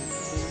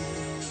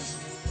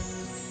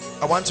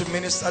 I want to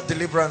minister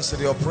deliverance to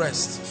the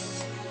oppressed.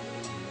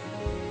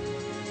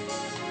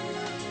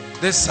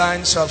 This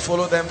sign shall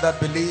follow them that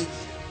believe.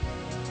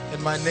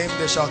 In my name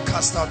they shall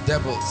cast out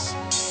devils.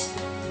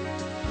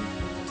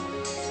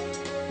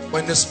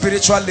 When the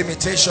spiritual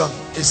limitation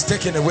is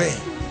taken away,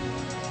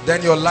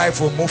 then your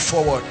life will move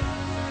forward.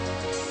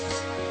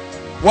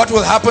 What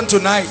will happen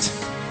tonight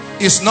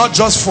is not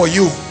just for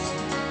you,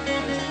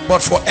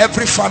 but for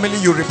every family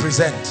you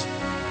represent.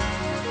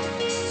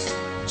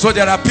 So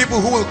there are people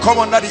who will come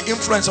under the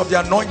influence of the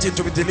anointing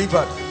to be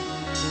delivered.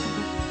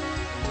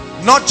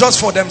 Not just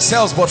for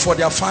themselves, but for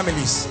their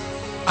families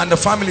and the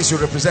families you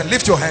represent.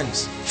 Lift your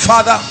hands.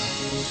 Father,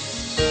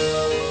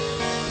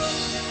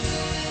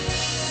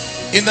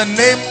 in the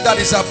name that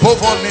is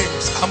above all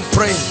names, I'm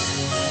praying.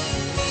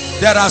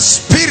 There are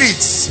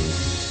spirits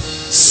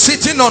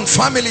sitting on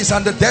families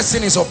and the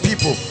destinies of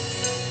people,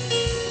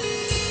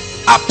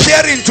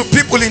 appearing to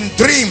people in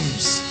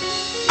dreams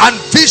and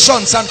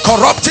visions and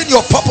corrupting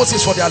your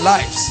purposes for their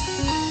lives.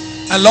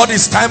 And Lord,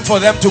 it's time for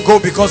them to go,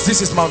 because this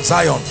is Mount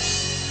Zion.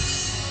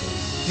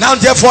 Now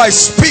therefore I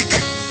speak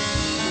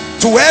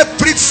to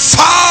every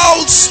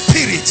foul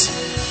spirit,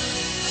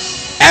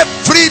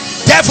 every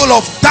devil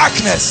of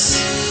darkness,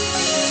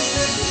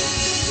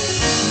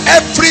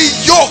 every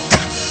yoke,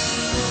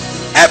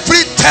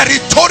 every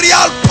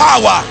territorial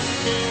power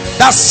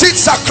that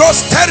sits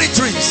across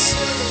territories.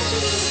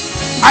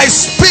 I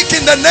speak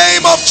in the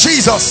name of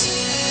Jesus,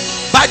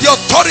 by the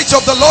authority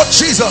of the Lord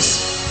Jesus,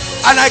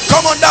 and I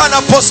come under an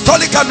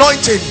apostolic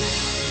anointing.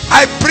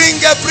 I bring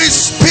every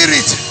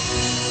spirit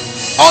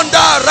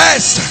under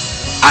arrest,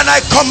 and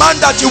I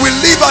command that you will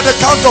leave at the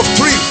count of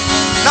 3.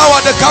 Now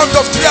at the count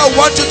of 3, I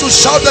want you to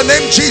shout the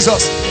name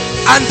Jesus,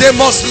 and they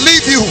must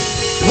leave you.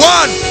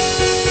 1,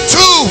 2,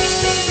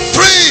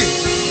 3.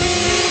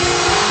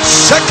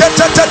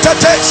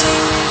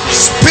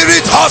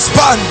 Spirit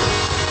husband,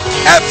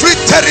 every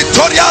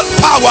territorial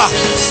power,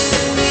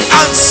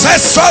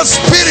 ancestral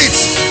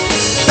spirits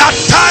that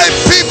tie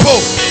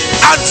people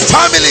and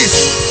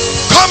families,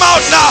 come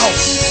out now.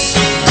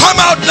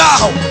 Come out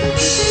now.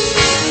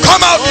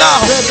 Come out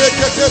now.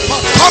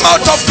 Come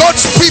out of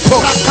God's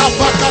people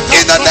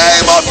in the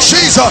name of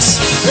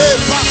Jesus.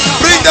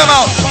 Bring them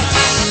out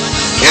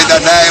in the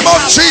name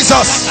of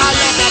Jesus.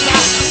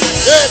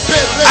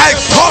 I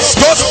curse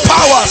those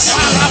powers.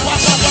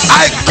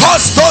 I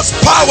curse those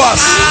powers.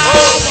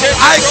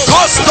 I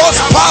curse those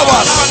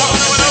powers.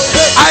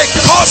 I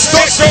curse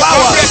those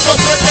powers.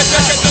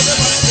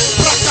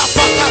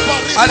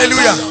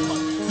 Hallelujah.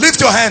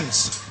 Lift your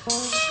hands.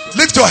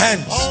 Lift your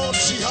hands.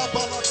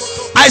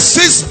 I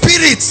see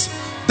spirits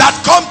that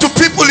come to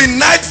people in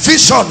night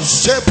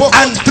visions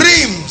and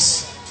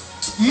dreams,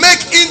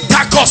 make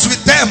intercourse with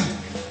them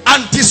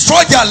and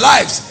destroy their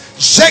lives.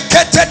 Keep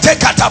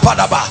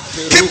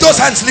those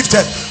hands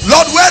lifted.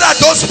 Lord, where are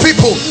those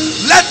people?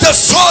 Let the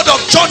sword of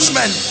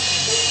judgment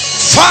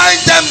Find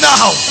them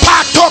now.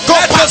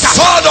 Let the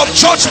sword of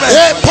judgment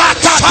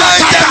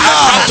find them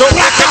now.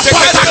 Let the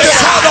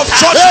sword of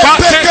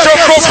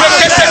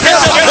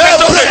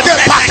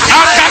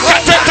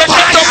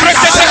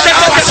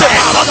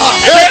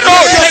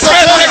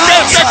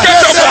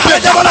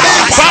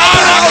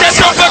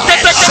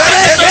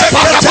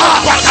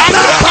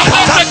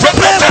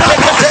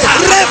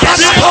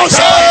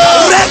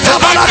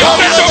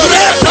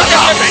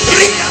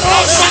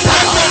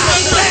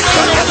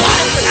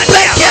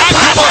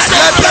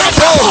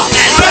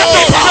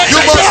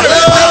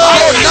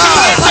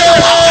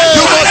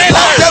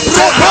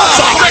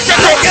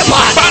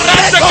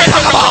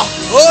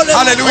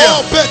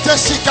Hallelujah.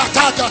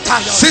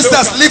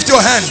 Sisters, lift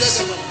your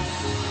hands.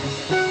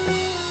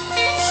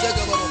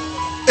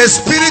 A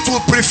spirit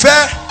will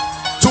prefer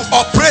to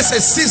oppress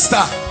a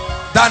sister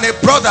than a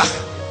brother,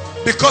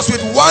 because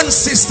with one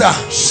sister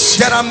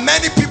there are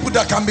many people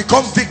that can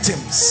become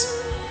victims,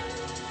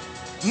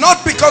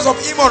 not because of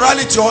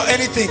immorality or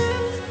anything.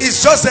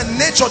 It's just the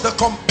nature, the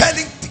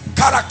compelling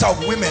character of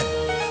women.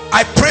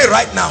 I pray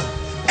right now,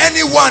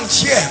 anyone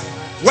here,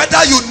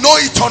 whether you know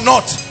it or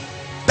not,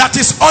 that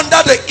is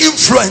under the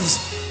influence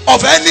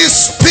of any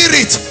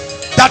spirit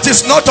that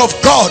is not of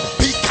God,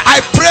 I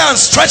pray and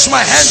stretch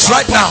my hands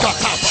right now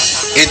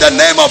in the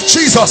name of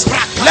Jesus.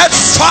 Let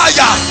fire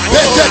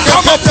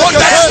come upon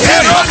that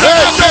spirit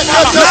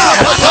now.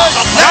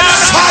 Let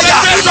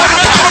fire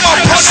come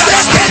upon that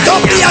spirit.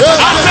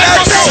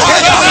 Let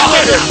fire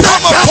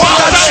come upon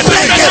that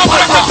spirit.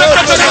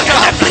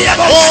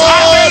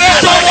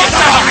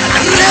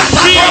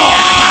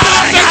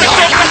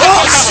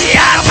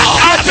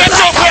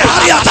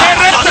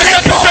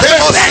 They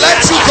must let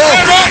you go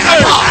in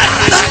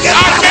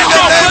the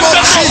name of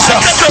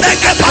Jesus.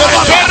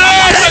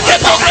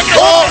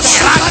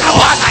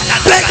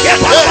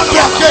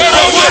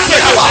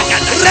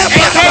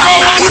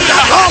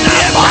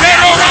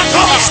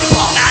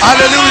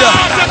 Hallelujah.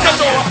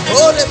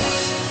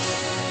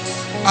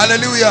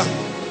 Hallelujah.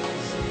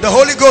 The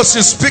Holy Ghost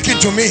is speaking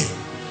to me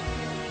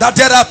that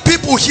there are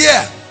people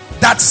here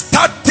that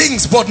start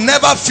things but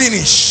never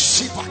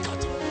finish.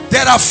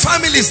 There are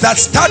families that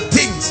start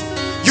things.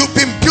 You've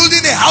been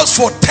building a house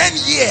for 10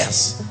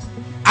 years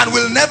and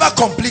will never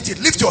complete it.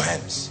 Lift your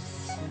hands.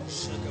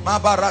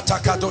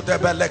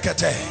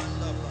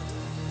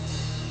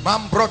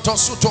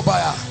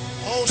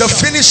 The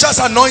finisher's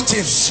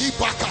anointing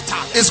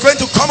is going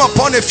to come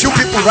upon a few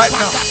people right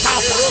now.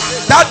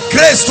 That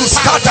grace to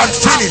start and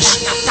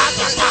finish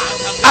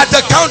at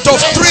the count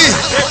of 3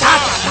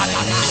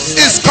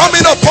 is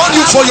coming upon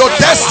you for your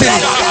destiny,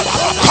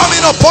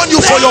 coming upon you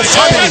for your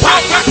family.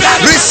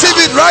 Receive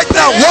it right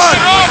now. 1,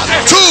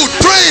 2,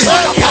 3.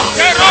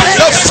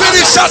 The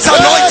finisher's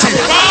anointing,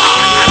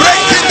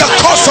 breaking the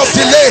curse of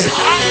delay.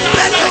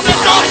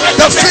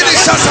 The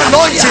finisher's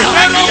anointing,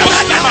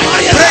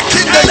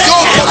 breaking the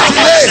yoke of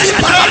delay.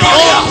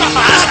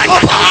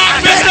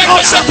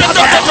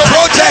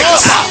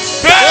 Projects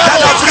that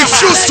have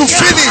refused to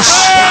finish.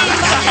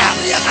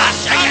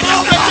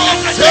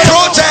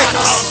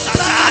 Projects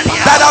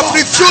that have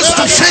refused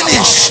to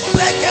finish.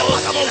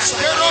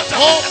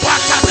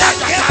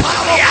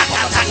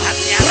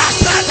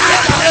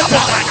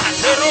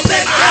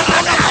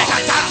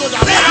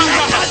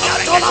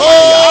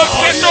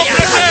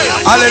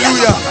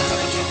 Hallelujah.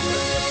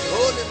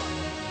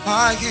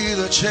 I hear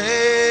the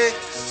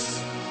chains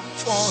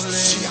falling.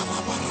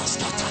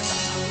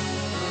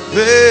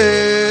 Hey,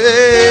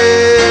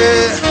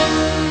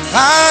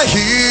 I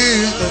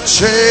hear the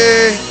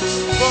chains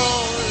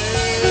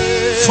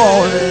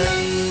falling.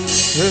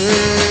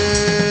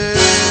 Hey,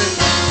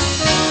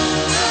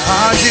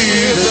 I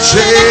hear the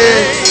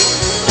chains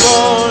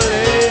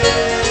falling.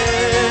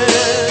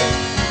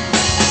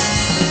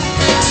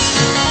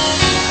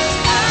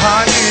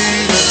 I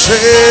hear the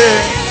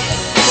chains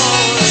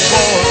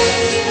falling.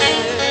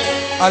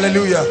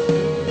 Hallelujah.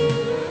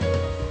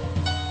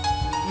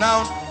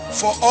 Now,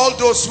 for all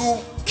those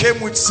who came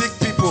with sick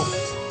people,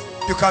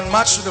 you can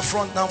march to the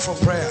front now for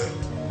prayer.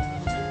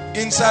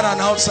 Inside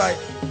and outside.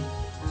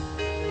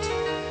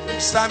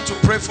 It's time to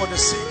pray for the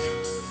sick.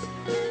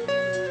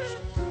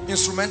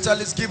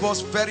 Instrumentalists, give us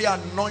very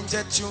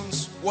anointed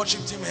tunes.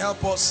 Worship team,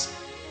 help us.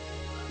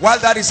 While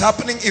that is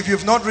happening, if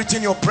you've not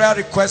written your prayer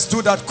request,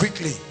 do that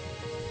quickly.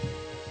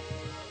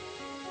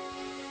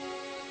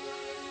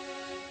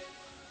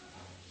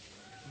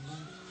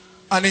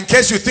 And in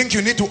case you think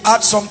you need to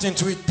add something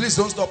to it, please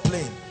don't stop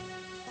playing.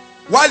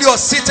 While you're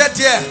seated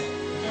here,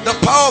 the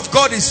power of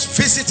God is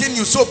visiting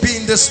you. So be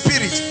in the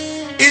spirit,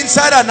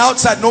 inside and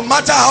outside. No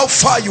matter how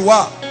far you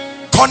are,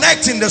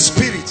 connect in the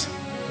spirit.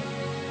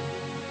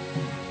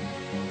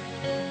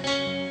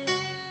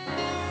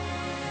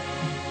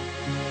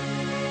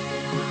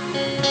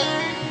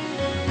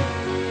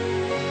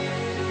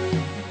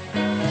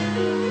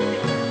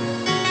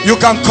 You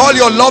can call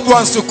your loved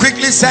ones to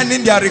quickly send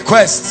in their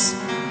requests.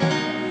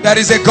 There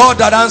is a God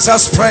that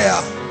answers prayer.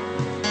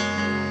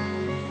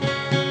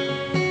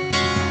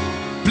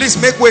 Please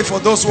make way for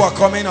those who are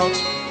coming out.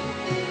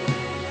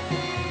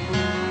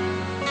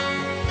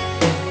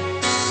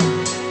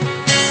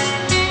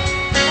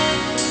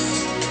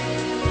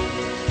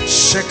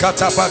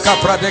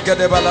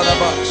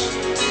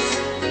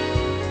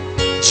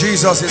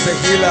 Jesus is the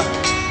healer.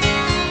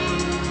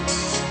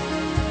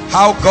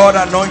 How God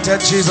anointed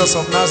Jesus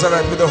of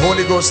Nazareth with the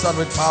Holy Ghost and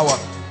with power.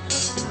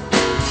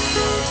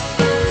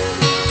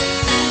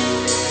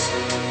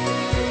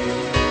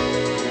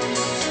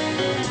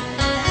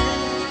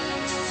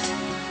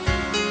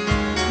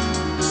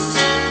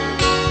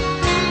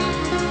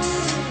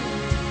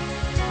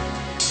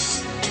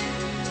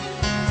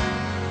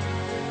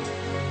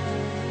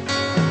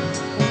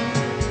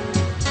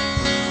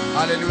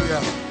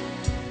 Hallelujah.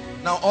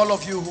 Now all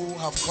of you who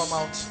have come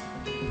out,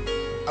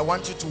 I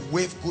want you to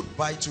wave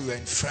goodbye to your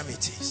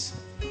infirmities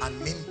and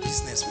mean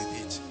business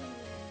with it.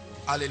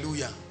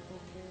 Hallelujah.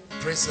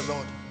 Praise the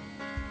Lord.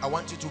 I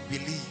want you to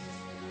believe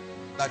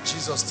that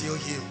Jesus still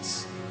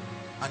heals,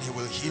 and he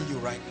will heal you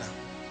right now.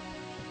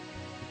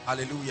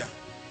 Hallelujah.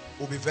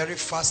 We'll be very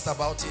fast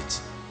about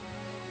it.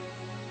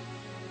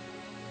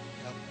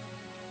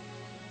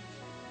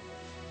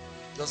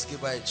 Just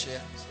give her a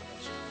chair.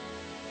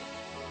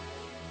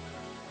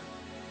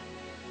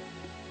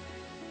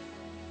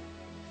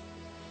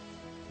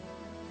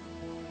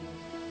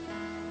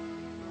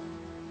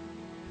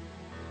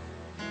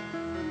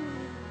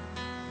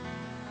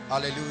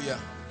 Hallelujah.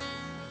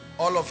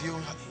 All of you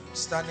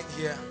standing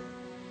here,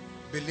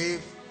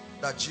 believe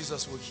that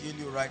Jesus will heal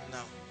you right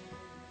now.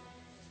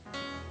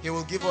 He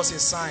will give us a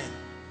sign.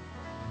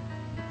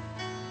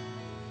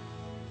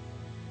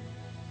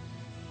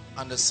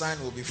 And the sign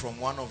will be from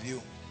one of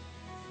you.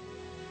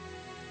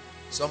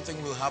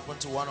 Something will happen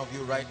to one of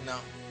you right now.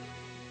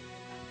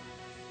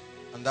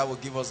 And that will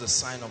give us the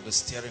sign of the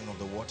stirring of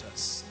the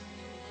waters.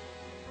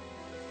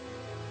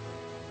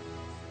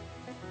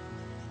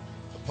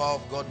 The power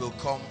of God will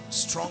come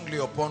strongly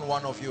upon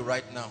one of you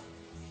right now.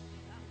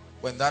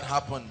 When that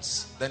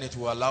happens, then it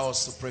will allow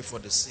us to pray for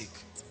the sick.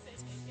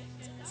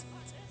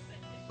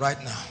 Right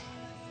now.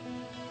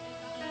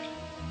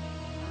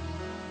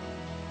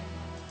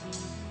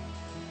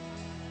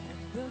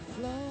 The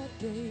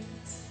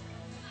floodgates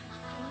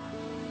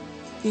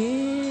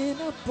in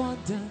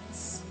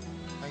abundance.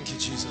 Thank you,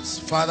 Jesus.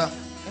 Father,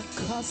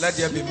 let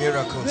there be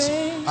miracles.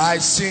 I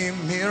see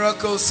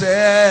miracles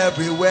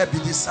everywhere. Be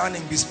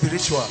discerning, be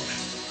spiritual.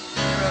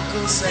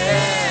 Miracles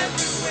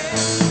everywhere.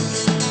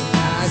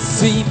 I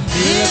see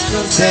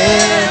miracles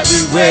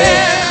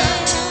everywhere.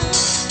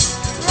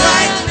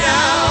 Right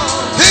now.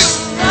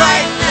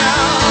 Right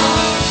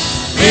now.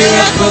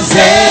 Miracles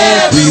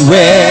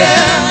everywhere.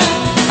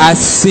 I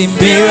see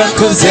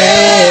miracles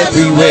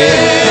everywhere.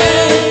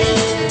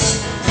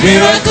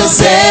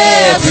 Miracles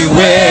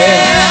everywhere.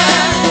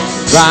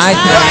 Right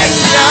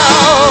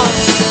now.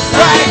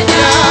 Right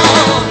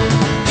now.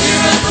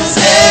 Miracles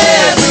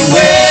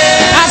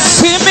everywhere. I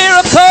see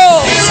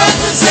miracles.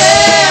 Miracles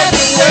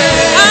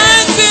everywhere.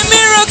 I see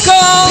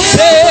miracles.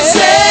 Miracles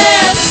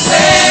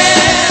everywhere.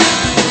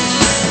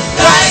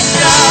 Right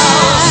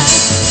now.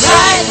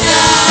 Right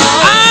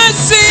now. I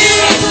see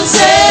miracles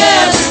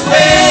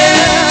everywhere.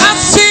 I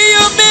see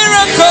your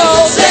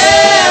miracles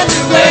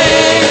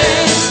everywhere.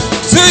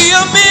 See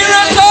your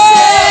miracles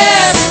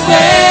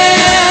everywhere.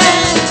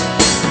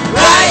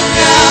 Right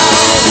now.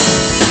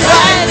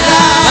 Right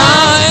now.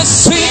 I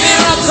see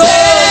miracles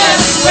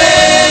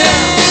everywhere.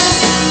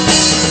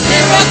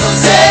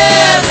 Miracles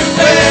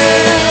everywhere.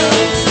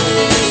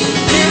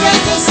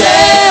 Miracles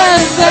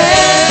everywhere.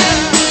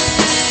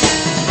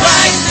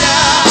 Right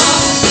now.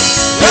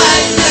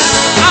 Right now.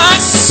 I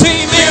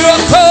see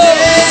miracles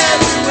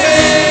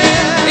everywhere.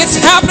 It's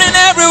happening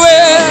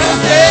everywhere.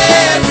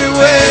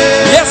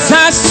 Everywhere. Yes,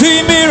 I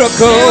see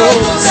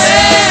miracles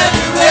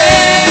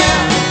everywhere.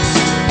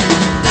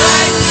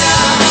 Right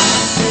now.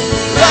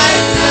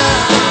 Right now.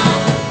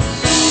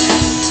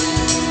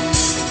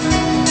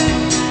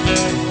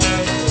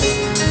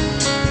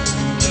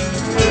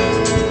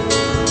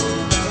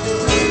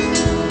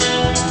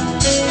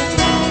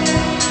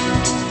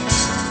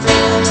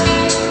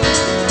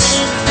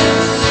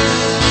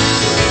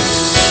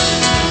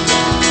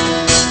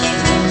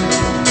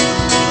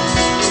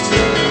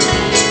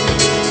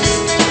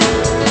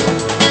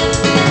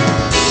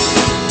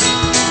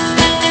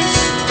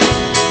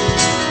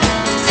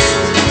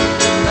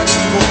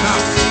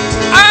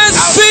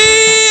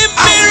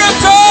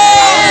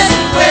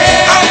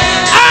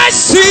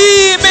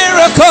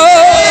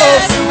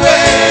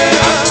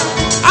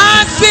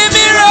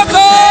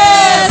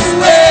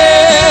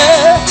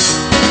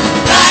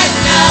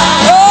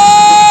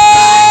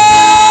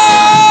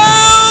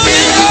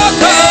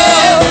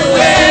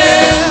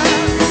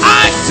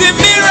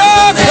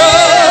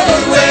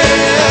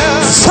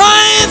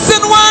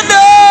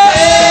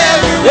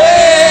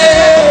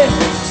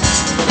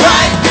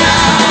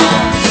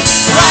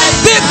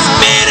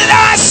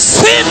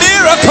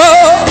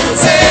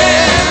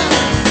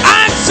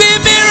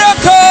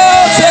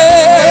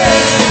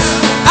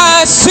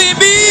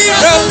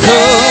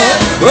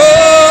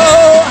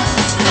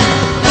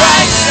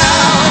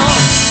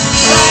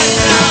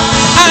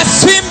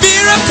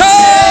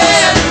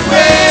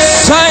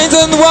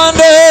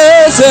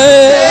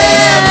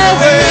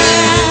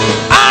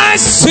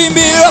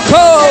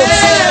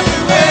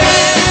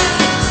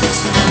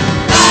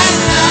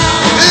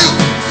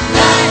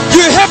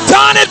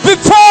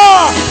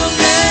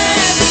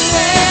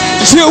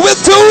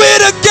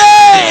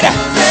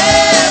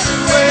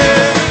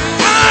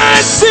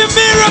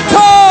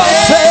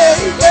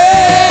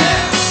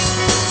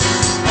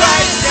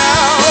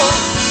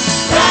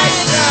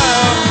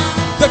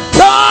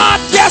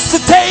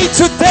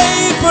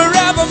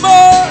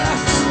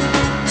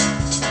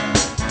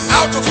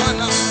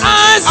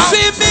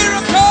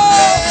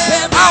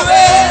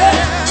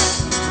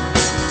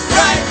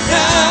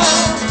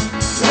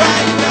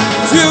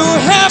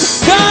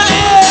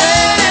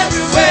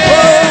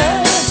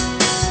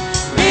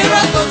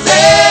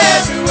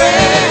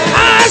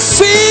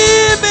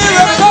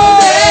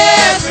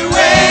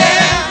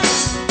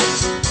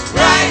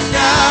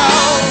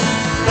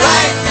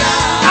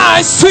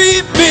 I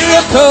see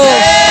miracles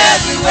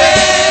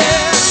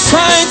everywhere.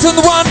 signs and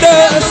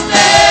wonders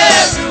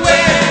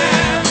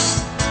Everywhere.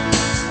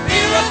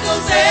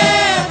 Miracles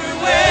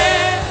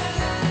everywhere.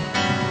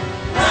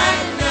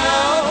 Right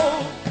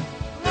now.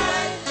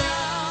 Right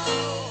now.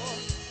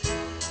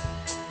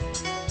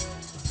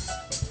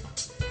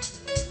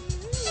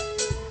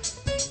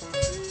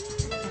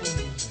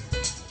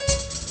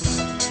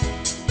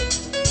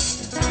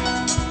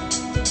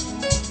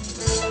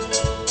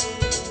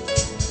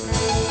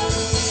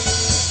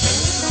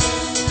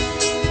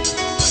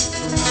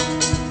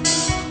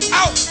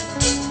 Out!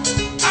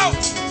 Out!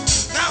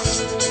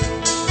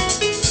 Now!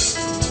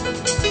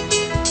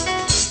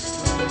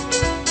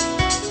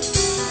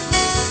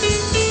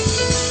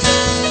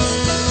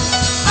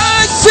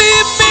 I see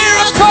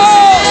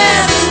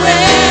miracles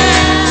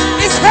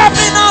it's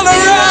happening all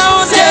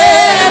around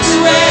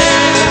Everywhere.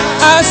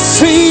 I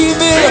see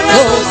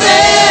miracles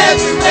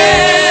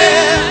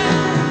Everywhere.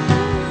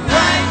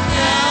 Right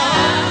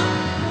now.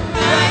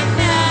 Right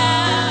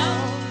now.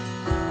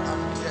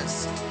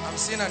 Yes, I'm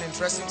seeing an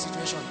interesting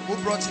situation. Who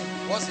brought him?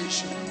 What's the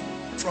issue?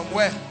 From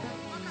where?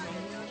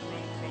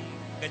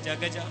 Gaja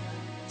Gaja,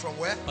 From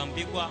where?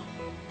 Pambigwa.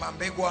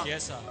 Pambegwa.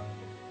 Yes, sir.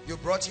 You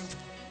brought him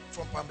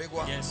from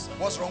Pambegwa? Yes, sir.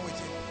 What's wrong with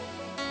him?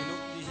 You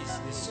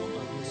know, his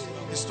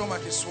stomach. His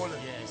stomach is swollen.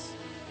 Yes.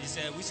 It's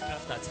a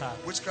witchcraft attack.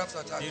 Witchcraft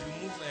attack. They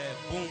remove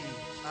a bone.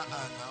 Now,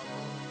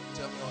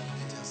 tell me all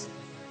the details.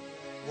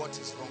 What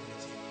is wrong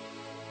with him?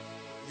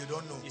 You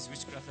don't know. It's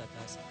witchcraft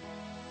attack, sir.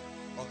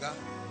 Oga,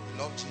 you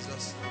love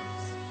Jesus.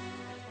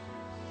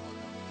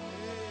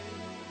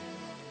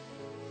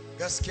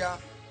 Gaskiya.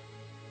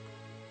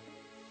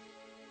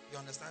 You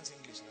understand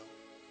English now?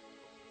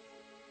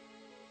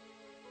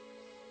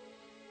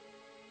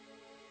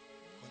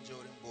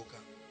 Conjuring Boka.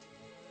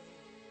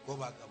 Go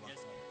back about. Yes,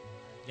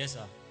 sir. Yes,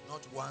 sir.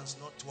 Not once,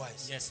 not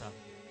twice. Yes, sir.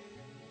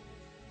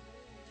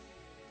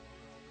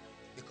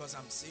 Because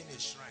I'm seeing a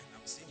shrine.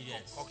 I'm seeing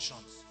Yes.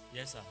 concoctions.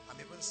 Yes, sir. I'm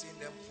even seeing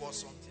them pour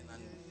something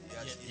and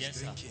he's Yes,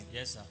 sir. drinking.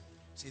 Yes, sir.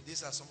 See,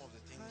 these are some of the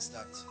things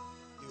that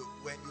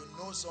when you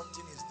know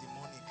something is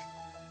demonic,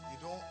 you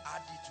don't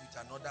add it with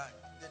another.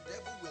 The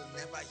devil will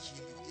never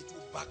heal you. It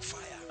will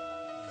backfire.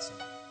 Yes, sir.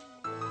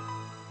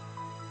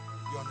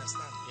 You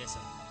understand? Yes,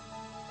 sir.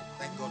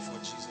 Thank God for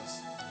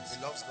Jesus.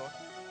 He loves God.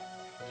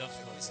 He loves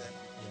Should we God. send?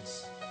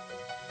 Yes.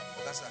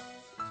 Ogasa.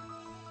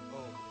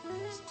 Oh,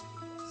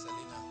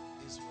 Selena,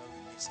 this is where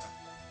we miss her.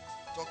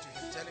 Talk to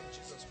him. Tell him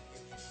Jesus will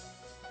heal him.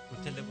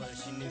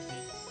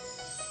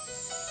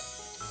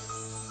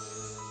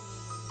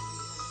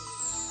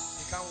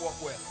 He can't walk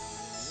well.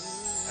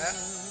 Eh?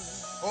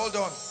 Hold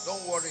on.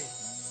 Don't worry.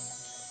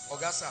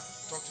 Ogasa,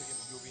 talk to him.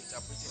 You'll be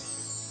interpreting it.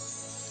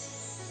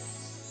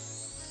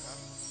 Huh?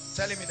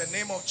 Tell him in the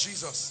name of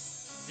Jesus.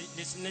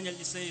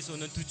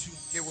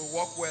 He will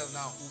walk well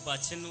now.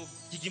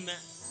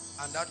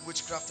 And that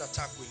witchcraft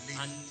attack will leave.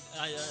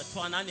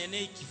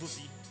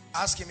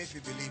 Ask him if he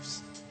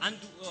believes. Tell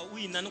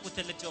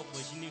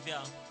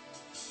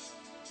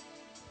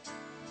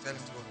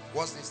him to go.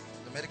 What's this?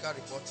 The medical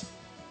report?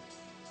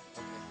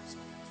 Okay.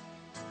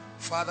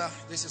 Father,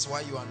 this is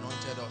why you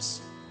anointed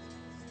us.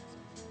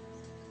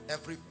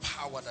 Every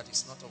power that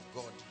is not of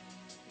God,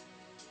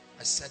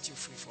 I set you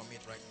free from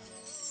it right now.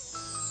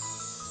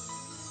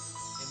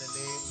 In the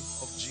name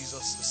of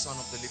Jesus, the Son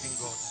of the living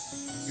God,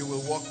 you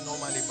will walk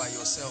normally by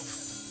yourself.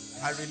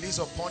 I release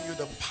upon you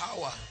the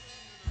power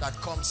that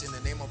comes in the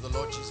name of the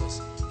Lord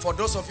Jesus. For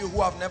those of you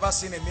who have never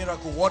seen a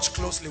miracle, watch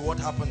closely what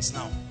happens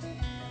now.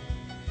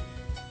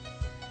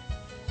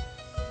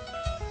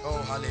 Oh,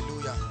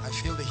 hallelujah. I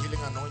feel the healing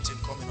anointing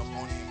coming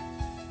upon you.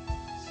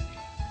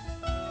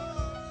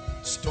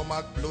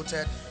 Stomach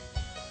bloated.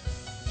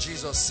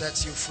 Jesus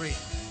sets you free.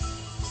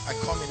 I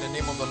come in the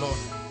name of the Lord.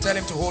 Tell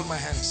him to hold my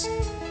hands.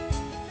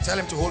 Tell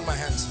him to hold my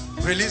hands.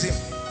 Release him.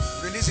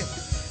 Release him.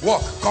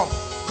 Walk. Come.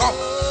 Come.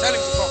 Tell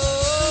him to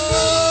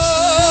come.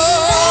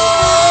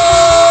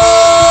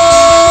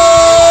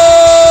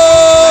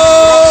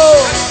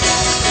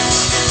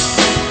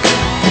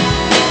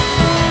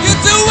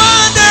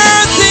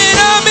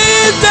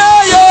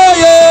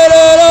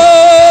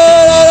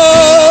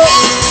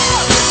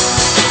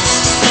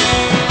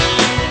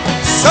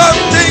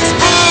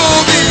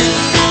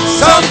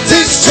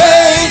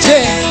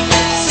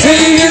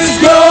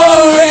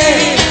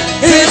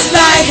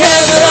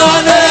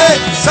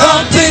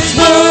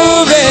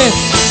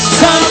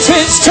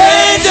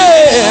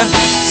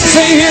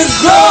 His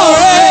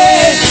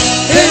glory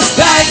is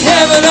like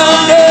heaven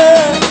on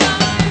earth.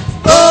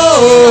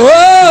 Oh,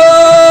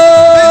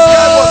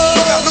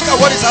 Look at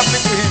what is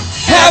happening to him.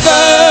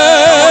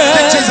 heaven.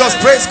 Give Jesus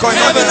praise.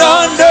 Heaven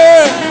on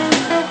earth.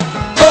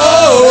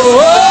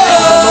 Oh,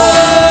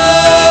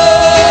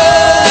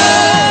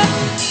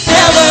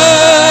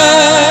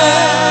 heaven.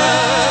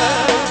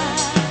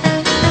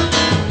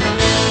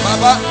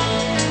 Baba,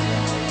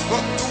 go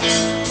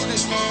do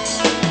this.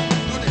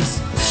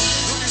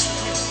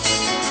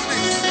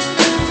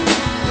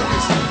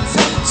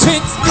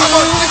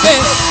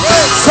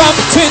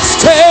 Something's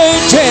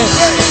changing.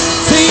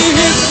 See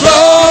his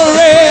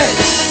glory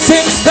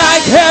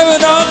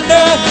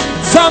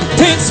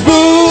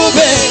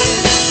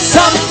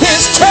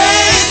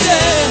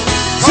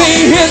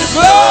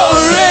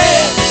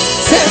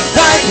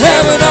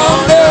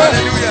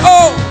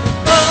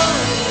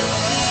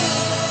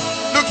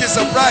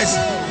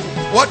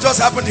What just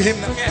happened to him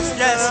now? Yes,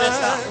 yes,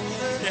 sir.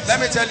 Yes. Let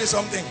me tell you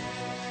something.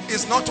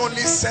 It's not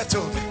only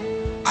settled.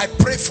 I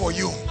pray for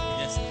you.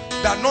 Yes.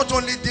 That not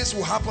only this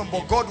will happen,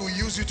 but God will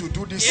use you to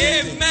do this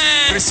same thing.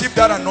 Amen. Receive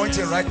that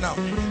anointing right now.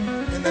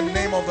 In the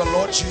name of the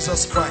Lord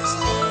Jesus Christ.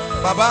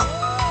 Baba,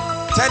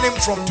 tell him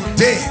from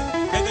today,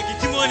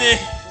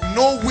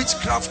 no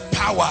witchcraft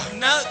power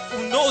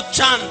will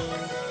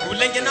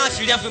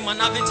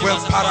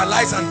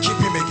paralyze and keep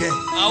him again.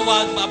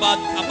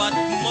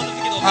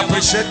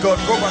 Appreciate God.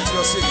 Go back to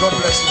your seat. God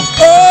bless you.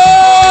 Oh,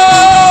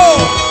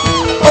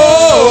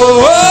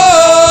 oh, oh,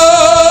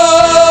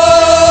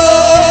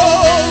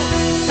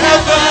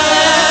 heaven,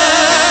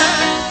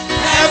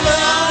 heaven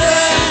on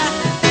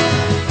earth.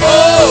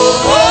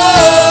 Oh,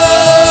 oh,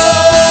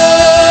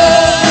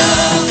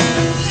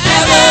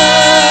 heaven.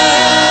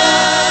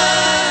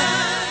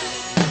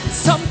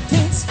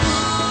 Something's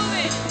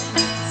moving,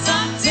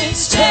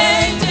 something's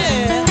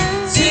changing.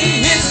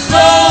 See His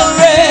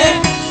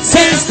glory,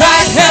 seems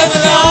like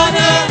heaven on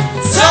earth.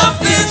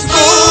 Something's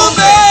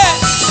moving,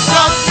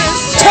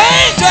 something's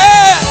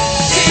changing.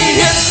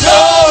 See His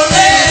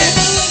glory,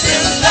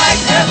 seems like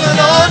heaven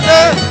on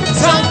earth.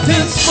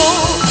 Something's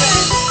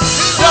moving,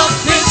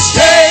 something's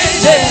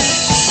changing.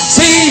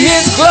 See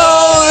His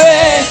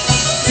glory,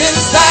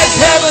 seems like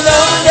heaven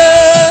on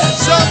earth.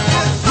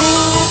 Something's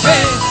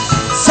moving,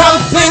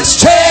 something's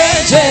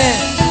changing.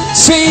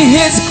 See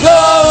His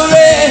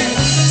glory,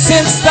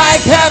 seems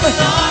like heaven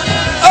on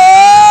earth.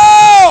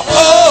 Oh,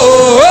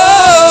 oh, oh.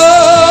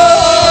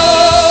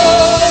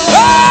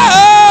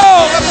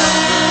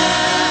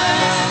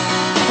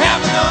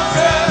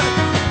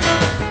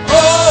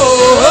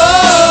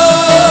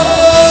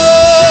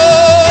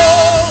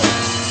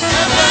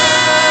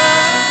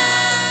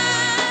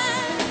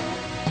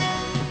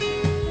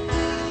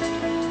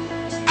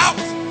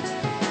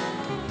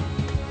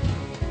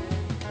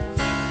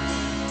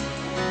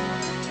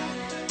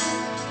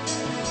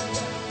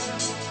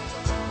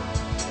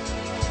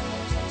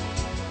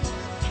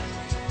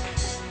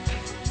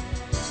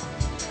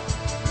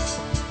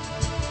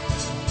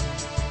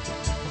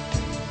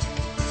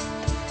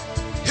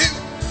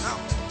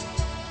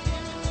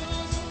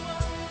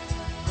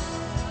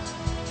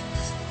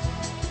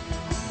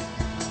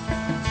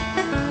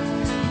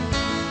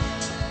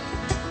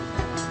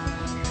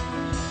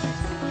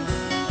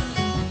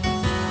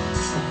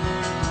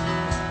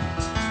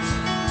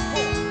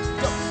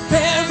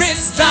 There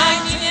is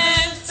lightning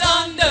and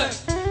thunder,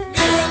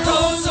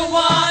 miracles and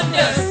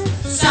wonders,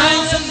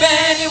 signs of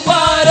many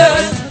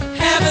waters,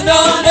 heaven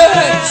on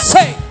earth.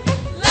 Say,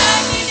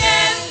 lightning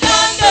and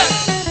thunder,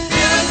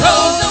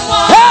 miracles and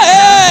wonders,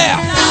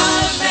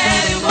 signs of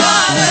many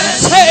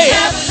waters,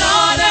 heaven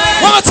on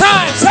earth. One more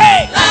time,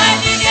 say,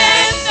 lightning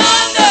and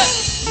thunder,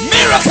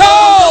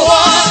 miracles,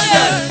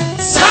 wonders,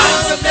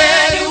 signs of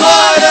many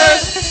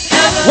waters.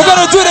 We're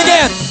gonna do it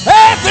again.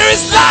 Hey, there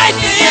is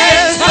lightning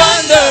and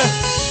thunder,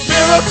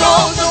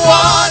 miracles and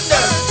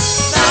wonders,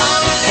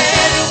 sound of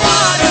many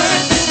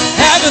waters,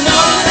 heaven on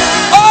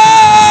earth. Oh,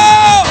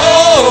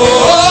 oh,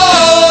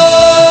 oh,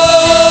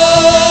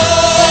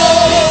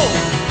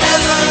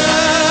 heaven,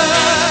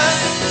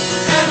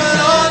 heaven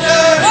on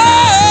earth. Oh,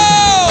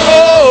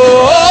 oh,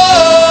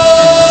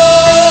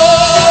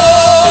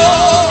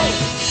 oh,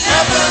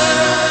 heaven.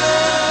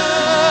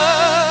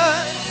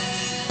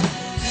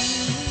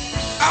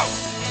 Out.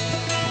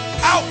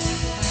 Out.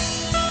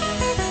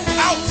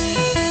 Out.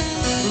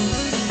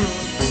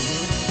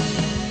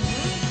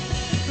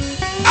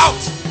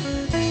 Out.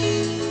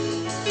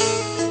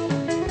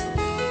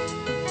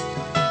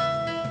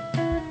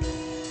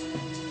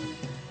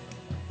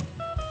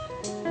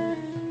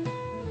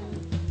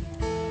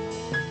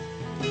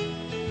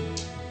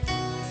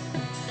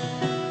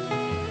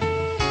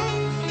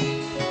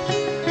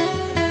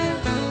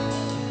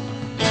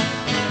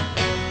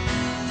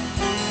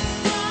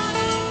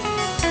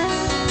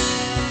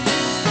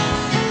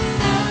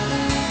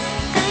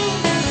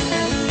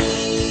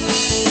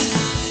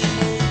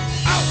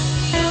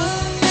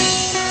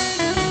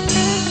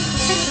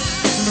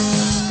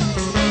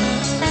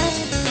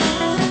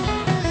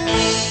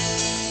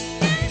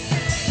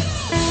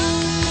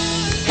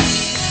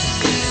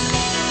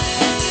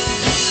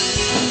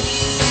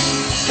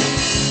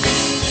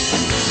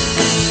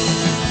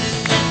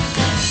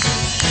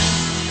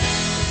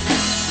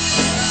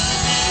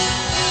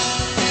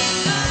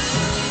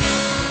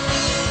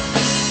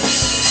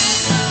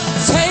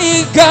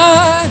 Say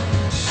God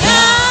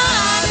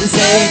is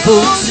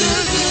able to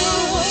do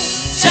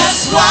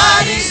just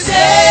what He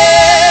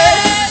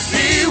says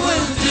He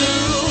will do.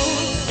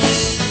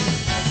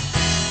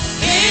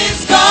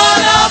 He's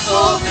gonna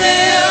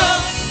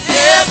fulfill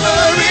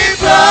every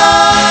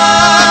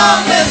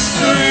promise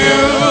to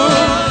you.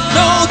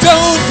 No,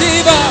 don't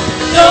give up.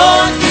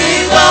 Don't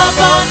give up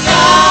on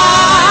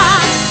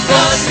God,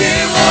 'cause He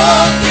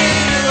won't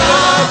give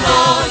up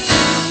on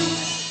you.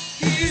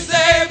 He's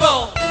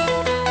able.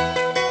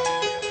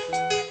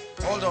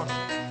 Hold on.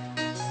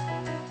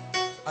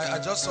 I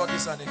just saw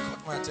this and it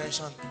caught my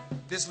attention.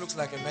 This looks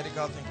like a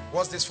medical thing.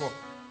 What's this for?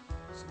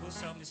 Supposed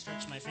to help me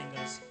stretch my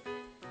fingers.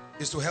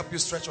 is to help you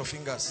stretch your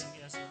fingers.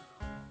 Yes, sir.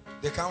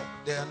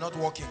 They are not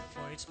working.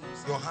 For 8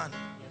 months. Your hand.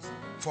 Yes, sir.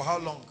 For how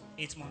long?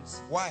 8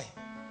 months. Why?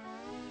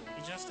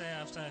 It just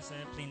after I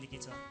started playing the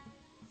guitar.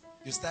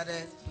 You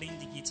started Playing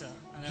the guitar.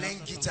 And then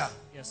playing after guitar.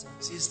 Yes, sir.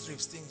 See,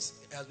 Strips thinks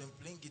he has been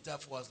playing guitar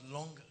for as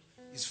long.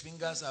 His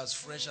fingers are as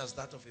fresh as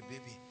that of a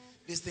baby.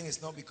 This thing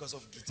is not because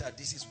of guitar.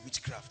 This is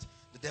witchcraft.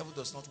 The devil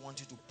does not want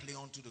you to play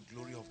unto the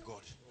glory of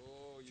God.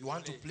 If you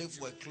want to play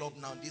for a club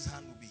now, this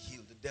hand will be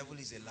healed. The devil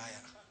is a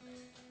liar.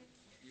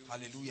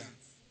 Hallelujah.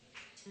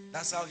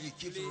 That's how he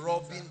keeps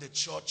robbing the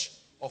church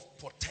of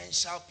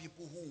potential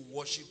people who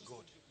worship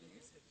God.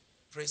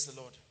 Praise the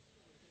Lord.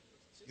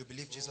 You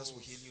believe Jesus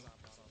will heal you?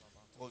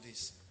 Hold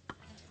this.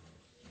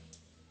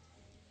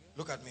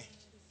 Look at me.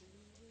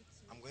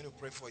 I'm going to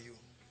pray for you,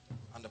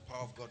 and the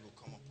power of God will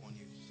come upon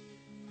you.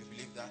 You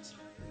believe that?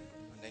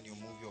 And then you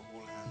move your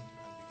whole hand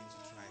and begin to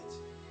try it.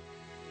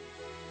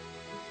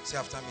 Say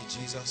after me,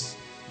 Jesus,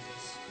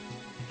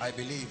 I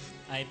believe.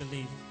 I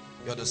believe.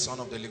 You're the Son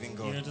of the living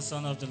God. You're the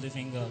Son of the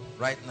living God.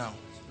 Right now.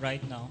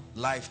 Right now.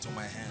 Life to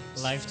my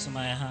hands. Life to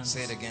my hands.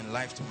 Say it again.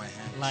 Life to my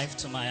hands. Life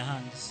to my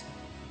hands.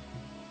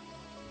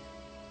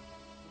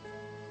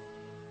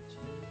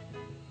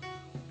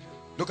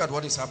 Look at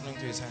what is happening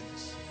to his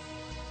hands.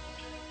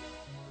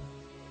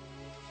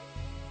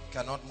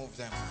 Cannot move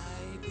them.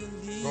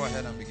 Go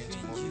ahead and begin to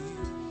move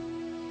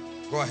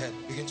it. Go ahead.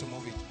 Begin to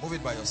move it. Move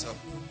it by yourself.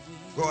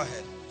 Go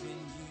ahead.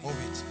 Move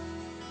it.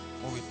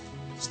 Move it.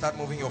 Start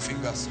moving your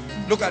fingers.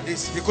 Look at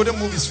this. He couldn't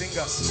move his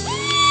fingers.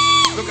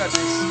 Look at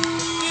this.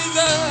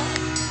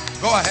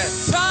 Go ahead.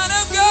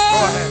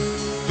 Go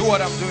ahead. Do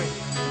what I'm doing.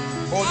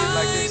 Hold it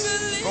like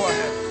this. Go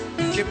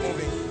ahead. Keep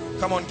moving.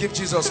 Come on, give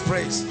Jesus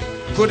praise.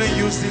 Couldn't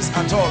use this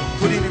at all.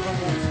 Couldn't even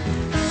move.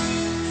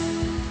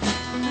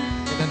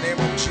 In the name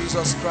of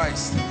Jesus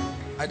Christ,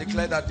 I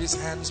declare that these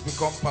hands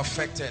become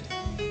perfected.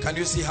 Can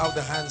you see how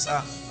the hands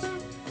are?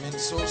 I mean,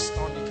 so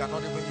stunned you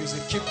cannot even use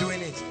it. Keep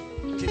doing it.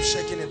 Keep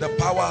shaking it. The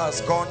power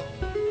has gone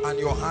and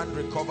your hand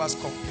recovers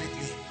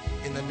completely.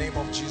 In the name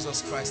of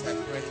Jesus Christ, I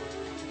pray.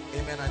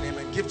 Amen and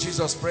amen. Give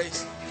Jesus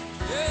praise.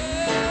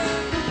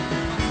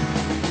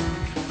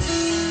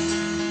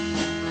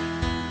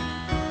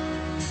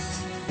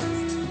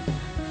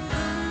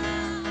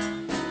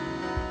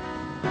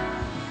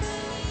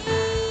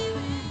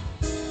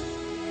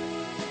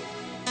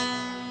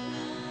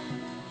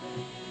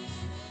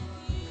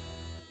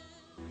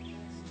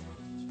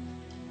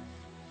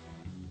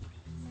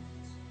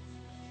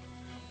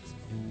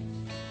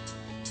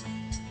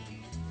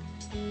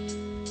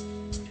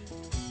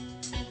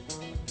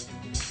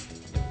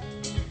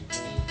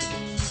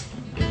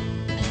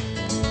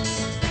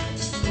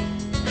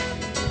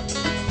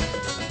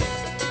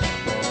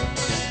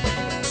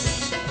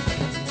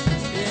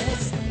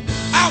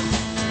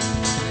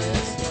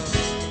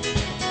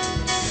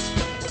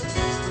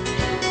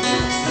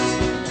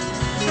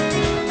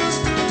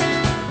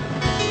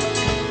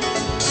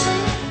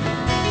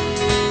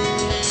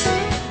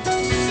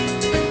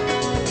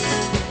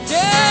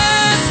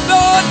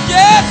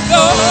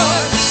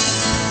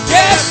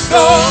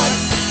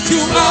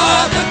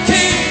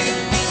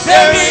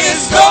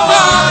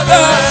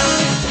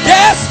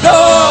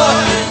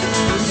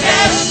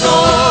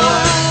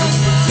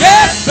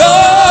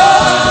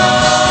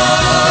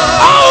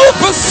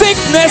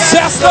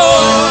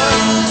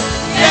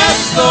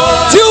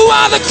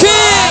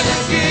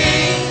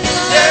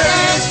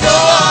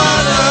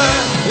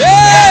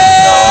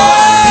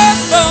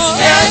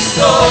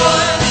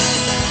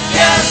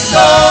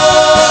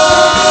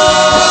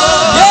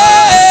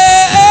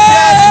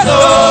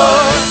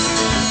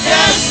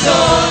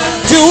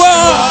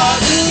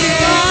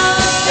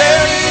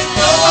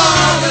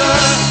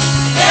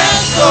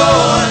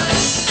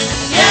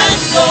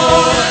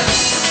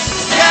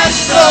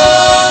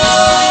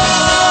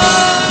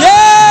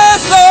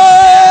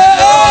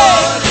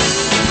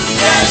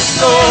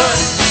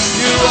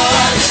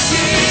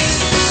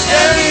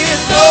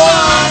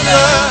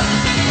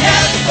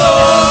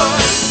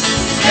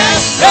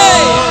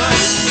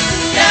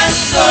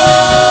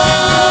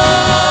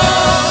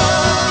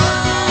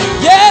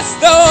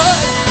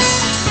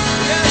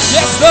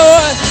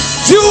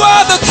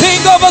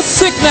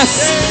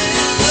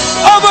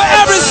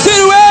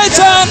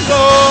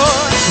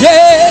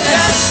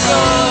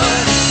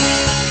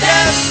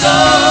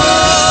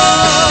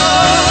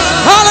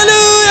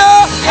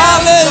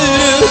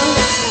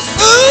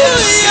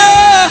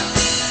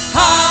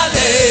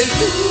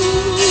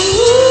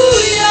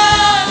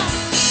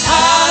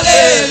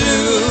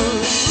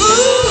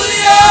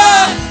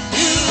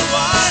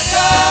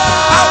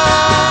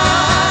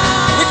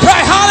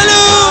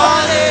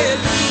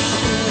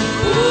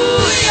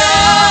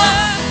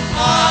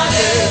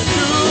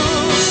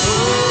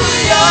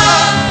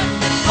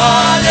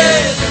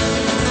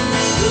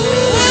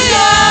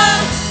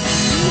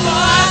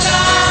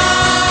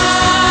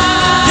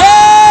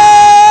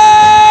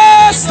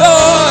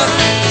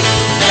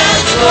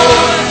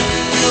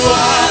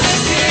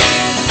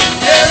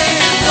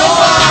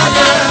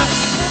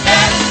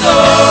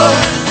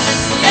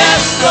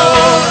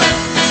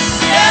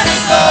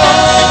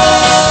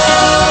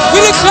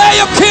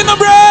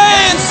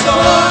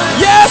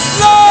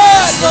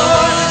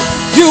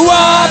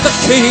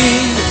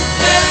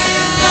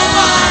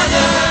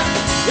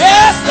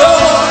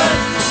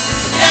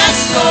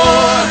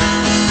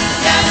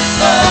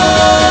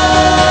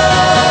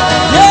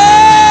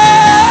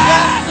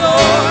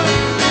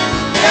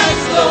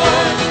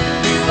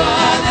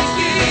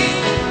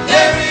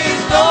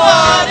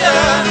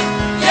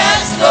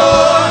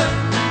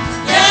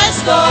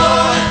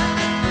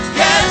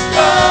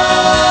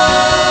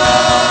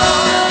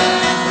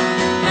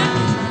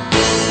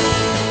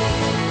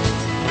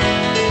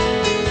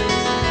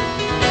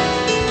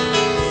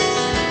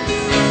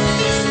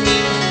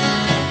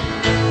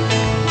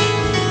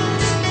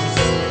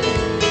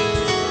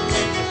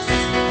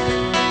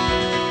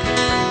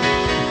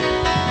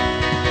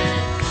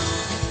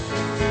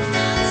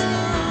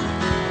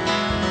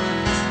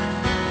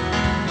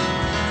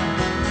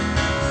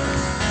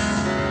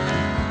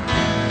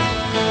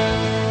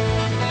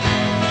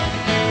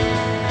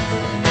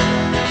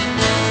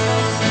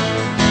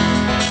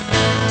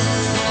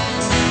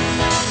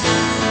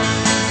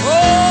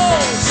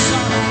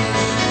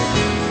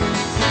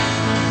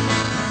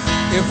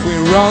 we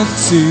run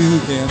to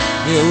Him,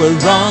 He will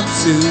run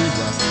to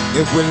us.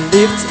 If we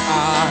lift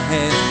our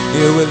hands,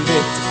 He will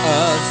lift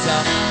us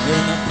up.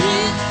 In the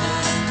big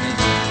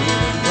He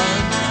will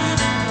run to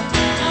us.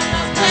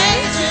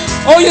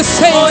 Oh, you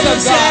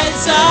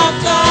saints of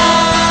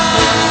God.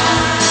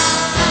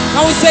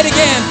 Now we say it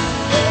again.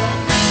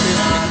 If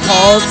we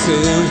call to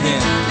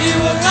Him, He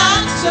will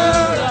run to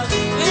us.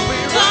 If we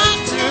run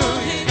to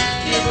Him,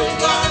 He will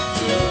run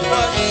to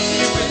us.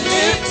 He will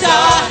lift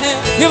our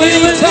hands. He will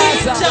lift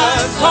us up.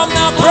 Come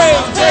now, pray.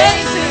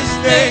 Praise His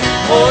name.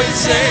 Oh, you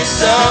saints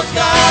of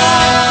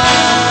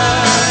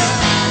God.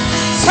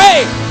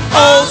 Say,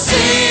 oh,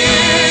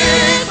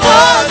 sing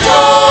for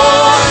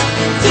joy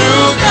to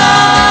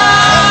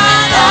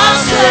God our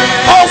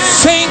strength. Oh,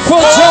 sing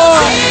for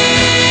joy.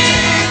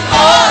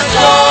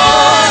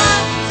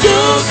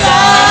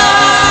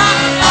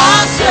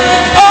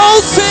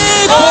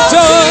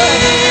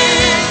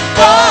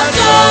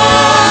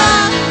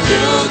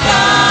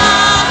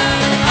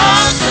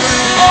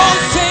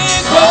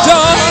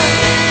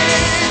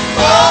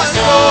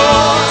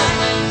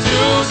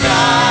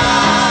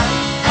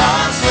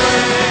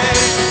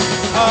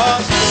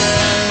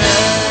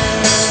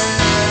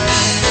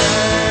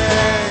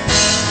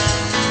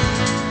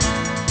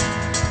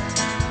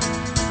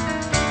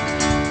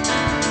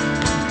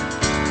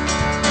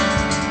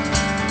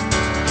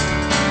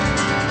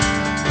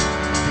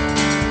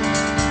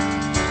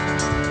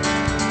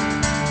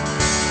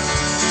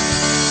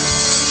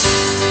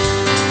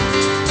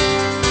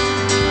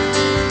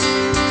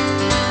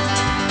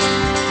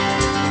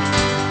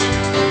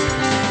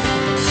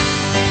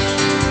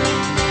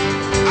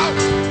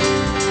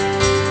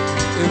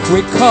 We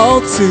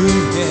call to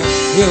Him,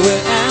 He will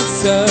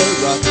answer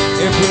us.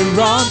 If we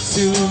run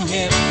to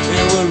Him,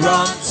 He will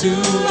run to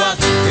us.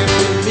 If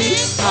we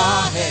lift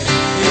our hands,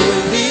 He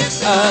will lift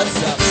us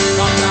up.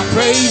 Come now,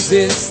 praise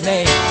His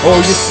name,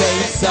 oh you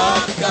saints of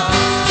God.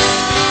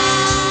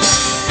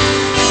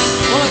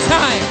 One more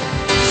time.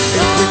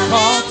 If we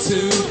call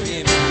to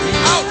Him, He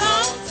will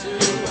run to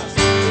us.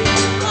 If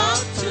we run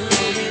to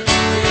Him,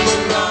 He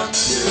will run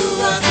to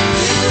us.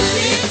 If we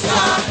lift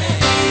our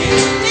hands, He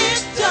will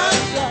lift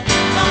us up.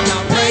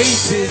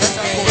 Praise His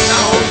name,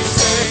 now we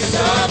saints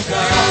of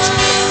God.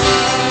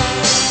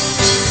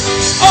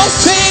 Oh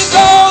sing,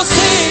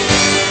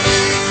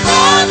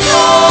 for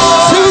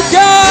joy to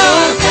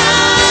God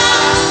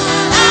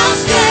our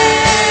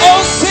strength.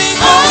 Oh sing,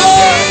 for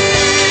joy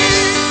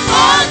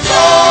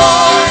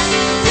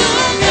to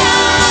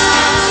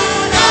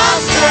God our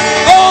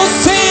strength. Oh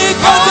sing,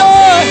 for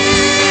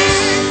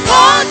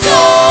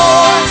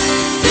joy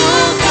to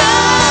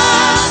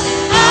God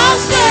our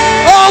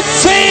strength. Oh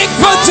sing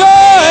for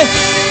joy.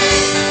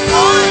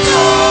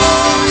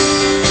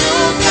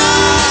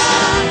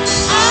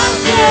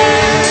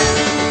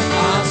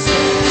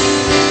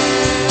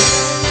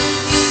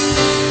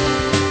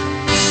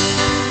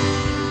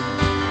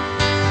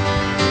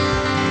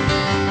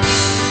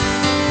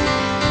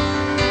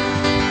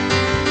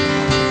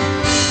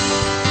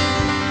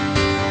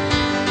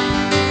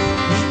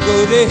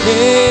 Go to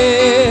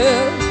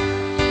hail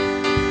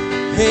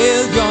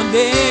your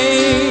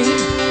name,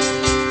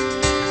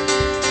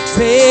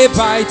 day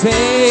by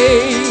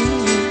day,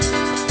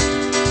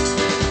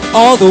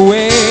 all the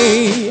way,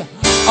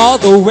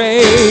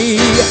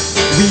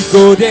 we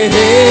go to hail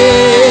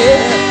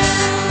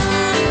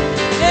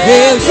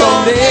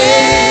your name,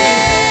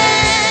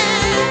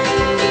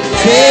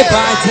 day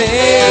by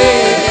day,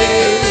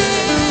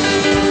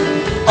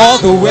 all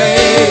the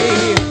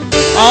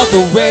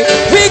way,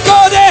 we go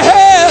to hail.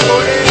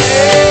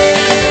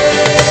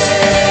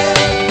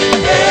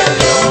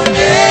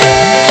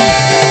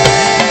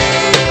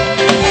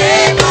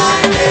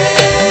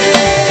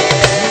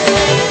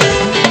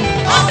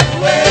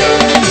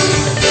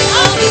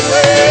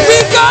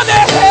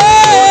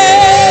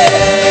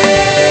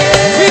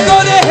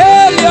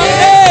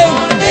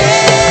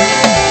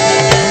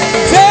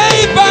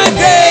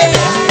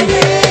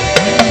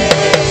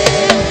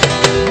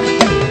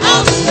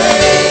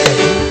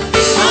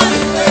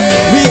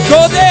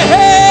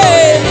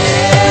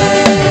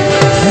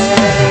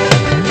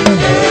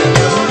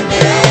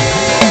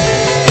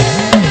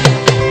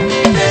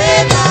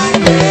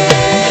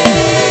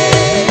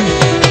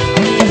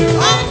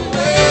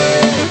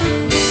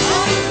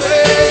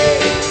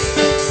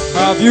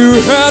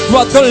 You heard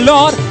what the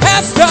Lord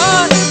has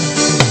done.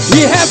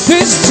 He has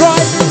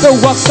destroyed the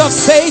works of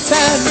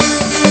Satan.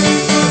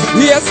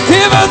 He has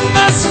given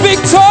us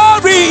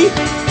victory.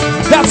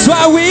 That's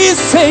why we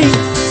sing,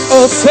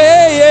 oh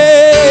say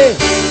it.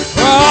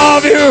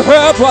 Have you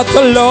heard what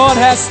the Lord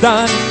has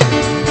done?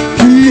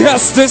 He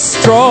has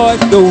destroyed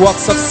the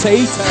works of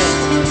Satan.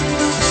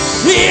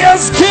 He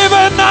has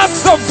given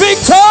us the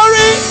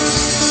victory.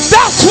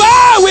 That's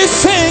why we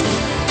sing,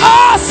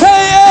 oh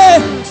say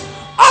it.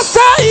 I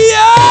say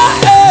yeah,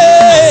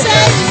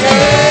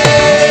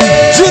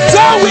 you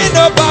don't win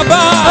no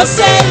Baba. I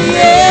say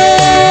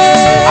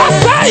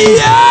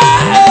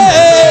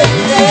yeah,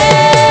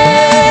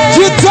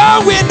 you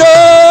don't win no.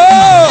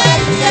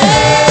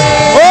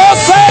 Oh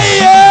say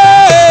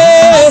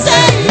yeah,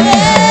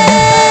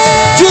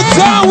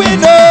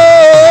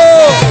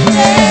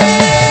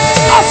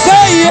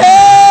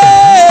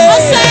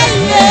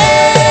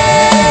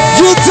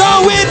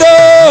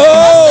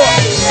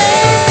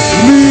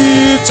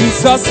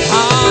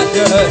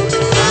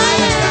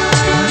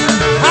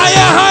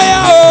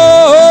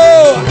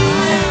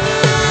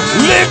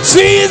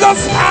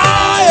 Jesus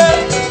higher.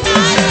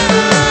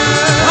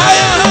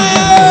 Higher,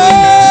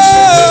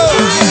 higher.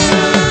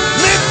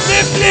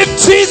 Lift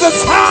Jesus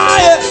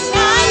higher.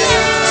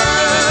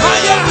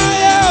 Higher,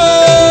 higher.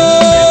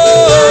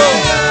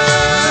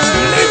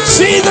 Lift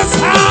Jesus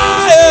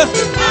higher.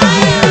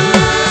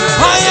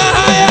 Higher,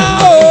 higher.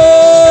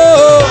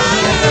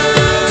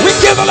 We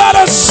give a lot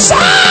of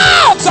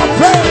shouts of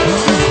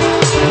praise.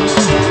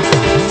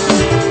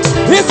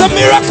 He's a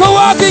miracle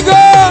working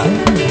God.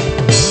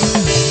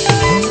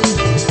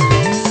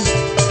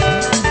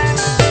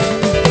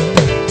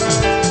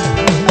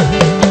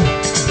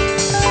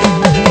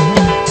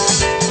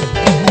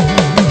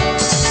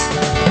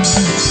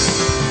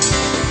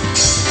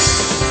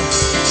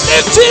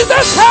 Lift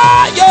Jesus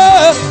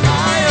higher.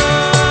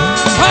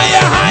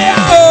 Higher, higher.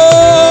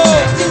 Oh.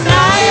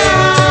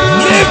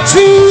 Lift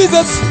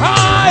Jesus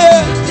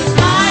higher.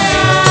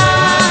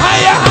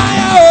 Higher,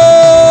 higher.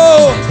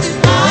 Oh.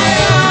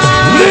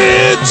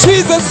 Lift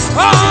Jesus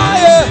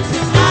higher.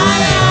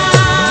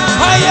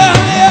 Higher,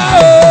 higher.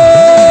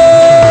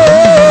 Oh.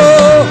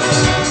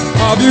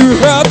 Have you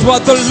heard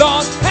what the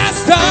Lord has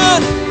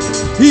done?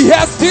 He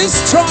has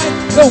destroyed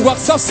the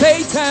works of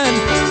Satan.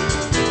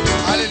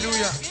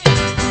 Hallelujah.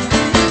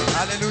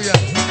 Hallelujah.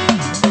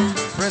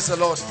 Praise the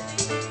Lord.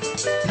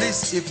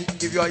 Please,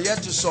 if you are here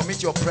to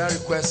submit your prayer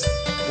request,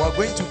 we are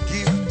going to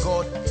give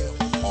God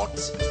a hot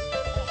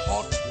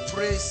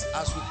praise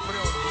as we pray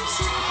on this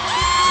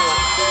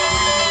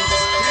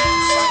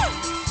for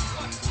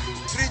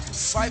 3 to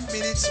 5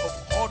 minutes of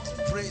hot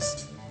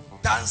praise.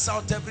 Dance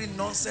out every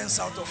nonsense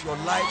out of your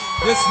life.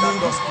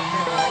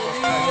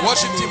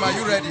 Worship team, are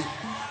you ready?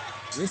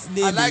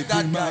 I like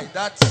that guy.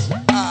 That's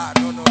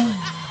no.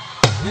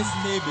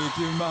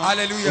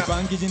 Hallelujah.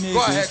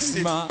 Go ahead,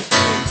 Steve.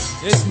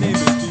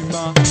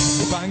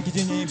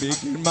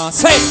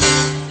 Say.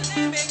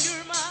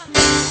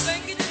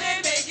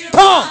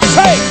 Come on,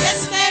 say.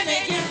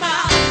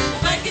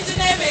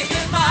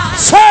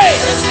 Say.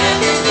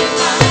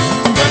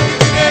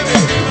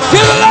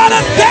 Give a lot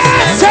of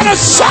dance and a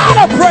shout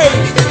of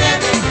praise.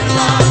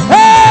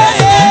 Hey,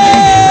 hey,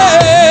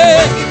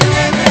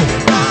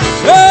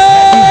 hey.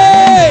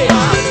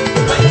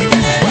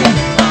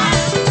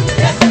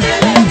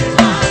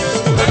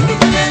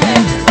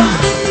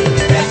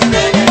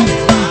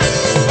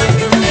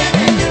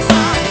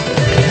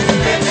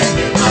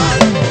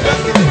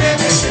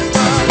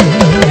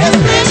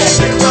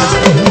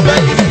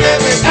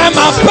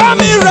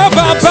 Bami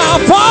raba ba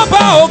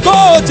ba ogo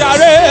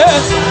jare.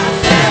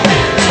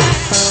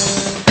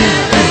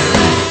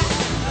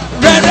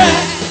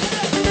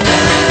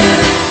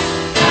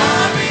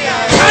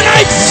 Can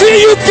I see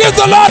you give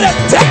the Lord a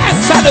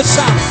dance and a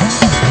shout?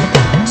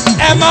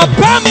 Emma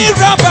bami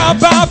raba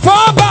ba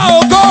ba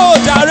ogo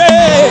jare.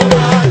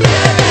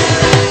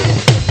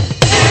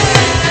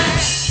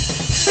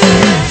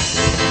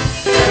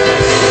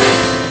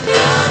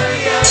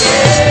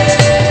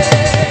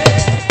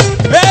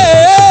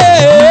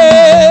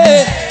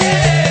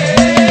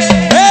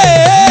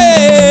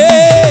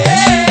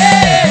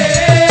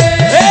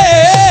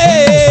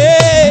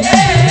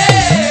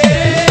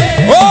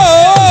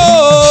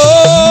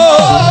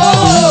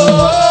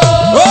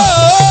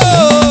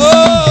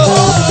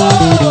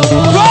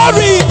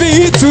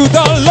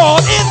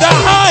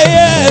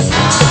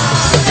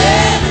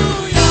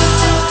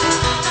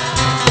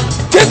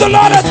 The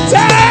Lord a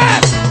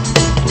dance.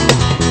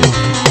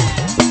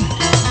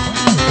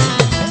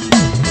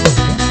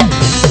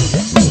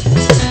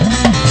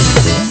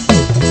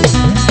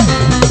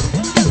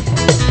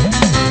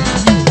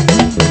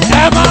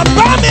 Emma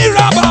bami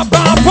raba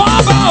ba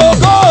ba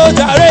ogo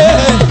jare.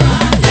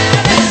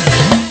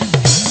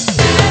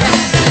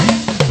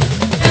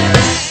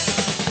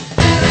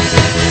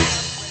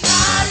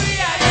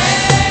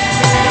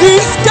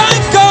 This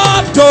kind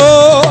God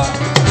door,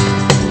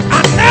 I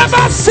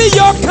never see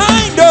your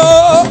kind of.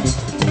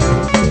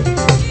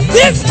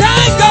 This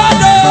kind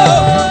God,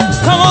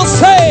 come on,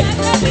 say.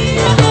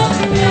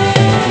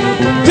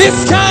 This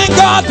kind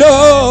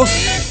God,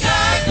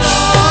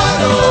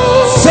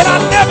 said I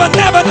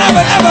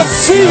never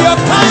see your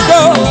kind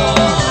of.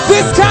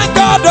 This kind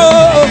God,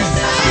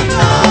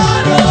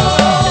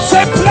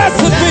 say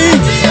blessed be.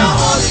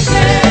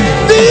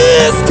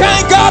 This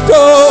kind God,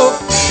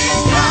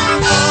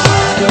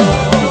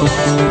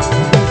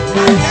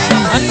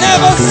 I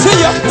never see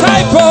your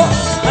typo.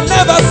 I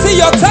never see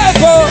your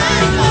typo.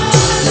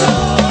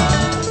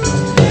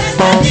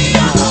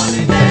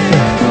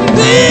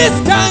 This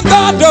kind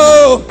God,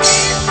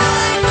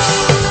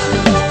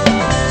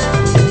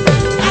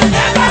 I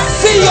never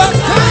see your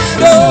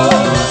kind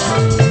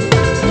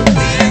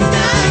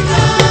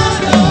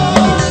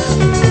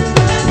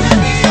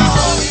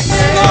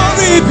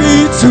Glory be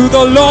to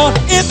the Lord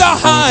in the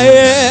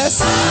highest.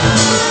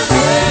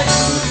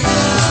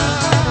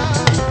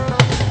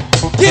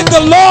 Give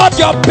the Lord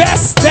your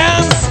best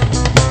dance.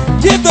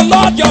 Give the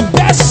Lord your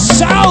best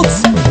shout.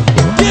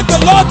 Give the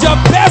Lord your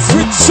best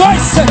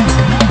rejoicing.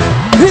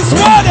 He's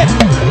worthy.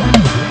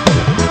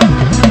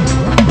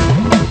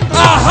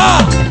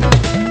 Aha.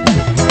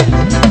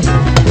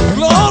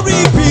 Glory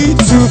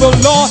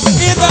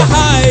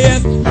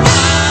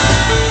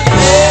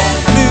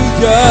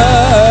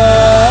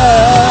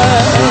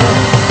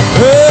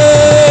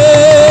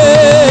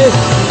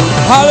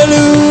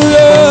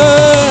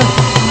Hallelujah.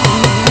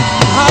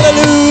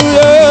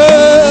 Hallelujah.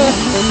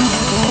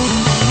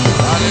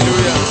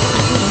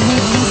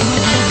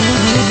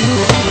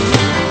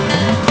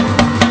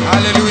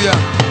 Hallelujah.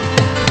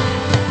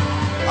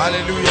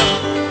 Hallelujah.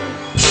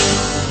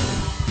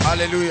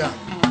 Hallelujah.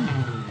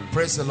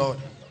 Praise the Lord.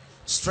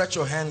 Stretch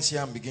your hands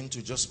here and begin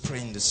to just pray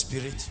in the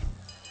spirit.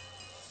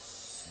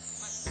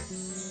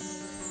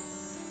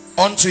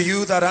 Unto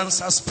you that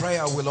answers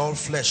prayer will all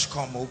flesh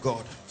come, O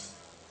God.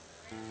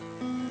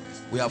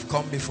 We have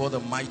come before the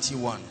mighty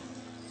one.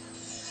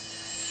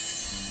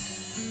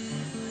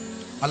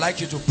 I'd like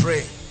you to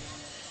pray.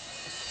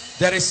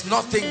 There is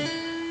nothing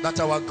that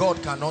our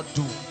God cannot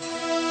do.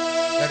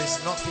 There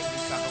is nothing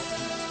he cannot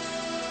do.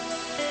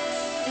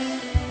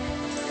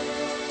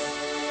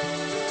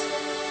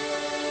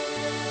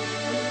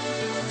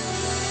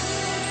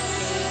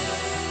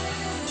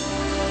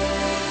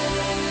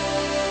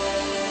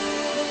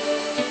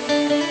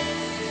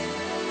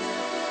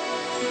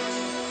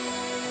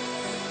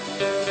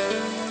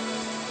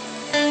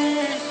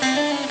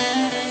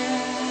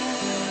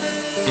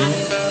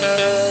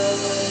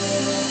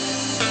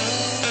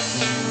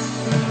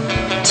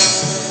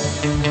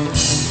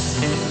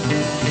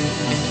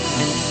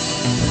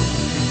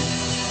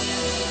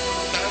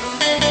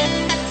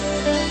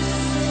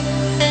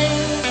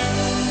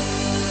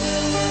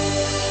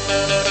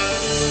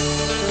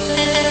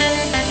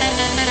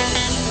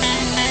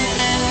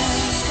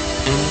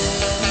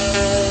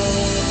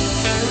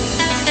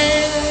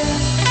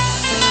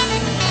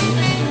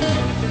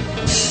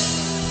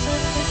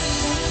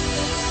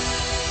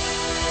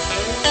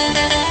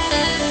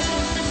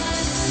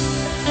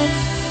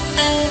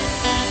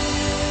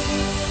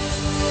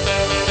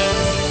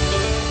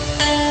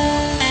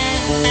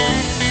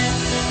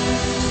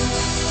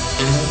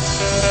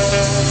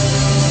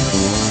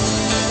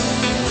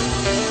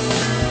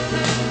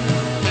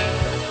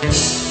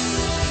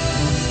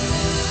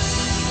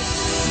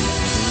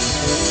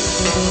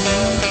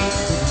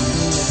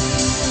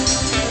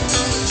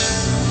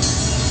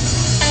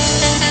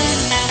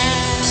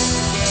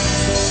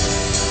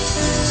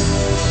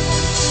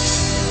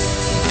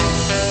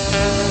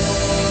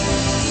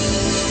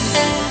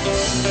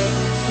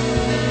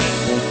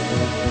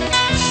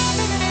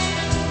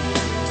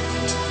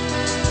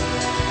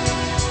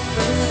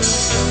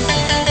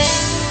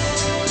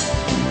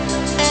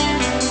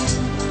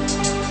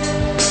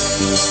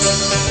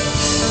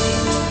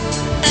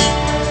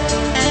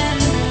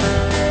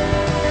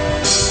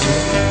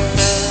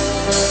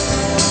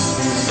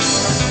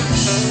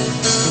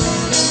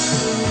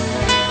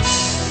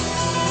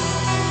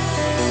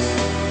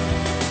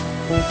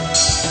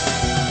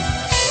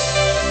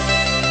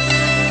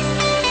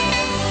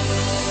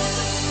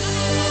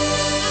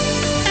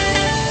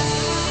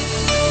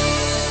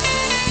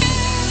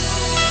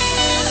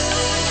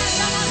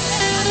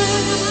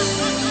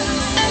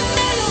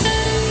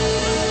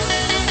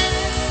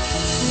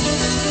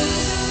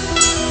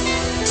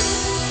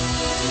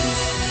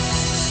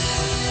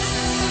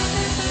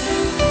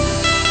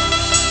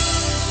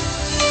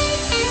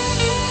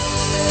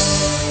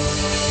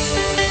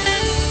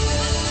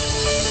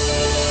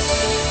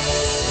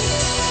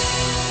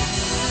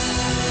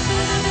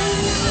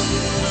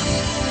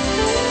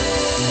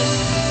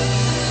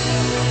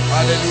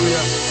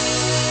 Hallelujah.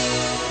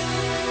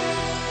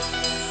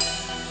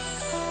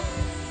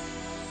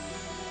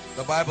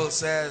 The Bible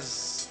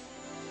says,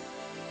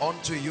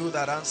 unto you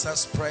that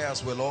answers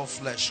prayers will all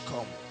flesh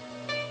come.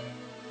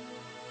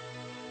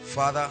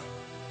 Father,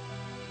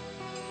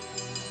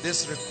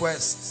 these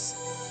requests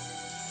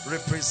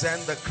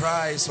represent the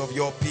cries of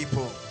your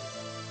people.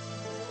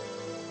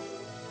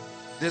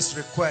 These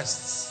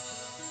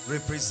requests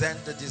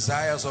represent the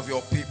desires of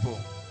your people.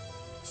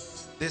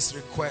 These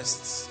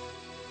requests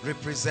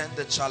represent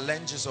the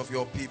challenges of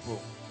your people.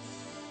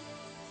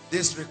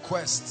 These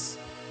requests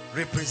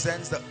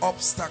represents the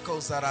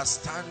obstacles that are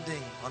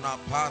standing on our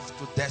path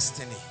to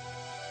destiny.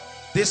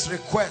 These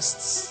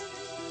requests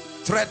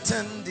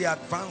threaten the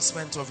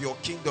advancement of your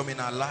kingdom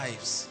in our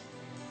lives.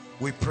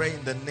 We pray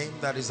in the name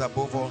that is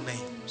above all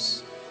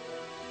names,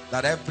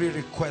 that every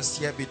request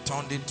here be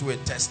turned into a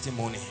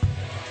testimony.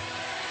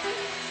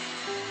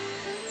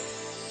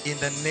 In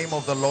the name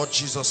of the Lord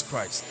Jesus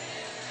Christ.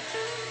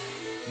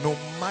 No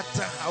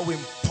matter how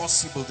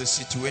impossible the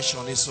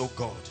situation is, oh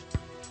God,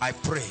 I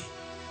pray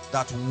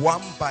that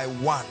one by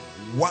one,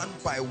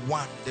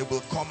 they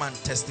will come and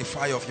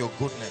testify of your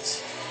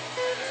goodness.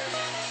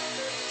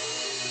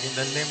 In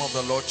the name of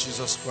the Lord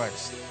Jesus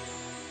Christ.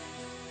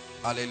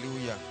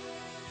 Hallelujah.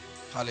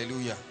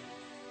 Hallelujah.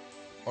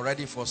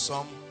 Already for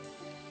some,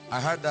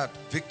 I heard that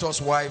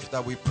Victor's wife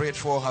that we prayed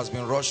for has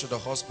been rushed to the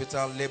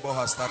hospital. Labor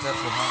has started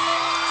for her.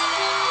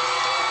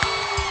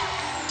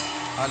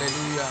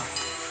 Hallelujah.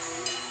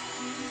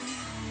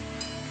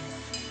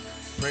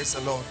 Praise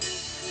the Lord.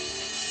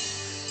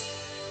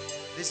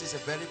 This is a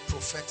very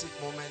prophetic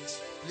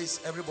moment. Please,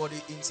 everybody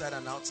inside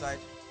and outside,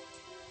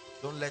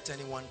 don't let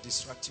anyone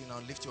distract you now.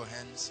 Lift your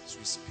hands as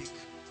we speak.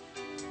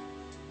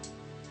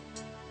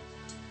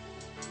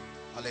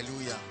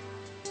 Hallelujah.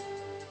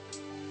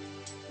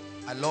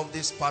 I love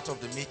this part of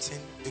the meeting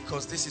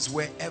because this is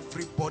where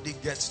everybody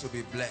gets to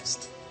be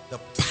blessed. The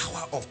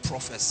power of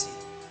prophecy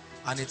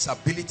and its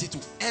ability to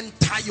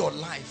enter your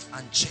life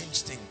and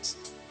change things.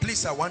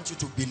 Please, I want you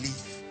to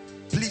believe.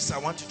 Please, I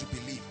want you to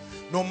believe.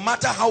 No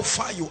matter how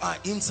far you are,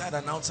 inside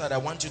and outside, I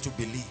want you to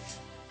believe.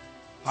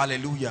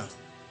 Hallelujah.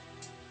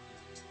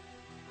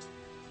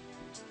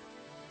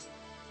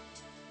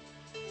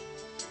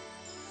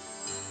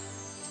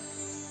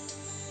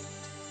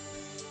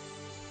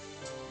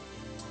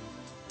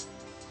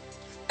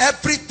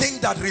 Everything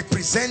that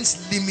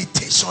represents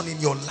limitation in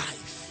your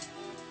life,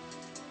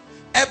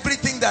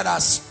 everything that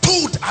has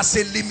stood as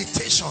a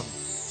limitation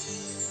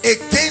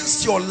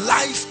against your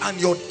life and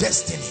your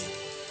destiny,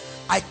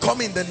 I come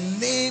in the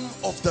name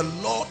of the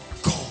Lord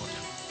God,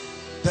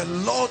 the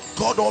Lord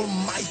God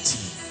Almighty,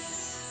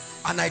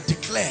 and I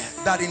declare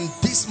that in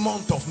this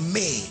month of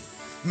May,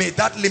 may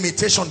that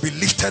limitation be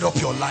lifted up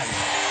your life.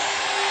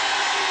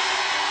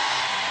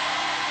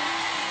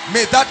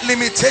 May that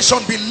limitation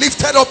be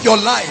lifted up your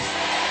life.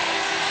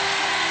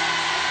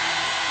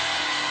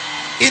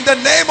 In the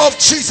name of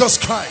Jesus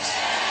Christ.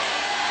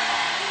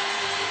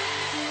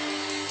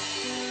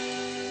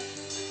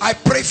 I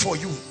pray for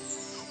you.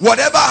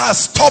 Whatever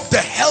has stopped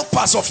the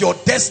helpers of your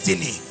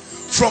destiny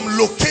from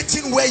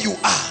locating where you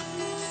are,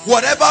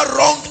 whatever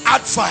wrong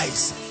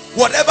advice,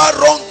 whatever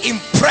wrong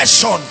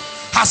impression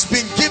has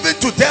been given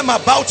to them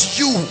about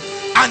you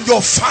and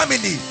your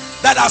family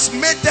that has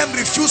made them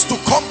refuse to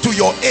come to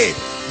your aid.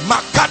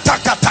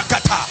 Makata kata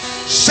kata,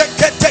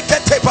 shekete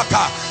kete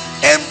baka,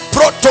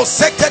 emproto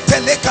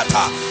sekete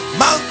lekata,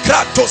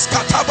 mankratos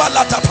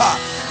katabalatapa,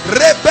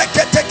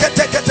 rebekete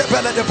kete kete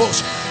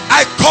beledebos.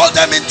 I call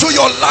them into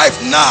your life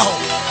now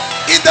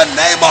in the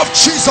name of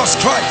Jesus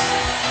Christ.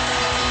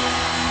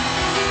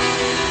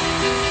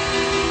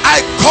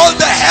 I call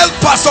the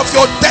helpers of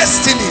your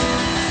destiny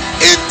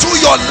into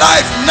your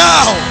life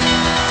now.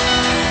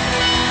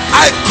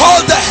 I call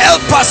the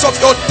helpers of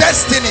your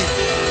destiny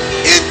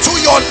into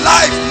your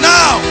life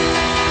now.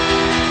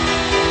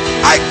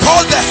 I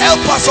call the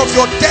helpers of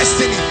your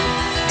destiny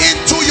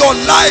into your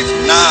life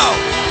now.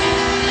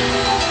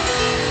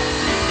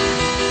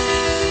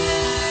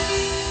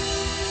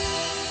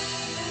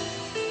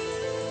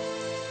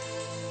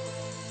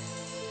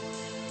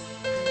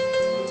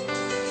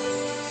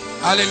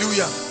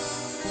 Hallelujah.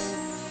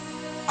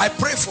 I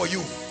pray for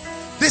you.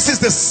 This is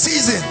the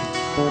season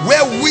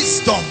where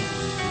wisdom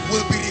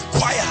will be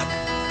required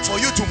for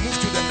you to move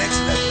to the next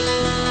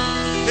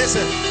level.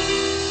 Listen,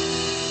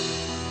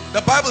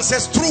 the Bible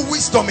says through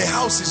wisdom a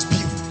house is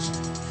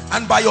built,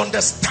 and by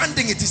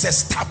understanding it is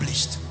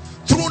established.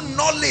 Through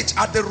knowledge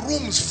are the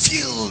rooms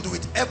filled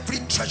with every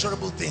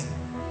treasurable thing.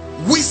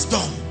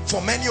 Wisdom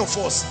for many of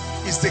us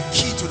is the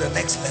key to the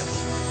next level.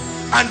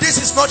 And this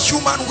is not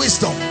human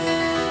wisdom.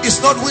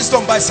 It's not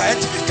wisdom by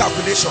scientific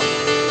calculation.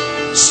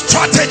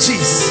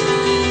 Strategies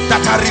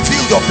that are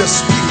revealed of the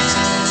Spirit.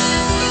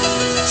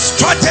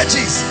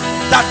 Strategies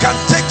that can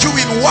take you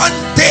in one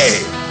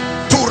day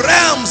to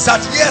realms that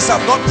years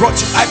have not brought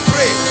you. I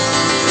pray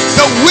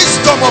the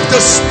wisdom of the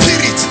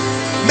Spirit,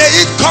 may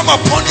it come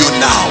upon you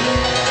now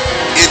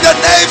in the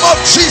name of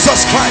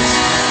Jesus Christ.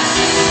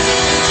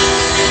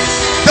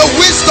 The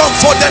wisdom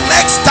for the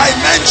next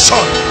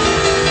dimension.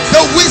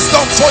 The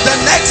wisdom for the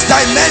next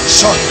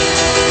dimension.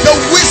 The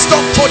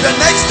wisdom for the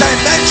next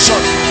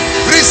dimension.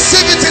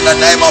 Receive it in the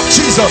name of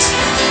Jesus.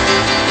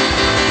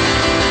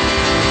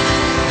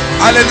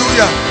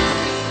 Hallelujah.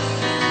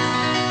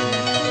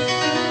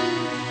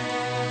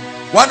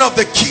 One of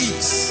the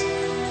keys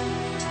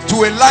to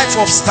a life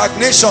of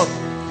stagnation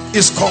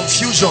is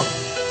confusion,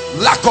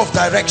 lack of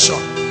direction.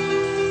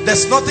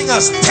 There's nothing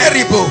as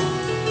terrible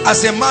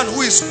as a man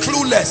who is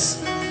clueless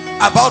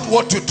about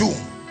what to do.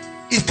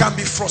 It can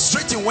be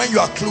frustrating when you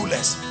are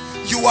clueless.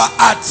 You are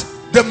at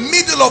the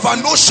middle of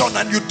an ocean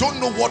and you don't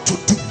know what to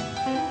do.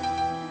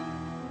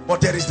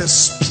 But there is the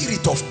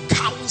spirit of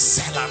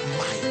counsel and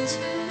might.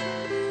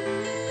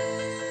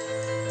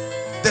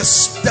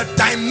 The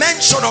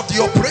dimension of the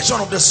operation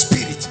of the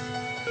Spirit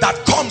that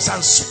comes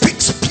and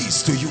speaks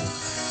peace to you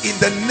in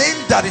the name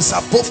that is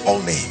above all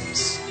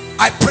names.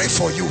 I pray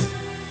for you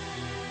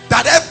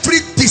that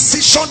every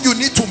decision you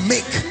need to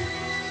make,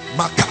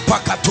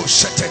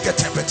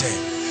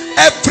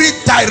 every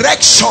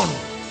direction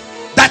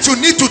that you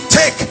need to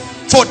take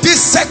for this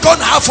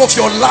second half of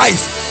your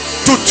life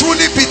to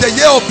truly be the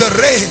year of the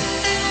rain,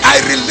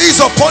 I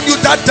release upon you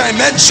that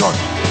dimension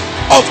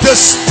of the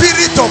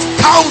spirit of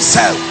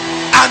counsel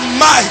and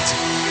might,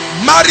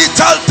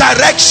 marital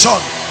direction,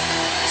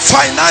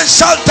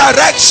 financial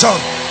direction,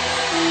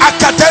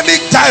 academic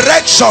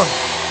direction,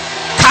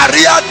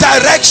 career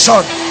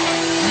direction.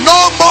 No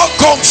more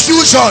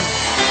confusion.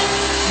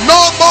 No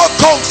more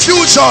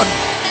confusion.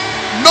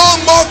 No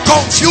more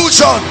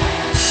confusion.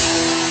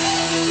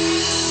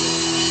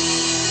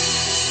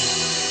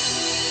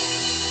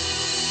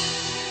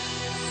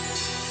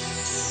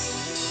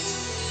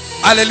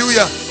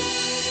 Hallelujah.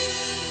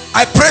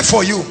 I pray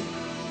for you.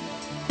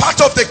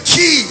 Part of the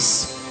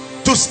keys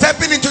to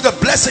stepping into the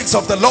blessings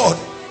of the Lord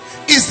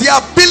is the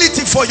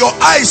ability for your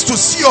eyes to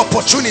see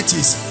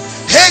opportunities.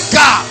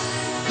 Hagar,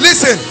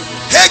 listen,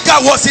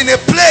 Hagar was in a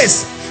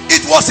place,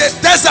 it was a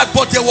desert,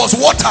 but there was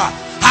water.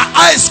 Her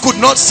eyes could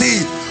not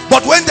see it.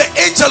 But when the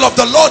angel of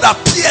the Lord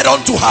appeared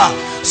unto her,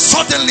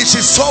 suddenly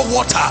she saw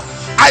water.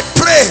 I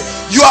pray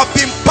you have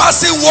been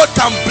passing what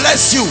can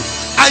bless you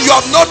and you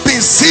have not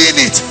been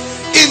seeing it.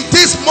 In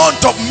this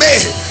month of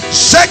May,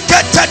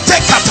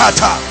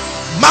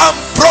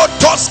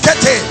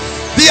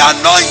 the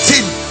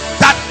anointing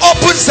that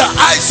opens the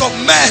eyes of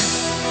men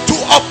to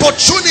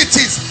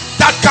opportunities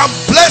that can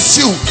bless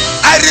you,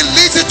 I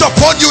release it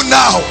upon you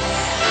now.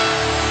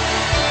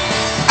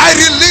 I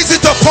release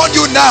it upon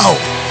you now.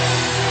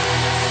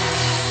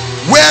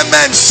 Where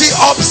men see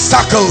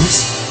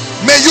obstacles,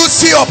 may you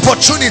see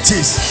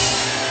opportunities.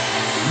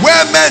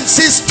 Where men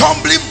see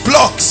stumbling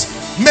blocks,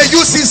 may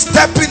you see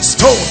stepping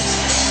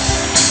stones.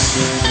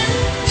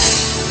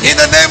 In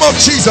the name of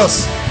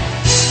Jesus.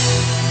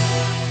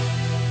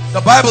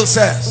 The Bible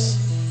says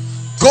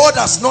God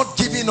has not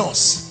given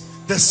us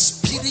the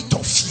spirit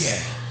of fear.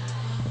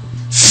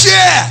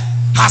 Fear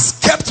has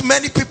kept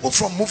many people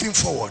from moving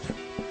forward.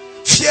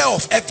 Fear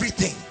of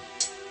everything.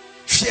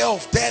 Fear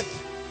of death.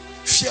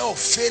 Fear of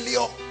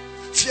failure.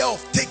 Fear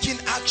of taking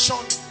action.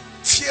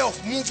 Fear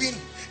of moving.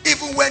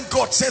 Even when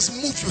God says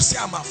move, you say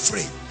I'm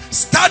afraid.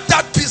 Start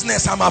that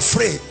business, I'm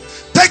afraid.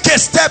 Take a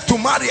step to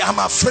marry, I'm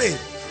afraid.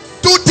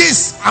 Do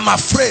this, I'm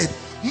afraid.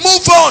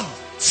 Move on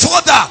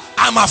further,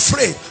 I'm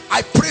afraid.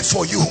 I pray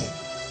for you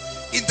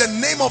in the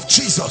name of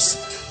Jesus.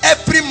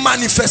 Every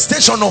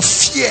manifestation of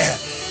fear,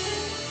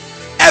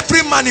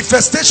 every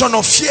manifestation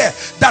of fear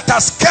that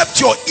has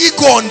kept your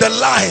ego on the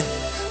line,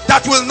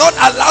 that will not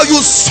allow you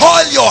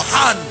soil your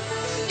hand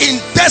in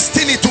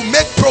destiny to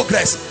make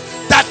progress,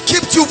 that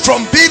keeps you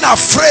from being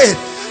afraid,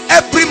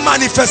 every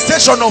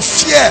manifestation of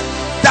fear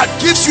that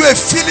gives you a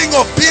feeling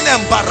of being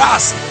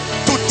embarrassed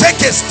to take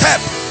a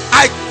step,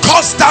 I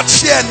curse that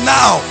fear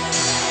now.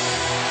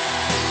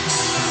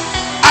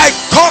 I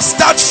curse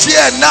that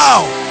fear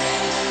now.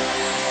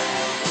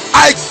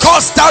 I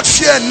curse that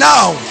fear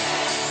now.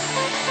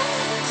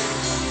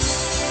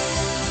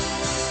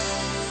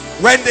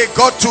 When they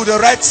got to the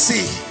Red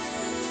Sea,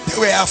 they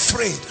were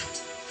afraid.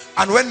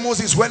 And when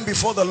Moses went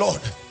before the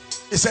Lord,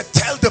 he said,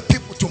 tell the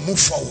people to move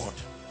forward.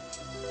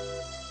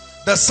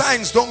 The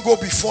signs don't go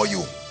before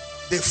you,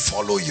 they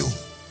follow you.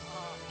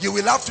 You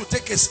will have to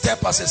take a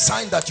step as a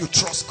sign that you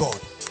trust God.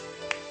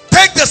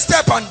 Take the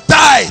step and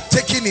die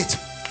taking it.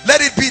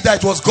 Let it be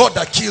that it was God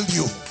that killed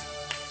you.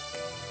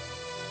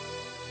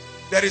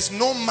 There is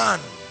no man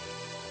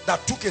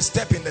that took a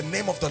step in the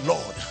name of the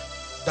Lord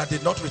that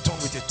did not return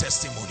with a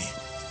testimony.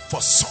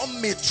 For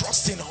some may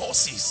trust in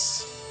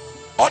horses,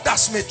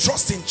 others may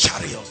trust in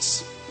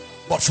chariots,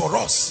 but for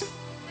us,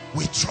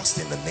 we trust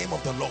in the name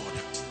of the Lord.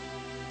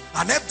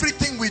 And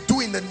everything we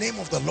do in the name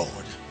of the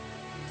Lord,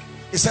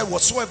 he said,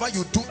 whatsoever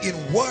you do in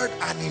word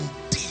and in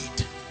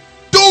deed,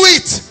 do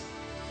it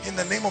in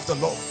the name of the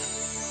Lord.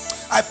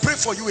 I pray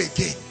for you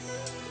again.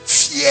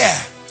 Fear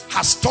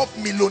has stopped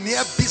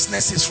millionaire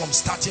businesses from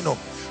starting up.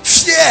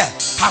 Fear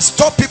has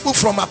stopped people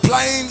from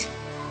applying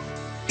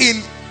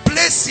in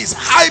places,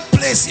 high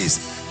places.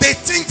 They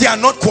think they are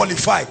not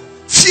qualified.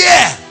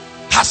 Fear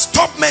has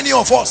stopped many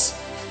of us.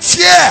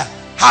 Fear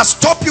has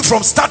stopped you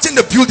from starting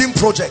the building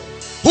project.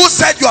 Who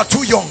said you are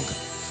too young?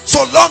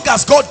 So long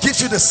as God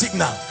gives you the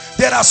signal.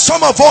 There are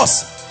some of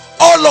us,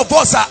 all of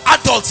us are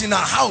adults in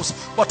our house,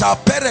 but our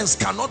parents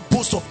cannot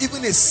boast of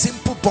even a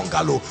simple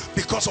bungalow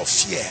because of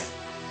fear.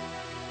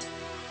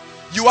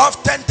 You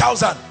have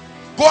 10,000.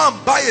 Go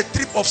and buy a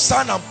trip of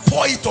sand and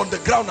pour it on the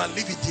ground and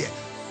leave it there.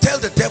 Tell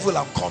the devil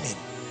I'm coming.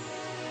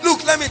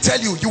 Look, let me tell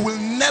you, you will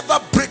never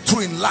break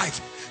through in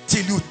life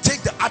till you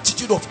take the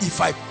attitude of,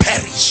 if I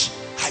perish,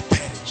 I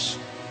perish.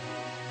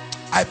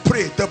 I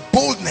pray the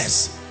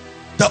boldness,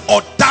 the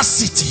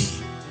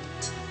audacity,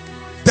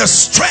 the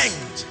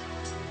strength,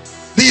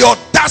 the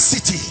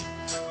audacity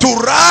to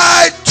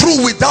ride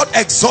through without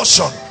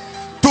exhaustion,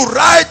 to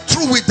ride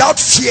through without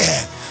fear.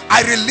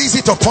 I release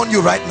it upon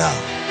you right now.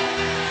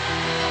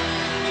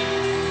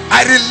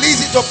 I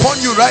release it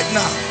upon you right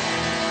now.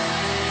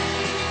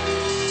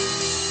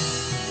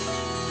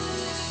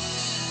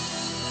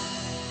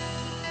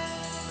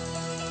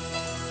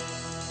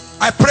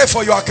 I pray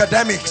for your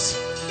academics.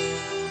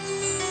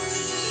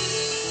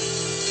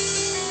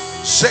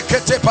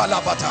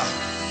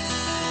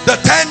 The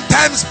 10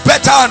 times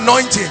better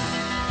anointing.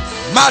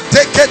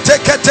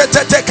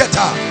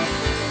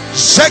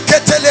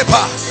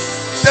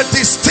 The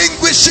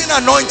distinguishing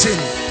anointing.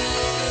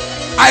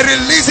 I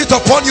release it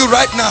upon you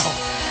right now.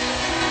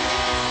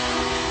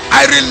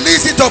 I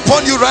release it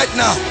upon you right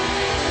now.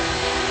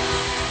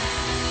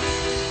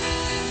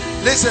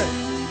 Listen,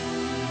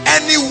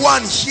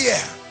 anyone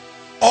here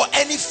or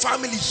any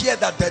family here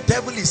that the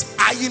devil is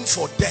eyeing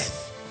for death,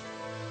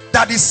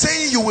 that is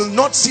saying you will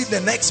not see the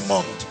next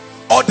month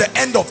or the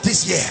end of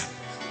this year,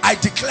 I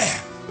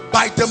declare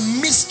by the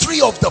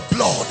mystery of the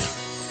blood,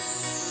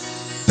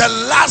 the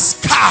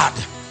last card,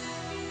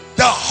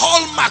 the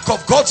hallmark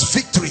of God's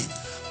victory,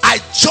 I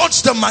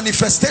judge the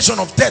manifestation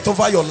of death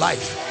over your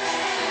life.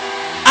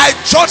 I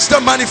judge the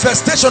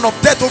manifestation of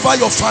death over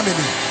your family.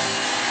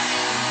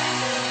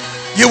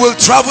 You will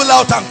travel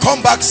out and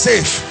come back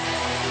safe.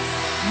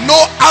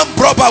 No armed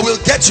robber will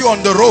get you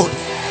on the road.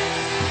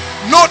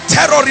 No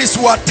terrorist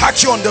will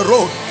attack you on the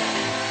road.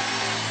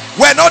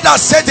 When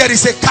others say there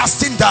is a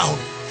casting down,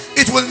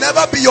 it will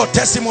never be your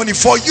testimony.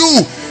 For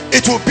you,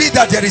 it will be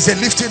that there is a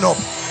lifting up.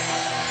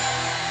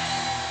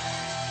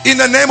 In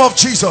the name of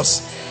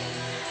Jesus,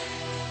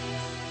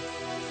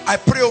 I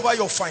pray over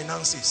your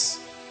finances.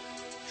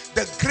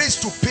 The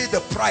grace to pay the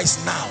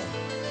price now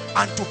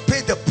and to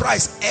pay the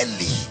price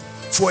early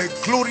for a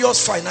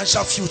glorious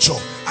financial future,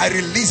 I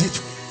release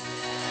it.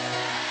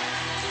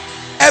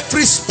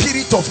 Every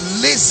spirit of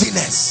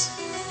laziness,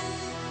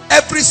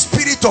 every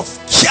spirit of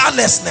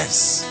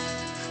carelessness,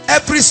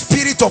 every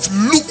spirit of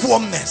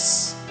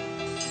lukewarmness,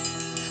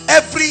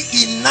 every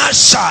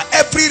inertia,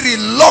 every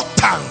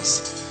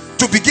reluctance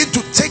to begin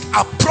to take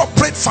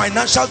appropriate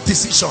financial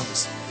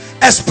decisions,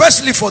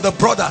 especially for the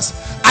brothers,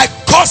 I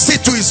curse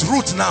it to its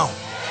root now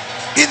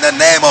in the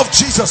name of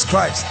Jesus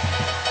Christ.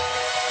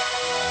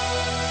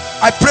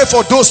 I pray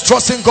for those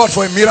trusting God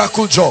for a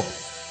miracle job.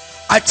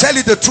 I tell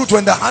you the truth,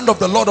 when the hand of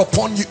the Lord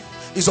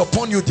is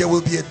upon you, there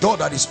will be a door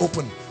that is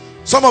open.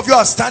 Some of you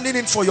are standing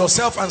in for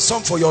yourself and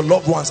some for your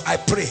loved ones. I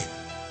pray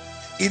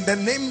in the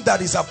name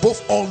that is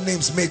above all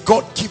names, may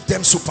God give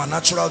them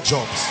supernatural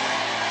jobs.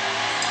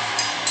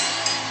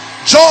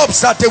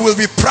 Jobs that they will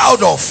be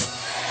proud of.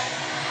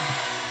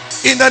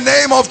 In the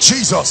name of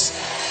Jesus.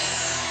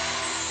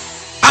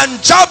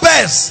 And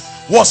Jabez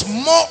was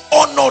more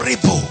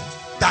honorable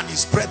than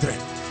his brethren.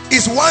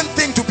 It's one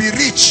thing to be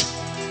rich,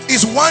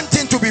 it's one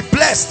thing to be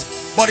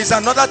blessed, but it's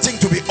another thing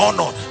to be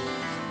honored.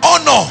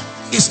 Honor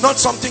is not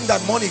something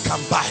that money can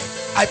buy.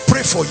 I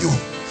pray for you,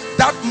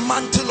 that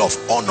mantle of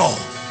honor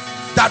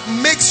that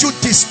makes you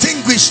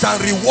distinguished and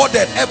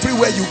rewarded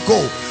everywhere you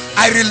go,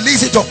 I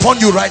release it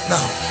upon you right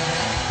now.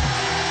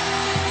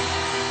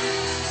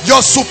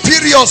 Your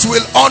superiors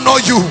will honor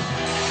you.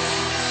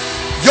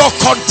 Your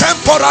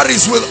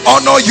contemporaries will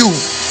honor you.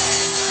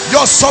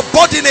 Your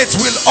subordinates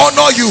will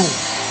honor you.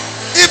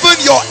 Even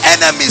your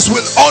enemies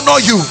will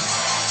honor you.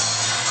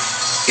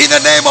 In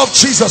the name of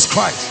Jesus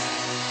Christ.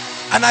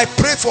 And I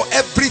pray for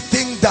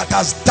everything that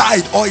has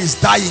died or is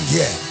dying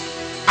here.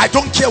 I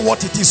don't care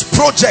what it is.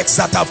 Projects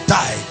that have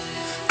died,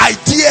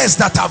 ideas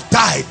that have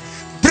died,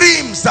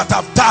 dreams that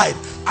have died.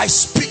 I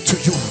speak to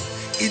you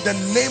in the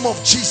name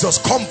of Jesus.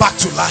 Come back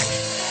to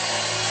life.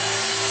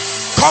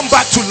 Come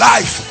back to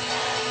life.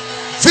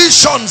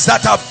 Visions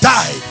that have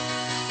died,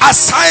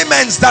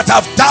 assignments that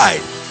have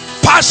died,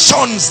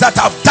 passions that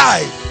have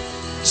died,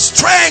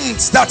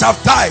 strengths that have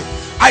died,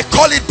 I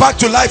call it back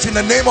to life in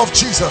the name of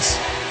Jesus.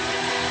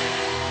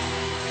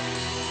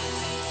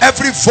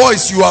 Every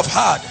voice you have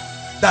heard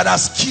that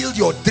has killed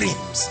your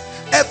dreams,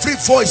 every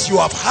voice you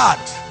have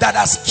heard that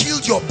has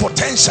killed your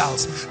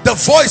potentials, the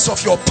voice of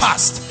your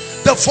past,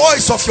 the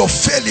voice of your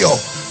failure,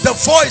 the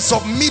voice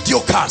of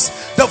mediocres,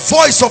 the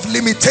voice of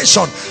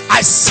limitation,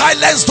 I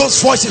silence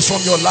those voices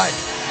from your life.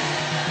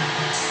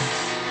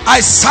 I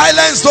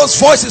silence those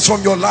voices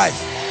from your life.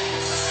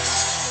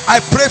 I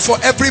pray for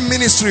every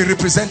ministry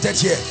represented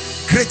here,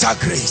 greater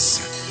grace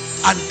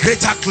and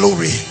greater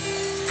glory,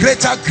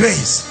 greater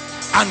grace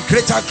and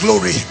greater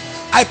glory.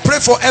 I pray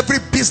for every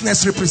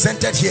business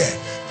represented here,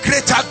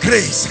 greater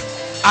grace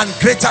and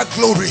greater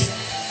glory.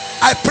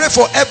 I pray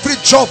for every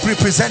job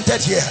represented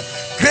here,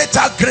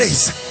 greater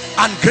grace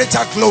and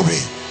greater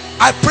glory.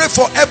 I pray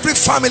for every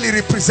family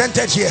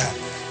represented here,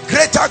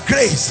 greater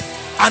grace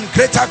and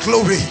greater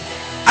glory.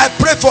 I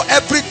pray for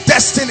every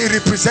destiny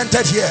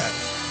represented here,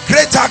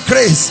 greater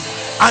grace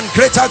and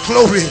greater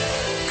glory,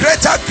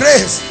 greater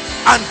grace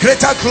and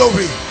greater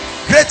glory,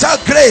 greater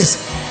grace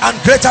and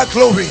greater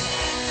glory.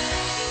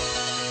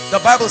 The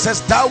Bible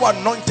says, thou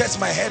anointest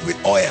my head with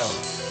oil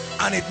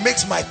and it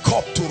makes my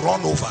cup to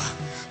run over.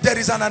 There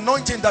is an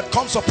anointing that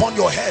comes upon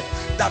your head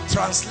that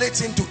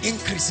translates into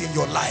increase in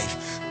your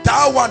life.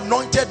 Thou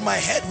anointed my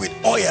head with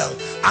oil,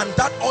 and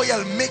that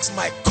oil makes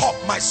my cup,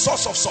 my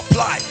source of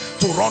supply,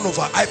 to run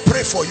over. I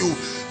pray for you,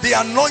 the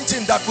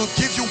anointing that will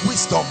give you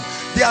wisdom,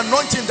 the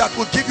anointing that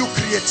will give you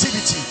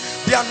creativity,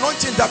 the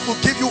anointing that will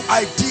give you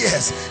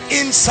ideas,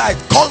 insight,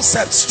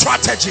 concepts,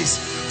 strategies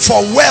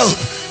for wealth.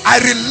 I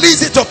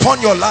release it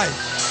upon your life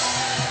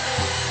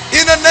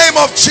in the name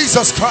of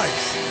Jesus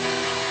Christ.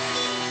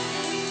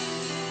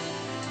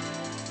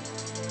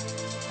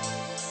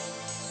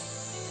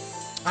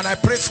 And I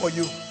pray for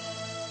you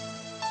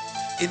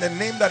in the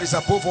name that is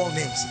above all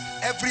names.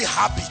 Every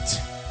habit,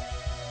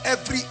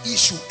 every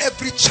issue,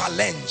 every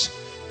challenge,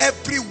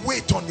 every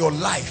weight on your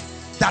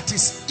life that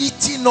is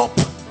eating up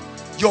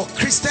your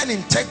Christian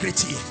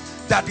integrity,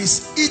 that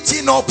is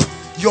eating up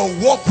your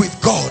walk with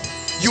God.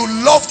 You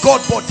love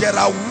God, but there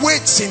are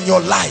weights in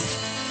your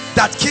life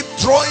that keep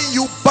drawing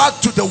you back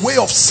to the way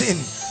of sin.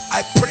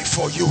 I pray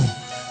for you.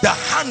 The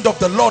hand of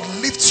the Lord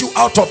lifts you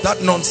out of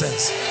that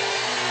nonsense.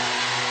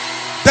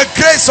 The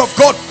grace of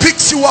God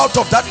picks you out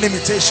of that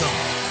limitation.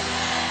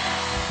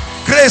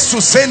 Grace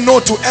to say no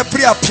to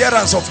every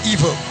appearance of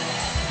evil.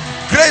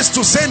 Grace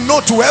to say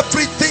no to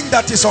everything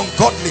that is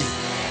ungodly.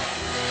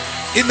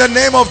 In the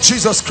name of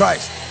Jesus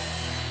Christ.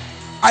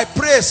 I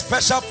pray a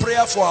special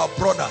prayer for our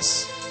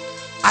brothers.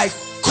 I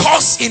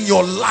curse in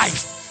your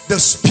life the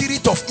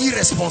spirit of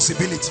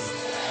irresponsibility.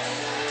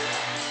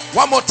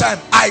 One more time.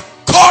 I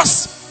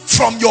curse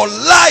from your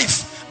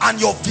life and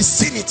your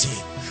vicinity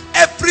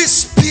every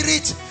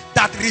spirit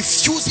that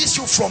refuses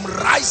you from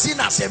rising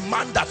as a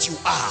man that you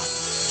are.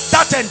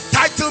 That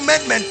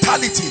entitlement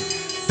mentality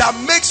that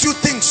makes you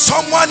think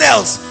someone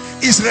else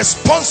is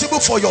responsible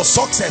for your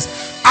success.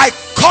 I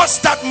curse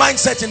that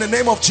mindset in the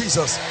name of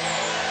Jesus.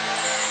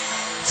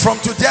 From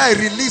today I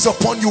release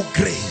upon you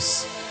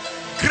grace.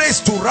 Grace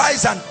to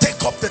rise and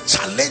take up the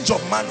challenge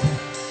of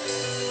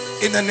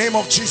manhood in the name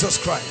of Jesus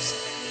Christ.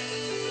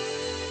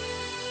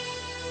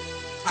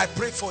 I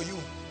pray for you.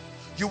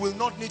 You will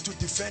not need to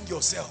defend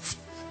yourself.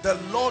 The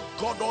Lord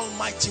God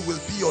Almighty will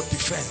be your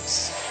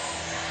defense.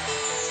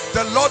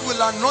 The Lord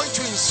will anoint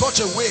you in such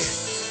a way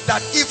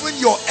that even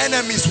your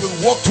enemies will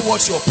walk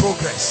towards your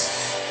progress.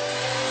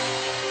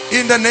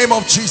 In the name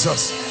of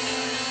Jesus,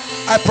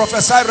 I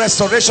prophesy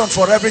restoration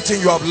for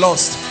everything you have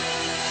lost.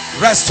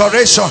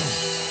 Restoration,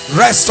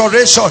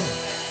 restoration,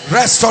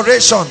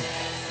 restoration,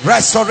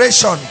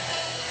 restoration.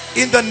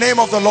 In the name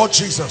of the Lord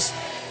Jesus.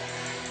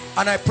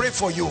 And I pray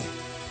for you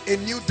a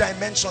new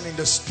dimension in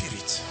the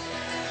spirit,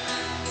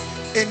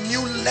 a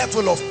new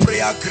level of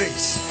prayer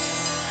grace,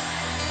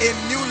 a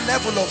new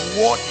level of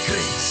word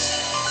grace,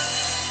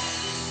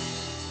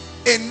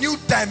 a new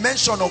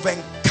dimension of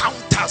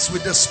encounters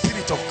with the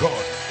Spirit of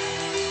God,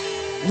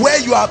 where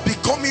you are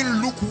becoming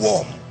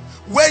lukewarm,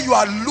 where you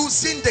are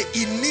losing the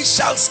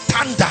initial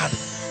standard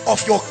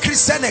of your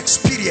Christian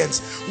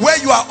experience, where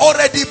you are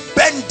already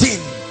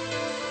bending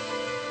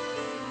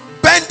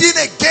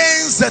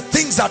against the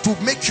things that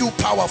will make you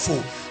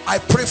powerful. I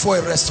pray for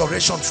a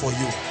restoration for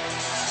you.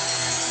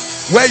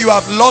 Where you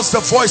have lost the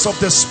voice of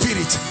the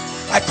Spirit,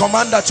 I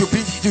command that you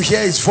begin to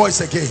hear his voice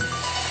again.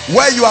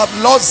 Where you have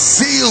lost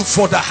zeal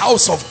for the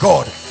house of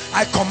God,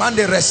 I command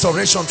a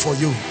restoration for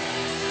you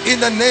in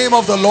the name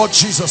of the Lord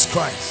Jesus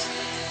Christ.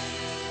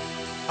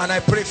 And I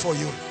pray for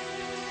you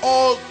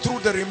all through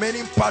the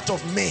remaining part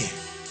of May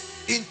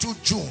into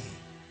June.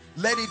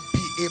 Let it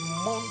be a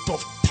month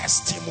of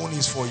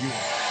testimonies for you,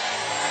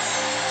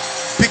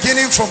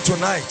 beginning from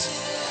tonight,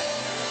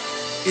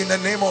 in the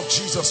name of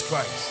Jesus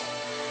Christ.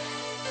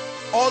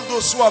 All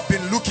those who have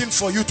been looking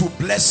for you to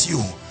bless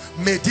you,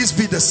 may this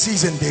be the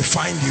season they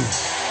find you.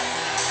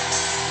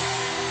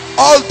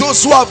 All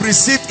those who have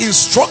received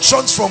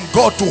instructions from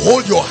God to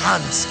hold your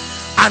hands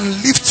and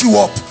lift you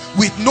up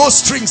with no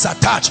strings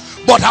attached,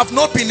 but have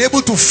not been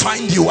able to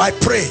find you, I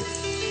pray.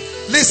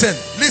 Listen,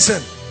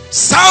 listen.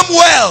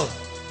 Samuel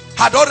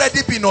had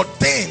already been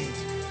ordained.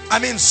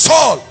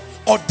 Saul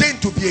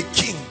ordained to be a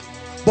king,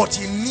 but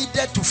he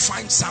needed to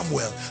find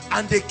Samuel,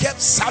 and they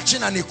kept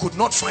searching and he could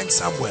not find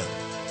Samuel,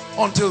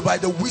 until by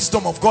the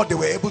wisdom of God they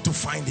were able to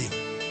find him.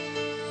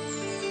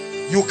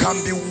 You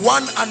can be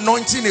one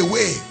anointing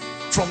away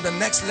from the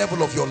next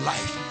level of your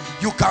life.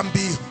 You can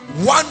be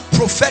one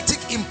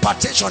prophetic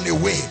impartation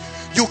away.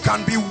 You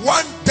can be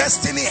one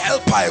destiny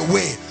helper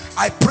away.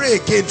 I pray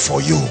again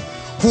for you.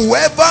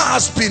 Whoever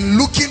has been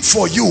looking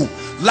for you,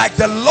 like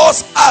the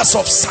lost ass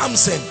of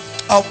Samson,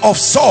 of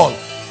Saul,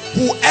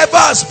 whoever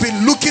has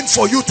been looking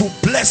for you to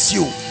bless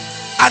you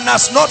and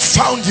has not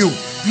found you,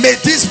 may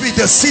this be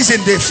the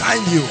season they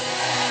find you.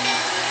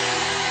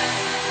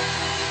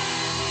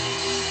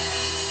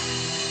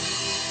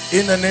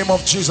 In the name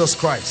of Jesus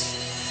Christ.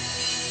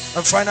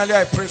 And finally,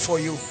 I pray for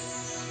you.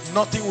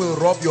 Nothing will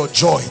rob your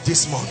joy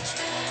this month.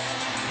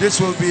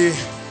 This will be,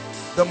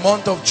 the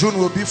month of June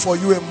will be for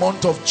you a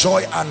month of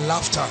joy and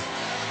laughter.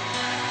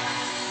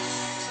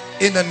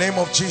 In the name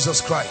of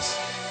Jesus Christ.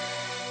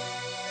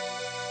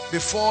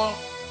 Before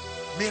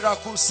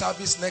miracle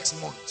service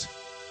next month,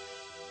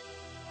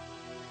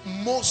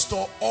 most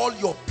or all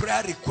your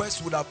prayer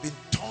requests would have been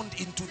turned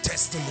into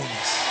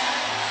testimonies.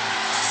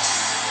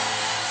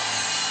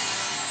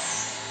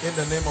 In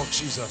the name of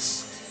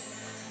Jesus.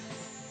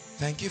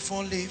 Thank you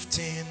for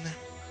lifting.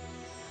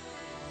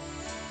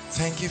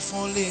 Thank you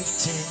for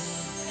lifting.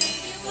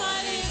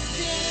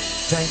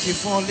 Thank you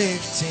for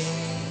lifting.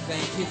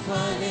 Thank you for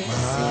lifting.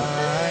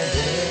 My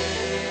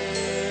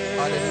head.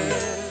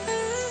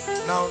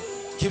 Hallelujah. Now,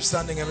 keep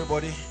standing,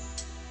 everybody.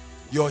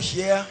 You're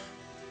here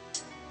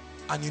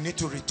and you need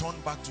to return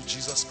back to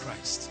Jesus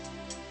Christ.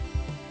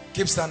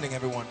 Keep standing,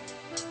 everyone.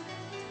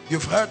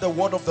 You've heard the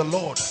word of the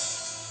Lord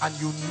and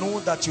you know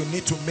that you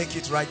need to make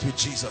it right with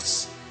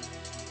Jesus.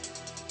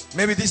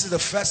 Maybe this is the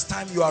first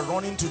time you are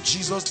running to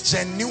Jesus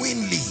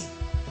genuinely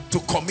to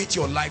commit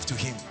your life to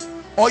him.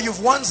 Or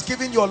you've once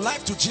given your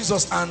life to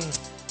Jesus and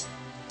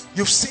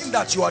you've seen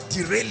that you are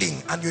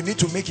derailing and you need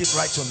to make it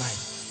right tonight.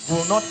 We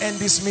will not end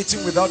this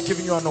meeting without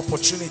giving you an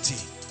opportunity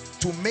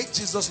to make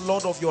Jesus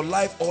Lord of your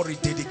life or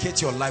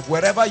rededicate your life.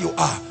 Wherever you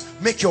are,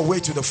 make your way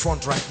to the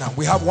front right now.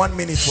 We have 1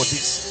 minute for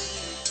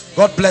this.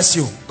 God bless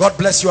you. God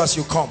bless you as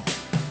you come.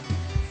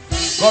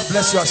 God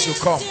bless you as you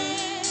come.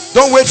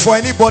 Don't wait for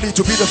anybody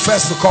to be the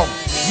first to come.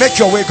 Make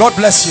your way. God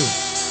bless you.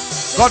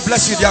 God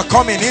bless you. They are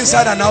coming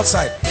inside and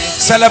outside.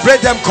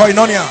 Celebrate them,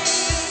 Koinonia.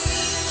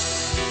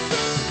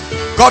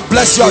 God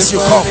bless you as you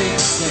come.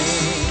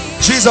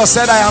 Jesus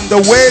said, I am the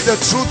way, the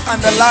truth,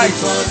 and the life.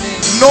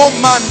 No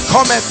man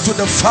cometh to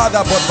the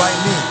Father but by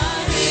me.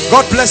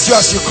 God bless you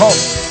as you come.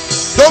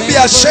 Don't be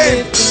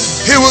ashamed.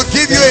 He will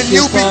give you a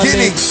new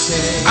beginning,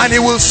 and he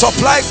will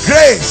supply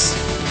grace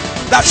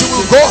that you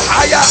will go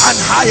higher and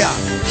higher,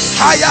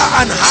 higher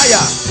and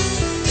higher.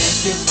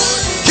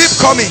 Keep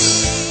coming.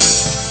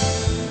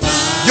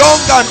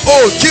 Young and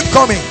old, keep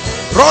coming.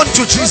 Run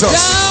to Jesus.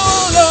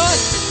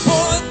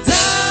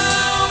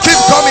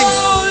 Keep coming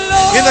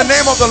in the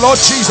name of the Lord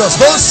Jesus.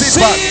 Don't sit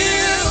back.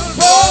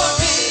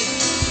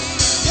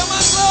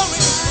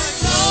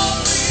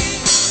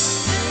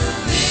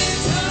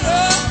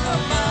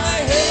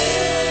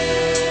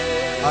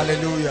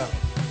 Hallelujah.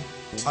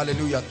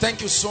 Hallelujah.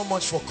 Thank you so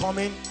much for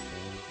coming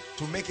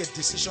to make a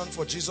decision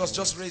for Jesus.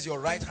 Just raise your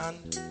right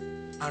hand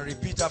and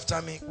repeat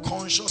after me,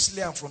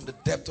 consciously and from the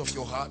depth of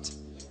your heart.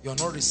 You're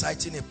not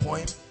reciting a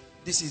poem.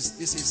 This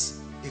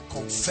is a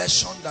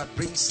confession that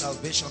brings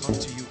salvation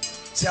unto you.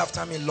 Say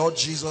after me, Lord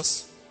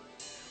Jesus,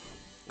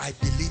 I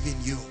believe in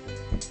you.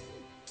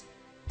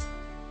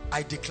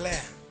 I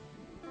declare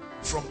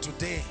from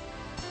today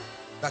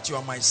that you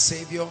are my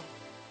Savior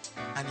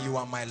and you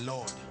are my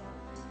Lord.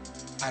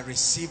 I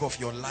receive of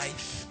your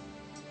life,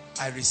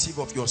 I receive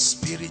of your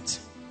spirit,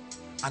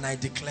 and I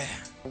declare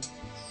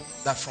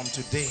that from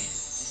today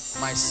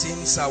my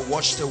sins are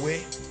washed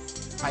away.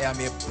 I am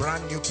a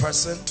brand new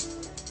person.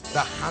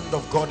 The hand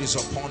of God is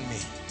upon me.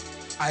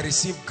 I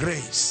receive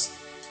grace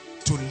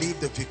to live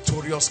the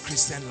victorious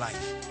Christian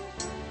life.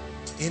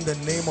 In the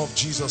name of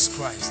Jesus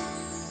Christ,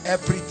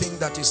 everything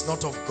that is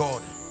not of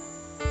God,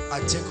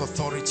 I take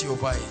authority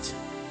over it.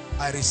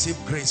 I receive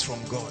grace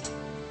from God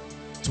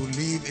to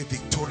live a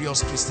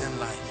victorious Christian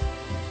life.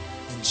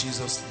 In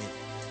Jesus'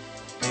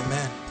 name.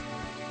 Amen.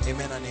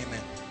 Amen and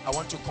amen. I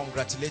want to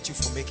congratulate you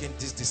for making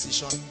this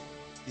decision.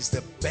 It's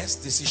the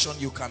best decision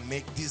you can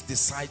make. This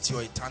decides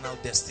your eternal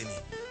destiny.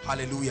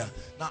 Hallelujah.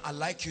 Now I'd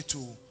like you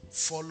to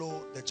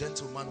follow the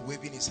gentleman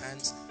waving his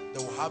hands.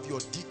 They will have your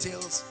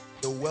details.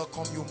 They will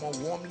welcome you more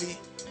warmly,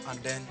 and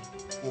then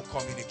we'll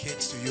communicate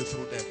to you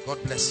through them.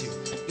 God bless you.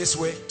 This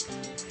way.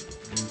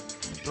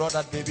 Draw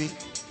that baby.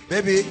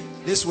 Baby,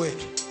 this way.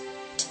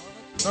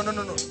 No. You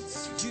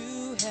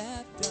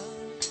have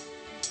done,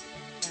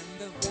 and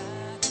the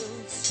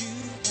battles you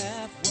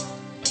have won.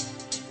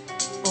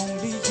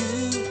 Only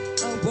you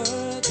are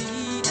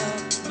worthy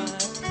of my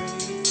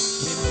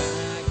praise. Be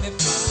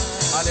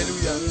magnified.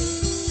 Hallelujah.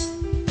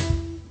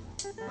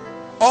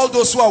 All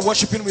those who are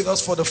worshiping with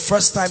us for the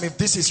first time, if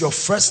this is your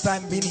first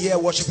time being here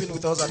worshiping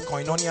with us at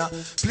Koinonia,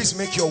 please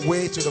make your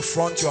way to the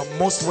front. You are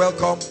most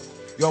welcome.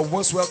 You are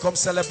most welcome.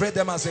 Celebrate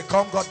them as they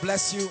come. God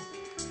bless you.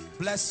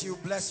 Bless you,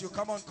 bless you.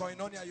 Come on,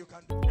 Koinonia, you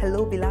can do.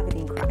 Hello, beloved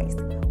in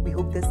Christ. We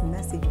hope this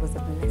message was a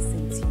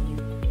blessing to you.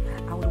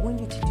 I would want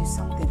you to do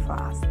something for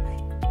us.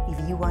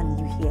 If you are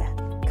new here,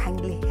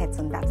 kindly hit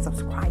on that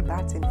subscribe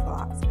button for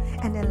us,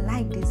 and then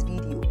like this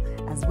video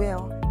as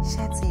well.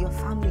 Share to your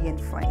family and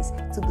friends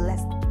to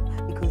bless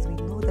them, because we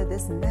know that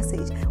this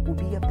message will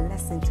be a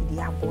blessing to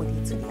their body,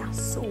 to their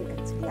soul,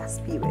 and to their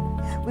spirit.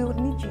 We would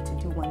need you to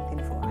do one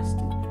thing for us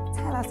too.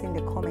 Tell us in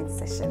the comment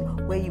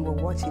section where you were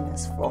watching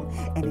us from,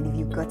 and then if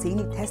you've got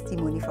any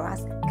testimony for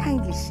us,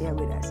 kindly share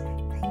with us.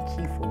 Thank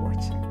you for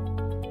watching.